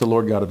saith the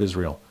Lord God of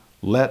Israel,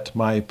 let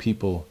my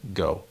people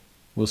go.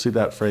 We'll see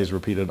that phrase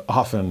repeated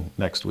often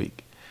next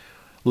week.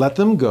 Let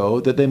them go,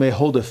 that they may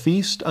hold a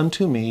feast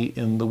unto me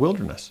in the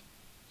wilderness.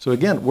 So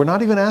again, we're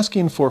not even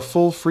asking for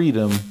full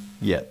freedom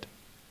yet.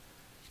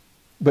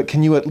 But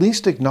can you at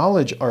least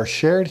acknowledge our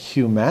shared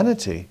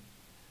humanity?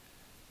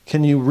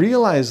 Can you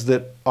realize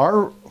that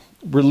our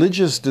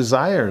religious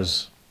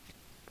desires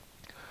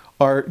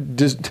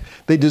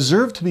they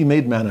deserve to be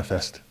made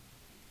manifest?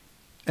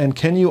 And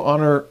can you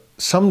honor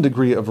some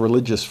degree of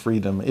religious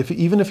freedom,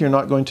 even if you're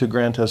not going to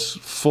grant us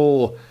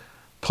full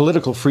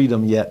political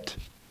freedom yet?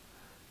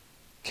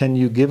 Can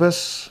you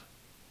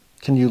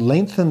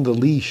lengthen the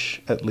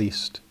leash at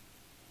least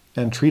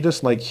and treat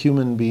us like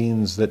human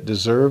beings that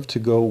deserve to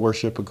go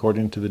worship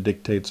according to the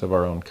dictates of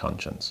our own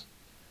conscience?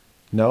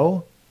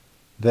 No?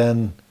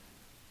 Then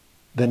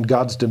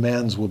God's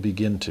demands will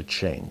begin to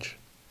change.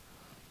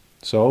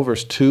 So,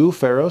 verse 2,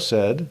 Pharaoh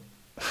said,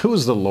 who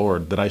is the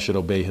Lord that I should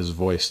obey his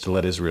voice to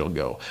let Israel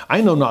go?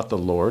 I know not the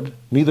Lord,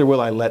 neither will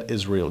I let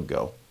Israel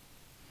go.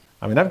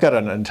 I mean, I've got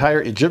an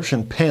entire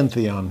Egyptian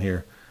pantheon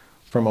here,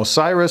 from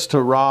Osiris to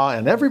Ra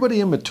and everybody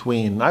in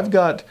between. I've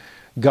got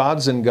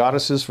gods and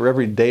goddesses for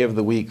every day of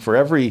the week, for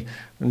every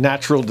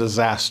natural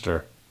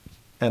disaster.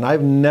 And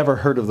I've never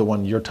heard of the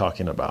one you're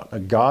talking about. A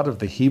God of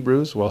the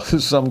Hebrews? Well,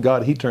 some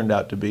God he turned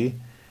out to be.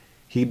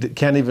 He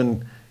can't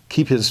even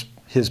keep his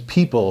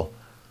people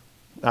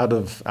out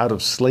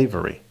of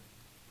slavery.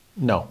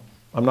 No,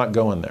 I'm not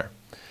going there.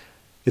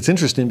 It's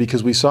interesting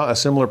because we saw a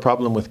similar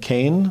problem with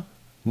Cain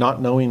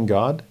not knowing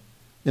God.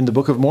 In the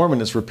Book of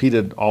Mormon, it's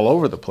repeated all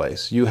over the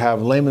place. You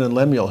have Laman and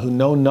Lemuel who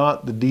know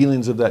not the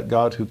dealings of that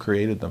God who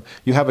created them.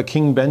 You have a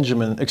King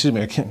Benjamin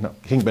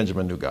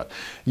knew God.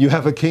 You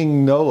have a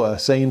King Noah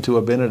saying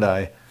to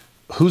Abinadi,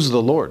 who's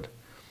the Lord?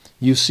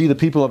 You see the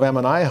people of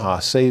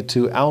Ammonihah say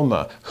to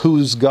Alma,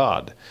 who's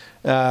God?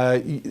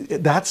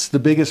 That's the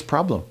biggest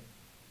problem.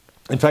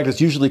 In fact,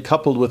 it's usually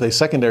coupled with a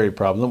secondary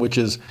problem, which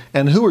is,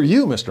 and who are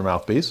you, Mr.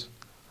 Mouthpiece?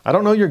 I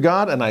don't know your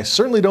God, and I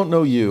certainly don't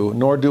know you,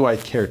 nor do I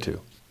care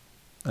to.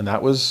 And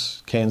that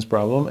was Cain's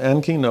problem,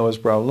 and King Noah's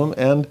problem,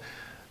 and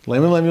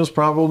Laman and Lemuel's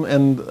problem,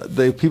 and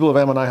the people of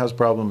Ammonihah's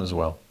problem as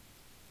well.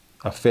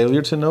 A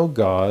failure to know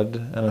God,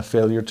 and a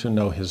failure to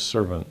know his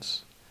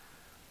servants.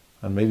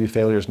 And maybe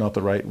failure is not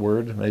the right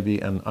word, maybe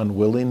an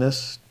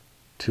unwillingness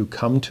to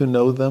come to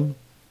know them,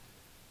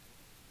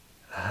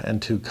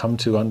 and to come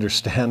to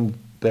understand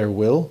their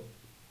will.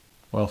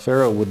 Well,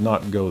 Pharaoh would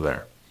not go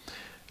there.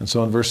 And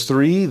so in verse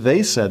 3,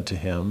 they said to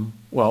him,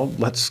 well,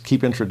 let's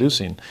keep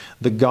introducing.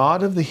 The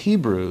God of the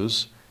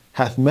Hebrews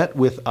hath met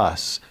with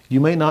us. You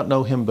may not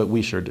know him, but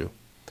we sure do.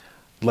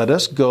 Let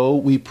us go,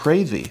 we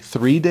pray thee,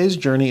 3 days'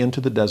 journey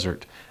into the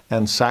desert,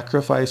 and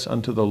sacrifice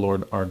unto the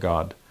Lord our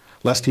God,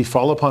 lest he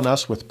fall upon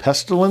us with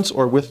pestilence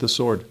or with the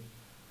sword.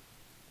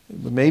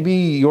 Maybe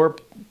your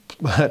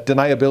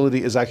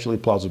deniability is actually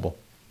plausible.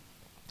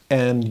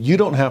 And you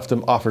don't have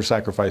to offer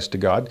sacrifice to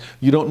God.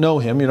 You don't know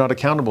him. You're not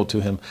accountable to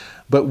him.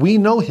 But we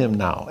know him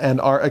now and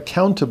are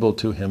accountable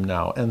to him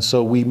now. And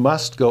so we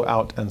must go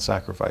out and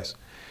sacrifice.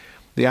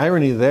 The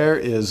irony there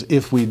is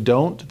if we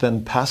don't,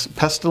 then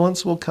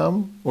pestilence will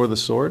come, or the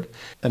sword.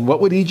 And what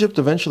would Egypt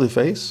eventually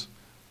face?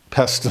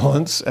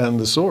 Pestilence and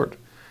the sword.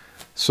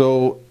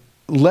 So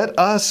let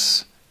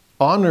us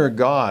honor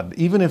God,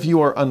 even if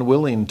you are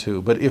unwilling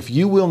to. But if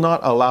you will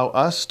not allow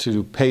us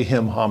to pay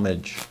him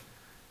homage,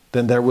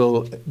 then there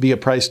will be a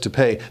price to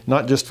pay,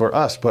 not just for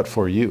us, but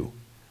for you.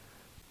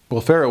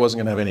 Well, Pharaoh wasn't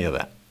going to have any of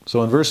that.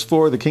 So in verse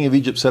 4, the king of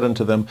Egypt said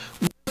unto them,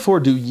 Wherefore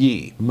do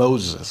ye,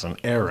 Moses and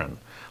Aaron,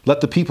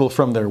 let the people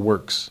from their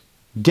works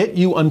get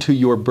you unto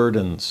your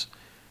burdens?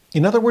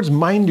 In other words,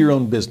 mind your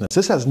own business.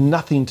 This has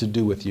nothing to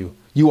do with you.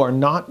 You are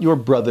not your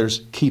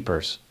brother's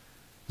keepers.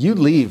 You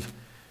leave.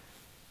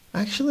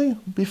 Actually,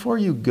 before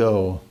you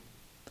go,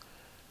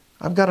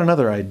 I've got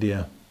another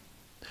idea.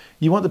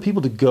 You want the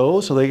people to go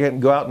so they can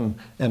go out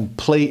and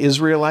play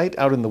Israelite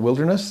out in the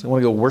wilderness? They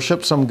want to go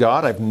worship some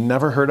God I've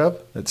never heard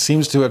of? That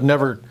seems to have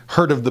never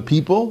heard of the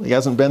people. He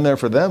hasn't been there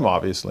for them,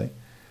 obviously.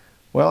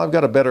 Well, I've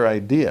got a better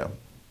idea.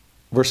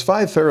 Verse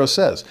 5, Pharaoh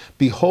says,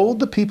 Behold,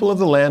 the people of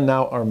the land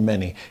now are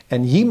many,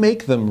 and ye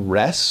make them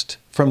rest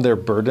from their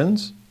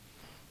burdens?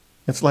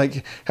 It's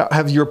like,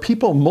 have your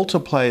people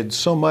multiplied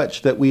so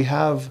much that we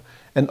have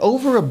an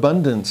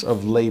overabundance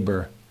of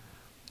labor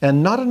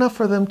and not enough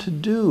for them to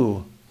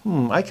do?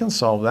 I can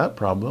solve that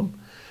problem.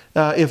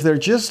 If they're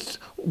just,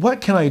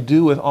 what can I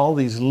do with all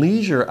these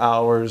leisure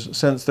hours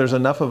since there's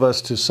enough of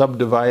us to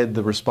subdivide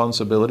the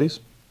responsibilities?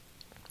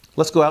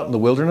 Let's go out in the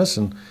wilderness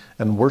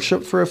and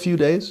worship for a few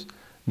days?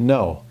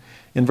 No.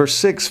 In verse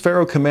 6,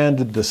 Pharaoh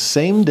commanded the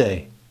same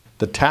day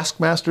the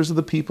taskmasters of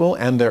the people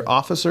and their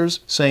officers,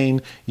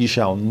 saying, Ye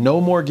shall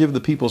no more give the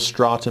people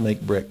straw to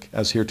make brick,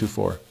 as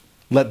heretofore.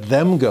 Let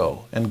them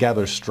go and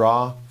gather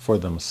straw for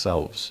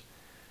themselves.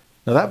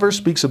 Now that verse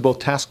speaks of both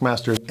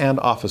taskmasters and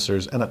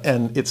officers,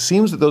 and it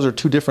seems that those are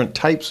two different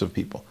types of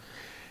people.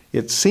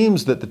 It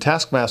seems that the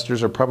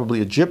taskmasters are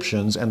probably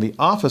Egyptians, and the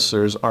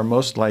officers are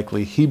most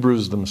likely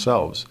Hebrews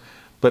themselves,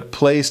 but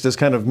placed as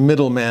kind of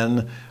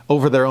middlemen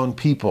over their own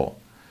people,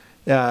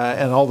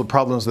 and all the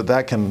problems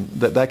that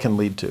can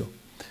lead to.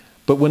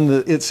 But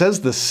when it says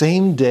the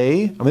same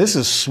day, I mean, this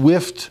is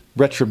swift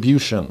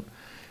retribution.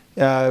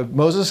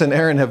 Moses and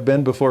Aaron have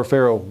been before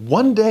Pharaoh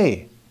one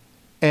day,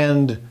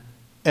 and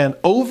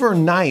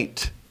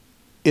overnight,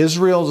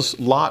 Israel's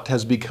lot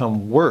has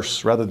become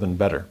worse rather than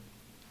better.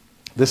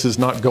 This is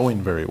not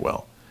going very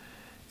well.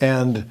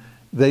 And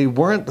they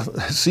weren't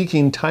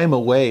seeking time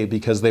away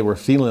because they were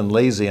feeling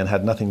lazy and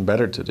had nothing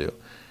better to do.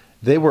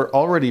 They were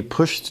already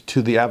pushed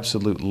to the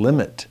absolute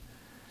limit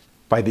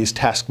by these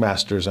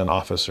taskmasters and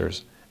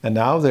officers. And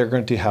now they're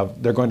going to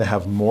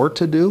have more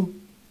to do.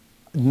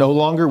 No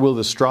longer will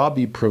the straw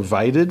be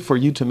provided for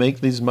you to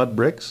make these mud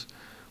bricks.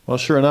 Well,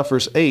 sure enough,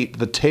 verse 8,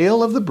 the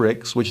tale of the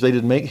bricks, which they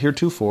did make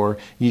heretofore,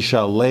 ye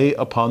shall lay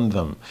upon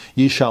them.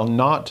 Ye shall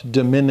not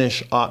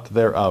diminish aught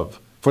thereof,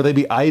 for they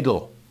be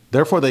idle.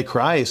 Therefore they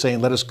cry,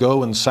 saying, Let us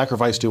go and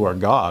sacrifice to our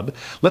God.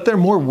 Let their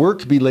more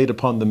work be laid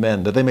upon the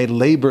men, that they may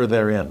labor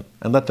therein,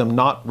 and let them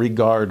not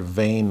regard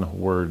vain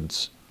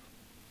words.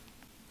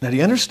 Now, do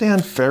you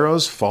understand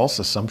Pharaoh's false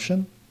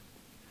assumption?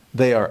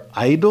 They are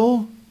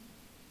idle,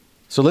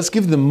 so let's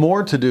give them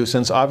more to do,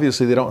 since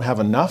obviously they don't have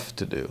enough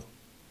to do.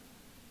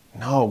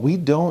 No, we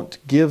don't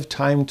give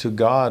time to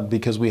God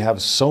because we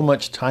have so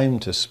much time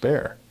to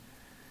spare.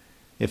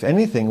 If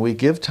anything, we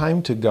give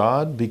time to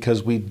God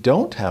because we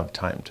don't have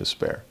time to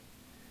spare.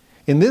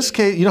 In this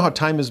case, you know how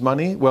time is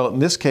money? Well, in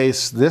this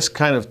case, this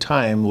kind of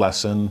time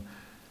lesson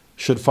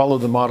should follow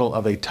the model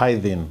of a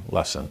tithing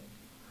lesson.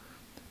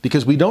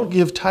 Because we don't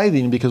give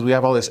tithing because we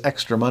have all this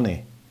extra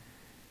money.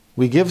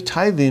 We give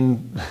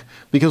tithing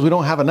because we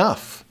don't have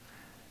enough.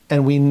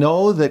 And we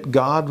know that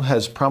God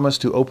has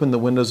promised to open the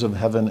windows of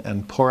heaven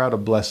and pour out a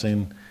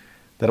blessing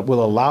that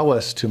will allow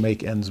us to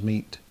make ends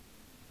meet.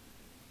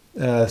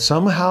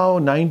 Somehow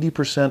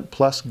 90%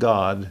 plus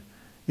God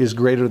is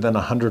greater than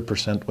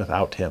 100%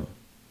 without him.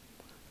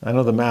 I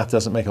know the math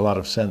doesn't make a lot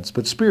of sense,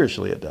 but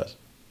spiritually it does.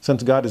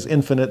 Since God is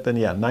infinite, then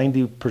yeah,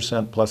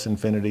 90% plus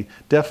infinity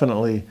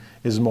definitely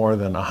is more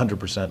than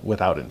 100%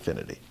 without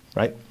infinity,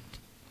 right?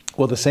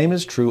 Well, the same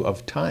is true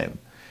of time.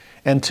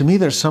 And to me,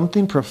 there's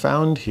something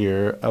profound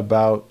here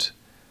about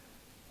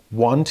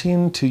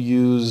wanting to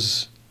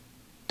use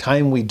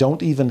time we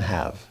don't even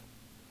have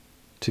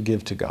to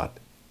give to God,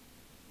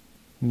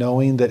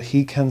 knowing that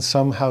he can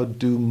somehow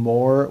do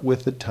more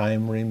with the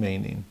time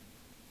remaining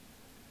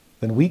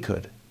than we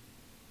could.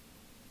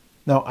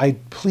 Now,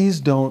 please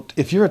don't,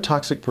 if you're a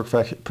toxic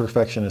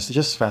perfectionist,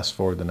 just fast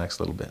forward the next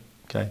little bit,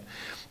 okay?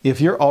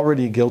 If you're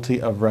already guilty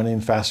of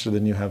running faster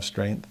than you have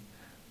strength,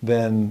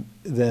 then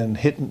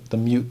hit the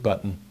mute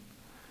button.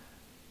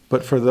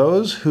 But for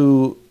those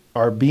who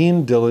are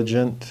being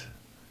diligent,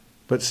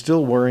 but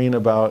still worrying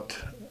about,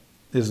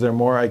 is there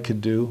more I could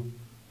do?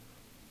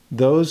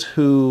 Those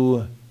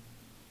who,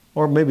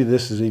 or maybe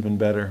this is even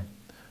better,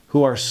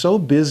 who are so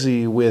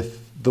busy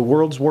with the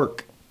world's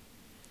work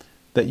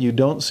that you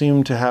don't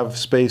seem to have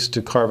space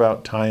to carve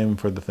out time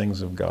for the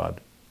things of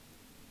God.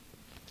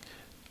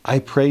 I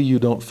pray you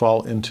don't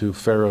fall into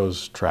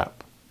Pharaoh's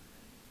trap,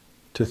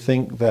 to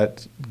think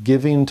that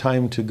giving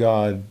time to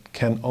God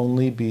can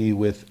only be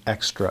with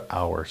extra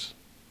hours.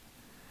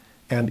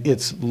 And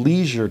it's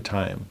leisure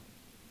time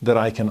that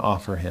I can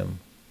offer him.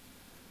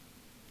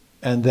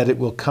 and that it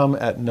will come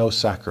at no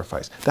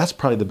sacrifice. That's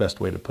probably the best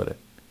way to put it.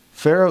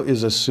 Pharaoh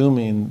is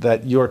assuming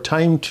that your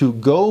time to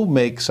go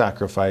make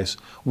sacrifice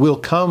will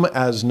come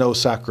as no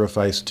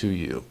sacrifice to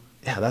you.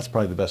 Yeah, that's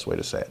probably the best way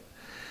to say it.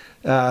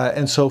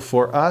 And so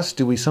for us,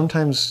 do we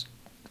sometimes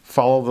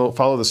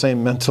follow the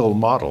same mental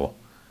model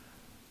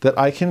that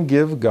I can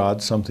give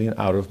God something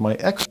out of my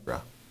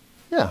extra?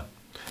 Yeah.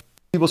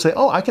 People say,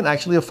 oh, I can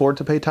actually afford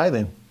to pay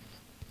tithing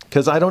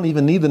because I don't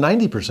even need the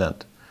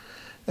 90%.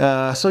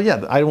 So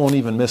yeah, I won't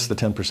even miss the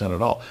 10%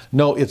 at all.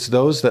 No, it's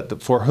those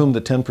for whom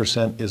the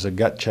 10% is a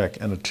gut check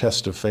and a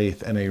test of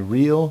faith and a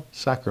real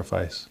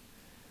sacrifice.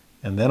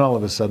 And then all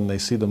of a sudden they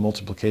see the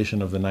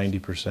multiplication of the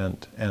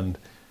 90% and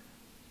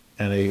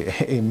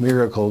a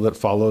miracle that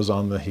follows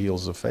on the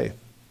heels of faith.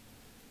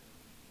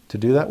 To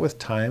do that with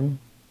time,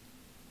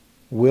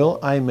 will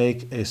I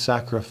make a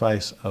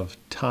sacrifice of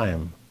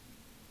time?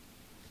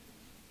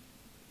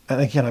 And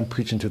again, I'm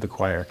preaching to the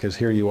choir because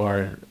here you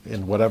are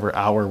in whatever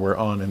hour we're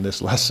on in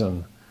this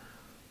lesson.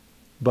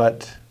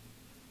 But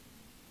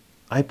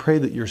I pray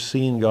that you're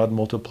seeing God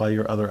multiply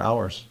your other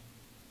hours.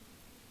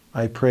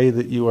 I pray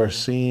that you are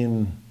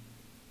seeing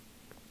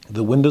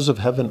the windows of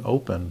heaven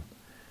open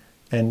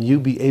and you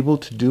be able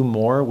to do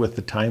more with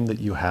the time that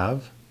you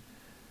have,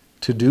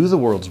 to do the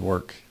world's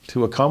work,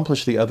 to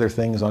accomplish the other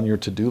things on your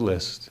to-do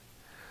list,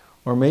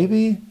 or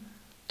maybe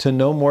to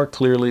know more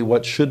clearly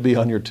what should be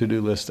on your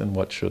to-do list and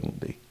what shouldn't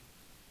be.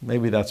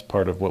 Maybe that's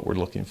part of what we're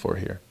looking for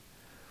here.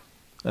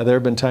 There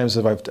have been times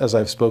as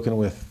I've spoken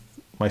with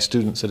my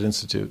students at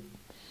Institute,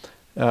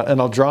 and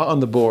I'll draw on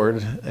the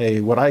board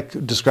what I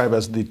describe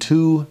as the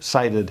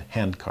two-sided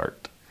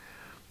handcart.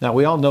 Now,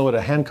 we all know what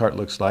a handcart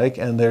looks like,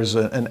 and there's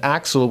an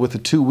axle with the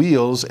two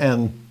wheels,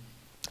 and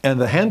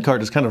the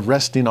handcart is kind of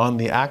resting on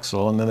the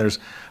axle, and then there's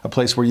a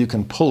place where you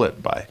can pull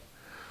it by.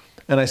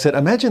 And I said,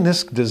 imagine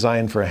this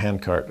design for a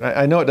handcart.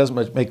 I know it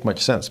doesn't make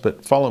much sense,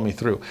 but follow me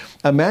through.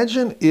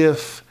 Imagine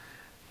if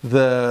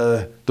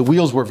the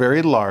wheels were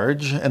very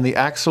large and the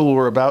axle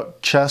were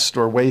about chest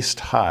or waist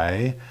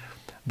high,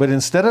 but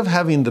instead of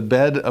having the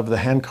bed of the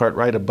handcart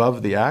right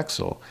above the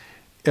axle,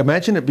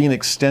 imagine it being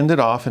extended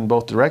off in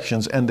both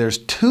directions, and there's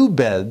two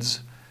beds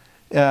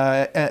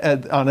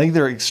on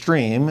either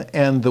extreme,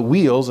 and the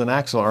wheels and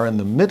axle are in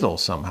the middle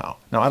somehow.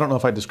 Now, I don't know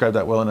if I described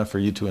that well enough for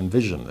you to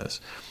envision this,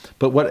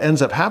 but what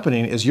ends up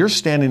happening is you're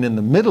standing in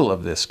the middle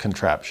of this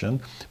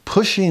contraption,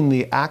 pushing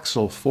the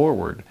axle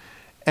forward,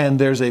 and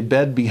there's a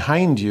bed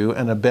behind you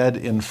and a bed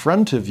in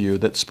front of you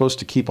that's supposed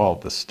to keep all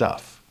the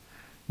stuff.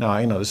 Now,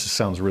 I know this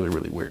sounds really,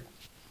 really weird,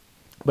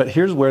 but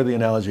here's where the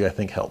analogy I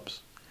think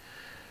helps.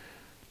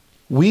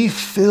 We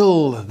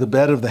fill the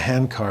bed of the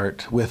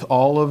handcart with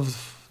all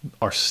of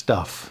our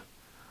stuff,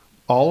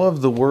 all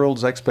of the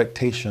world's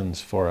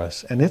expectations for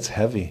us, and it's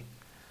heavy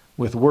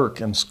with work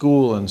and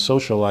school and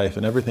social life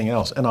and everything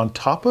else. And on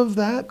top of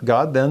that,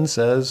 God then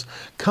says,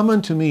 come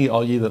unto me,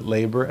 all ye that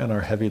labor and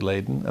are heavy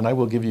laden, and I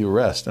will give you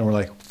rest. And we're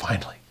like,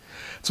 finally,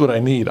 that's what I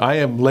need. I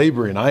am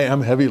laboring. I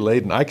am heavy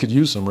laden. I could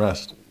use some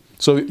rest.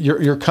 So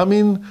you're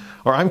coming,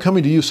 or I'm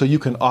coming to you so you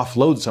can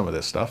offload some of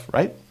this stuff,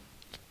 right?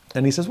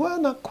 And he says,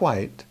 well, not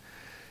quite.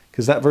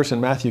 Because that verse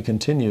in Matthew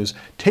continues,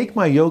 take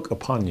my yoke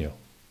upon you,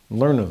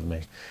 learn of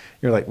me.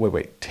 You're like,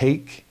 wait,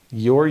 take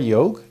your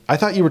yoke? I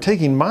thought you were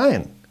taking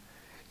mine.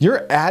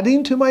 You're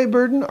adding to my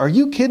burden? Are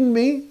you kidding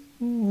me?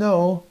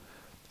 No,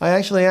 I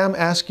actually am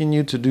asking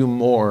you to do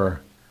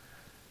more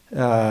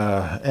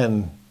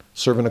and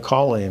serve in a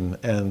calling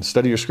and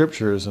study your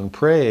scriptures and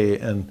pray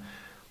and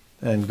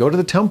go to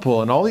the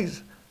temple and all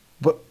these.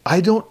 But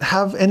I don't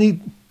have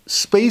any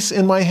space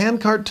in my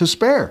handcart to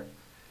spare.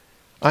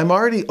 I'm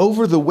already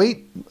over the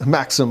weight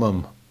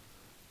maximum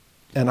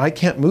and I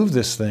can't move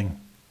this thing.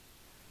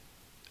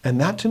 And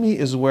that to me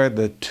is where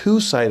the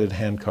two-sided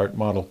handcart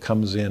model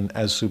comes in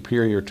as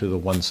superior to the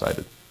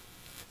one-sided.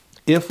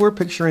 If we're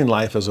picturing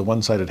life as a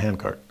one-sided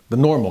handcart, the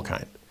normal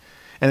kind,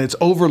 and it's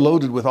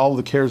overloaded with all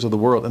the cares of the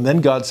world, and then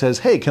God says,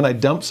 hey, can I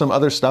dump some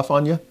other stuff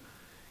on you?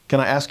 Can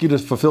I ask you to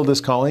fulfill this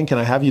calling? Can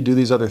I have you do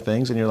these other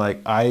things? And you're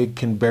like, I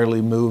can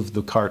barely move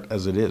the cart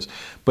as it is.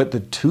 But the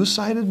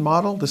two-sided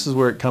model, this is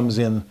where it comes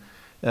in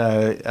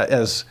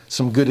as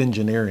some good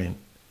engineering.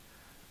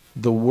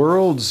 The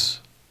world's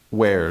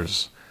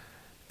wares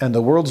and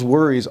the world's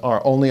worries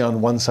are only on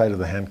one side of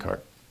the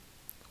handcart.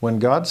 When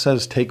God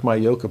says, take my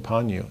yoke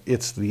upon you,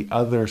 it's the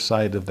other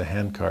side of the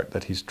handcart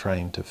that he's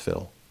trying to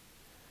fill.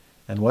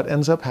 And what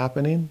ends up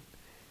happening?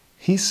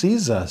 He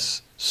sees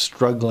us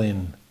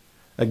struggling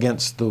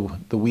against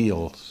the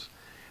wheels.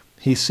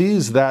 He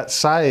sees that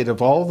side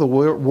of all the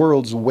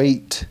world's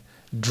weight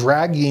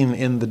dragging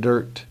in the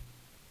dirt.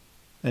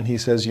 And he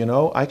says, you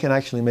know, I can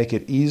actually make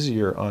it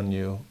easier on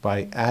you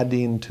by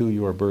adding to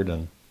your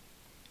burden.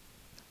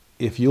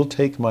 If you'll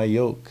take my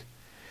yoke,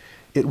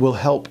 it will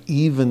help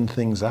even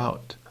things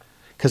out.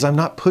 Because I'm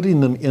not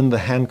putting them in the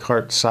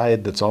handcart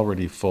side that's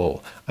already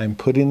full. I'm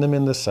putting them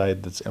in the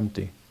side that's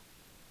empty.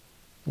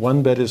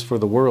 One bed is for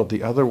the world,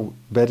 the other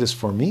bed is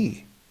for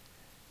me.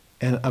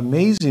 And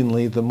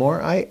amazingly, the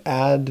more I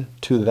add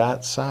to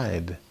that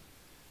side,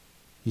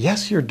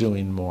 Yes, you're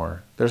doing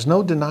more. There's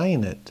no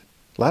denying it.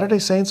 Latter-day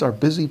Saints are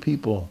busy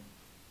people,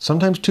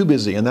 sometimes too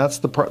busy, and that's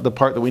the part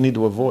that we need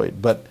to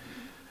avoid. But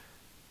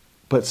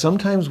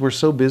sometimes we're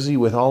so busy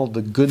with all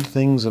the good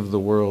things of the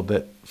world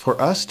that for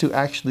us to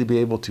actually be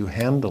able to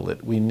handle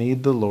it, we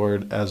need the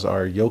Lord as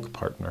our yoke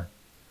partner.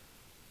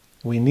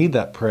 We need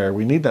that prayer.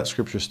 We need that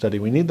scripture study.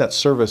 We need that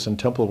service and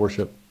temple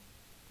worship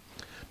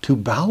to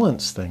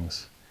balance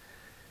things.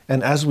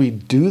 And as we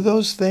do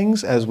those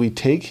things, as we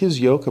take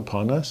his yoke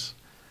upon us,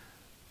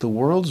 the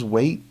world's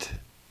weight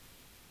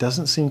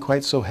doesn't seem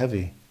quite so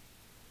heavy.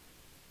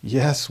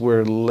 Yes,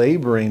 we're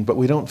laboring, but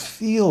we don't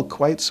feel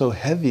quite so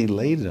heavy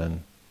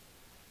laden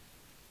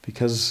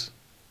because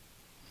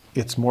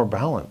it's more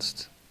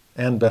balanced.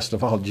 And best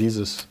of all,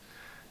 Jesus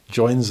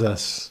joins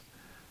us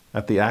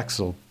at the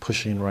axle,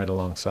 pushing right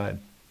alongside.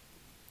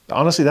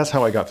 Honestly, that's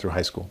how I got through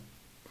high school.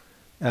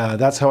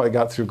 That's how I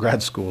got through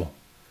grad school,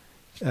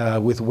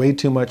 with way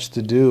too much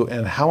to do.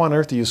 And how on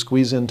earth do you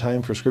squeeze in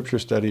time for scripture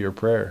study or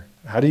prayer?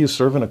 How do you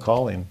serve in a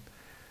calling?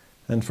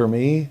 And for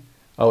me,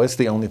 it's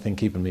the only thing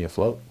keeping me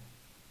afloat.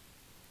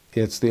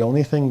 It's the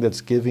only thing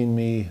that's giving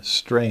me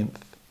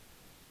strength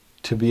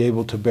to be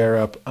able to bear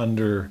up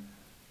under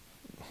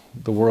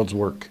the world's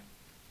work.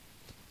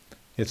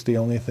 It's the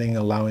only thing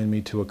allowing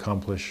me to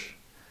accomplish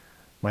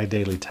my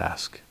daily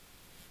task,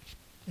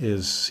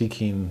 is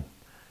seeking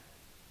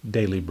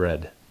daily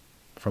bread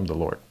from the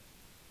Lord.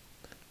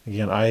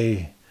 Again,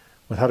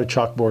 without a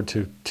chalkboard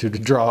to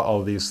draw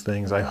all these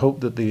things, I hope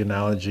that the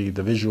analogy,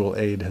 the visual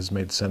aid has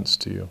made sense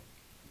to you.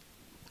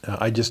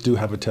 I just do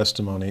have a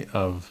testimony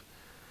of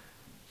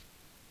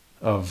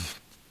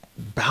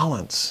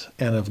balance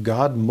and of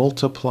God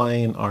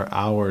multiplying our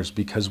hours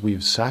because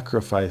we've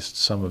sacrificed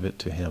some of it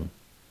to him.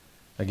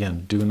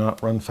 Again, do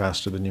not run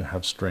faster than you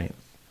have strength.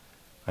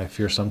 I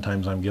fear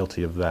sometimes I'm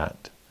guilty of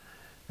that.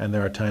 And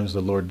there are times the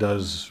Lord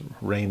does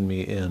rein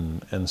me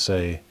in and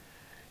say,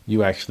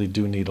 you actually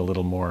do need a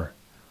little more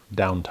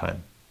downtime.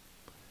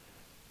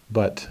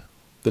 But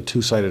the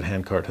two-sided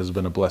handcart has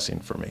been a blessing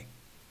for me.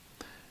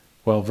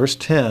 Well, verse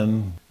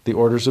 10, the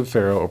orders of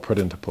Pharaoh are put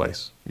into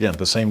place. Again,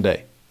 the same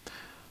day.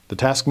 The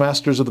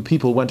taskmasters of the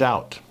people went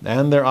out,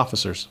 and their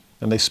officers,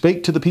 and they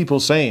spake to the people,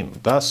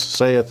 saying, Thus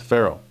saith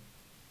Pharaoh,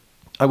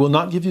 I will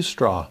not give you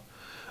straw.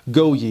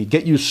 Go ye,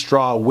 get you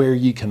straw where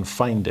ye can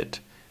find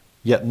it,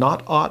 yet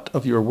not aught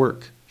of your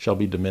work shall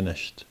be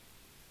diminished.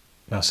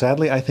 Now,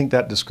 sadly, I think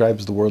that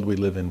describes the world we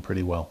live in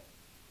pretty well.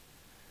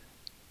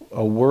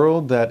 A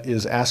world that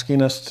is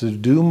asking us to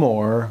do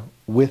more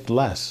with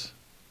less.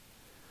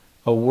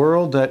 A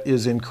world that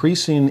is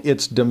increasing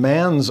its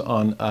demands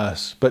on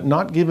us, but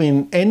not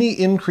giving any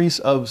increase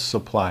of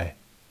supply,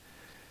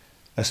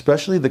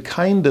 especially the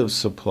kind of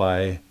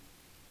supply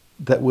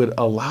that would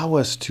allow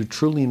us to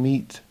truly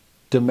meet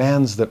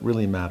demands that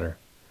really matter.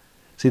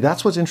 See,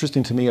 that's what's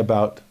interesting to me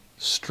about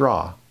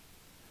straw.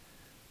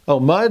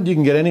 Mud you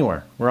can get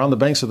anywhere. We're on the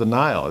banks of the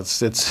Nile.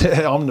 It's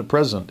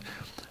omnipresent.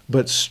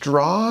 But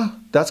straw,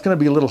 that's going to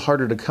be a little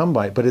harder to come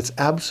by, but it's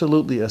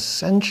absolutely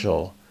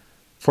essential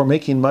for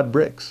making mud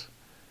bricks.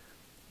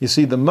 You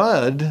see, the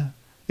mud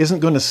isn't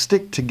going to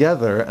stick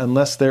together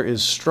unless there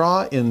is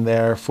straw in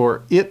there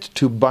for it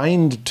to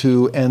bind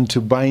to and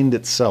to bind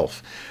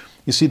itself.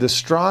 You see, the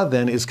straw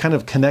then is kind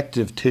of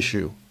connective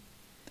tissue.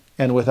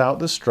 And without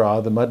the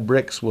straw, the mud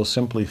bricks will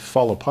simply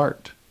fall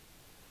apart.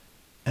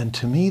 And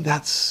to me,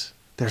 there's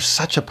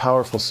such a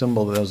powerful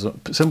symbol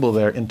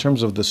there in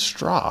terms of the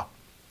straw.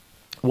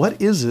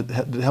 What is it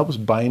that helps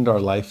bind our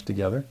life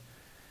together?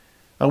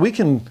 We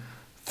can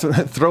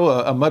throw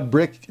a mud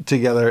brick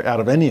together out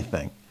of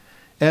anything.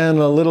 And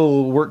a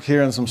little work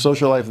here and some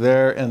social life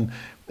there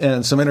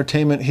and some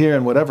entertainment here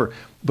and whatever.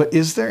 But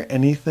is there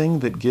anything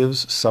that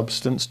gives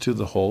substance to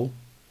the whole?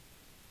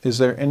 Is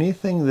there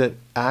anything that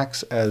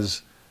acts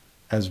as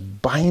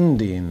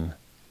binding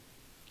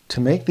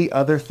to make the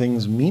other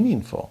things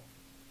meaningful?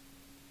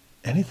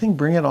 Anything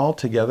bring it all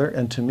together?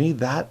 And to me,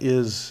 that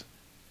is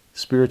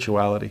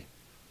spirituality.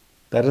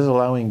 That is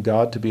allowing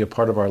God to be a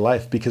part of our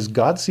life, because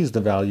God sees the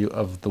value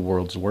of the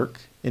world's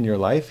work in your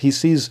life. He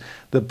sees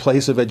the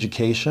place of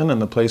education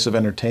and the place of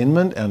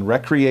entertainment and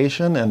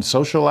recreation and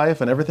social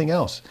life and everything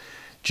else.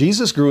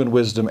 Jesus grew in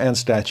wisdom and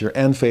stature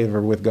and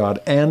favor with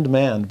God and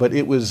man, but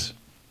it was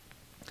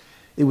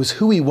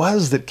who he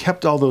was that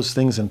kept all those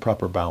things in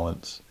proper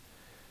balance.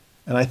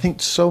 And I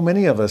think so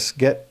many of us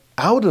get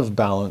out of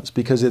balance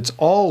because it's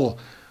all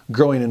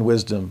growing in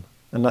wisdom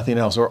and nothing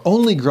else, or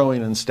only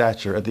growing in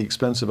stature at the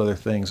expense of other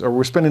things, or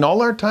we're spending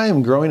all our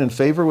time growing in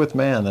favor with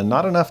man and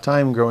not enough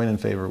time growing in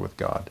favor with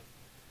God.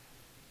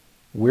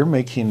 We're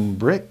making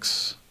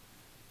bricks,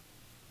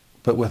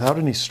 but without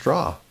any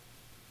straw.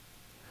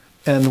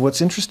 And what's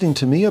interesting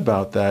to me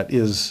about that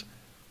is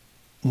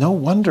no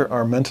wonder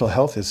our mental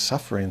health is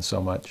suffering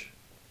so much.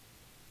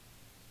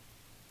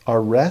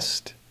 Our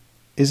rest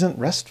isn't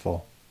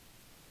restful.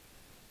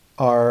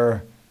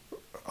 Our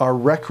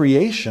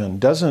recreation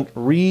doesn't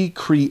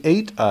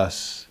recreate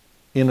us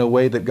in a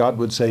way that God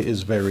would say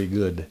is very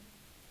good.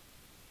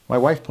 My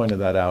wife pointed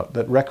that out,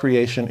 that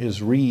recreation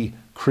is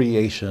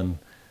recreation.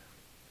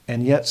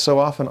 And yet so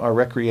often our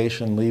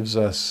recreation leaves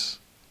us,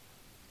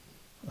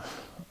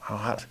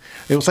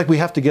 it was like we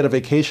have to get a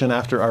vacation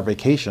after our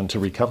vacation to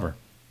recover.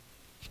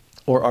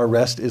 Or our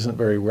rest isn't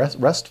very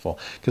restful.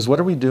 Because what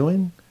are we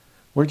doing?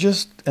 We're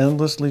just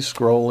endlessly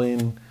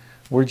scrolling.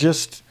 We're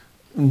just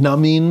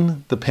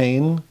numbing the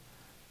pain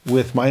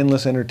with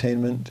mindless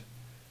entertainment.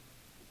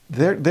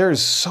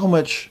 There's so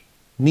much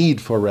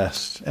need for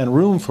rest and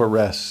room for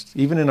rest,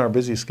 even in our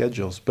busy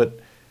schedules. But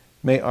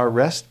may our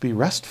rest be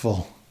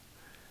restful,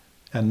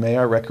 and may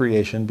our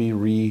recreation be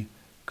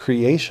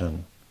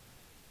recreation.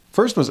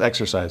 First was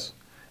exercise.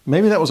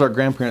 Maybe that was our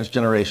grandparents'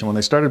 generation when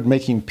they started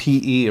making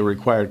PE a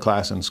required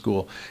class in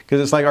school.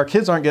 Because it's like our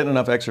kids aren't getting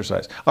enough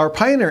exercise. Our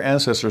pioneer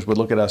ancestors would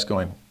look at us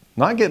going,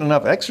 not getting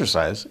enough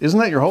exercise? Isn't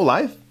that your whole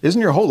life?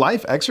 Isn't your whole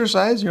life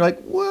exercise? And you're like,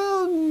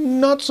 well,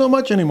 not so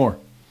much anymore.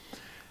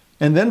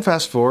 And then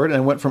fast forward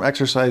and went from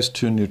exercise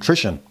to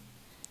nutrition.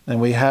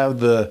 And we have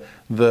the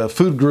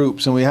food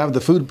groups, and we have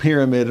the food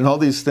pyramid and all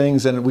these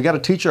things. And we got to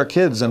teach our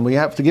kids, and we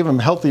have to give them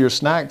healthier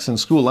snacks and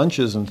school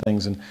lunches and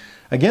things. And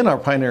again, our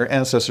pioneer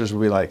ancestors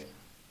would be like,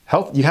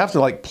 you have to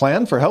like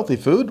plan for healthy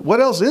food? What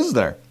else is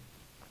there?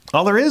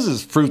 All there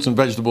is fruits and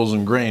vegetables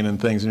and grain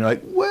and things. And you're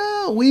like,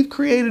 well, we've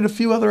created a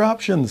few other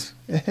options.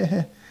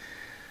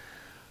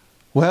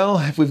 Well,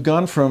 if we've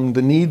gone from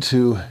the need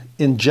to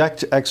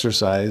inject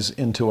exercise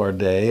into our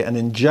day and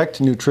inject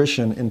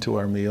nutrition into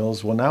our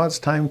meals, well, now it's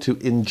time to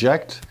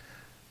inject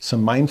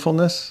some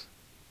mindfulness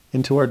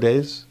into our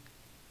days,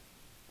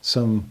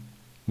 some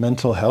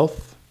mental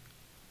health.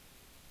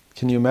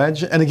 Can you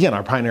imagine? And again,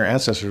 our pioneer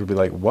ancestors would be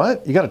like,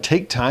 what? You got to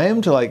take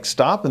time to like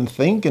stop and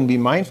think and be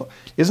mindful?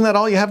 Isn't that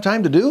all you have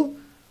time to do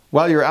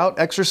while you're out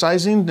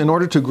exercising in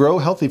order to grow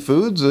healthy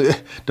foods?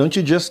 Don't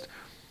you just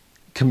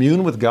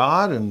commune with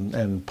God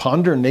and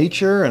ponder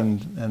nature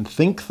and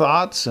think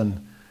thoughts?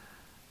 And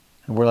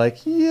we're like,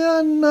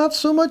 yeah, not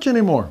so much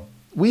anymore.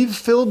 We've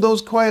filled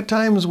those quiet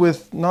times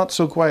with not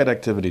so quiet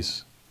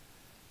activities.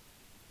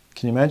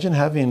 Can you imagine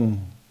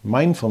having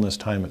mindfulness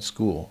time at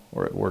school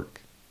or at work?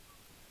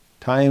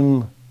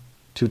 Time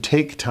to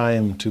take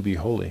time to be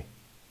holy.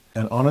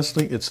 And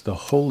honestly, it's the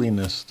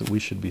holiness that we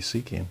should be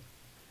seeking.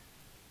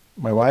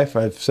 My wife,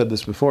 I've said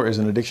this before, is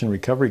an addiction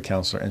recovery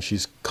counselor, and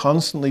she's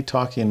constantly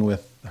talking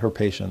with her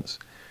patients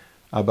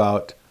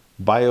about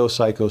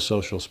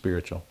biopsychosocial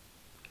spiritual.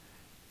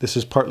 This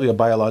is partly a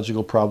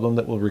biological problem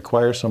that will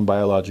require some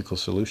biological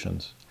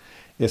solutions.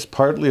 It's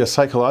partly a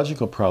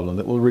psychological problem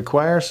that will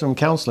require some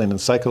counseling and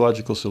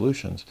psychological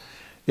solutions.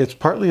 It's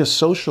partly a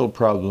social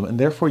problem, and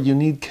therefore you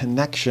need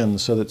connection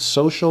so that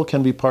social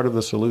can be part of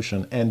the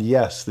solution. And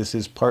yes, this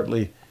is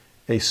partly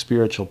a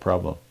spiritual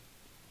problem.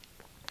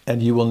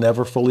 And you will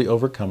never fully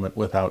overcome it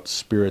without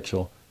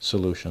spiritual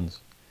solutions.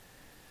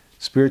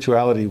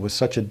 Spirituality was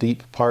such a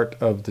deep part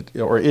of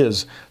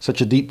is such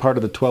a deep part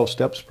of the 12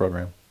 Steps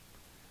program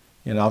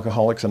in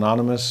Alcoholics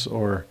Anonymous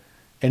or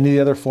any of the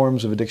other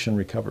forms of addiction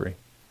recovery.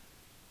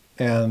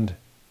 And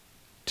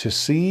to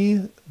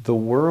see the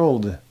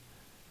world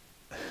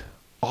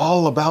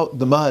all about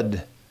the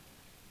mud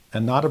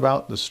and not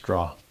about the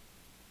straw.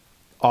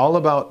 All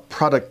about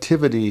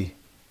productivity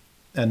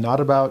and not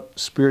about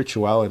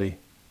spirituality.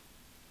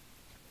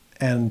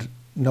 And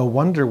no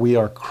wonder we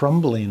are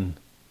crumbling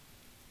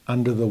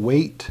under the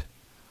weight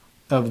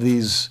of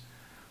these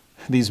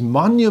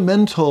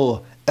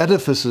monumental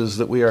edifices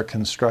that we are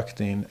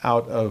constructing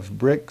out of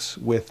bricks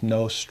with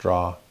no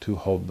straw to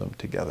hold them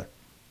together.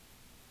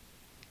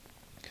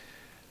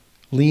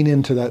 Lean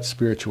into that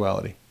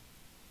spirituality.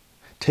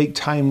 Take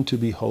time to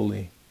be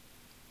holy.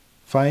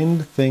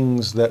 Find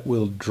things that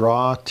will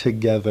draw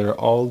together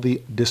all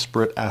the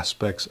disparate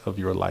aspects of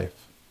your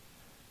life.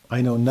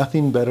 I know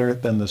nothing better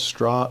than the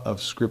straw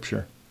of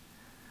Scripture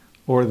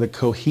or the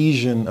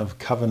cohesion of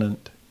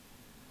covenant,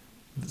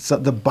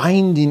 the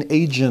binding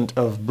agent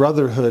of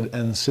brotherhood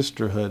and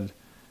sisterhood,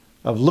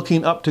 of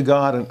looking up to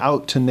God and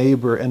out to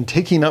neighbor and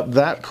taking up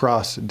that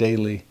cross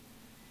daily.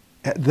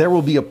 There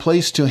will be a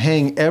place to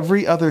hang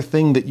every other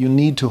thing that you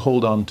need to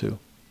hold on to.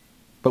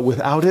 But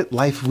without it,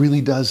 life really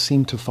does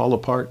seem to fall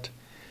apart.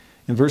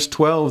 In verse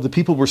 12, the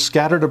people were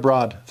scattered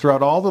abroad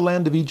throughout all the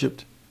land of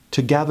Egypt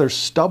to gather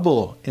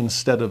stubble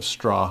instead of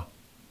straw.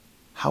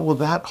 How will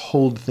that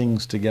hold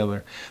things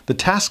together? The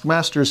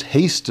taskmasters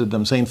hasted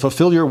them, saying,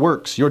 fulfill your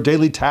works, your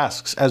daily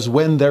tasks, as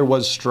when there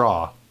was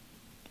straw.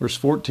 Verse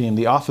 14,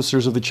 the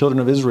officers of the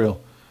children of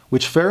Israel,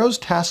 which Pharaoh's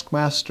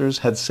taskmasters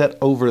had set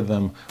over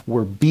them,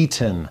 were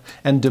beaten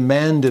and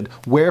demanded,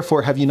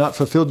 wherefore have ye not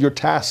fulfilled your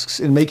tasks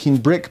in making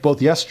brick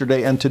both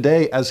yesterday and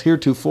today as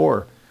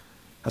heretofore?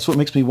 That's what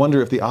makes me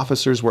wonder if the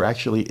officers were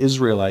actually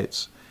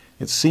Israelites.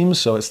 It seems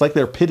so. It's like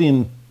they're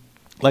pitting,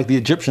 like the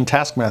Egyptian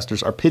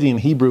taskmasters are pitting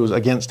Hebrews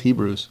against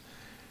Hebrews.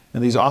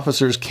 And these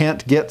officers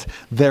can't get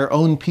their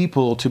own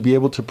people to be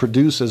able to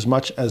produce as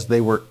much as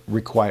they were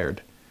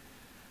required.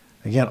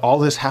 Again, all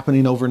this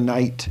happening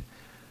overnight.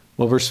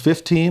 Well, verse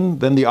 15,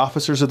 then the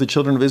officers of the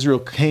children of Israel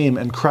came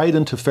and cried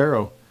unto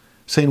Pharaoh,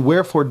 saying,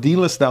 wherefore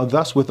dealest thou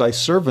thus with thy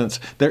servants?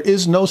 There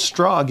is no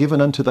straw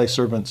given unto thy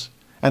servants.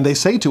 And they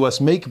say to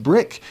us, make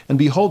brick, and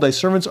behold, thy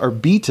servants are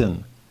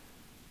beaten.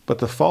 But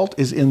the fault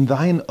is in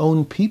thine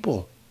own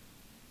people.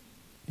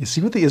 You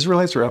see what the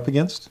Israelites are up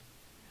against?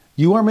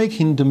 You are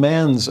making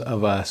demands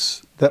of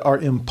us that are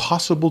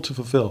impossible to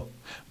fulfill.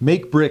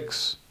 Make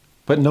bricks,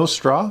 but no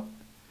straw?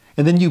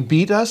 And then you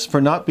beat us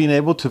for not being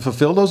able to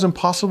fulfill those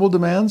impossible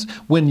demands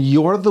when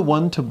you're the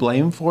one to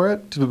blame for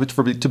it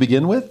to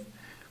begin with?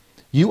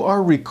 You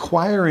are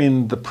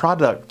requiring the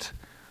product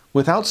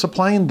without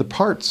supplying the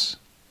parts.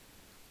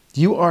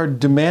 You are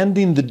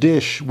demanding the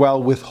dish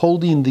while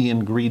withholding the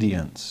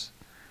ingredients.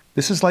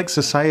 This is like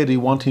society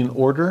wanting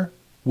order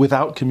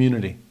without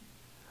community,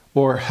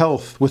 or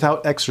health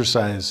without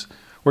exercise,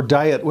 or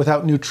diet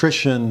without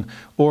nutrition,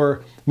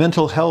 or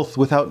mental health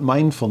without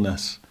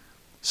mindfulness,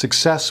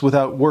 success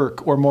without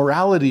work, or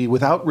morality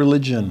without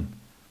religion,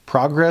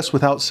 progress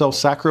without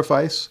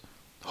self-sacrifice,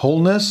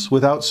 wholeness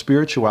without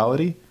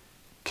spirituality,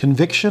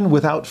 conviction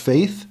without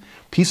faith,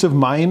 peace of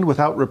mind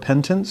without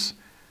repentance.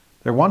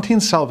 They're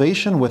wanting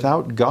salvation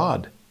without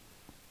God,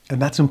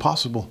 and that's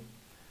impossible.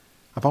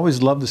 I've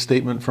always loved the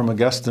statement from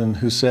Augustine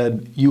who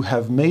said, you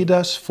have made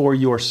us for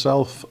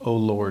yourself, O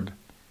Lord,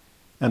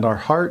 and our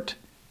heart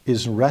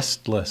is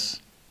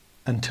restless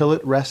until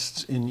it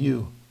rests in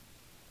you.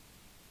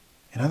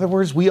 In other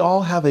words, we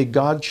all have a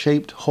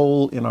God-shaped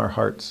hole in our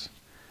hearts,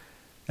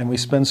 and we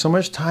spend so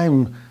much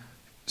time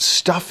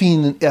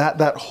stuffing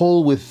that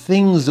hole with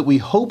things that we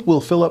hope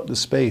will fill up the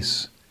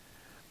space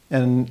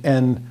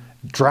and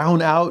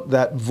drown out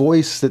that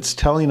voice that's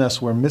telling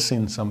us we're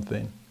missing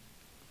something.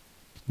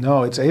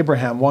 No, it's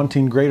Abraham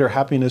wanting greater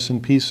happiness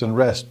and peace and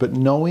rest, but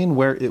knowing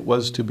where it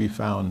was to be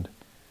found.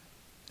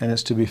 And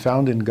it's to be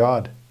found in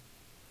God.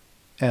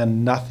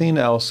 And nothing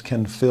else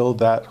can fill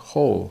that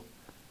hole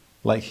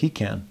like he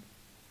can.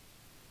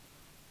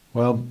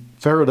 Well,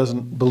 Pharaoh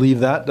doesn't believe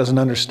that, doesn't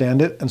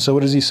understand it. And so what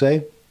does he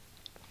say?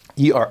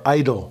 Ye are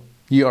idle,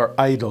 ye are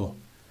idle.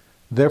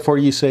 Therefore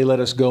ye say, let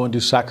us go and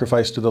do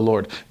sacrifice to the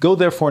Lord. Go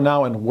therefore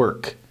now and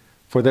work,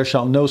 for there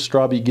shall no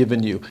straw be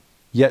given you.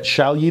 Yet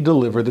shall ye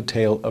deliver the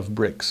tale of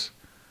bricks.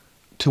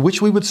 To which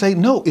we would say,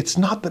 no, it's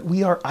not that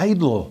we are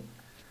idle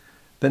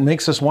that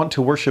makes us want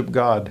to worship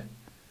God.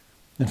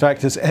 In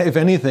fact, if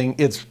anything,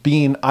 it's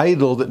being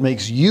idle that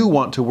makes you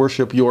want to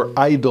worship your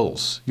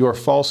idols, your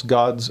false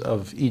gods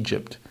of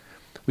Egypt.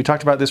 We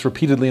talked about this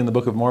repeatedly in the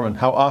Book of Mormon,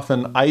 how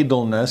often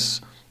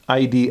idleness,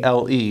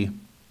 I-D-L-E,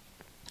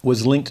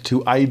 was linked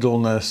to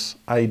idleness,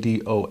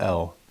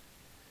 I-D-O-L.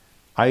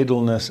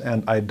 Idleness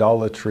and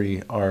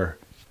idolatry are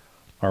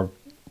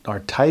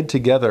tied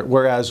together,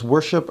 whereas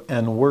worship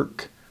and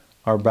work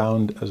are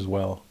bound as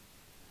well.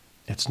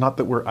 It's not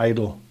that we're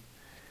idle,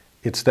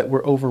 it's that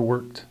we're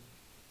overworked.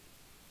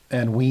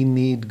 And we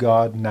need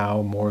God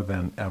now more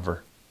than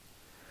ever.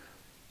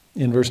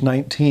 In verse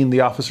 19,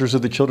 the officers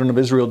of the children of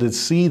Israel did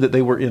see that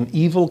they were in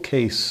evil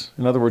case,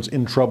 in other words,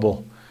 in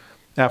trouble,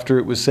 after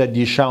it was said,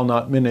 ye shall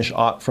not minish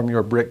aught from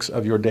your bricks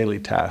of your daily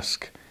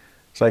task.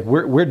 It's like,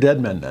 we're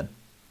dead men then.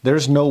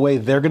 There's no way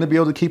they're going to be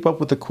able to keep up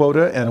with the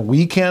quota, and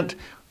we can't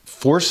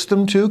force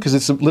them to, because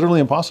it's literally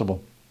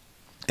impossible.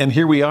 And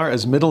here we are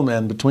as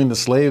middlemen between the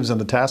slaves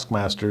and the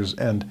taskmasters,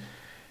 and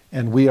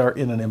we are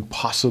in an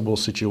impossible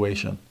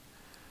situation.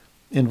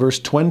 In verse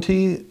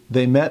 20,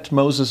 they met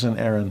Moses and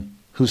Aaron,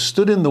 who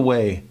stood in the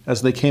way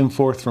as they came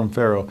forth from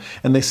Pharaoh.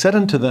 And they said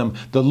unto them,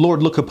 the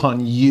Lord look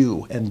upon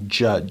you and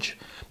judge,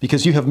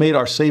 because you have made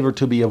our savor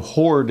to be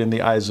abhorred in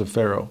the eyes of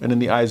Pharaoh and in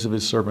the eyes of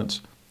his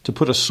servants, to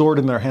put a sword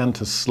in their hand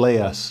to slay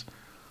us.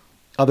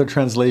 Other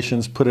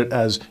translations put it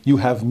as, you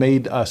have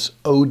made us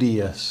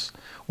odious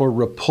or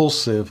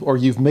repulsive, or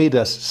you've made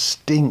us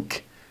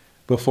stink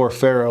before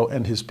Pharaoh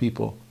and his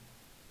people.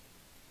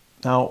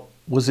 Now,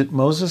 was it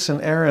Moses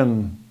and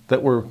Aaron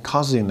that were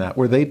causing that?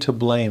 Were they to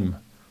blame?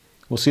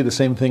 We'll see the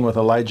same thing with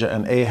Elijah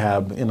and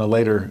Ahab in a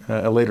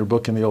later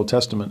book in the Old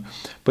Testament.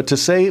 But to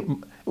say,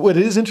 what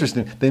is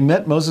interesting, they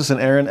met Moses and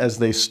Aaron as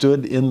they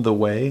stood in the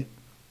way.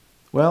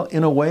 Well,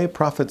 in a way,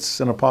 prophets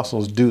and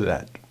apostles do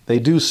that. They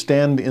do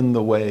stand in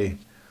the way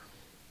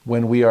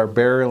when we are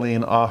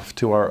barreling off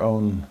to our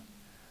own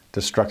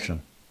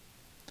destruction.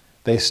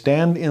 They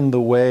stand in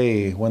the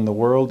way when the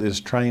world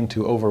is trying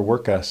to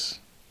overwork us,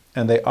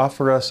 and they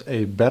offer us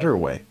a better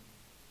way.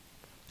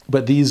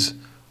 But these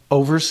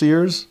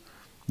overseers,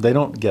 they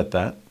don't get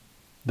that.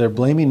 They're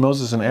blaming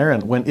Moses and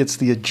Aaron when it's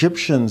the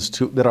Egyptians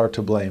that are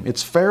to blame.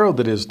 It's Pharaoh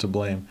that is to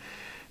blame.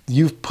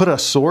 You've put a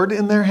sword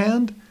in their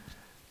hand?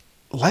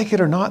 Like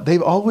it or not,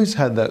 they've always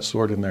had that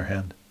sword in their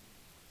hand.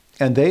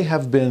 And they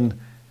have been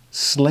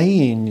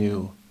slaying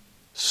you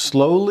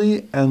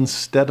slowly and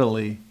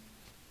steadily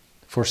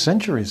for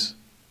centuries.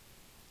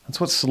 That's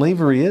what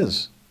slavery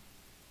is.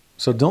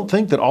 So don't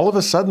think that all of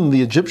a sudden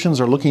the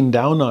Egyptians are looking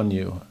down on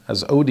you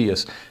as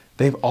odious.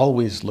 They've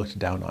always looked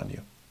down on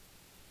you.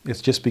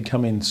 It's just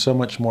becoming so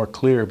much more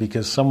clear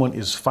because someone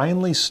is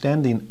finally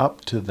standing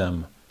up to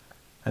them.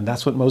 And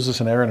that's what Moses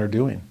and Aaron are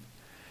doing.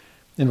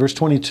 In verse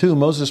 22,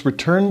 Moses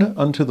returned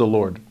unto the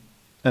Lord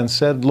and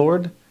said,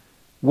 Lord,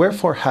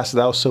 wherefore hast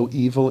thou so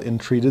evil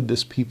entreated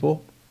this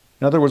people?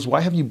 In other words,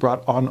 why have you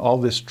brought on all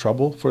this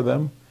trouble for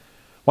them?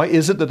 Why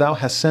is it that thou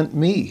hast sent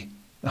me?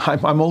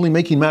 I'm only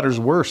making matters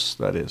worse,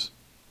 that is.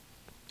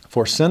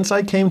 For since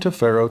I came to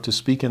Pharaoh to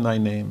speak in thy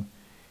name,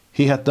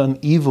 he hath done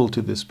evil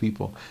to this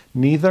people,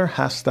 neither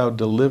hast thou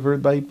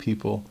delivered thy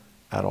people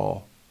at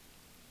all.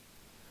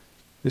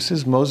 This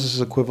is Moses'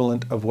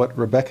 equivalent of what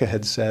Rebekah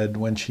had said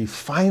when she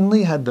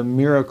finally had the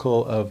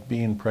miracle of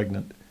being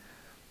pregnant.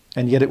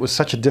 And yet it was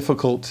such a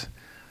difficult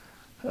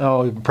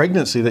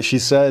pregnancy that she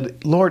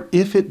said, Lord,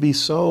 if it be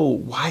so,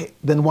 why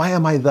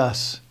am I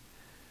thus?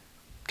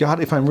 God,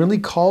 if I'm really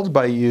called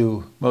by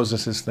you,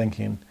 Moses is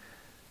thinking,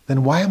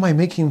 then why am I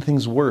making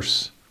things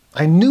worse?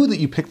 I knew that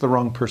you picked the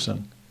wrong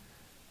person.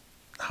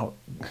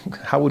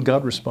 How would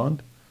God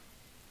respond?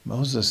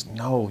 Moses,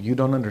 no, you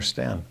don't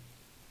understand.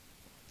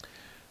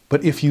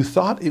 But if you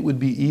thought it would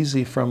be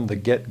easy from the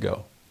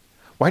get-go,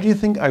 why do you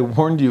think I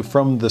warned you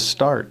from the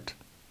start?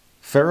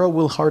 Pharaoh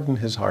will harden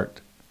his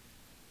heart,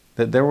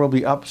 that there will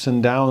be ups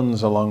and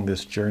downs along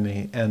this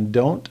journey, and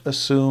don't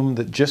assume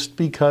that just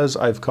because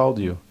I've called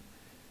you,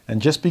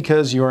 and just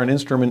because you are an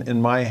instrument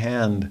in my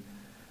hand,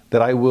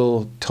 that I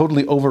will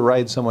totally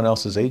override someone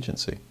else's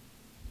agency.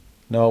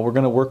 No, we're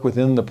going to work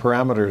within the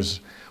parameters.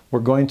 We're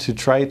going to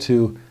try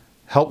to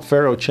help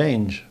Pharaoh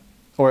change,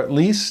 or at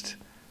least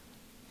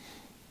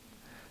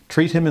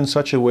treat him in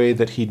such a way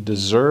that he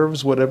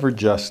deserves whatever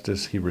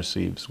justice he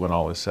receives when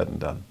all is said and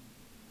done.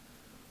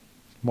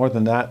 More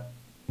than that,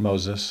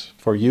 Moses,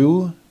 for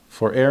you,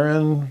 for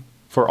Aaron,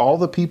 for all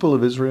the people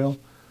of Israel,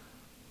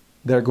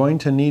 they're going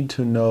to need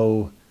to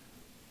know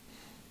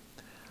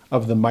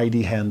of the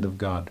mighty hand of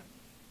God.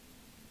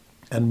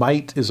 And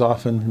might is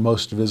often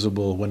most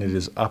visible when it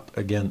is up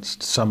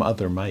against some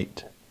other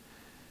might.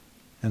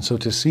 And so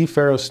to see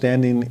Pharaoh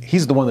standing,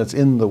 he's the one that's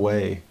in the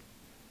way.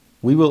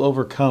 We will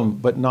overcome,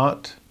 but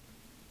not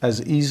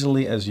as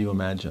easily as you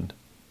imagined.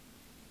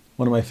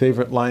 One of my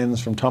favorite lines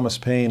from Thomas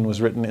Paine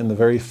was written in the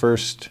very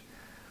first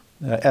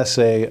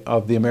essay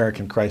of the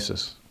American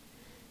Crisis.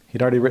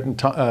 He'd already written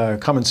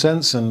Common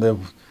Sense, and the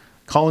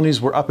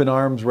colonies were up in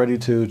arms, ready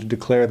to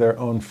declare their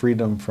own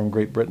freedom from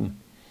Great Britain.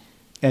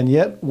 And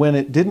yet, when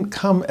it didn't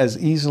come as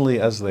easily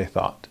as they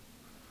thought,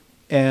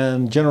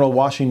 and General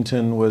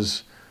Washington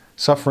was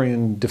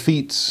suffering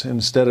defeats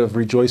instead of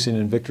rejoicing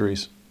in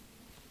victories,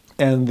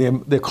 and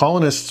the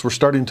colonists were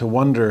starting to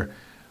wonder,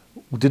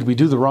 did we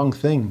do the wrong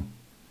thing?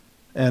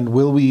 And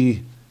will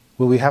we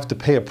have to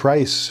pay a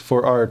price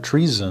for our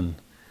treason?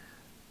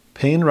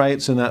 Paine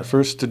writes in that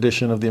first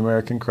edition of the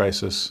American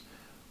Crisis,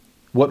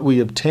 what we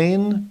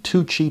obtain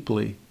too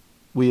cheaply,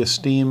 we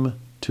esteem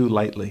too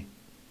lightly.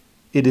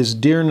 It is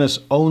dearness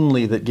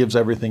only that gives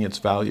everything its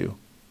value.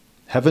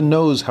 Heaven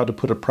knows how to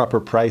put a proper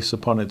price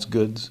upon its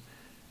goods,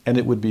 and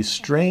it would be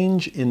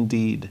strange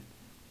indeed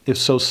if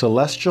so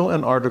celestial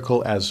an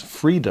article as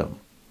freedom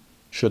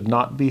should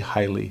not be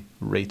highly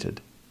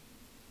rated.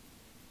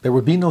 There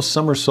would be no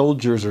summer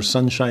soldiers or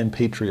sunshine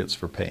patriots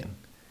for Paine.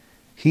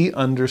 He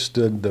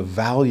understood the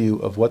value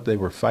of what they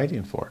were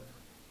fighting for,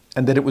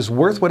 and that it was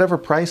worth whatever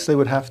price they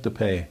would have to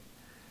pay.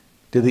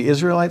 Did the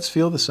Israelites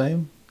feel the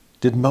same?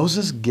 Did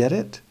Moses get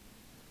it?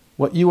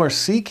 What you are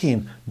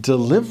seeking,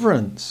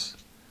 deliverance,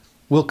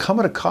 will come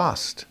at a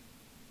cost,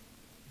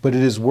 but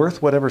it is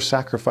worth whatever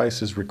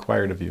sacrifice is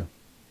required of you.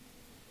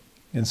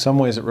 In some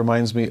ways, it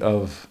reminds me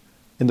of,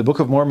 in the Book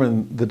of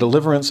Mormon, the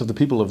deliverance of the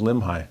people of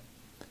Limhi.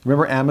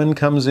 Remember Ammon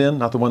comes in,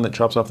 not the one that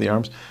chops off the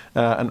arms.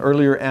 An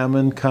earlier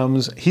Ammon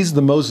comes. He's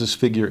the Moses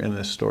figure in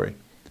this story,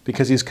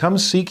 because he's come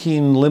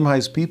seeking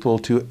Limhi's people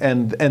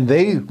and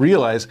they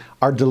realize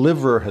our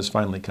deliverer has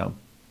finally come.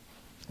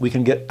 We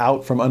can get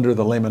out from under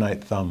the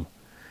Lamanite thumb.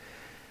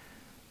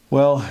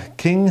 Well,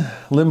 King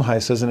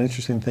Limhi says an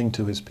interesting thing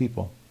to his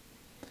people.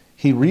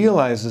 He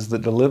realizes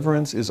that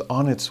deliverance is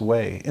on its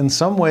way. In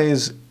some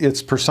ways,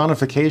 its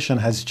personification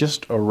has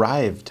just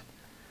arrived.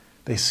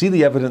 They see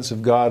the evidence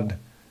of God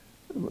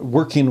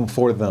working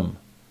for them,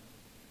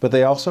 but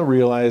they also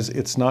realize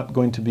it's not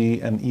going to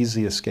be an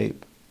easy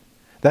escape.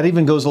 That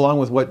even goes along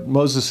with what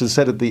Moses has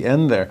said at the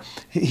end there.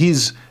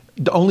 He's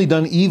only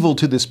done evil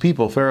to this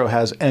people, Pharaoh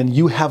has, and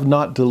you have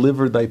not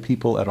delivered thy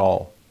people at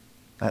all.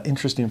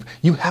 Interesting.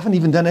 You haven't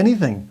even done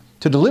anything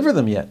to deliver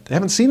them yet. They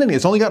haven't seen any.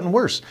 It's only gotten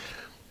worse.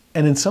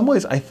 And in some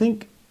ways, I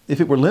think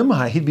if it were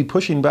Limhi, he'd be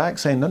pushing back,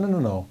 saying,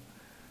 no.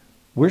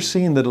 We're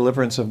seeing the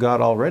deliverance of God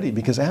already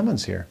because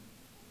Ammon's here.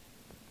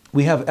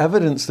 We have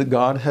evidence that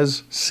God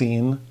has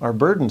seen our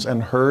burdens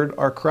and heard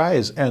our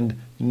cries and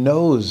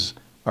knows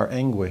our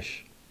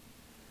anguish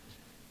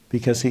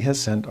because he has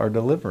sent our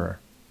deliverer.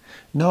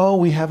 No,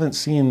 we haven't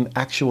seen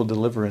actual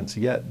deliverance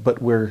yet, but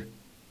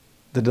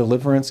the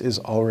deliverance is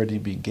already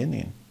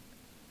beginning.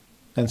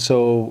 And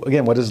so,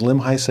 again, what does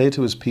Limhi say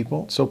to his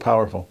people? So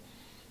powerful.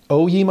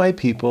 O ye my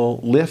people,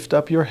 lift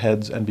up your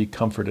heads and be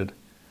comforted.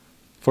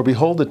 For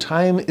behold, the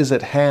time is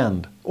at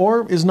hand,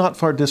 or is not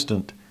far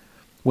distant,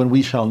 when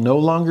we shall no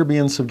longer be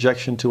in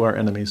subjection to our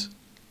enemies,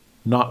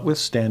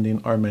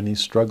 notwithstanding our many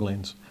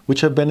strugglings,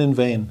 which have been in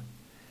vain.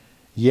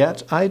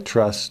 Yet I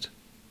trust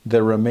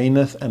there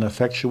remaineth an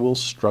effectual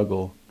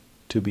struggle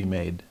to be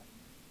made.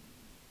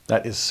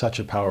 That is such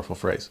a powerful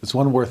phrase. It's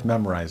one worth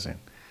memorizing.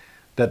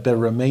 That there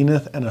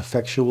remaineth an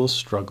effectual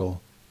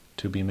struggle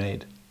to be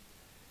made.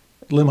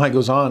 Limhi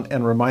goes on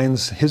and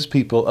reminds his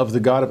people of the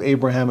God of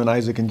Abraham and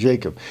Isaac and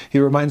Jacob. He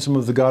reminds them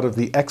of the God of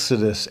the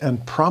Exodus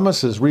and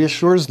promises,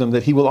 reassures them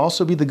that he will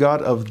also be the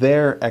God of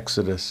their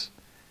Exodus.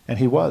 And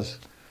he was.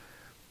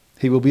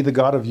 He will be the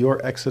God of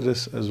your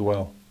Exodus as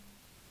well.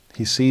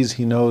 He sees,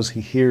 he knows, he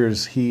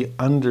hears, he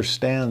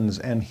understands,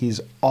 and he's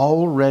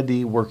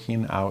already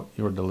working out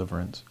your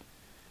deliverance.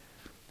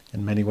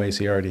 In many ways,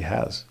 he already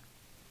has.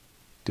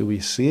 Do we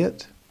see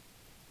it?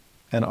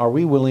 And are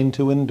we willing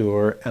to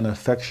endure an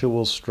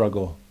effectual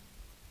struggle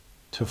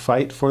to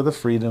fight for the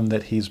freedom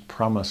that he's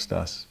promised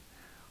us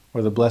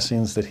or the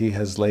blessings that he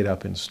has laid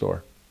up in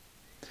store?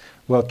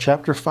 Well,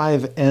 chapter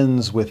 5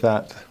 ends with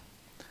that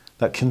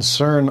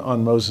concern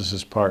on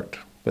Moses' part.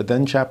 But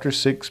then chapter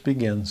 6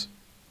 begins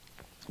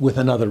with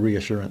another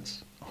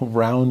reassurance,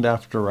 round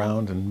after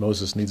round, and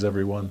Moses needs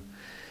every one.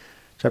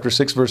 Chapter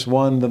 6, verse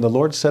 1, Then the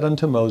Lord said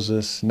unto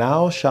Moses,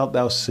 Now shalt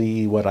thou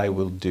see what I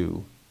will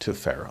do to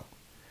Pharaoh.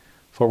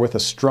 For with a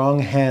strong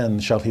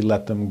hand shall he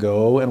let them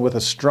go, and with a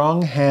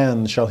strong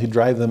hand shall he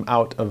drive them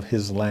out of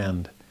his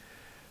land.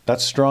 That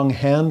strong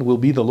hand will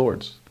be the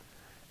Lord's.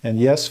 And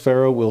yes,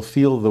 Pharaoh will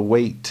feel the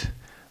weight,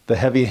 the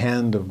heavy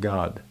hand of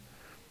God.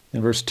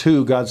 In verse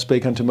 2, God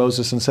spake unto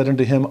Moses and said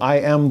unto him, I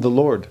am the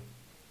Lord.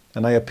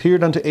 And I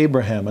appeared unto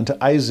Abraham, unto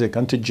Isaac,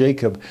 unto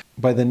Jacob,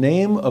 by the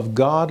name of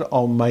God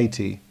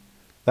Almighty.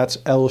 That's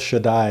El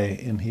Shaddai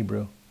in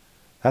Hebrew.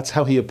 That's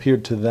how he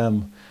appeared to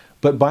them.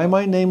 But by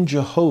my name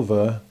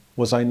Jehovah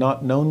was I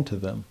not known to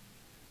them.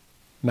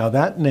 Now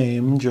that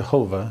name,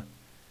 Jehovah,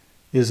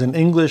 is an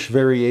English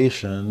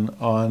variation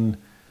on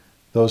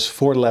those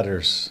 4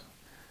 letters,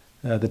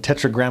 the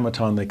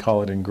tetragrammaton they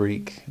call it in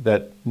Greek,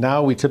 that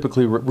now we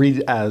typically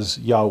read as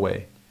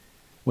Yahweh.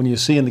 When you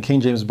see in the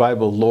King James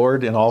Bible,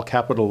 Lord in all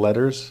capital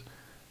letters,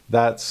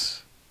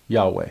 that's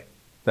Yahweh.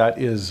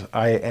 That is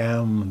I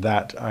am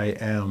that I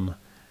am.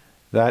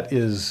 That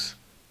is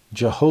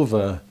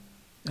Jehovah,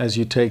 as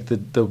you take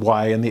the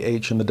Y and the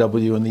H and the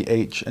W and the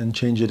H and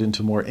change it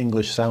into more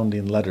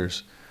English-sounding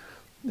letters.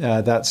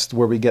 That's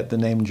where we get the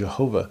name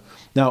Jehovah.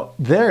 Now,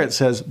 there it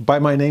says, by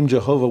my name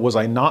Jehovah was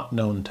I not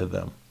known to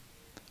them.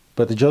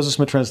 But the Joseph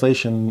Smith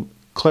translation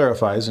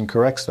clarifies and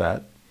corrects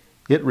that.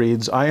 It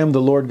reads, I am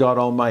the Lord God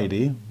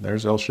Almighty,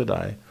 there's El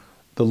Shaddai,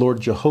 the Lord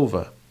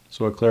Jehovah.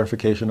 So a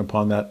clarification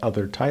upon that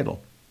other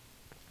title.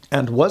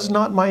 And was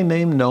not my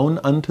name known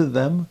unto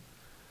them?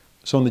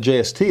 So in the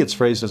JST, it's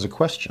phrased as a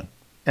question.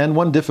 And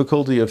one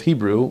difficulty of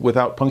Hebrew,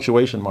 without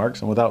punctuation marks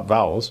and without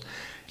vowels,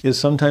 is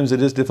sometimes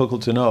it is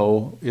difficult to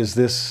know, is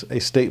this a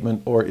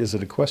statement or is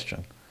it a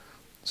question?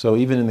 So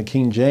even in the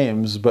King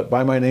James, but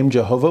by my name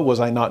Jehovah, was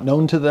I not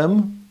known to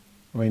them?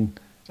 I mean,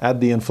 add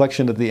the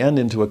inflection at the end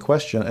into a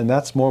question, and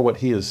that's more what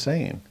he is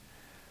saying.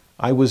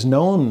 I was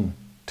known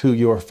to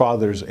your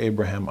fathers,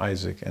 Abraham,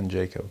 Isaac, and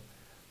Jacob.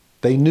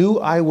 They knew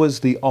I was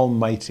the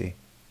Almighty,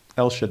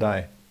 El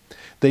Shaddai.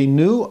 They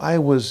knew I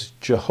was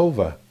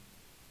Jehovah,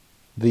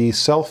 the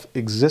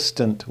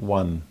self-existent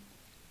one,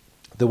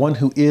 the one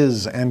who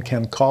is and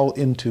can call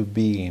into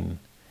being.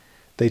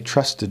 They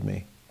trusted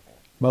me.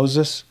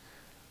 Moses,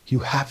 you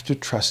have to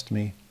trust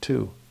me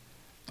too.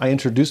 I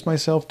introduced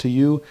myself to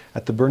you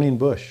at the burning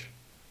bush,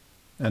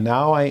 and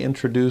now I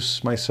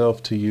introduce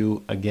myself to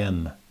you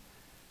again.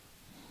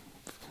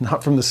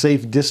 Not from the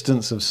safe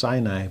distance of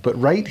Sinai, but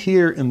right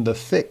here in the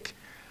thick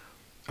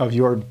of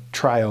your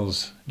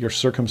trials, your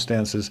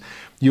circumstances.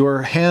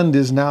 Your hand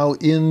is now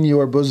in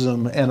your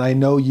bosom, and I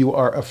know you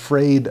are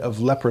afraid of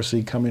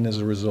leprosy coming as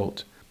a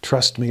result.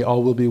 Trust me,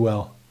 all will be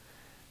well.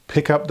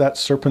 Pick up that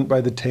serpent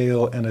by the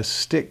tail, and a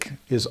stick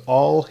is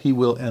all he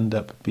will end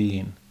up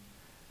being.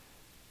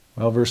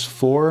 Well, verse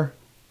 4,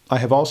 I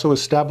have also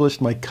established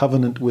my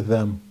covenant with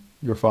them,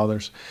 your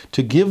fathers,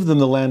 to give them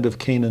the land of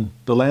Canaan,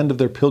 the land of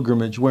their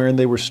pilgrimage, wherein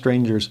they were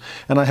strangers.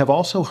 And I have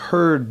also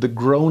heard the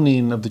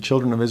groaning of the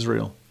children of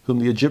Israel, whom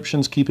the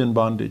Egyptians keep in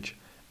bondage.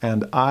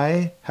 And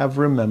I have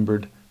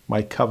remembered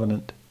my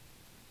covenant.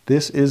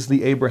 This is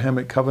the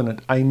Abrahamic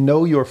covenant. I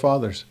know your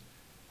fathers.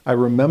 I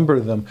remember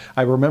them.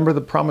 I remember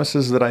the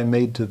promises that I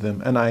made to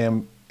them, and I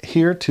am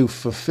here to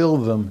fulfill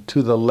them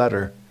to the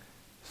letter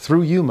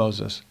through you,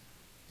 Moses.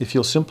 If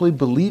you'll simply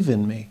believe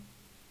in me,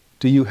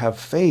 do you have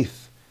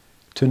faith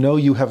to know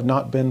you have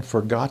not been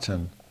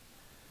forgotten?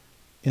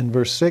 In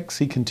verse 6,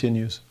 he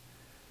continues,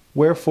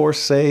 Wherefore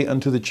say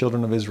unto the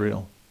children of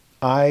Israel,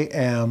 I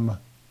am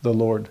the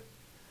Lord,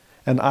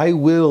 and I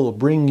will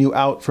bring you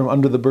out from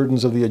under the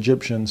burdens of the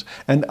Egyptians,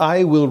 and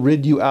I will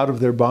rid you out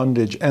of their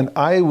bondage, and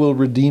I will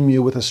redeem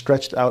you with a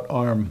stretched out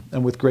arm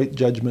and with great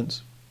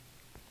judgments.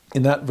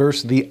 In that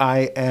verse, the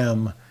I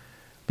am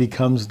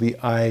becomes the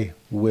I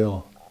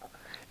will.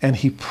 And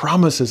he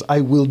promises,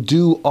 I will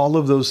do all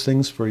of those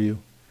things for you.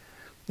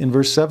 In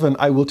verse 7,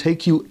 I will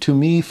take you to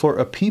me for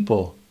a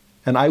people,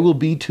 and I will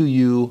be to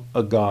you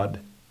a God.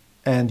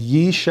 And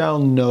ye shall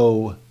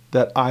know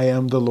that I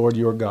am the Lord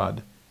your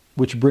God,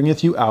 which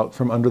bringeth you out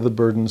from under the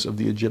burdens of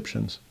the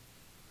Egyptians.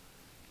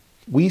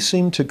 We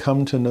seem to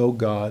come to know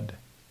God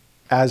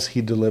as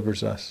he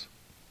delivers us.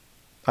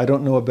 I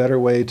don't know a better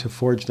way to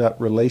forge that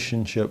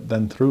relationship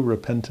than through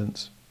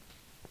repentance.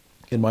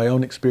 In my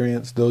own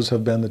experience, those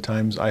have been the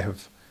times I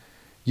have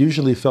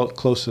usually felt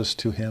closest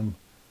to him,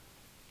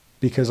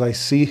 because I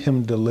see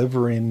him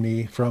delivering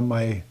me from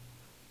my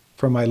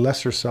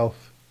lesser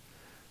self.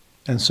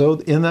 And so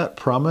in that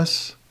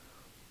promise,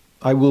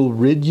 I will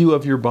rid you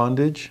of your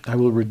bondage. I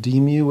will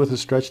redeem you with a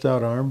stretched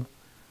out arm.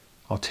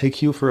 I'll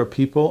take you for a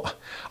people.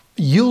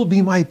 You'll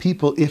be my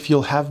people if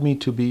you'll have me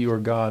to be your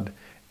God.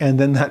 And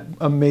then that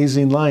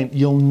amazing line,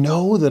 you'll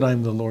know that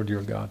I'm the Lord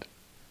your God.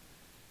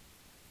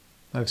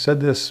 I've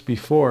said this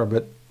before,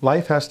 but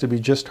life has to be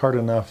just hard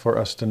enough for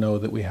us to know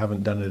that we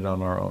haven't done it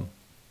on our own.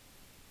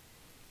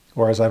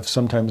 Or as I've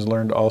sometimes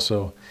learned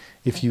also,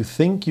 if you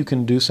think you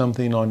can do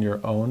something on your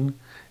own,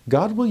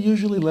 God will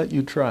usually let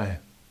you try.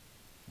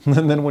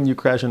 And then when you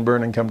crash and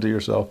burn and come to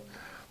yourself,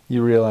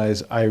 you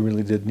realize, I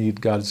really did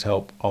need God's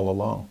help all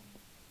along.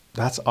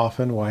 That's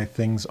often why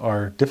things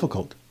are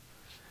difficult,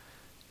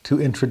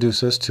 to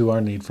introduce us to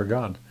our need for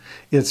God.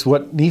 It's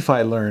what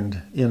Nephi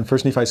learned in 1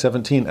 Nephi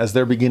 17 as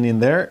they're beginning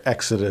their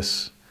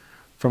exodus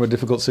from a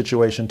difficult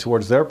situation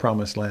towards their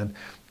promised land.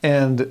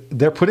 And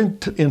they're put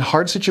in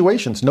hard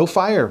situations. No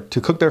fire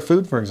to cook their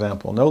food, for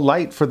example. No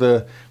light for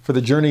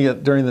the journey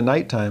during the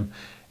nighttime.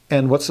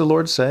 And what's the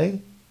Lord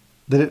say?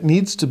 That it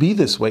needs to be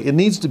this way. It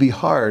needs to be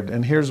hard.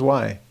 And here's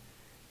why.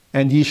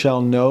 And ye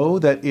shall know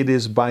that it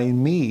is by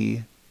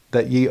me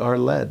that ye are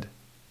led.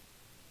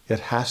 It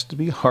has to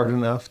be hard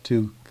enough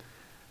to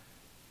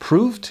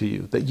prove to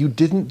you that you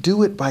didn't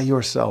do it by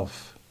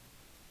yourself.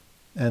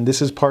 And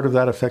this is part of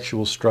that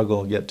effectual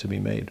struggle yet to be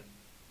made.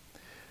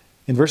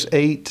 In verse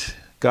 8,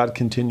 God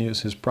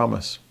continues his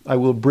promise. I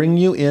will bring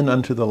you in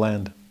unto the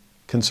land,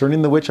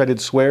 concerning the which I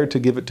did swear to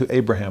give it to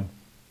Abraham,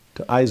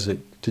 to Isaac,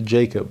 to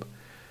Jacob,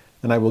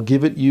 and I will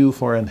give it you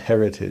for an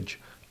heritage.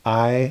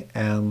 I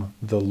am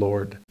the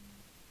Lord.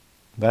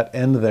 That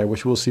end there,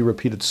 which we'll see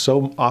repeated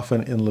so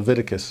often in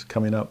Leviticus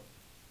coming up.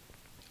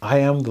 I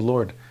am the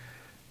Lord.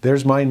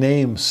 There's my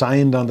name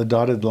signed on the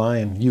dotted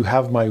line. You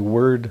have my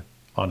word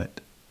on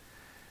it.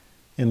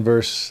 In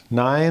verse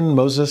 9,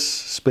 Moses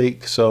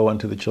spake so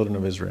unto the children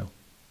of Israel.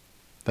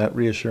 That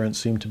reassurance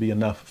seemed to be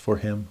enough for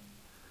him.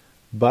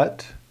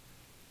 But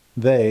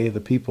they,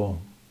 the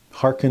people,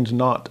 hearkened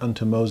not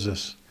unto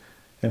Moses.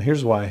 And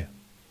here's why.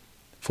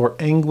 For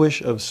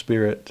anguish of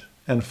spirit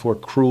and for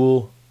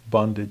cruel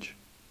bondage.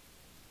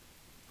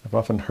 I've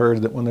often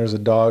heard that when there's a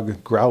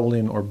dog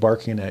growling or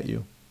barking at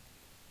you,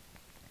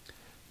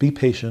 be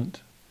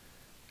patient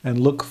and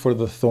look for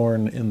the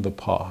thorn in the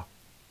paw.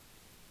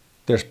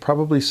 There's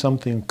probably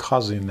something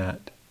causing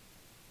that.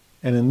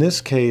 And in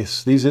this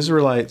case, these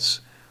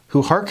Israelites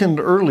who hearkened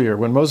earlier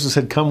when Moses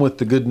had come with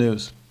the good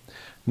news,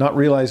 not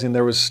realizing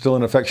there was still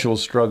an effectual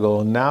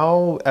struggle, and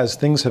now as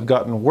things have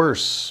gotten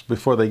worse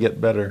before they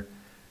get better,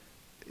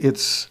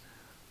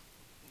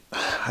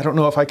 I don't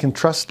know if I can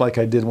trust like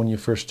I did when you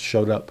first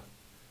showed up.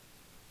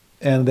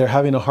 And they're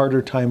having a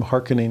harder time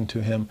hearkening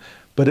to him.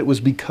 But it was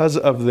because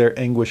of their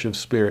anguish of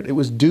spirit. It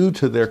was due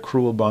to their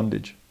cruel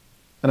bondage.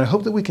 And I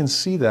hope that we can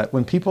see that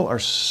when people are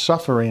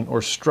suffering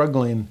or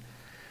struggling,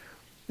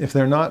 if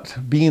they're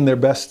not being their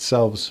best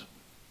selves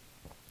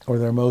or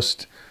their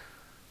most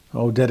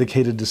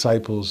dedicated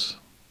disciples,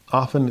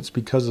 often it's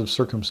because of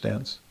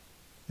circumstance.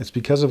 It's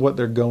because of what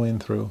they're going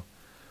through.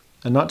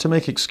 And not to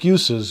make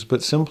excuses,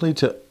 but simply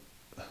to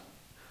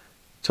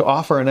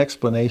offer an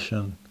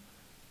explanation.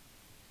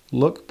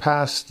 Look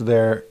past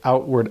their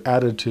outward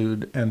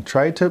attitude and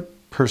try to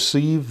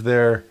perceive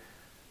their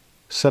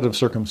set of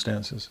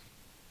circumstances.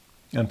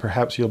 And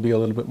perhaps you'll be a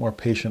little bit more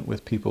patient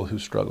with people who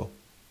struggle.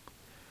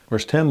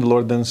 Verse 10, the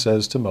Lord then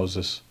says to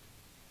Moses,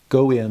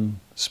 Go in,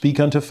 speak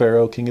unto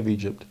Pharaoh, king of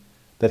Egypt,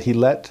 that he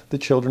let the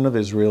children of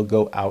Israel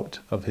go out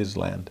of his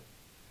land.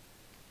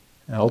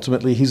 And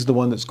ultimately, he's the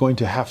one that's going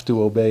to have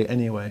to obey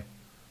anyway.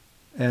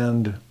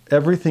 And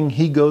everything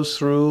he goes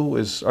through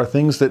are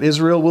things that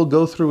Israel will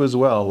go through as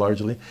well,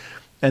 largely.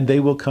 And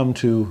they will come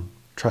to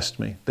trust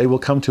me. They will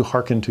come to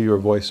hearken to your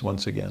voice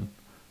once again.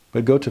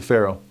 But go to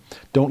Pharaoh.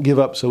 Don't give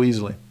up so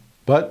easily.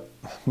 But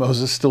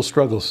Moses still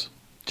struggles,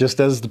 just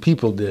as the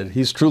people did.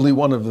 He's truly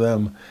one of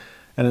them.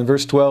 And in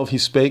verse 12, he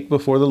spake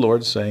before the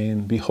Lord,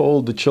 saying,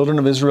 Behold, the children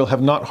of Israel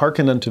have not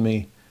hearkened unto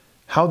me.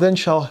 How then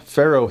shall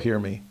Pharaoh hear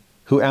me,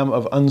 who am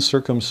of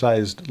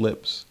uncircumcised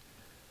lips?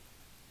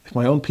 If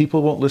my own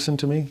people won't listen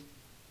to me,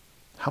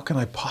 how can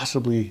I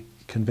possibly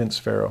convince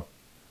Pharaoh?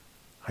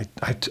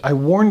 I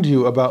warned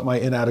you about my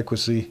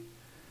inadequacy.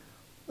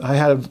 I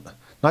have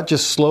not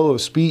just slow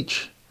of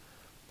speech,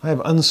 I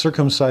have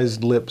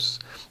uncircumcised lips.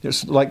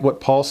 It's like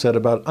what Paul said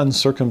about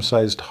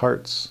uncircumcised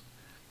hearts.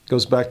 It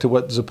goes back to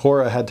what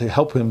Zipporah had to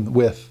help him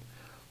with.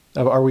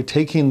 Are we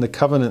taking the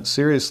covenant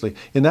seriously?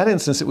 In that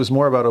instance, it was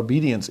more about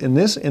obedience. In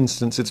this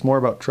instance, it's more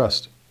about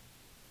trust.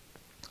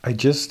 I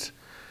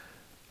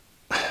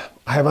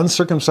have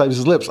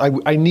uncircumcised lips.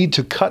 I need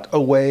to cut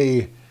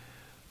away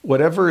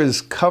whatever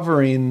is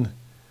covering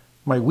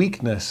my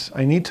weakness.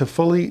 I need to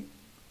fully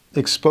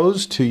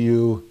expose to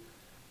you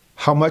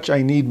how much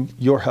I need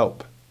your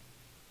help.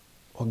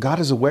 Well, God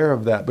is aware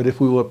of that, but if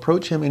we will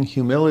approach him in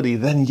humility,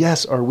 then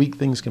yes, our weak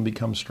things can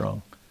become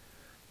strong.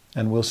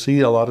 And we'll see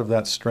a lot of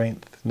that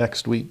strength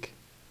next week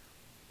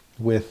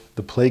with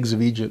the plagues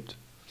of Egypt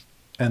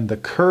and the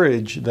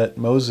courage that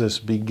Moses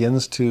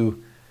begins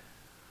to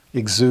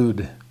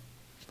exude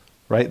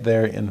right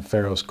there in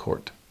Pharaoh's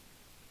court.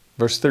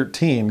 Verse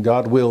 13,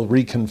 God will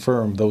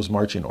reconfirm those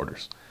marching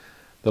orders.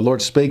 The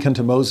Lord spake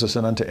unto Moses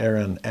and unto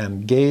Aaron,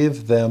 and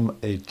gave them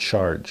a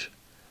charge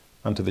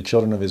unto the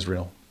children of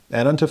Israel,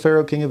 and unto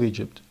Pharaoh king of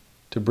Egypt,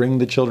 to bring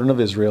the children of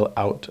Israel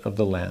out of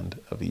the land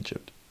of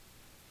Egypt.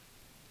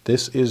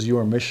 This is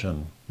your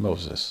mission,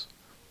 Moses,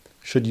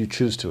 should you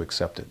choose to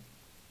accept it.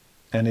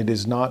 And it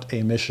is not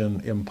a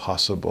mission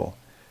impossible,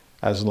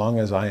 as long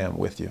as I am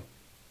with you.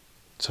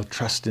 So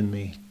trust in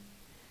me.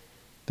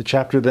 The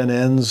chapter then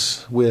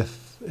ends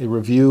with a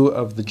review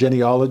of the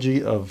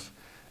genealogy of,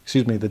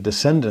 the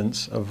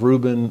descendants of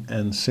Reuben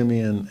and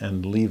Simeon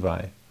and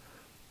Levi.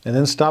 And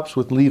then stops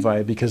with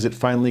Levi because it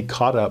finally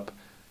caught up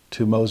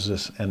to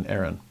Moses and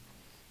Aaron,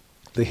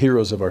 the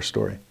heroes of our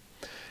story.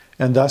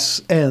 And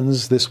thus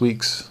ends this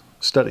week's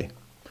study,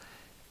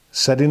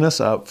 setting us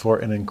up for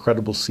an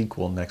incredible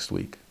sequel next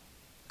week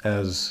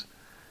as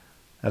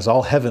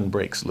all heaven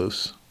breaks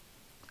loose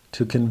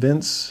to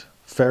convince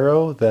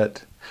Pharaoh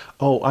that,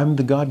 oh, I'm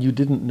the God you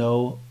didn't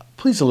know.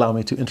 Please allow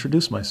me to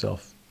introduce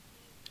myself.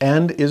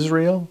 And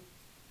Israel,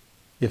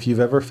 if you've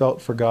ever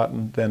felt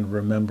forgotten, then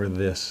remember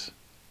this.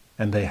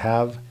 And they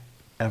have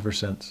ever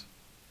since.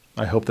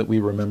 I hope that we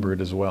remember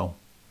it as well.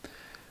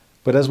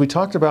 But as we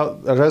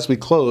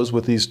close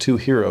with these two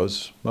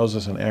heroes,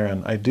 Moses and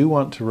Aaron, I do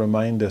want to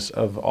remind us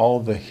of all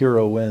the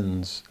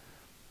heroines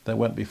that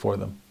went before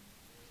them.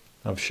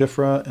 Of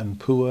Shiphrah and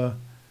Puah,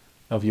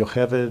 of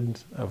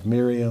Yocheved, of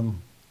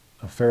Miriam,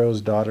 of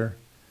Pharaoh's daughter,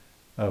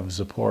 of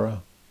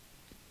Zipporah.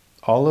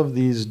 All of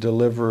these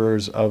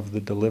deliverers of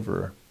the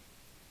deliverer.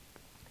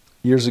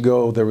 Years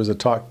ago, there was a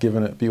talk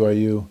given at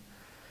BYU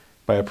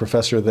by a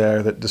professor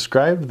there that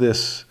described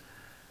this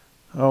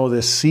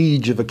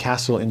siege of a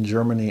castle in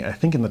Germany, I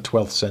think in the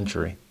 12th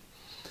century.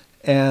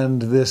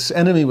 And this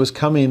enemy was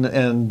coming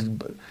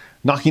and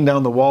knocking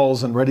down the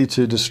walls and ready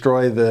to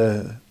destroy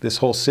this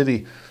whole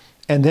city.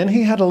 And then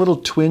he had a little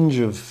twinge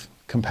of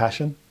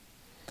compassion,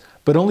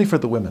 but only for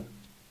the women.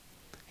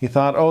 He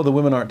thought, oh, the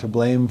women aren't to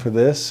blame for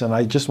this, and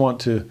I just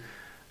want to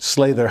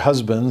slay their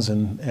husbands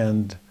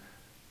and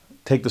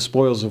take the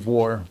spoils of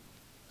war.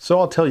 So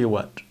I'll tell you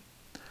what.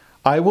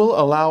 I will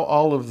allow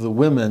all of the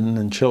women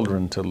and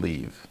children to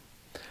leave.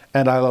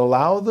 And I'll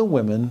allow the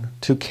women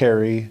to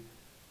carry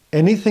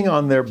anything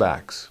on their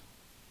backs,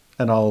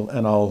 and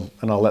I'll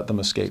let them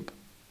escape.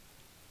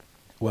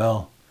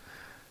 Well,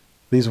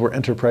 these were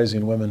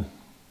enterprising women.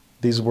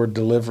 These were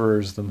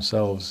deliverers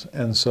themselves.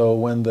 And so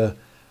when the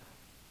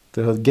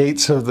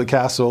gates of the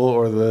castle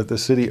or the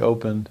city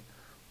opened,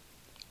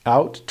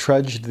 out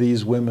trudged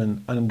these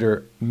women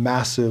under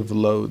massive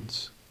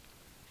loads,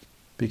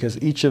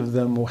 because each of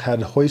them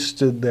had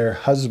hoisted their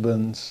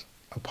husbands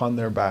upon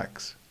their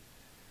backs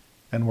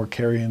and were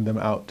carrying them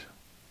out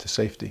to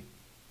safety.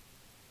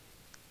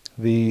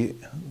 The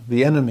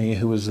enemy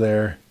who was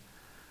there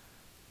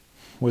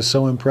was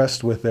so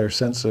impressed with their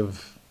sense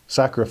of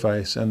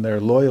sacrifice and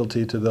their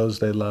loyalty to those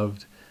they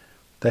loved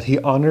that he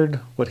honored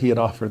what he had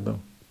offered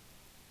them.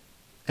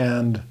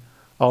 And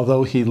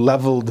although he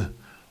leveled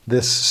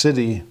this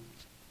city,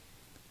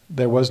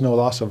 there was no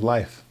loss of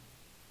life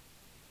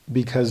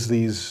because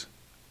these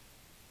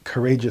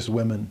courageous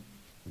women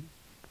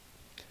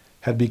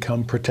had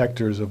become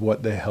protectors of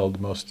what they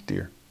held most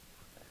dear.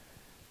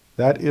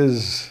 That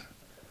is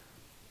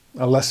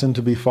a lesson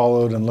to be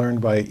followed and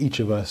learned by each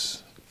of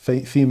us,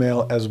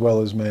 female as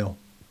well as male.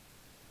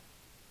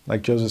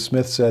 Like Joseph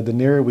Smith said, the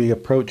nearer we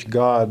approach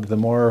God, the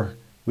more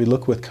we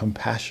look with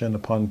compassion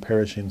upon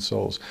perishing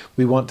souls.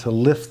 We want to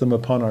lift them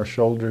upon our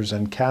shoulders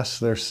and cast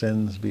their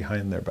sins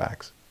behind their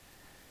backs.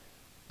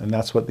 And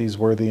that's what these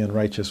worthy and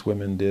righteous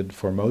women did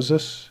for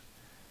Moses,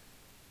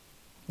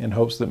 in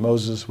hopes that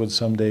Moses would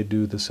someday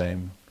do the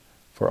same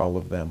for all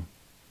of them.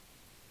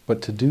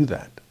 But to do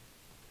that,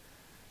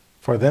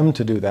 for them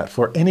to do that,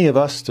 for any of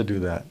us to do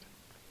that,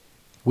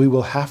 we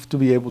will have to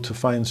be able to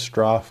find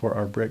straw for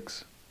our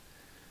bricks.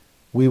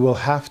 We will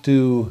have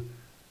to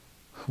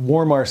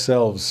warm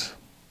ourselves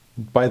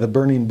by the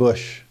burning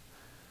bush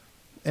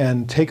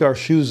and take our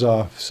shoes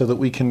off so that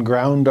we can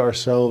ground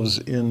ourselves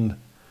in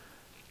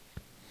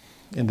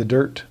the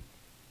dirt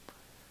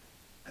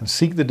and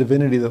seek the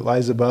divinity that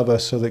lies above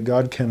us so that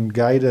God can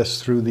guide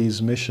us through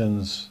these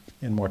missions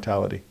in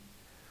mortality.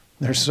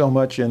 There's so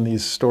much in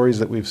these stories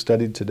that we've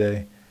studied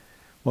today.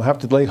 We'll have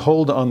to lay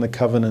hold on the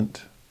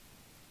covenant.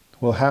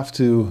 We'll have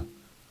to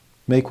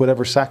make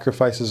whatever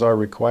sacrifices are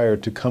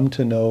required to come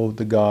to know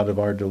the God of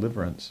our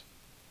deliverance.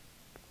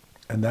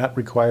 And that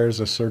requires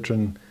a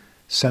certain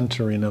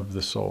centering of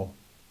the soul.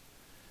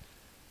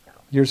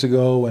 Years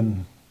ago,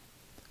 when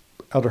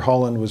Elder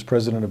Holland was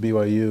president of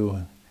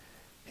BYU,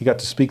 he got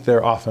to speak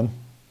there often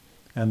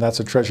And that's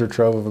a treasure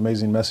trove of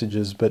amazing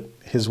messages. But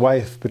his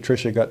wife,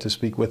 Patricia, got to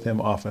speak with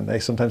him often. They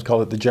sometimes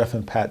call it the Jeff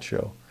and Pat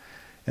show.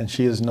 And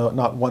she is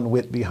not one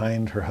whit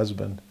behind her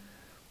husband.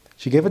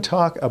 She gave a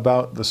talk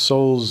about the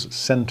soul's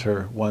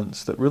center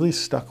once that really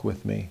stuck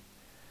with me.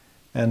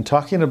 And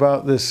talking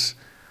about this,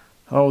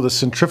 the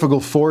centrifugal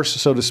force,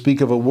 so to speak,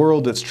 of a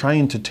world that's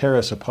trying to tear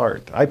us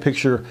apart. I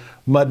picture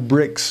mud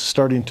bricks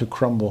starting to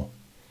crumble.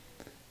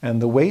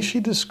 And the way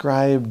she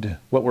described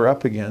what we're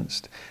up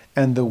against,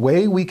 and the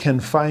way we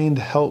can find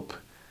help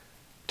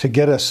to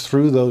get us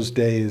through those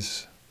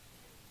days,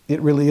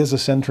 it really is a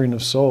centering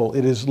of soul.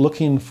 It is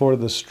looking for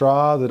the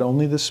straw that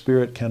only the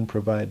Spirit can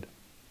provide.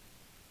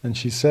 And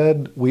she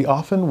said, we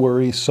often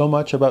worry so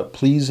much about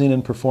pleasing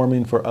and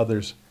performing for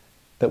others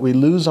that we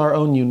lose our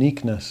own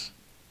uniqueness,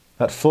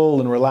 that full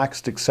and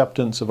relaxed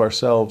acceptance of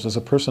ourselves as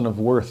a person of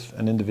worth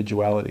and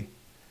individuality.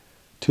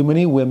 Too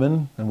many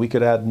women, and we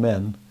could add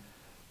men,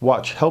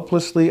 watch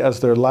helplessly as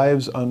their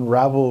lives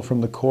unravel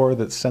from the core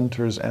that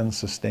centers and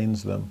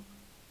sustains them.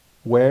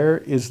 Where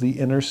is the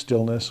inner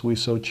stillness we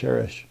so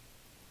cherish?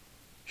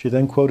 She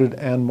then quoted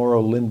Anne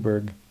Morrow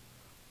Lindbergh,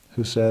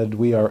 who said,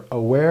 we are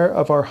aware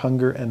of our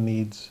hunger and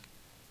needs,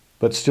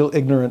 but still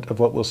ignorant of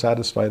what will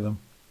satisfy them.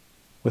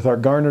 With our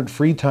garnered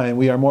free time,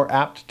 we are more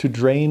apt to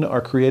drain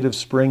our creative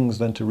springs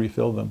than to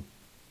refill them.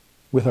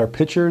 With our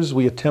pitchers,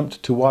 we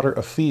attempt to water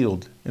a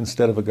field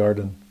instead of a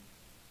garden.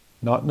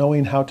 Not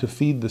knowing how to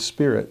feed the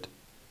Spirit,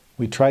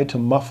 we try to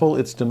muffle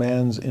its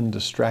demands in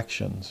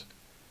distractions.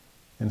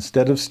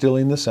 Instead of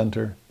stilling the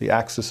center, the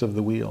axis of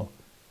the wheel,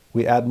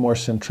 we add more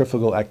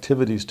centrifugal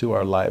activities to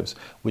our lives,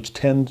 which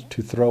tend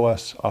to throw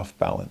us off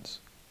balance.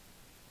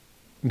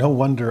 No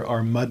wonder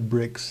our mud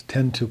bricks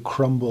tend to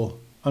crumble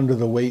under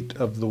the weight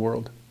of the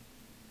world.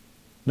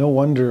 No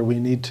wonder we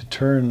need to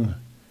turn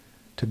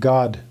to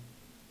God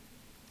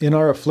in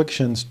our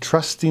afflictions,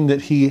 trusting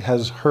that He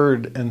has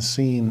heard and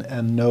seen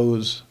and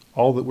knows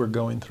all that we're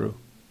going through.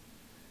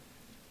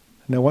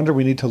 No wonder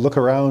we need to look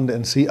around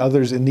and see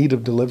others in need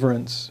of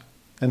deliverance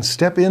and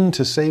step in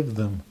to save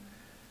them,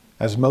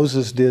 as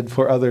Moses did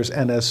for others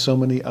and as so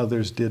many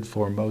others did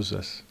for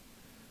Moses.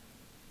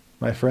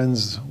 My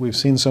friends, we've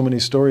seen so many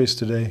stories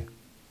today.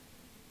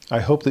 I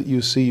hope that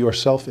you see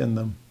yourself in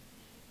them.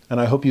 And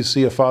I hope you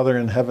see a Father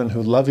in heaven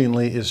who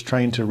lovingly is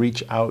trying to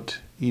reach out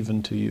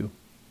even to you.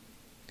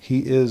 He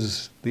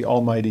is the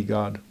Almighty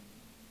God.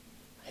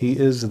 He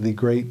is the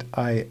great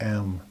I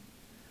Am.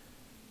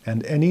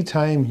 And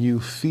anytime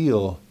you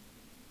feel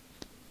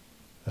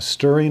a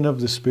stirring of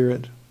the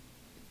Spirit,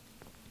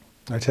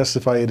 I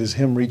testify it is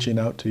Him reaching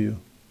out to you,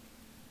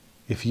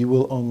 if you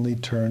will only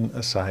turn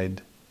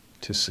aside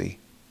to see.